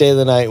 We'd stay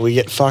the night. We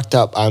get fucked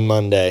up on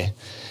Monday,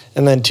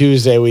 and then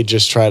Tuesday we'd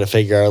just try to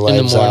figure our the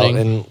lives out morning.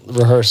 and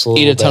rehearsal.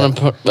 Eat a ton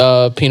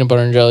of peanut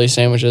butter and jelly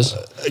sandwiches.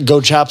 Go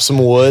chop some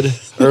wood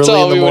early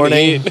all in the we would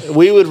morning. eat.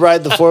 We would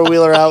ride the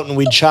 4-wheeler out and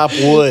we'd chop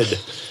wood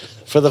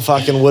for the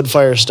fucking wood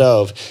fire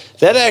stove.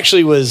 That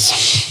actually was.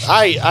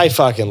 I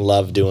fucking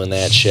love doing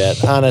that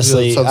shit.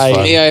 Honestly, Yeah, that sounds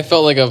fun. Yeah, I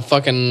felt like a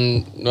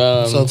fucking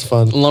Sounds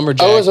fun.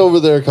 lumberjack. I was over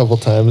there a couple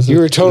times. You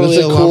were totally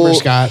It was a lumber,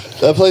 Scott.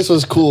 That place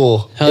was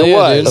cool. Hell It yeah,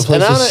 was. dude. That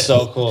place And was on it-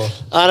 so cool.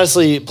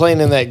 honestly, playing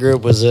in that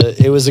group was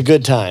a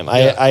good time.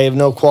 I have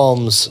no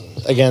qualms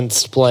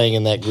against playing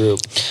in that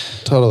group.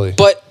 Totally.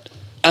 But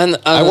on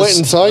I went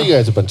and saw you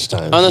guys a bunch of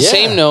times. on the Yeah.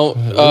 same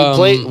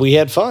note, We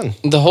had fun.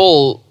 the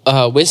whole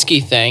whiskey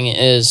thing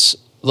is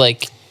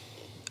like,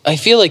 I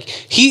feel like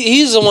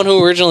he's the one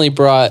who originally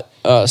brought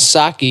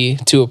sake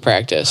to a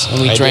practice,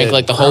 and we I drank did.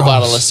 like the whole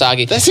bottle of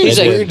sake. That seems He's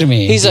like, weird to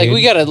me, He's like, dude.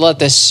 we gotta let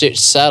this shit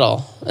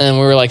settle, and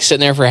we were like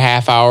sitting there for a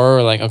half hour.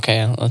 We're like,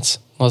 okay, let's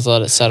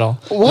let it settle.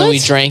 What? Then we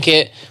drank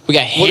it. We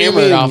got What do you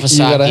hammered mean off of you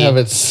sake. gotta have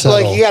it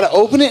settle? Like you got to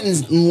open it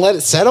and let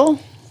it settle.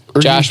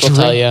 Or Josh will drink-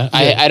 tell you. Yeah.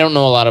 I don't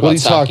know a lot about What are you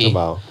sake. talking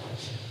about?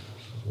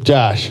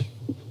 Josh.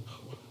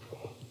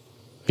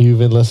 You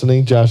been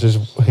listening? Josh is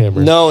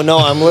hammered. No,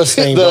 I'm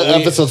listening. The but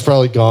we- episode's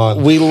probably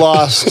gone. we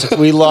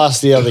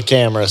lost the other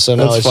camera, so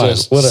now That's it's fine.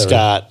 just Whatever.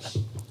 Scott.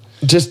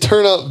 Just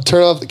turn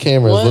off the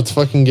cameras. What? Let's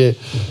fucking get.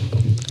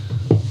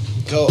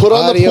 Go Put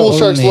on the audio Pool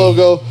Sharks only.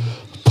 logo.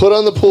 Put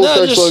on the Pool No,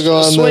 Sharks just logo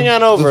on swing the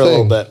on over the a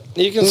little thing.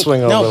 bit. You can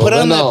swing over. No, a little put bit.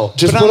 on the- No,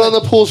 just put put on on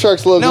the Pool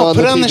Sharks logo No, on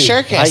put the on the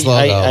TV. Sharkcast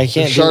logo. I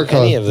can't do Shark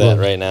any of that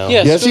logo. right now.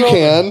 Yeah. Yes, you Scoot over.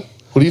 can.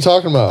 What are you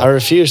talking about? I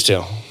refuse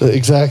to.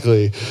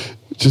 Exactly.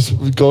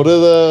 Just go to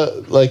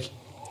the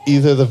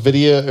either the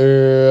video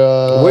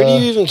or Where do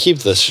you even keep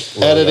this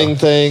logo? editing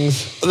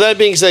things? That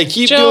being said,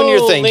 keep doing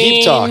your thing.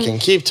 Keep Jolene. talking.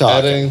 Keep talking.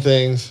 Editing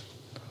things.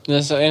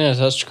 This ain't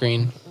a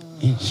touchscreen.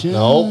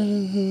 No.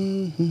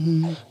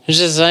 It's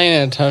just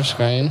ain't a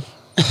touchscreen.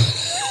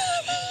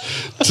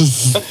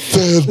 Just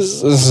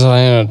This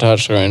ain't a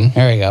touchscreen.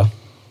 There we go.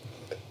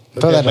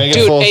 Throw that make it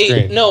Dude, full hey,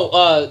 screen.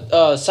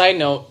 no. Side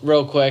note,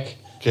 real quick.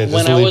 Okay, just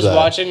when I leave was that.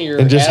 watching your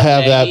and just Adam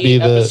have that Nagy be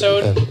the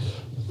episode,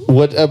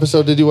 what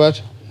episode did you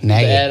watch?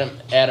 Nagy.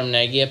 the Adam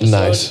Nagy episode,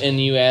 Nice. and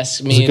you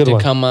asked It's a me good to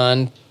one. come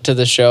on to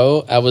the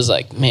show, I was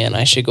like, man,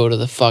 I should go to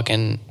the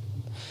fucking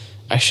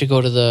not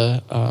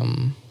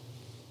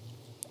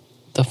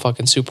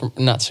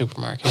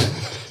supermarket.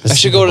 I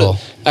should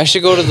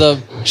go to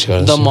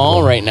the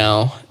mall right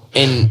now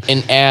and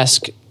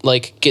ask,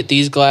 like, get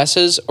these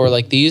glasses or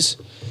like these,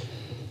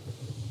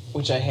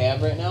 which I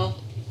have right now,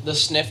 the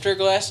snifter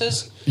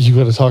glasses. You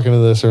got to talk into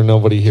this or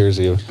nobody hears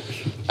you.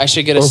 I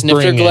should get a Or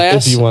snifter bring it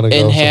glass if you wanna go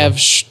and have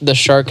somewhere. the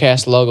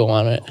Sharkcast logo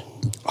on it.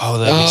 Oh,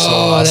 that'd be so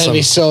awesome. that'd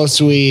be so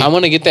sweet. I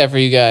want to get that for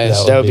you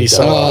guys. That would be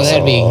so Oh, awesome.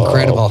 that'd be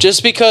incredible.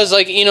 Just because,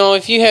 like, you know,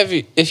 if you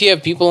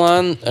have people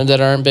on that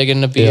aren't big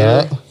into beer,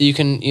 Yeah. you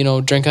can, you know,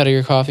 drink out of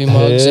your coffee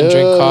mugs and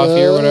drink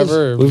coffee or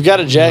whatever. We've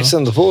got a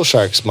Jackson the Pool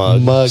Sharks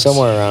mug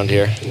somewhere around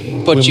here.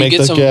 But we you make get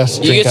the some guests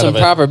you drink get out some of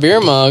it. proper beer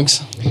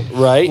mugs.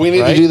 Right? We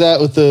need right? to do that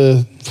with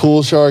the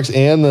Pool Sharks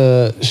and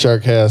the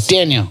Sharkcast.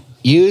 Daniel,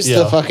 use Yeah.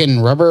 the fucking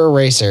rubber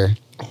eraser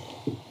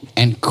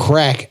and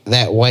crack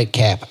that white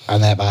cap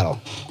on that bottle.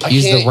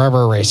 Use the can't-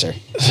 rubber eraser.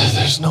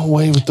 There's no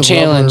way with the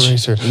Challenge. rubber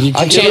eraser. You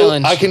can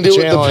challenge. I can do it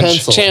with the Challenge.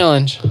 pencil.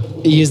 Challenge.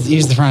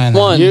 Use the front end.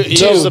 One, You- two,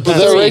 use the The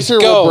pencil. eraser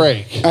go. will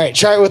break. All right,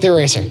 try it with the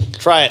eraser.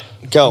 Try it.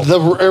 Go. The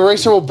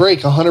eraser will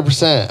break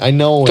 100%. I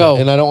know Go.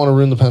 it, and I don't want to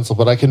ruin the pencil,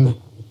 but I can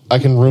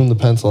ruin the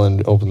pencil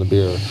and open the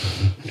beer.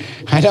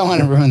 I don't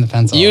want to ruin the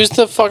pencil. Use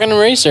the fucking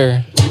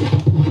eraser.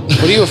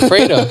 What are you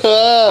afraid of?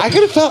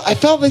 I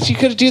felt that you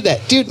could do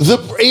that, dude. The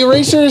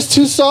eraser is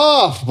too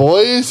soft,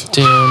 boys.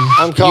 Dude,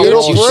 I'm calling you're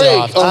bullshit. too break.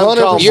 soft. I'm calling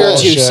 100%. You're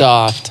too bullshit.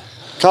 soft.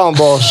 Calling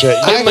bullshit.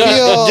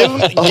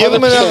 I Give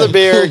him another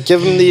beer.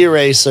 Give him the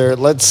eraser.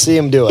 Let's see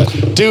him do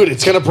it. Dude,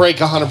 it's going to break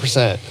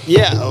 100%.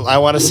 Yeah, I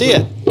want to see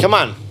it. Come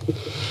on.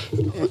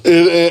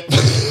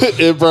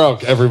 It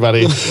broke,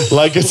 everybody.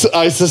 Like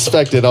I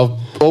suspected. I'll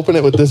open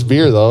it with this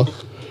beer, though.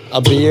 A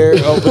beer,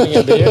 opening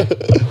a beer.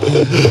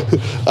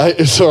 I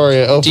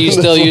opened Do you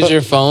still use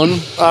your phone? All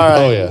right.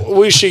 Oh, yeah.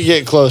 We should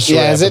get close to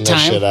Yeah, is wrapping it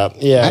this time? shit up.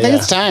 Yeah, I think yeah.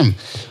 it's time.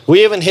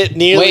 We haven't hit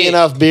nearly Wait.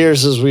 enough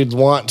beers as we'd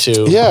want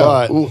to.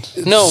 Yeah.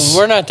 But, No,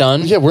 we're not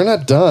done. Yeah, we're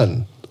not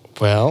done.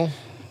 well,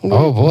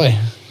 Oh boy.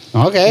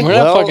 Okay. We're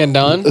not Well- fucking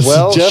done.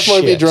 Well, Jeff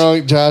might be shit.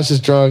 drunk. Josh is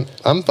drunk.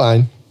 I'm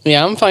fine.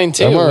 Yeah, I'm fine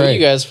too. I'm all What are right. you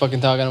guys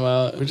fucking talking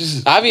about?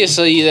 just-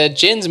 Obviously, that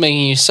gin's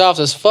making you soft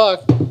as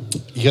fuck.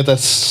 You got that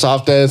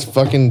soft ass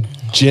fucking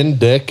gin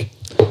dick.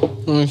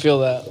 Let me feel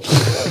that.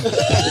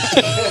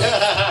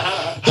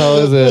 How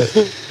is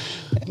it?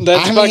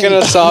 That's I fucking mean,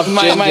 a soft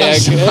my gin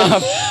dick.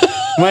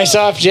 My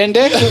soft gin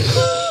dick?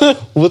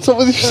 What's up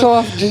with your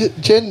soft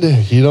gin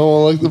dick? You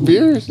don't like the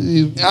beer?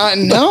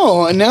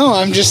 No,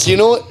 I'm just. You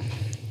know what?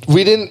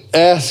 We didn't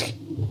ask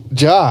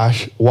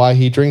Josh why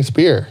he drinks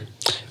beer.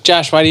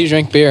 Josh, why do you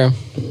drink beer?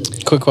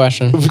 Quick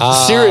question.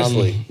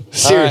 Seriously.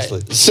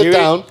 right. Sit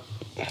down.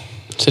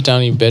 Sit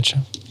down, you bitch.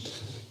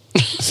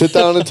 Sit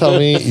down and tell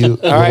me, you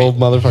little right.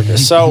 motherfucker.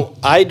 so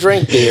I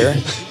drink beer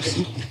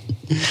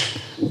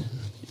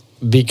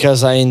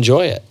because I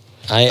enjoy it.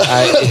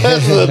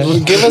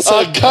 I Give us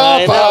a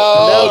cop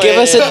out. give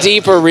us a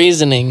deeper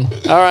reasoning. all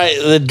right.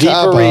 The Cop deeper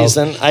out.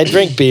 reason I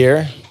drink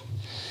beer.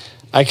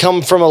 I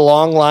come from a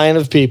long line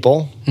of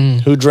people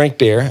who drink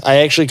beer. I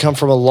actually come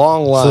from a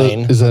long So, line.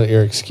 is that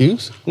your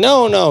excuse?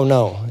 No.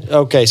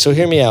 Okay, so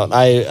hear me out.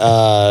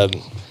 My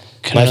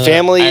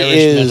family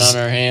Irishman is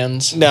on our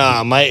hands.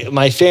 nah.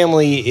 My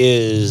family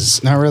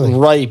is Not really.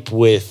 ripe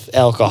with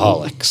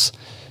alcoholics.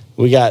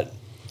 We got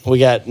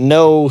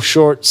no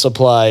short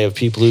supply of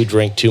people who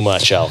drink too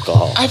much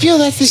alcohol. I feel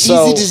that's the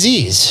So- easy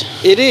disease.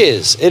 It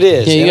is. Yeah,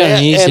 you got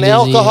an easy and disease.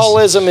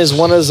 alcoholism is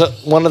one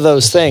of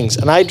those things.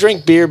 And I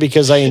drink beer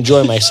because I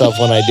enjoy myself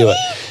when I do it.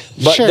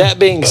 But Sure. that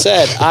being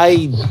said,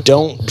 I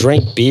don't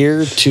drink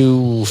beer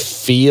to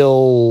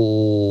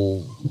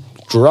feel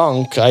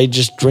drunk. I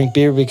just drink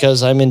beer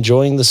because I'm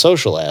enjoying the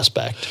social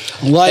aspect.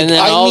 Like, And then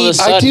I all need, of a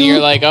sudden I do,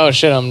 you're like, oh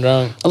shit, I'm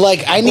drunk.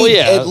 like I need Well,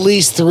 yeah. at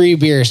least 3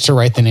 beers to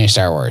write the new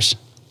Star Wars.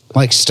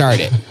 Like, start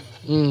it.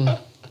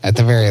 At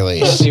the very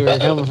least. See where you're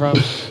coming from.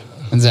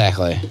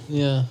 Exactly.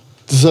 Yeah.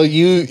 So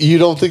you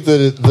don't think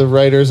that the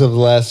writers of The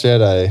Last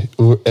Jedi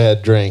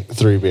had drank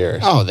 3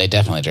 beers? Oh, they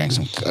definitely drank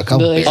a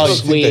couple Like, beers. Oh, you smoke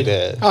think they weed.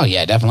 did? Oh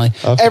yeah, definitely.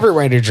 Okay. Every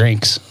writer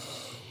drinks.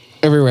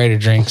 Every writer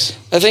drinks.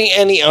 I think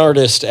any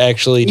artist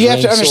actually You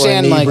have drinks to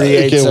understand, or like-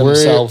 inebriates Okay,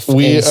 himself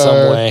we in some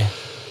are- way.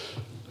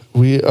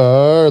 We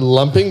are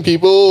lumping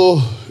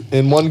people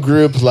in one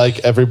group like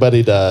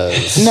everybody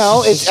does.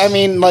 No, it's. I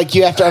mean, like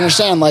you have to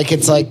understand. Like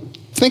it's like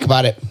think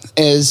about it.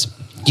 Is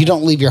you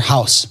don't leave your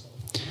house.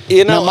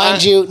 You Now, know,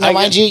 mind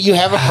I you, you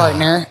have a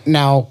partner.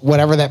 Now,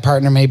 whatever that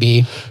partner may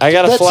be. I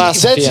got a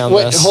philosophy on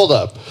wait, this. hold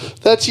up.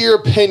 That's your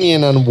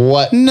opinion on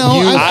what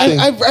No, you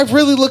think. I've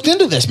really looked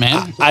into this,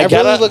 man. I I've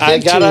got really looked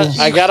into.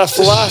 I got a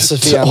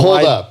philosophy So, on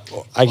hold why- up.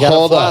 I got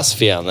Hold a up.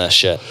 philosophy on this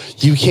shit.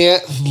 You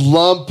can't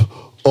lump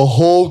a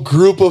whole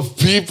group of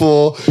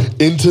people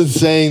into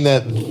saying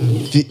that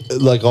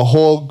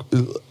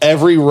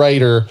every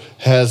writer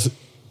has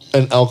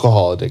an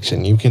alcohol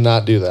addiction. You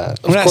cannot do that.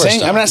 I'm not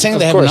saying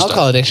they have an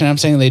alcohol addiction. I'm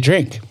saying they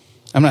drink.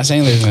 I'm not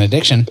saying there's an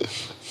addiction.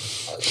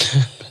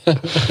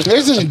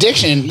 There's an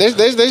addiction.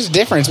 There's a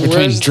difference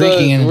between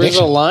drinking and addiction. Where's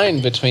the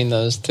line between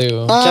those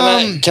two?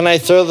 Can I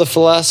throw the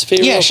philosophy?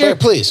 Yeah, real sure, quick?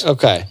 please.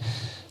 Okay,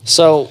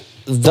 so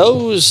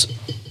those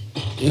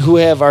who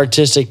have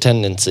artistic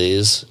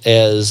tendencies,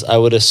 as I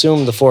would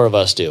assume the four of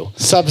us do,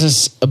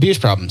 Substance abuse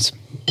problems.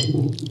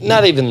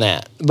 not even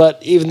that,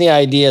 but even the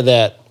idea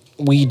that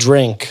we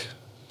drink,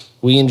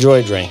 we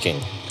enjoy drinking,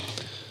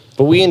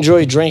 but we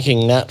enjoy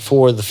drinking not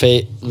for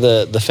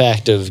the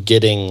fact of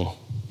getting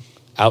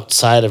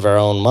outside of our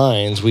own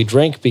minds. We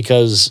drink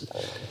because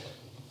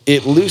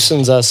it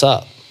loosens us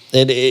up.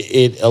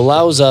 It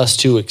allows us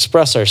to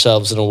express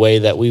ourselves in a way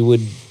that we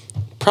would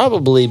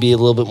probably be a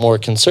little bit more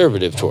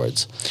conservative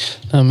towards.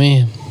 Not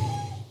me.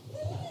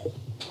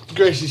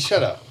 Gracie,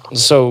 shut up.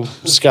 So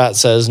Scott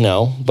says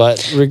no,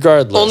 but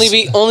regardless,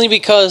 Only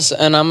because,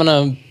 and I'm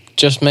gonna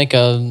just make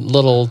a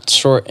little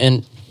short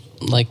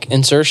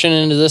insertion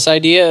into this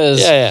idea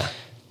is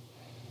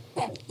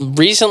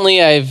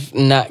recently I've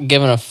not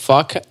given a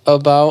fuck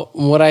about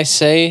what I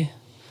say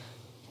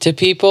to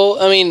people.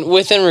 I mean,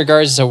 within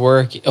regards to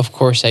work, of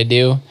course I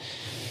do,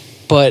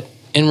 but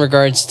in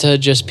regards to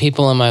just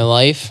people in my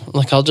life,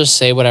 like I'll just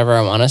say whatever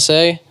I want to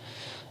say,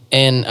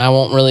 and I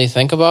won't really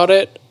think about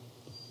it.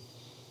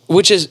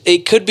 Which is,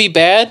 it could be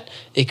bad,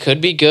 it could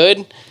be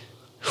good,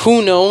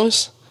 who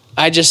knows?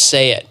 I just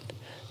say it,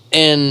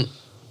 and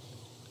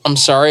I'm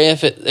sorry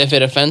if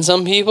it offends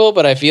some people,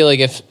 but I feel like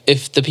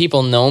if the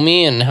people know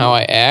me and how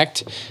I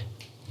act,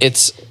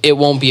 it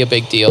won't be a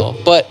big deal.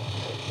 But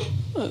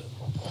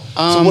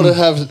so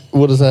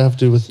what does that have to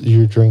do with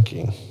your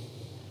drinking,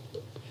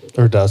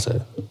 or does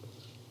it?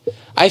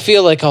 I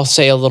feel like I'll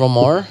say a little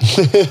more,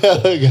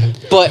 Okay.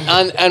 but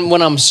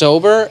when I'm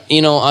sober,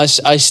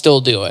 I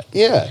still do it.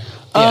 Yeah.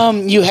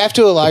 You have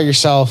to allow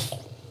yourself.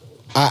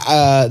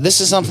 This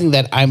is something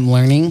that I'm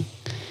learning.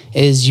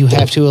 Is you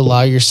have to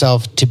allow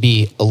yourself to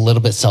be a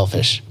little bit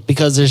selfish,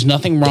 because there's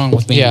nothing wrong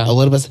with being a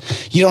little bit.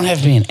 You don't have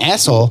to be an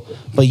asshole,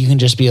 but you can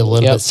just be a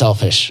little bit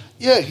selfish.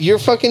 Yeah, you're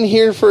fucking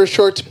here for a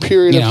short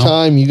period of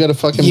time. You got to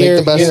fucking make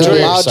the best of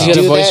yourself. You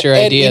got to voice your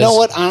ideas. And you know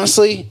what?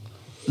 Honestly,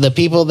 the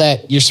people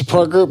that your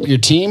support group, your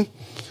team,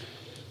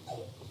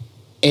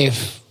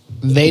 if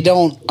they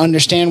don't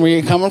understand where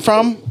you're coming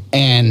from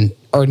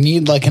or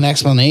need like an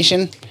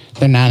explanation,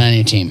 they're not on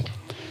your team.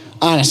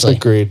 Honestly,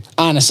 agreed.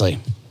 Honestly,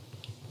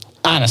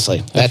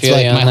 that's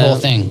like my whole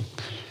thing.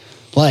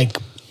 Like,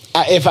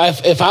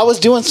 if I was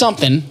doing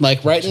something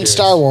like writing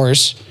Star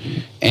Wars,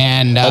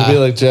 and I'd be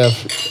like, Jeff,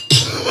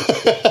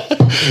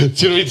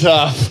 it's gonna be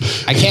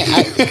tough. I can't.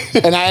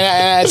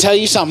 I tell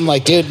you something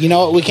like, dude, you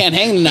know what? We can't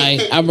hang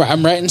tonight.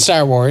 I'm writing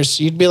Star Wars.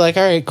 You'd be like,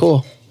 all right,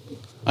 cool.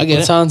 I get it.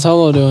 What's Han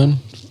Solo doing?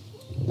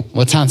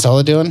 What's Han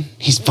Solo doing?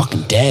 He's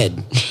fucking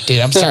dead,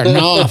 dude. I'm starting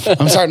off.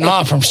 I'm starting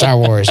off from Star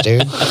Wars,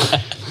 dude.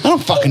 I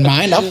don't fucking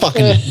mind.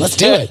 Let's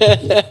do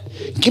it.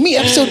 Give me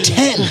episode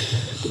 10.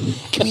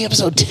 Give me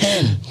episode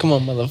 10. Come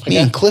on, motherfucker. Me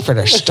and Clifford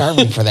are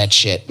starving for that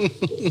shit.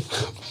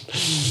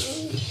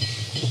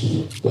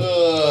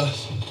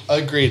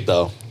 Agreed,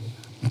 though.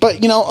 But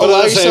at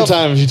the same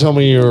time, if you told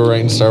me you were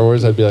writing Star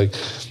Wars, I'd be like,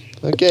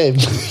 okay.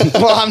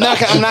 Well, I'm not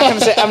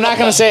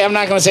gonna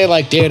say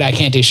like, dude, I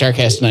can't do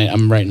Sharkcast tonight.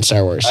 I'm writing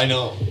Star Wars. I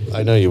know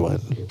you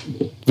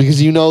wouldn't,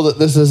 because you know that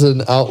this is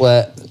an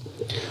outlet.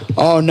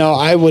 Oh no,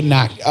 I would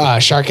not.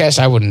 Sharkcast,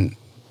 I wouldn't.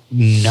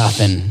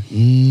 Nothing.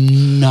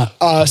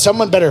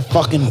 Someone better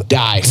fucking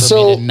die for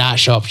me to not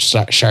show up to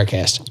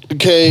Sharkcast.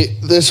 Okay,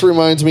 this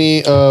reminds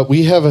me.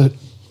 We have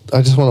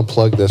I just want to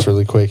plug this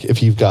really quick.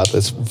 If you've got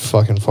this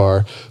fucking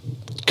far,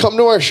 come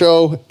to our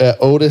show at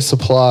Otis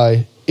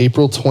Supply,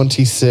 April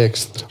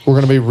 26th. We're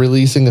going to be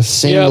releasing a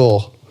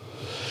single.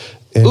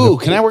 Yep. Ooh,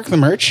 can I work the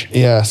merch?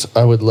 Yes,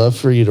 I would love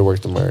for you to work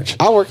the merch.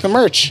 I'll work the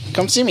merch.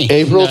 Come see me.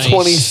 April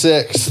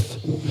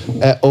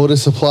 26th at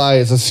Otis Supply.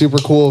 It's a super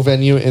cool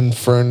venue in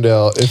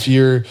Ferndale. If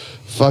you're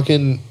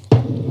fucking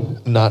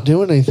not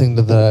doing anything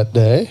to that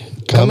day,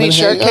 come meet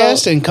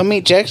Sharkcast and come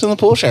meet Jackson the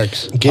Pool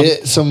Sharks.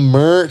 Get some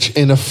merch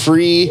and a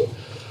free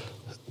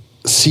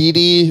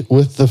CD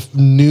with the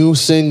new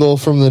single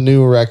from the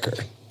new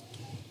record.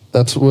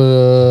 That's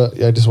what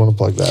I just want to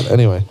plug that.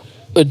 Anyway.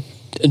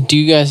 Do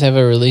you guys have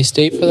a release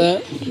date for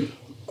that?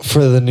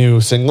 For the new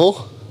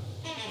single?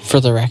 For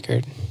the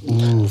record.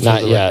 Ooh,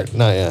 Not yet.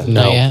 Not yet.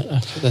 No. Not yet?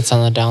 Okay, that's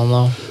on the down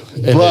low.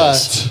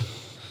 That's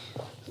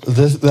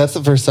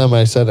the first time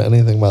I said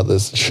anything about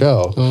this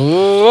show.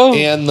 Ooh.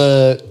 And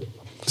the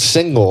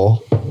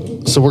single.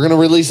 So we're going to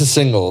release a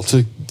single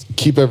to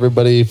keep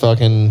everybody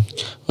fucking...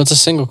 What's a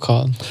single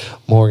called?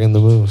 Morgan the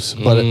Moose.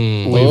 But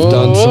we've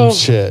done some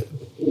shit.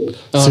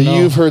 Oh, so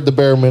you've heard the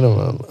bare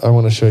minimum. I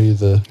want to show you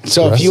the...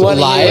 So if you want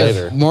to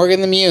hear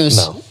Morgan the Muse...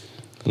 No.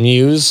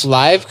 Muse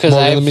live? Because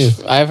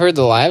I've heard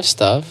the live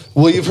stuff.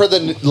 Well, you've heard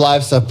the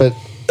live stuff, but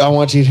I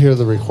want you to hear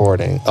the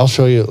recording. I'll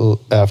show you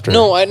after.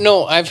 No,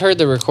 I've heard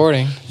the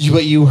recording.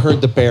 But you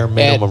heard the bare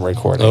minimum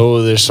recording.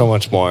 Oh, there's so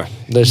much more.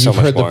 There's You've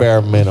so much heard more. the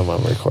bare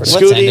minimum recording.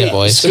 Let's end it,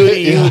 boys.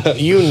 Scooty,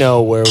 you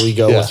know where we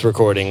go with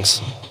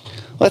recordings.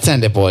 Let's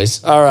end it,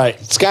 boys. All right.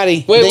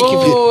 Scotty, Wait, thank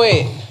you for-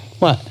 wait.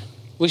 What?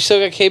 We still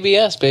got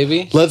KBS,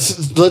 baby. Let's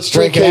drink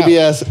Break it out.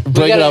 KBS. We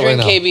Break it gotta out right drink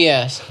now.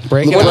 KBS.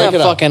 Break it We're out. not Break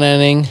it out. fucking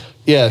ending.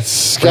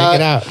 Yes, Break Scott.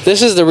 it out.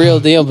 This is the real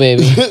deal,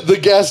 baby. The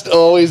guest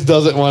always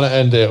doesn't want to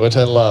end it, which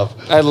I love.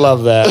 I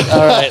love that. All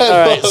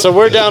right. So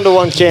we're down to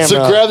one camera.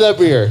 So grab that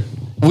beer.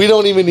 We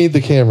don't even need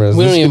the cameras.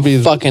 We This don't could even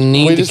be- fucking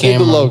need we the just camera,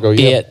 need the logo.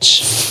 Yep.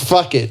 bitch.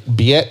 Fuck it,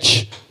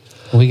 bitch.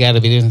 We got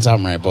to be doing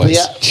something right, boys.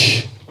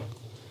 Bitch.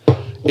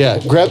 Yeah,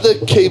 grab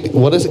the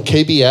what is it?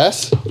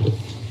 KBS?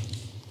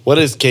 What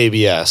is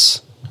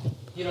KBS?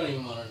 You don't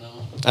even want to know.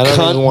 I don't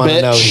Cunt, even want to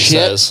bitch, know. He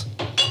shit. says.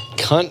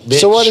 Cunt, bitch,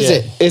 So what is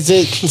shit. it? Is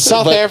it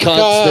South But Africa?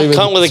 cunts, they would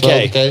Cunt with a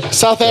spell K.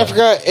 South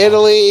Africa,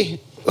 Italy.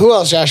 Who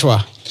else,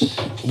 Joshua?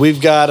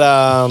 We've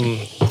got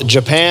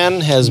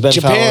Japan has been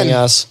Japan. following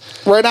us.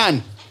 Right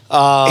on.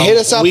 Hit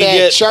us up We at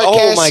get, Sharkcast.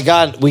 oh my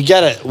god, we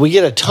get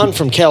a ton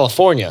from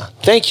California.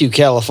 Thank you,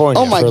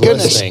 California. Oh my for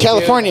goodness, listening.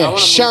 California, Dude, I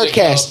wanna move to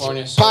Sharkcast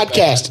California so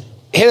podcast.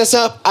 Hit us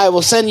up. I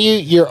will send you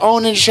your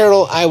own Ninja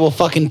Turtle. I will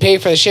fucking pay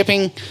for the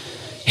shipping.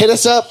 Hit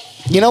us up.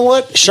 You know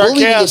what?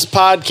 Sharkcast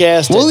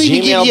podcast We'll at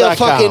even give you a gmail.com.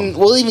 fucking.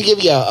 We'll even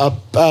give you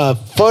a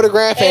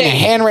photograph and a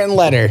handwritten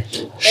letter.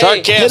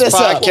 Sharkcast hit us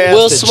up. podcast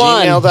Will at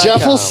Swan. gmail.com.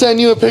 Jeff will send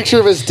you a picture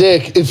of his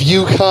dick if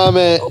you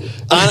comment.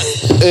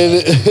 and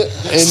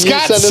Scott's you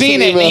send us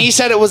seen an it, and email. he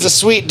said it was a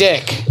sweet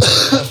dick.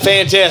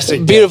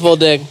 Fantastic. Beautiful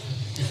dick.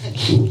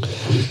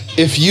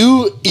 If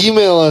you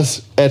email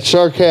us at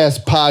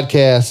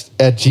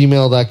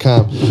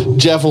sharkcastpodcast@gmail.com,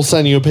 Jeff will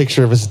send you a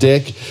picture of his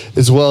dick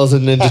as well as a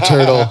Ninja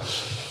Turtle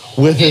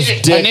with his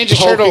A dick Ninja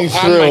Turtle poking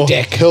on through. my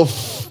dick. He'll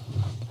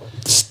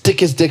stick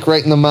his dick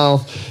right in the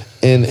mouth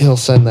and he'll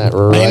send that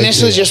right. I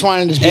initially to just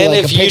wanted it to be And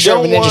like if a you picture of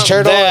a don't Ninja want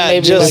Turtle that, and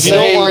maybe just like if you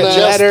don't a want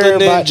handwritten just letter.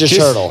 the But Ninja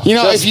Turtle. you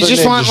know, Just if you the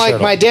just Ninja want like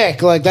Turtle. my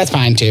dick, like that's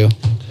fine too.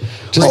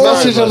 just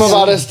message him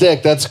about his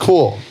dick. That's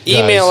cool.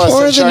 Email us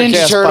Or at the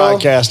Ninja Turtle,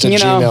 sharkcastpodcast at you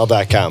know.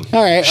 gmail.com.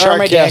 All right, or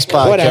my dick,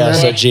 whatever.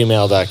 Sharkcastpodcast at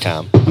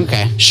gmail.com. Okay. Do you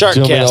want me to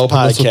Sharkcast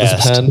open this with this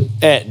pen?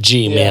 podcast at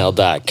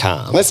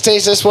gmail.com. Let's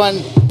taste this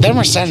one. Then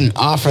we're setting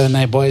off for the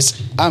night, boys.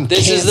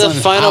 This is the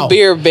canceling final out.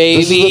 beer, This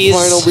babies. is the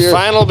final beer.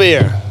 Final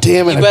beer.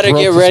 Damn it! You I better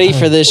broke get this ready pen.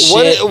 for this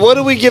shit. What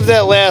do we give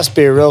that last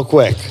beer, real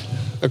quick?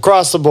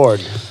 Across the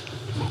board.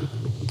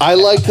 I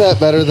like that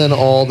better than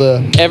all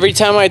the. Every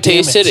time I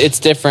taste it, it's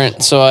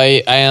different. So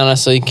I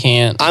honestly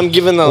can't. I'm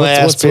giving the What's-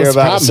 last what's beer the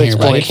about a problem here,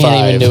 buddy? I 6.5.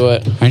 can't even do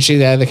it. Aren't you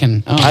the other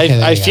can? Oh, okay,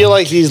 there I you feel go.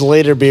 like these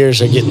later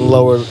beers are getting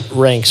lower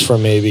ranks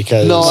from me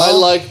because No, I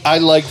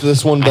like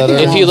this one better.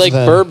 If you like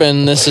than-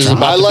 bourbon, this is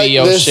about I to like be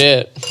your this.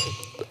 shit.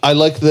 I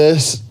like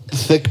this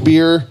thick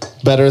beer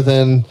better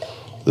than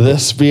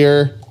this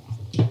beer.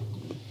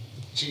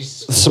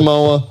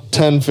 Samoa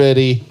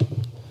 1050.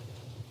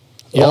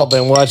 y'all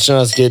been watching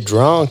us get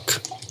drunk.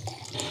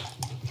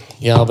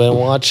 Y'all been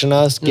watching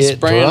us get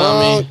spraying on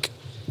me. drunk.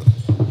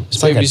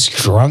 It's like a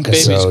drunk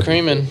Baby's episode.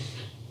 creaming.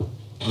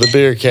 The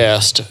Beer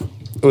Cast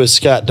with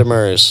Scott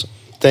Demers.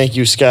 Thank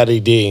you, Scotty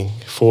D,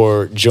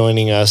 for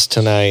joining us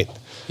tonight.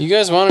 You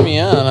guys wanted me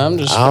on. I'm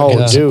just Oh,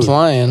 fucking dude.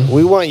 supplying.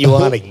 We want you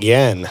on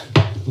again.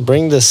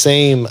 Bring the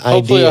same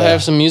Hopefully, idea. I'll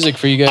have some music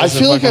for you guys I to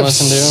feel like fucking I've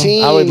listen to.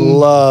 seen. I would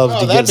love Oh,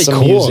 to that'd get be some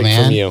cool, music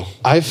man. from you.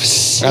 I've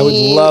seen. I would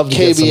love to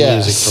get some KBS.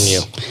 music from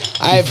you.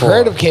 I've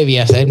heard of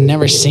KBS. I've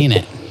never seen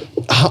it.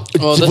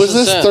 Well, this Was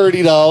is this it.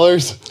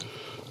 $30?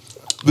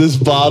 This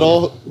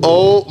bottle?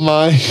 Oh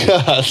my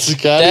God,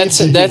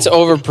 Scotty! That's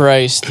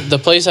overpriced. The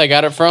place I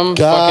got it from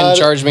God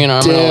fucking charged me an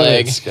arm and a damn it,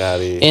 leg.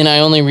 Scotty. And I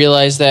only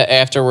realized that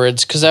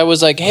afterwards because I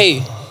was like,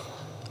 hey,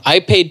 I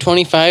paid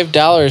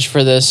 $25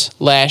 for this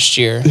last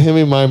year Hand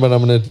me mine, but I'm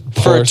gonna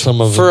pour a-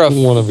 some of for a-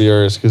 one of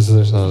yours because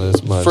there's not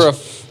as much. for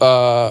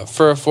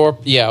a 4.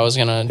 Yeah, I was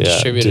gonna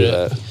distribute do it.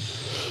 that.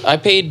 I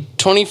paid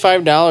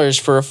 $25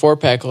 for a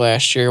 4-pack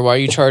last year. Why are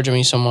you charging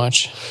me so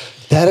much?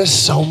 That is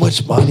so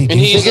much money. Do And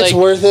you he's think it's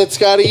like- worth it,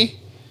 Scotty?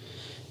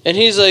 And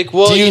he's like,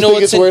 well, Do you you know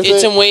think it's it's worth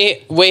it's it? in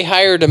way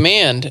higher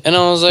demand. And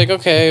I was like,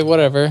 okay,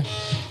 whatever.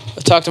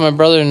 I talked to my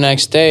brother the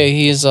next day.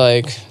 He's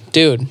like,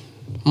 dude,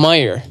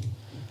 Meyer,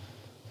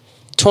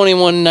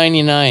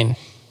 $21.99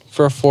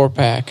 for a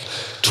 4-pack.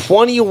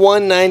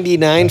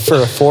 $21.99 for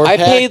a 4-pack?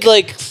 I paid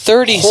like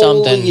 30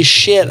 something. Holy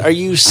shit! Are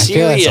you I feel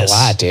serious? that's a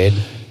lot, dude.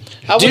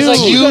 I was Dude, like,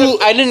 you-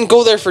 I didn't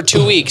go there for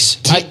 2 weeks.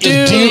 Do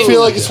you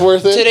feel like it's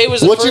worth it? Today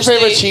was the What's first your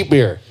favorite day- cheap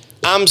beer?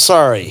 I'm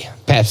sorry.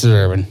 Pabst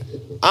Bourbon.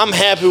 I'm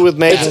happy with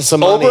making It's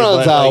some money.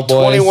 Oberon's but out, like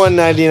boys.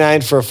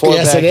 $21.99 for a 4-pack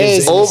Yes, it is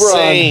is.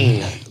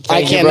 insane. I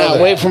Thank you, cannot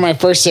brother. wait for my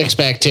first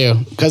 6-pack too.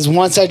 Because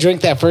once I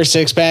drink that first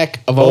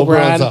 6-pack of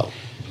Oberon's Oberon, out.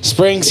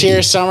 spring's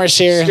here, summer's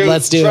here. Scoot,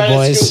 Let's do try it, to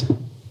boys. scoot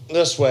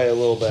this way a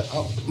little bit.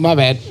 My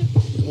bad.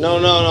 No.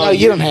 No,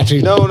 you don't have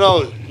to.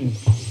 No.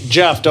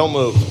 Jeff, don't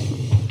move.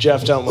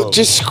 Jeff, don't move.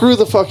 Just screw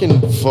the fucking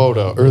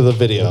photo or the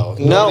video.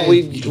 No,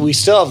 we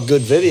still have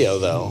good video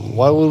though.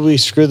 Why would we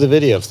screw the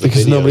video if the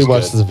Because video nobody is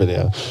watches good? the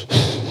video.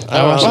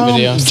 I watched the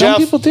video. Some Jeff,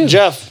 people do.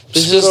 Jeff,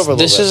 This scoot is over a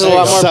this little is bit. a There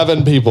lot you more. go.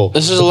 7 people.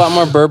 This is a lot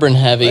more bourbon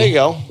heavy. There you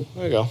go.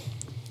 There you go.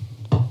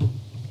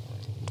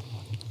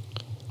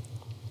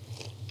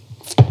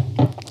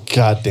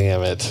 God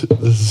damn it.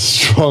 This is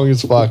strong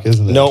as fuck,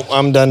 isn't it? Nope,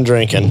 I'm done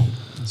drinking.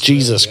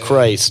 Jesus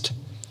Christ.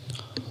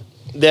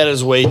 That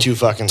is way too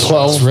fucking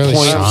strong.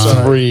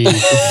 12.3.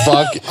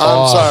 Fuck I'm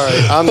off. sorry.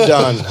 I'm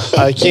done.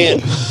 I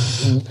can't.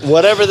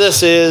 Whatever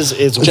this is,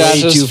 it's way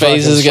Josh's too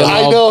face fucking is getting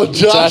strong. I know.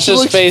 Josh Josh's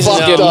looks face is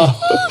fucked getting- up.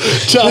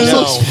 Josh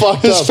looks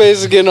fucked His up. face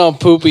is getting all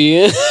poopy.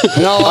 No,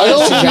 I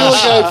don't honestly, feel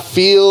Josh. like I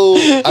feel.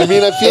 I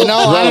mean, I feel.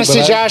 No, drunk, honestly,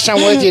 but Josh, I'm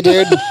with you,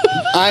 dude.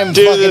 I'm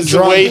Dude, fucking this is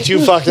drunk. way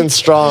too fucking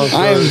strong.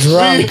 I am Me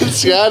drunk. and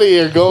Scotty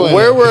are going.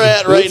 Where we're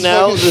at right Let's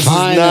now, fucking- this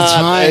Fine, is not. it's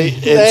fine.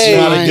 It's Hey,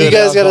 not a good you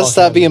guys gotta alcohol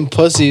stop being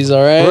pussies,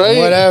 all right? Right?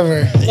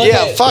 Whatever.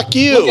 Yeah, fuck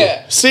you.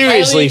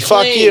 Seriously,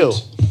 fuck you.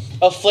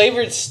 A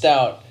flavored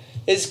stout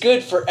is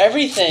good for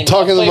everything.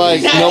 Talking to the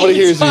mic. Nobody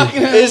hears you.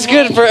 It's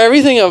good for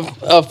everything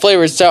a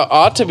flavored stout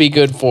ought to be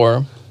good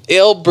for.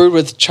 Ale brewed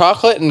with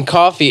chocolate and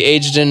coffee,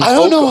 aged in I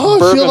don't oak know how I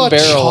bourbon feel about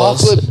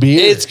barrels. chocolate beer.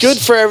 It's good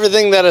for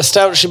everything that a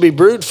stout should be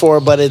brewed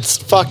for, but it's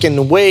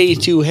fucking way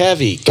too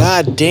heavy.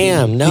 God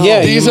damn, no.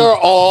 Yeah, These are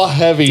all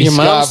heavy. Your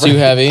mom's Scott. too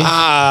heavy.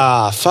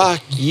 Ah, fuck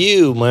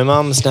you. My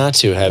mom's not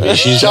too heavy.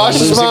 She's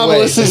Josh's losing mom weight.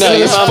 listens No, to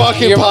your this mom-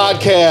 fucking your-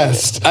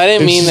 podcast. I didn't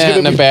And mean she's that gonna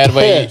in a be bad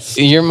way. pissed.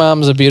 Your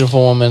mom's a beautiful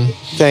woman.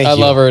 Thank I you.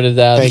 love her to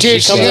death. Thank you. Dude, She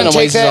she's comes in gonna and take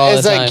wastes all that the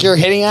as time. like you're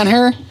hitting on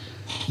her?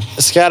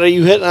 Scott, are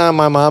you hitting on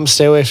my mom?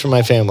 Stay away from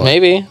my family.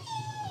 Maybe.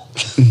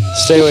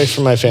 Stay away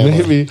from my family.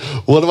 Maybe.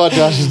 What about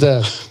Josh's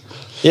dad?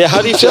 Yeah,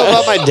 how do you feel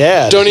about my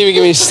dad? Don't even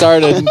get me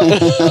started.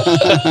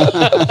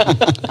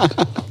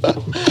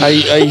 Are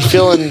you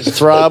feeling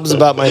throbs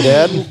about my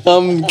dad?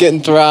 I'm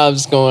getting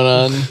throbs going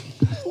on.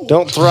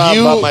 Don't throb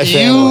about my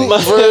family. You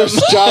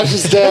versus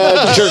Josh's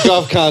dad jerk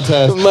off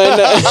contest.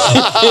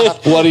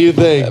 What do you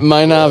think?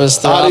 My knob is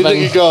How do you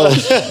think throbbing.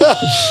 it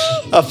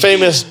goes? A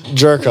famous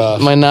jerk off.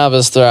 My knob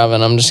is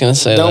throbbing. I'm just gonna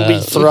say Don't that. be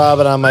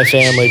throbbing on my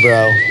family,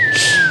 bro.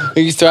 Are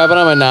you throbbing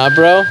on my knob,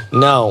 bro?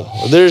 No,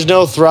 there's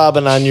no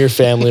throbbing on your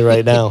family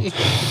right now.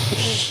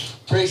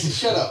 Gracie,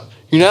 shut up.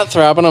 You're not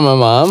throbbing on my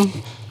mom?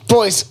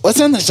 Boys, let's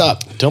end this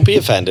up. Don't be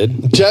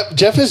offended.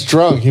 Jeff is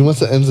drunk. He wants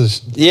to end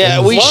this.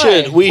 Yeah, we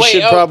should. We Wait,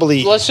 should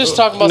probably. Let's just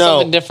talk about No.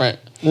 something different.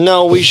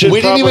 No, we should.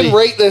 We didn't probably, even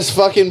rate this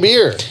fucking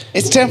beer.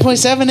 It's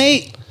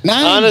 10.78.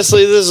 9.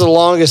 Honestly, this is the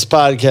longest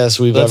podcast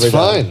we've That's ever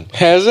done. fine.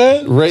 Has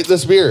it? Rate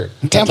this beer.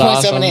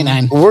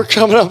 10.789. We're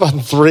coming up on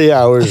 3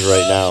 hours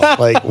right now.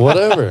 Like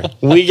Whatever.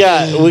 we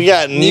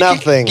got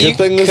nothing. Good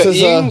thing this is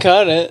You can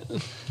cut it.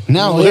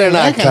 No, We're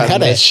not gonna cutting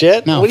cut this it.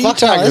 shit. No, What are you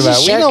fuck no, talking this about?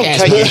 is We don't Sharkcast,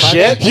 cut your motherfucker.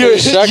 shit.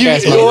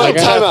 Sharkcast, you know what? motherfucker.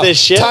 Time Cut out. this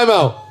shit. Time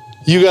out.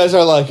 You guys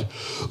are like,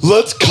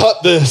 let's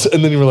cut this,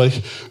 and then you were like,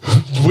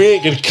 we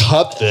ain't gonna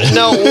cut this.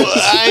 No,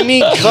 I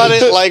mean cut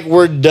it like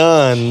we're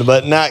done,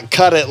 but not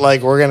cut it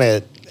like we're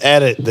gonna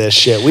edit this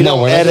shit. We No,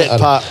 don't we're not edit gonna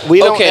pop. We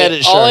don't Okay,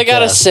 edit. all I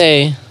gotta Sharkcast.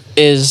 say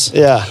is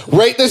Yeah.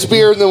 Rate this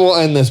beer, and then we'll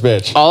end this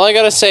bitch. all I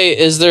gotta say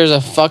is there's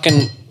a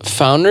fucking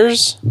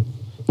Founders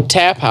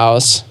Tap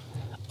House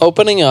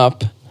opening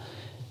up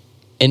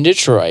in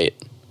Detroit.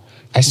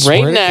 I swear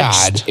Right to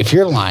next God, if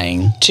you're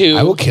lying, to-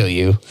 I will kill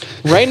you.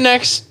 Right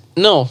next,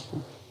 no,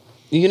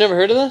 you never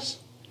heard of this?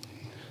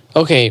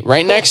 Okay,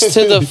 right next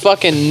to the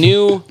fucking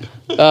new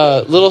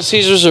Little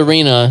Caesars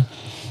Arena,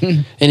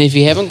 and if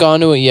you haven't gone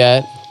to it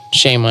yet,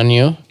 shame on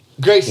you.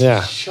 Grace,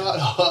 Yeah. shut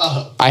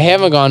up. I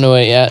haven't gone to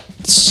it yet.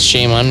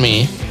 Shame on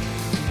me.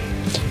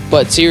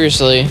 But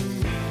seriously,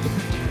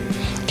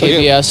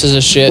 KBS is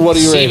a shit. What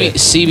do you rate it?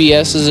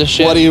 CBS is a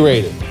shit. What do you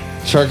rate it?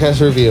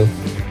 Sharkcast review.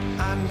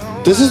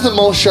 This is the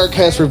most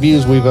Sharkcast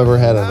reviews we've ever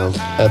had on an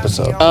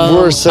episode.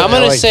 We're sitting I'm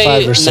gonna at like say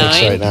 5 or 6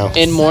 9. right now.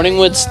 And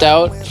Morningwood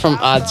Stout from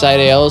Oddside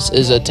Ales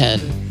is a 10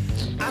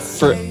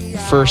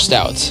 for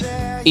stouts.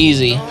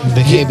 Easy.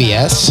 The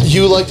KBS.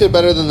 You liked it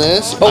better than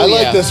this? Oh, I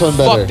like yeah. this one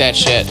better. Fuck that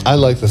shit. I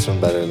like this one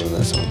better than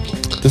this one.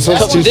 This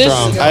one's too this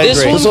strong. I this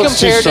agree. one This one's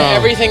too compared to strong.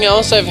 everything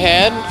else I've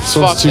had, This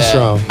fuck one's too that.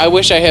 strong. I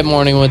wish I had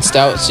Morningwood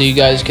Stout so you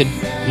guys could,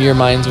 your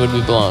minds would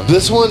be blown.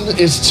 This one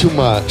is too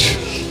much.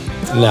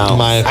 No.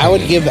 My I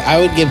would give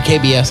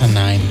KBS a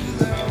 9.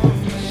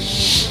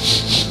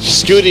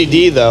 Scooty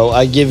D though,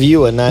 I give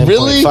you a 9.5.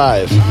 Really?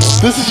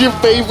 This is your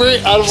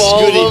favorite out of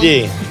all Scooty of them?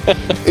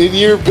 D. And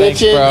you're Thanks,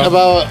 bitching bro.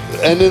 about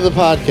ending the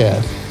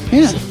podcast.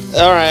 Yeah.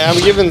 All right,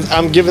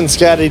 I'm giving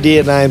Scotty D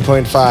a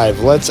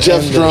 9.5. Let's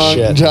Jeff's end drunk.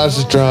 this shit. Josh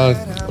is drunk.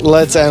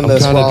 Let's end I'm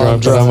this kind of while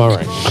drunk, but I'm all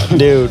right.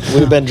 Dude,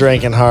 we've been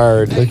drinking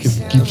hard I can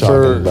keep talking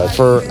for about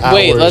hours.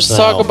 Wait, let's now.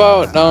 talk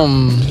about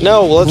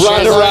No, let's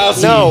Ronda not-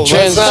 Rousey. No,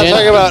 let's not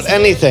talk about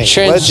anything.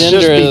 Let's just be-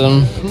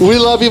 transgenderism. We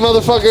love you,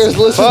 motherfuckers.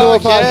 Listen to our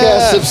Fuck podcast.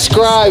 yeah.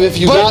 Subscribe if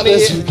you Put got me-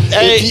 this.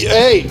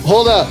 hey.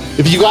 Hold up.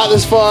 If you got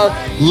this far,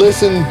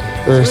 listen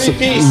or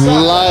Three-piece,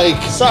 suck like,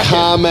 it. Suck it.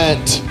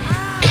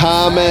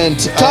 comment.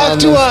 Talk on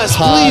to this us.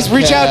 Please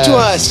reach out to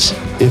podcast.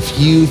 us. if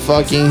you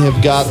fucking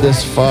have got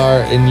this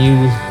far and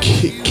you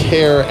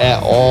care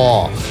at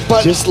all.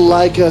 But- just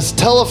like us.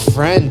 Tell a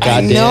friend,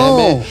 I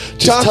know. goddammit.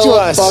 Just Talk tell to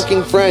a us.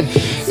 fucking friend.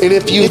 And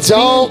if you It's me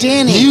and don't,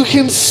 Danny. you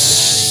can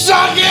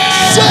suck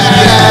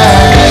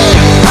it!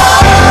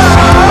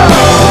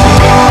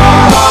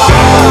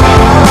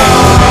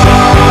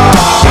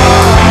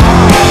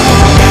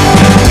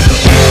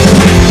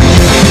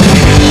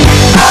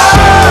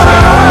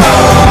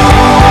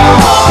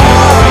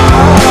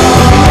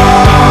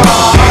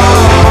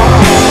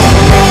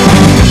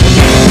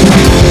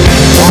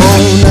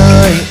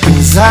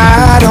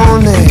 Inside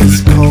on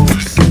this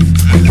coast,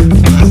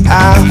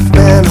 I've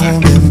been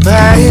holding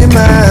back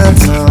my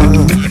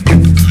tongue.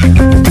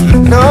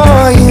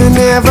 No, you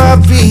never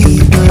be,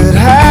 but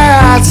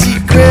I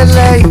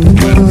secretly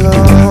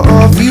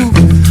love you,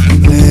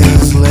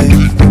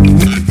 Leslie.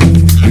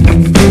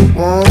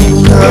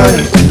 One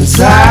night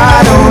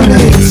inside on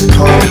this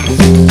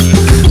coast,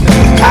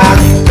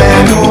 I've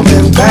been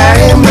holding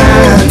back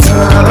my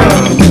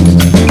tongue.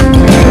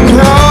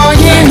 No,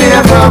 you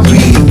never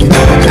be.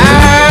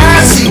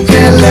 I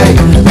secretly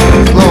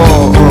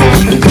love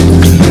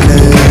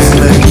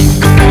Leslie.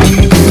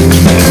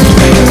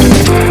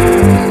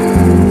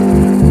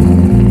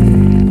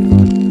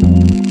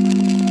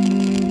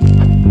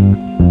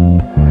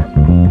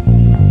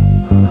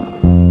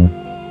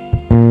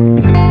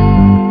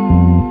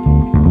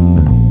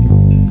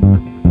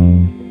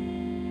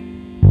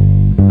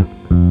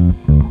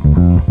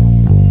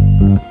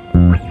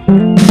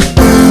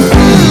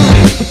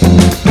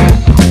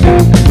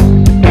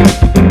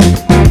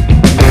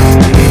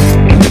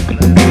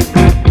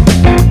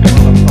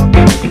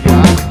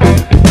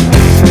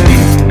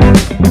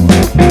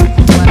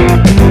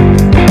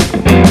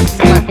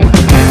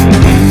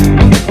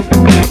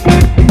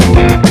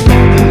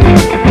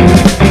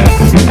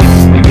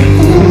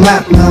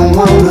 Let me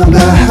wanna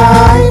the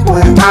high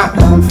when I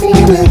am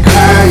feeling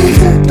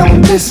crazy.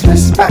 Don't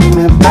disrespect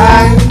me,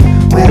 babe.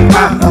 When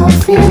I am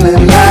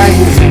feeling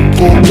lazy,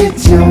 can't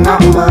get you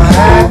out my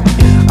head.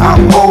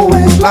 I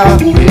always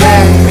love you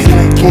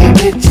lazy. Can't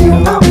get you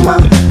out my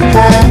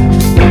head.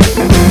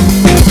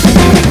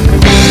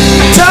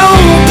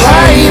 Don't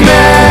play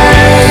me,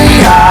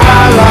 I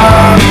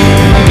love.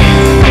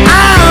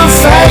 I'm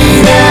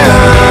fading.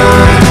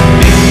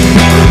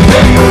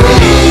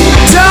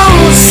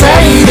 Don't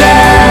say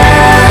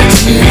that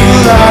you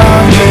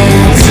love me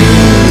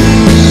too.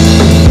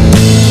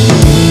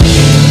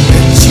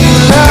 That you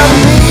love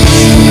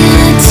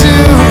me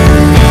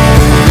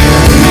too.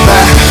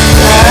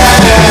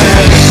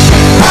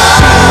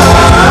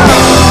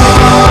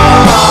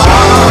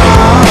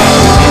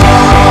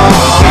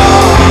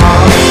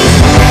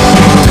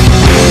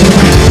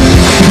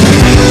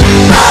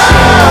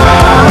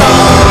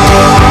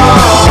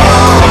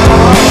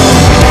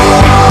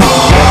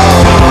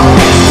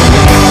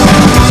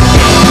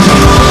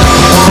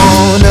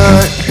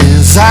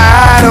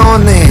 Inside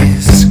on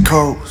this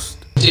coast.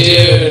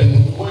 Dude,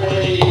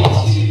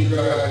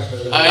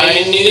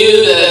 I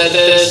knew that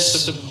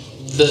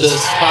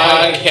this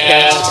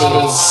podcast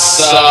would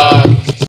suck.